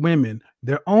now with women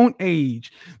their own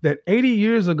age, that 80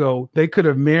 years ago they could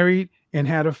have married and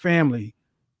had a family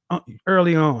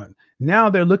early on.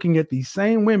 Now they're looking at these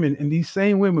same women, and these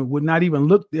same women would not even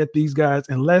look at these guys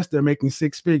unless they're making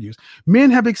 6 figures.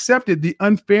 Men have accepted the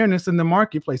unfairness in the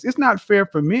marketplace. It's not fair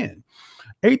for men.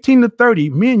 18 to 30,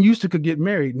 men used to could get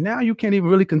married. Now you can't even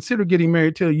really consider getting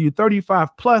married till you're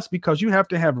 35 plus, because you have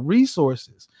to have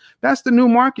resources. That's the new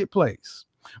marketplace.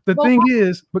 The thing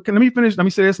is, but let me finish. Let me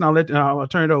say this, and I'll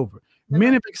turn it over.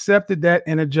 Men have accepted that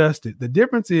and adjusted. The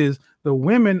difference is the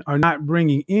women are not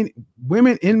bringing in.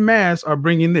 Women in mass are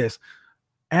bringing this.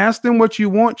 Ask them what you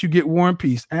want, you get War and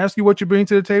Peace. Ask you what you bring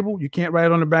to the table, you can't write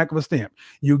it on the back of a stamp.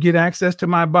 You get access to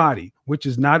my body, which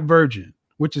is not virgin,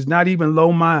 which is not even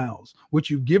low miles, which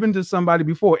you've given to somebody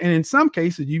before. And in some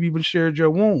cases, you've even shared your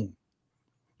womb.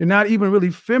 You're not even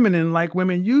really feminine like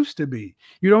women used to be.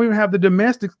 You don't even have the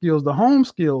domestic skills, the home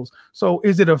skills. So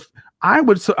I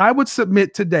would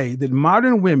submit today that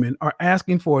modern women are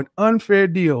asking for an unfair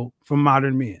deal from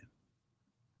modern men.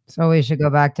 So we should go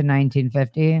back to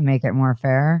 1950 and make it more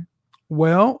fair.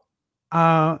 Well,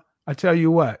 I tell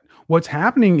you what what's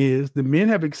happening is the men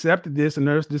have accepted this and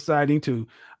they're deciding to,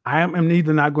 I am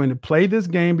either not going to play this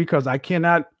game because I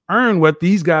cannot earn what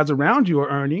these guys around you are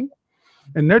earning.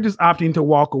 And they're just opting to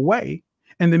walk away.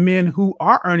 And the men who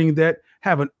are earning that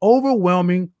have an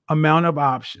overwhelming amount of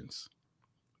options.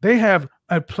 They have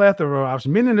a plethora of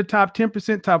options. Men in the top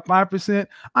 10%, top 5%.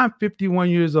 I'm 51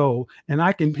 years old and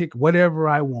I can pick whatever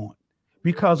I want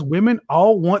because women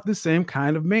all want the same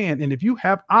kind of man. And if you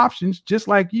have options just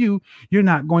like you're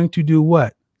not going to do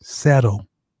what? Settle.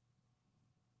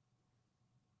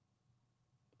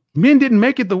 Men didn't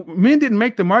make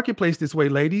the marketplace this way,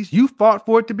 ladies. You fought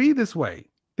for it to be this way.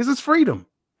 This is freedom.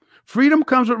 Freedom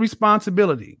comes with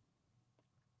responsibility.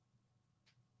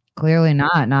 Clearly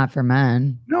not for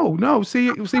men. No. See,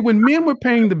 when men were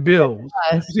paying the bills,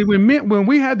 when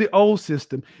we had the old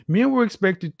system, men were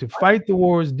expected to fight the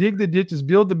wars, dig the ditches,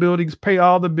 build the buildings, pay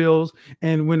all the bills.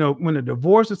 And when a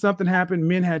divorce or something happened,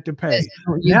 men had to pay.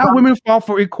 Now women fought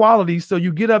for equality. So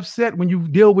you get upset when you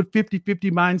deal with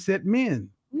 50-50 mindset men.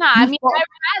 No, I mean,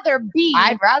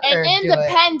 I'd rather an do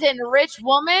independent, rich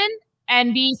woman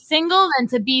and be single than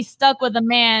to be stuck with a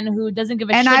man who doesn't give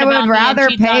a shit And about I me would rather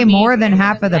cheats pay on me. more than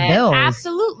half of the bills.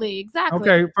 Absolutely, exactly.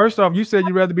 Okay, first off, you said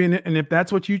you'd rather be in it, and if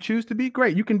that's what you choose to be,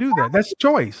 great, you can do that. That's a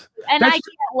choice. And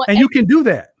and you can do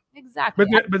that. Exactly.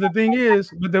 But the thing is,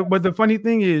 but the funny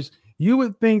thing is, you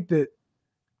would think that,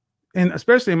 and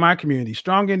especially in my community,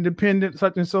 strong, independent,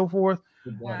 such and so forth,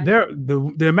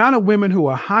 the amount of women who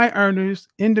are high earners,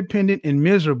 independent, and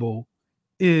miserable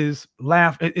is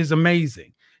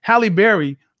amazing. Halle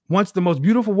Berry, once the most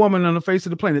beautiful woman on the face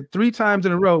of the planet, 3 times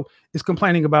in a row, is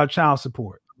complaining about child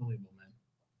support.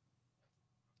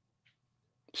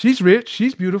 She's rich,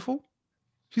 she's beautiful,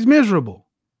 she's miserable.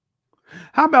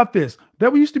 How about this?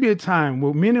 There used to be a time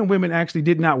where men and women actually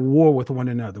did not war with one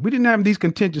another. We didn't have these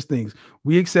contentious things.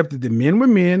 We accepted that men were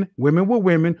men, women were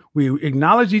women. We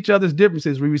acknowledged each other's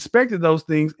differences. We respected those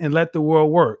things and let the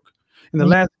world work. In the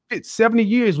last 70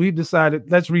 years, we've decided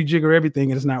let's rejigger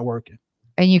everything and it's not working.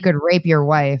 And you could rape your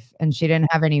wife and she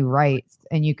didn't have any rights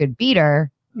and you could beat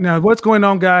her. Now, what's going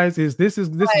on, guys, is this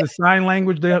is the sign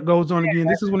language that goes on again.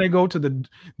 This is when they go to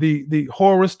the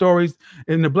horror stories.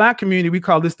 In the Black community, we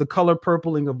call this the color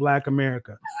purpling of Black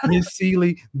America. Miss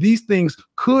Seeley, these things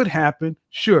could happen,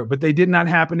 sure, but they did not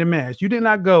happen in mass. You did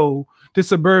not go to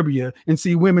suburbia and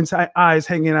see women's eyes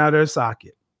hanging out of their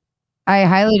socket. I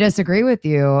highly disagree with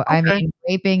you. Okay. I mean,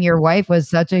 raping your wife was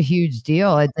such a huge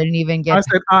deal. It didn't even get. I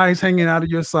said eyes hanging out of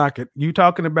your socket. You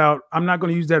talking about? I'm not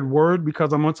going to use that word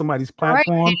because I'm on somebody's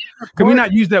platform. Right. Can we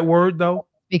not use that word though?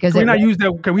 Because can we not use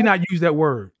that? Can we not use that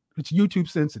word? It's YouTube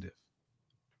sensitive.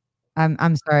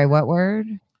 I'm sorry. What word?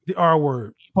 The R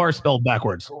word. R spelled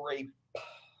backwards.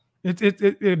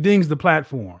 It dings the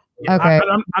platform. Okay.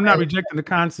 I'm not rejecting the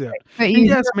concept.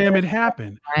 Yes, ma'am, it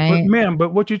happened. Right? But ma'am,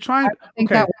 but what you're trying to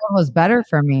think that world was better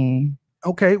for me.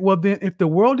 Okay, well then if the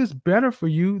world is better for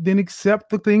you, then accept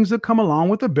the things that come along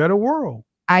with a better world.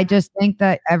 I just think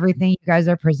that everything you guys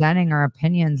are presenting are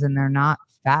opinions and they're not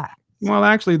facts. Well,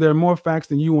 actually, there are more facts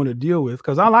than you want to deal with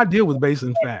because all I deal with based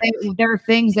on facts. There are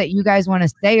things that you guys want to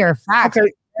say are facts.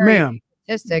 Okay, ma'am.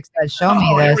 Statistics that show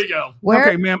me this. Here we go.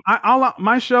 Okay, ma'am.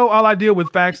 My show, all I deal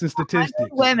with facts and statistics.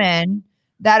 Women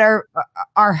that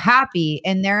are happy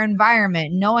in their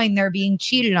environment, knowing they're being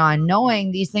cheated on,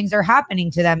 knowing these things are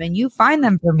happening to them, and you find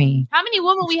them for me. How many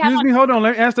women we have? Excuse me, hold on.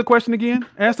 Let me ask the question again.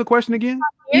 Ask the question again.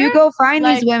 You go find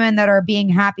these women that are being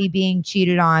happy, being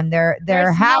cheated on.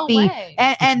 They're happy. No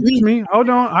and excuse me. Hold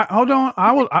on. Hold on.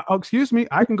 I will. Excuse me.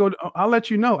 I can go. I'll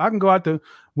let you know. I can go out to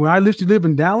where I used to live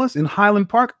in Dallas in Highland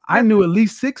Park. I knew at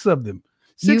least 6 of them.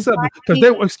 6 of them because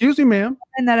they were. Excuse me, ma'am.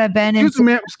 That have been. Excuse me,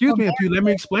 ma'am. Excuse me. If you let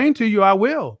me explain to you, I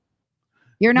will.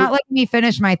 You're not letting me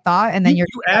finish my thought, and then you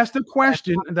asked a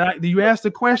question. You asked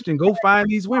a question. Go find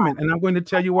these women, and I'm going to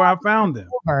tell you where I found them.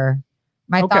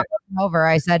 My thought wasn't over.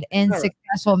 I said in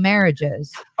successful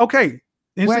marriages. Okay,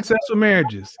 in successful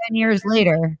marriages. 10 years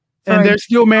later, and they're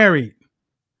still married.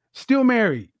 Still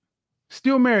married.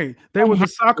 Still married. There was a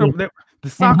soccer. The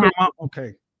soccer mom.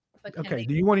 Okay. Okay.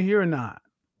 Do you want to hear or not?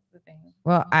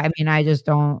 Well, I mean, I just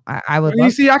don't. I would. You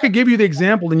see, I could give you the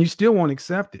example, and you still won't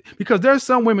accept it because there are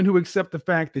some women who accept the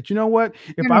fact that, you know what,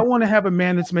 if I want to have a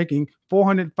man that's making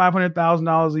 $400,000,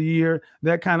 $500,000 a year,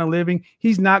 that kind of living,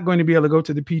 he's not going to be able to go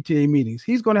to the PTA meetings.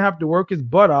 He's going to have to work his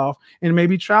butt off and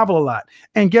maybe travel a lot.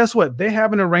 And guess what? They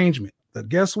have an arrangement. But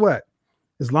guess what?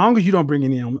 As long as you don't bring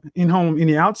in home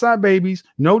any outside babies,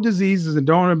 no diseases, and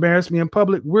don't embarrass me in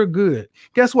public, we're good.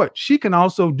 Guess what? She can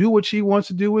also do what she wants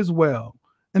to do as well.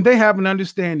 And they have an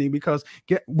understanding because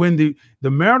when the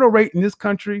marital rate in this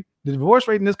country, the divorce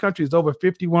rate in this country is over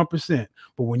 51%.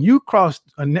 But when you cross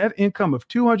a net income of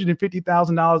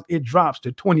 $250,000, it drops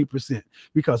to 20%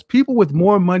 because people with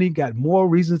more money got more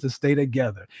reasons to stay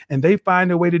together, and they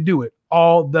find a way to do it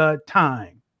all the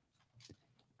time.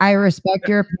 I respect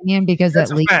your opinion because at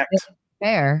least it's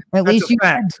fair. At least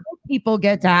people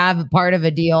get to have part of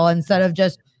a deal instead of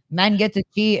just men get to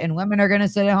cheat and women are going to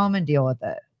sit at home and deal with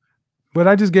it. What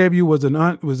I just gave you was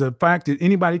a fact that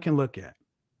anybody can look at.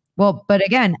 Well, but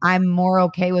again, I'm more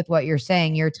okay with what you're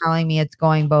saying. You're telling me it's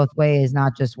going both ways,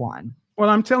 not just one. Well,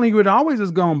 I'm telling you, it always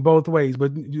has gone both ways.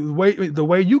 But the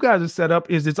way you guys are set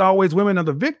up is it's always women are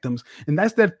the victims. And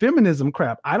that's that feminism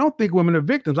crap. I don't think women are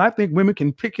victims. I think women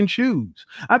can pick and choose.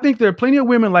 I think there are plenty of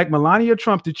women like Melania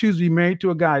Trump to choose to be married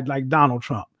to a guy like Donald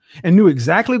Trump and knew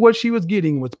exactly what she was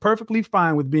getting, was perfectly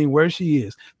fine with being where she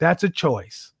is. That's a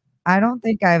choice. I don't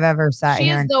think I've ever sat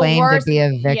here and claimed to be a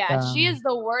victim. Yeah, she is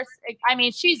the worst. I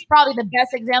mean, she's probably the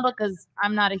best example because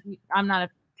I'm not a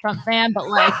Trump fan, but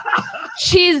like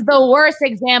she's the worst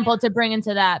example to bring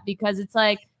into that because it's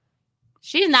like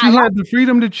she's not. She had the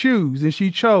freedom to choose, and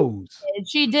she chose.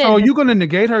 She did. So are you going to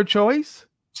negate her choice?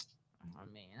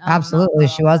 Absolutely.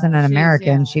 She wasn't an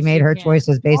American. She made her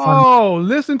choices based on. Oh,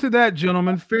 listen to that,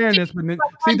 gentlemen. Fairness.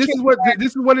 See, this is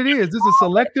what it is. This is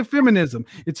selective feminism.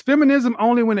 It's feminism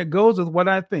only when it goes with what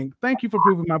I think. Thank you for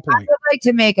proving my point. I would like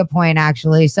to make a point,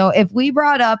 actually. So if we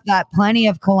brought up that plenty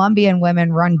of Colombian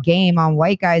women run game on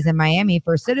white guys in Miami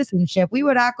for citizenship, we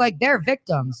would act like they're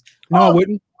victims. No, I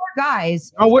wouldn't.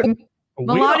 Guys. I wouldn't.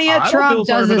 Melania Trump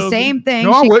does the same thing.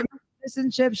 No, I wouldn't.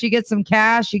 Citizenship. She gets some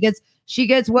cash. She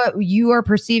gets what you are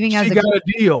perceiving as she got a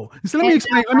deal. So let me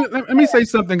explain. Let me say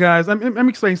something, guys. Let me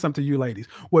explain something to you ladies.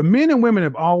 What men and women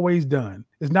have always done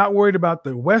is not worried about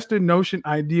the Western notion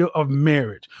ideal of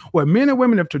marriage. What men and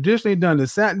women have traditionally done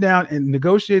is sat down and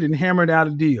negotiated and hammered out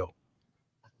a deal.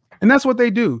 And that's what they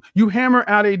do. You hammer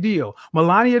out a deal.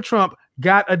 Melania Trump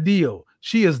got a deal.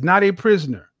 She is not a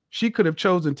prisoner. She could have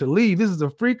chosen to leave. This is a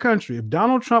free country. If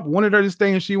Donald Trump wanted her to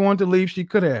stay and she wanted to leave, she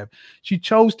could have. She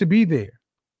chose to be there.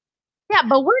 Yeah,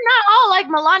 but we're not all like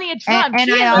Melania Trump. And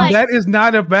that is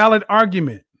not a valid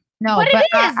argument. No, but it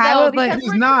is, though. It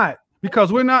is not.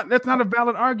 Because we're not, that's not a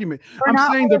valid argument. I'm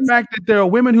saying the fact that there are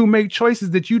women who make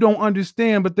choices that you don't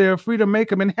understand, but they're free to make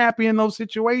them and happy in those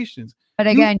situations. But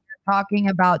again, you're talking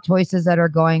about choices that are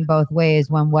going both ways,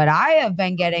 when what I have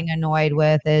been getting annoyed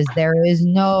with is there is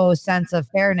no sense of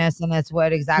fairness. And that's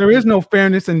what exactly. There is no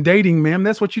fairness in dating, ma'am.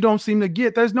 That's what you don't seem to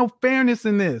get. There's no fairness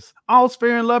in this. All's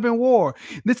fair in love and war.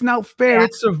 It's not fair. Yeah.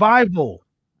 It's survival.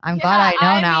 I'm glad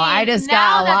I know now. I just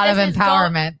got a lot of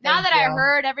empowerment. Now that I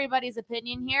heard everybody's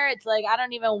opinion here, it's like I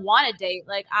don't even want to date.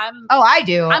 Like I'm. Oh, I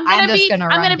do. I'm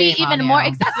gonna be even more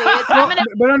exactly.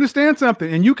 But understand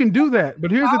something, and you can do that.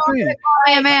 But here's the thing.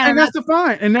 And that's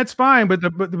fine, and that's fine. But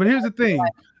here's the thing,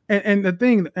 and the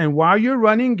thing, and while you're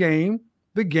running game,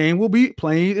 the game will be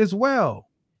played as well.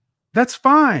 That's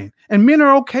fine, and men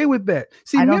are okay with that.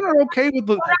 See, men are okay with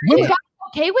the. Women.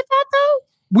 Okay with that though.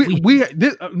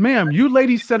 Ma'am, you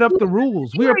ladies set up the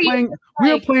rules. We are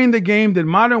playing the game that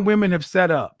modern women have set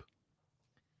up.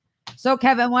 So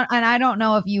Kevin, and I don't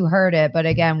know if you heard it, but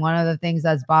again, one of the things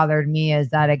that's bothered me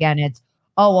is that again, it's,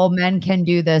 oh, well, men can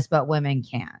do this, but women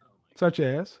can't. Such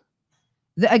as?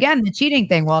 Again, the cheating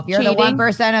thing. Well, if you're the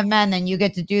 1% of men, then you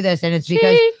get to do this. And it's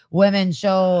because women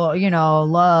show,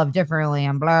 love differently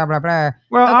and blah, blah, blah.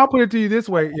 Well, I'll put it to you this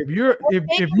way. If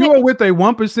you are with a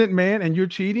 1% man and you're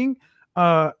cheating,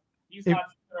 he's not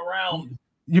around.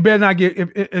 You better not get.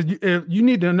 If you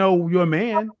need to know your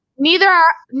man. Neither are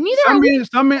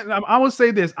some men. I will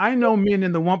say this. I know men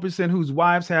in the 1% whose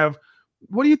wives have.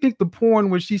 What do you think the porn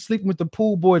where she's sleeping with the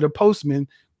pool boy, the postman,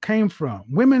 came from?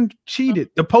 Women cheated.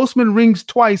 The Postman Rings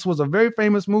Twice was a very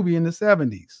famous movie in the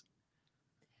 70s.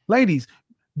 Ladies,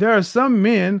 there are some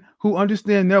men who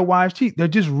understand their wives cheat. There are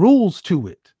just rules to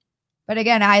it. But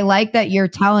again, I like that you're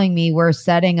telling me we're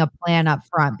setting a plan up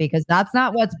front, because that's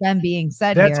not what's been being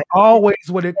said here. That's always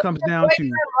what it comes down to.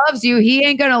 He loves you. He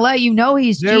ain't going to let you know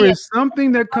he's cheating. There is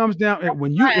something that comes down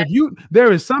when there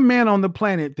is some man on the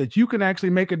planet that you can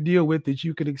actually make a deal with that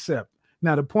you could accept.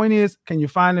 Now, the point is, can you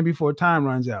find them before time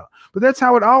runs out? But that's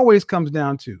how it always comes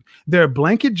down to. There are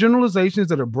blanket generalizations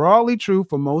that are broadly true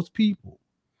for most people.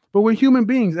 But we're human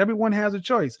beings. Everyone has a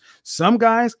choice. Some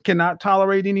guys cannot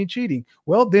tolerate any cheating.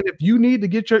 Well, then if you need to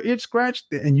get your itch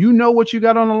scratched and you know what you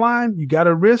got on the line, you got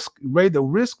to rate the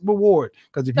risk reward.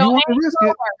 Because if you want to risk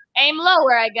it, aim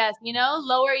lower, I guess,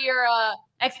 lower your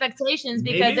expectations,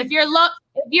 because if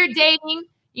you're dating,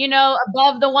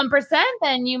 above the 1%,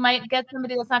 then you might get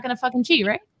somebody that's not going to fucking cheat,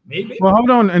 right? Maybe. Well, hold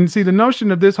on. And see, the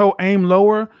notion of this whole aim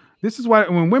lower, this is why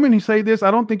when women say this,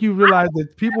 I don't think you realize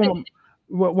that people,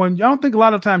 when I don't think a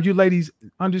lot of times you ladies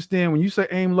understand when you say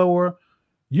aim lower,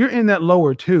 you're in that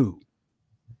lower too.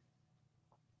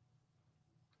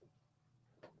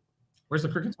 Where's the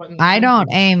crickets button? I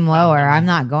don't aim lower. I'm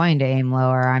not going to aim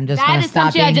lower. I'm just going to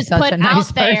stop being such a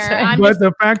nice person. But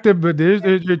the fact that there's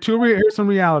here's some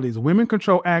realities. Women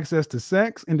control access to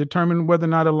sex and determine whether or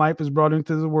not a life is brought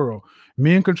into the world.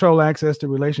 Men control access to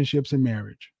relationships and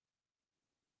marriage.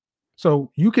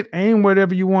 So you can aim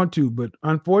whatever you want to, but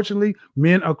unfortunately,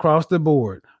 men across the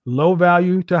board, low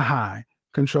value to high,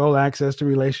 control access to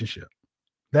relationship.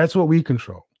 That's what we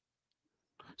control.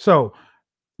 So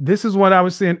this is what I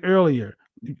was saying earlier.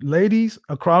 Ladies,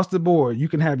 across the board, you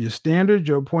can have your standards,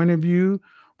 your point of view,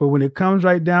 but when it comes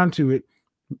right down to it,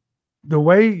 the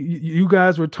way you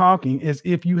guys were talking is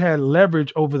if you had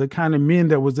leverage over the kind of men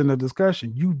that was in the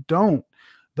discussion. You don't.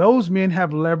 Those men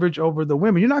have leverage over the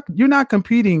women. You're not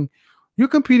competing. You're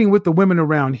competing with the women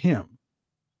around him.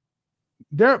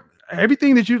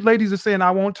 Everything that you ladies are saying, I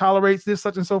won't tolerate this,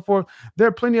 such and so forth. There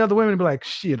are plenty of other women to be like,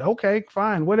 shit, okay,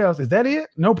 fine. What else? Is that it?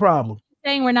 No problem.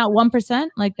 Saying we're not 1%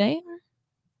 like they are?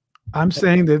 I'm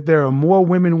saying that there are more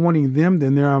women wanting them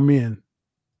than there are men.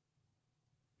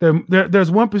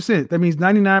 There's 1%. That means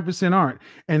 99% aren't.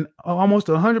 And almost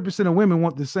 100% of women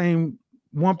want the same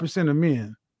 1% of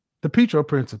men. The Petro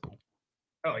principle.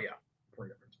 Oh, yeah.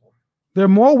 There are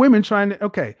more women trying to,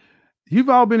 okay, you've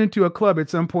all been into a club at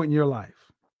some point in your life.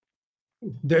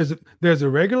 There's a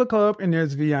regular club and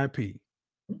there's VIP.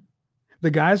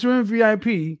 The guys who are in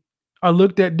VIP are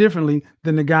looked at differently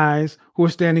than the guys who are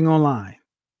standing online.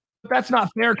 That's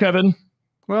not fair, Kevin.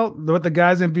 Well, what the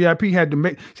guys in VIP had to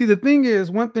make. See, the thing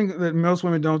is, one thing that most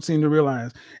women don't seem to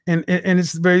realize, and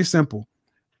it's very simple.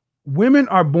 Women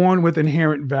are born with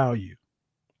inherent value.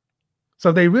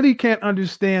 So they really can't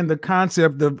understand the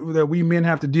concept that we men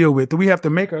have to deal with, that we have to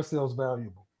make ourselves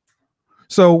valuable.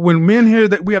 So when men hear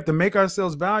that we have to make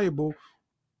ourselves valuable,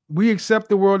 we accept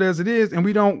the world as it is, and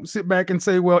we don't sit back and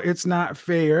say, well, it's not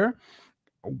fair.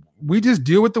 We just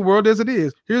deal with the world as it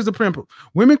is. Here's the principle.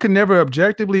 Women can never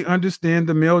objectively understand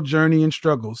the male journey and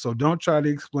struggle, so don't try to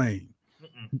explain.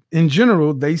 In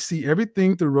general, they see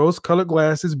everything through rose-colored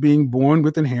glasses, being born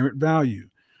with inherent value.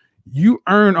 You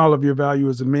earn all of your value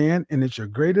as a man, and it's your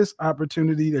greatest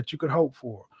opportunity that you could hope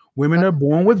for. Women are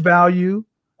born with value,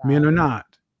 men are not.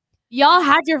 Y'all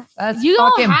had your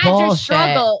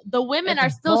struggle. The women are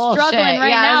still struggling right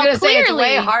now. I was gonna say it's Clearly.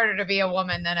 way harder to be a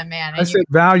woman than a man. I said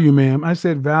value, ma'am. I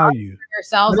said value.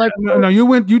 Yourselves like no, you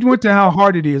went to how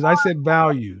hard it is. I said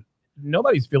value.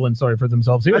 Nobody's feeling sorry for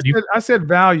themselves here. I said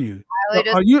value.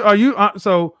 Really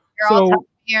So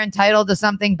you're entitled to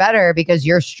something better because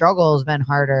your struggle has been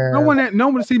harder. No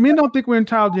one. See, men don't think we're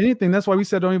entitled to anything. That's why we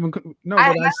said don't even. No,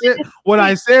 what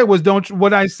I said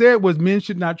was men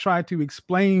should not try to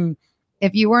explain.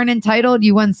 If you weren't entitled,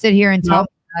 you wouldn't sit here and tell me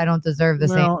I don't deserve the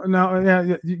same.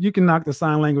 No, you can knock the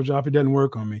sign language off. It doesn't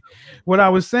work on me. What I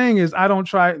was saying is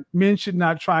men should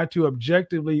not try to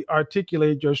objectively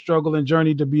articulate your struggle and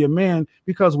journey to be a man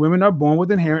because women are born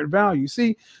with inherent value.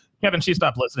 See, Kevin, she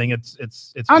stopped listening.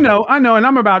 It's. I know, and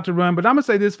I'm about to run, but I'm gonna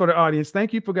say this for the audience.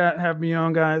 Thank you for having me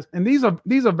on, guys. And these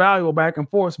are valuable back and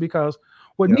forth because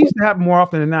what needs to happen more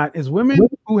often than not is women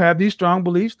who have these strong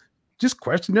beliefs just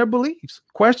question their beliefs,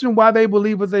 question why they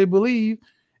believe what they believe,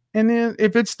 and then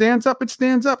if it stands up, it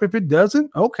stands up. If it doesn't,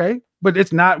 okay. But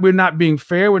it's not. We're not being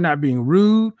fair. We're not being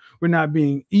rude. We're not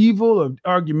being evil or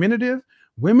argumentative.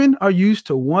 Women are used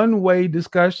to one-way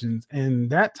discussions, and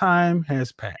that time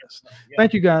has passed. Yeah.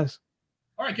 Thank you, guys.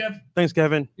 All right, Kev. Thanks,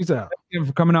 Kevin. Peace out. Thank you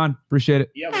for coming on. Appreciate it.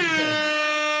 Yeah.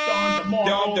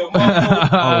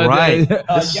 All right.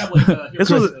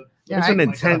 This was an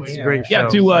intense, great show.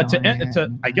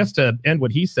 To end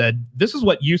what he said, this is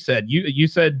what you said. You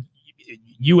said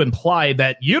you implied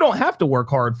that you don't have to work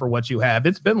hard for what you have.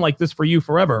 It's been like this for you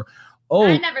forever. Oh,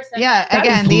 I never said yeah. That.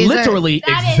 Again,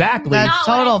 That's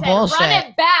total bullshit. Run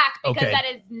it back because Okay. that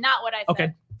is not what I said.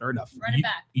 Okay, fair enough. Run it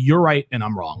back. You're right, and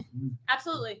I'm wrong.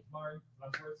 Absolutely.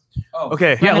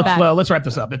 Okay. Yeah, let's wrap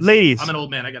this up. Ladies, I'm an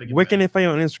old man. I gotta get. Where can they find you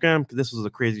on Instagram? Because this was a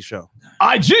crazy show.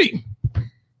 IG.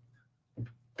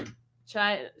 Should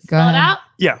I spell it out?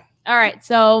 Yeah. All right.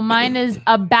 So mine is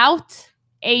about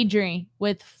Adri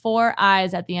with 4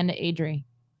 I's at the end of Adri.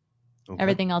 Okay.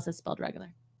 Everything else is spelled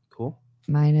regular. Cool.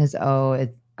 Mine is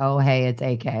hey, it's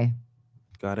AK.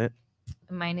 Got it.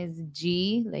 Mine is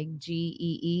G, like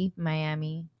G-E-E,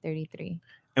 Miami 33.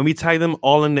 And we tag them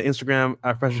all in the Instagram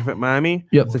at Fresh&Fit Miami.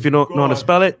 Yep. So if you don't know how to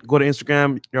spell it, go to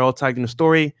Instagram. You're all tagged in the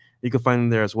story. You can find them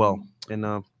there as well. And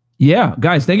Yeah,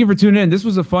 guys, thank you for tuning in. This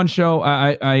was a fun show.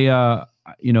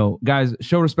 You know, guys,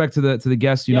 show respect to the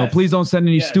guests. You know, please don't send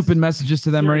any stupid messages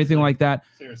to them or anything like that.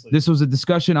 Seriously. This was a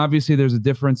discussion. Obviously, there's a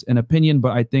difference in opinion,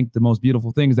 but I think the most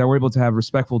beautiful thing is that we're able to have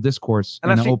respectful discourse in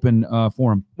an open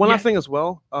forum. One last thing as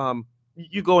well.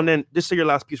 You go and then just say your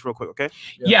last piece real quick, okay?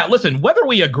 Yeah, listen, whether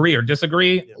we agree or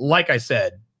disagree, like I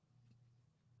said,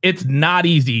 it's not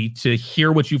easy to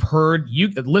hear what you've heard.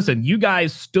 Listen, you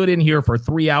guys stood in here for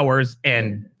 3 hours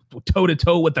and toe to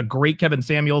toe with the great Kevin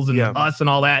Samuels and us and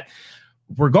all that.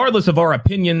 Regardless of our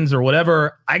opinions or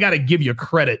whatever, I got to give you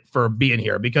credit for being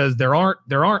here, because there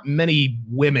aren't many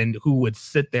women who would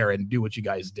sit there and do what you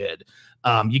guys did.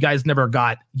 You guys never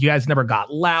got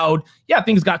loud. Yeah,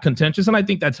 things got contentious, and I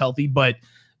think that's healthy, but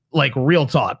like, real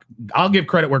talk, I'll give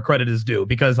credit where credit is due,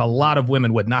 because a lot of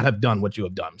women would not have done what you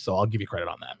have done. So I'll give you credit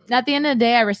on that. At the end of the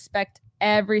day, I respect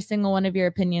every single one of your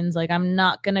opinions. Like, I'm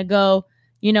not going to go,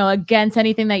 against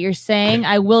anything that you're saying.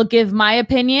 I will give my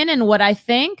opinion and what I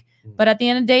think. But at the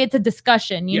end of the day, it's a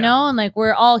discussion, you know, and like,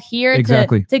 we're all here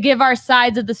to give our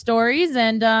sides of the stories.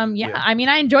 And I mean,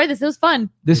 I enjoyed this. It was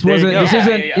fun. This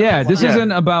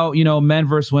isn't about, men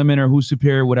versus women or who's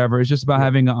superior, whatever. It's just about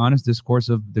having an honest discourse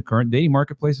of the current dating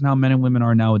marketplace and how men and women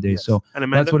are nowadays. So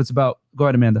that's what it's about. Go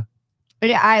ahead, Amanda. But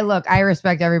I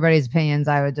respect everybody's opinions.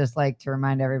 I would just like to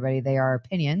remind everybody they are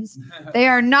opinions. They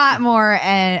are not more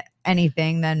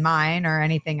anything than mine or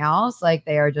anything else. Like,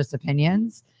 they are just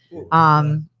opinions.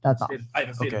 That's all. I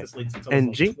haven't stayed this late since I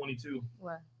was like 22.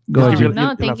 Go ahead.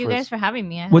 No, thank you guys for having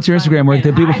me. What's your Instagram? Where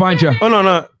can people find you? Oh,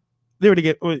 no. They already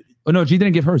get. Oh, no, G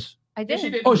didn't give hers. I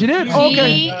did. Oh, she did? Oh,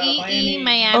 okay. GEE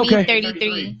Miami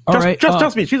 33. All right.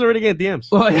 Trust me, she's already getting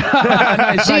DMs.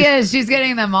 Nice. She is. She's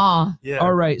getting them all. Yeah.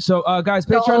 All right. So, guys,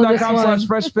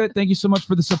 patreon.com/freshfit. Thank you so much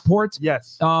for the support.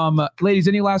 Yes. Ladies,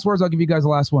 any last words? I'll give you guys the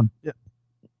last one. Yeah.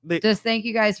 Just thank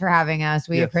you guys for having us.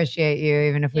 We appreciate you,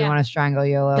 even if we want to strangle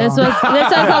you a little. This was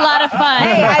a lot of fun.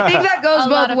 Hey, I think that goes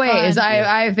both ways.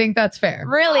 I think that's fair.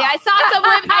 Really, I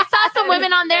saw some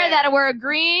women on there that were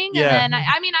agreeing, and then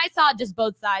I saw just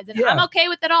both sides, and I'm okay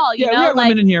with it all. You know, we have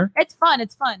women in here. It's fun.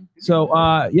 It's fun. So,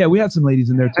 we had some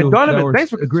ladies in there too. And Donovan, thanks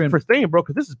for staying, bro,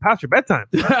 because this is past your bedtime.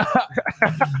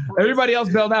 Everybody else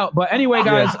bailed out, but anyway,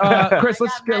 guys, Chris,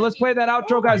 let's play that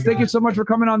outro, guys. Thank you so much for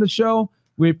coming on the show.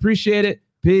 We appreciate it.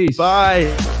 Peace.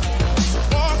 Bye.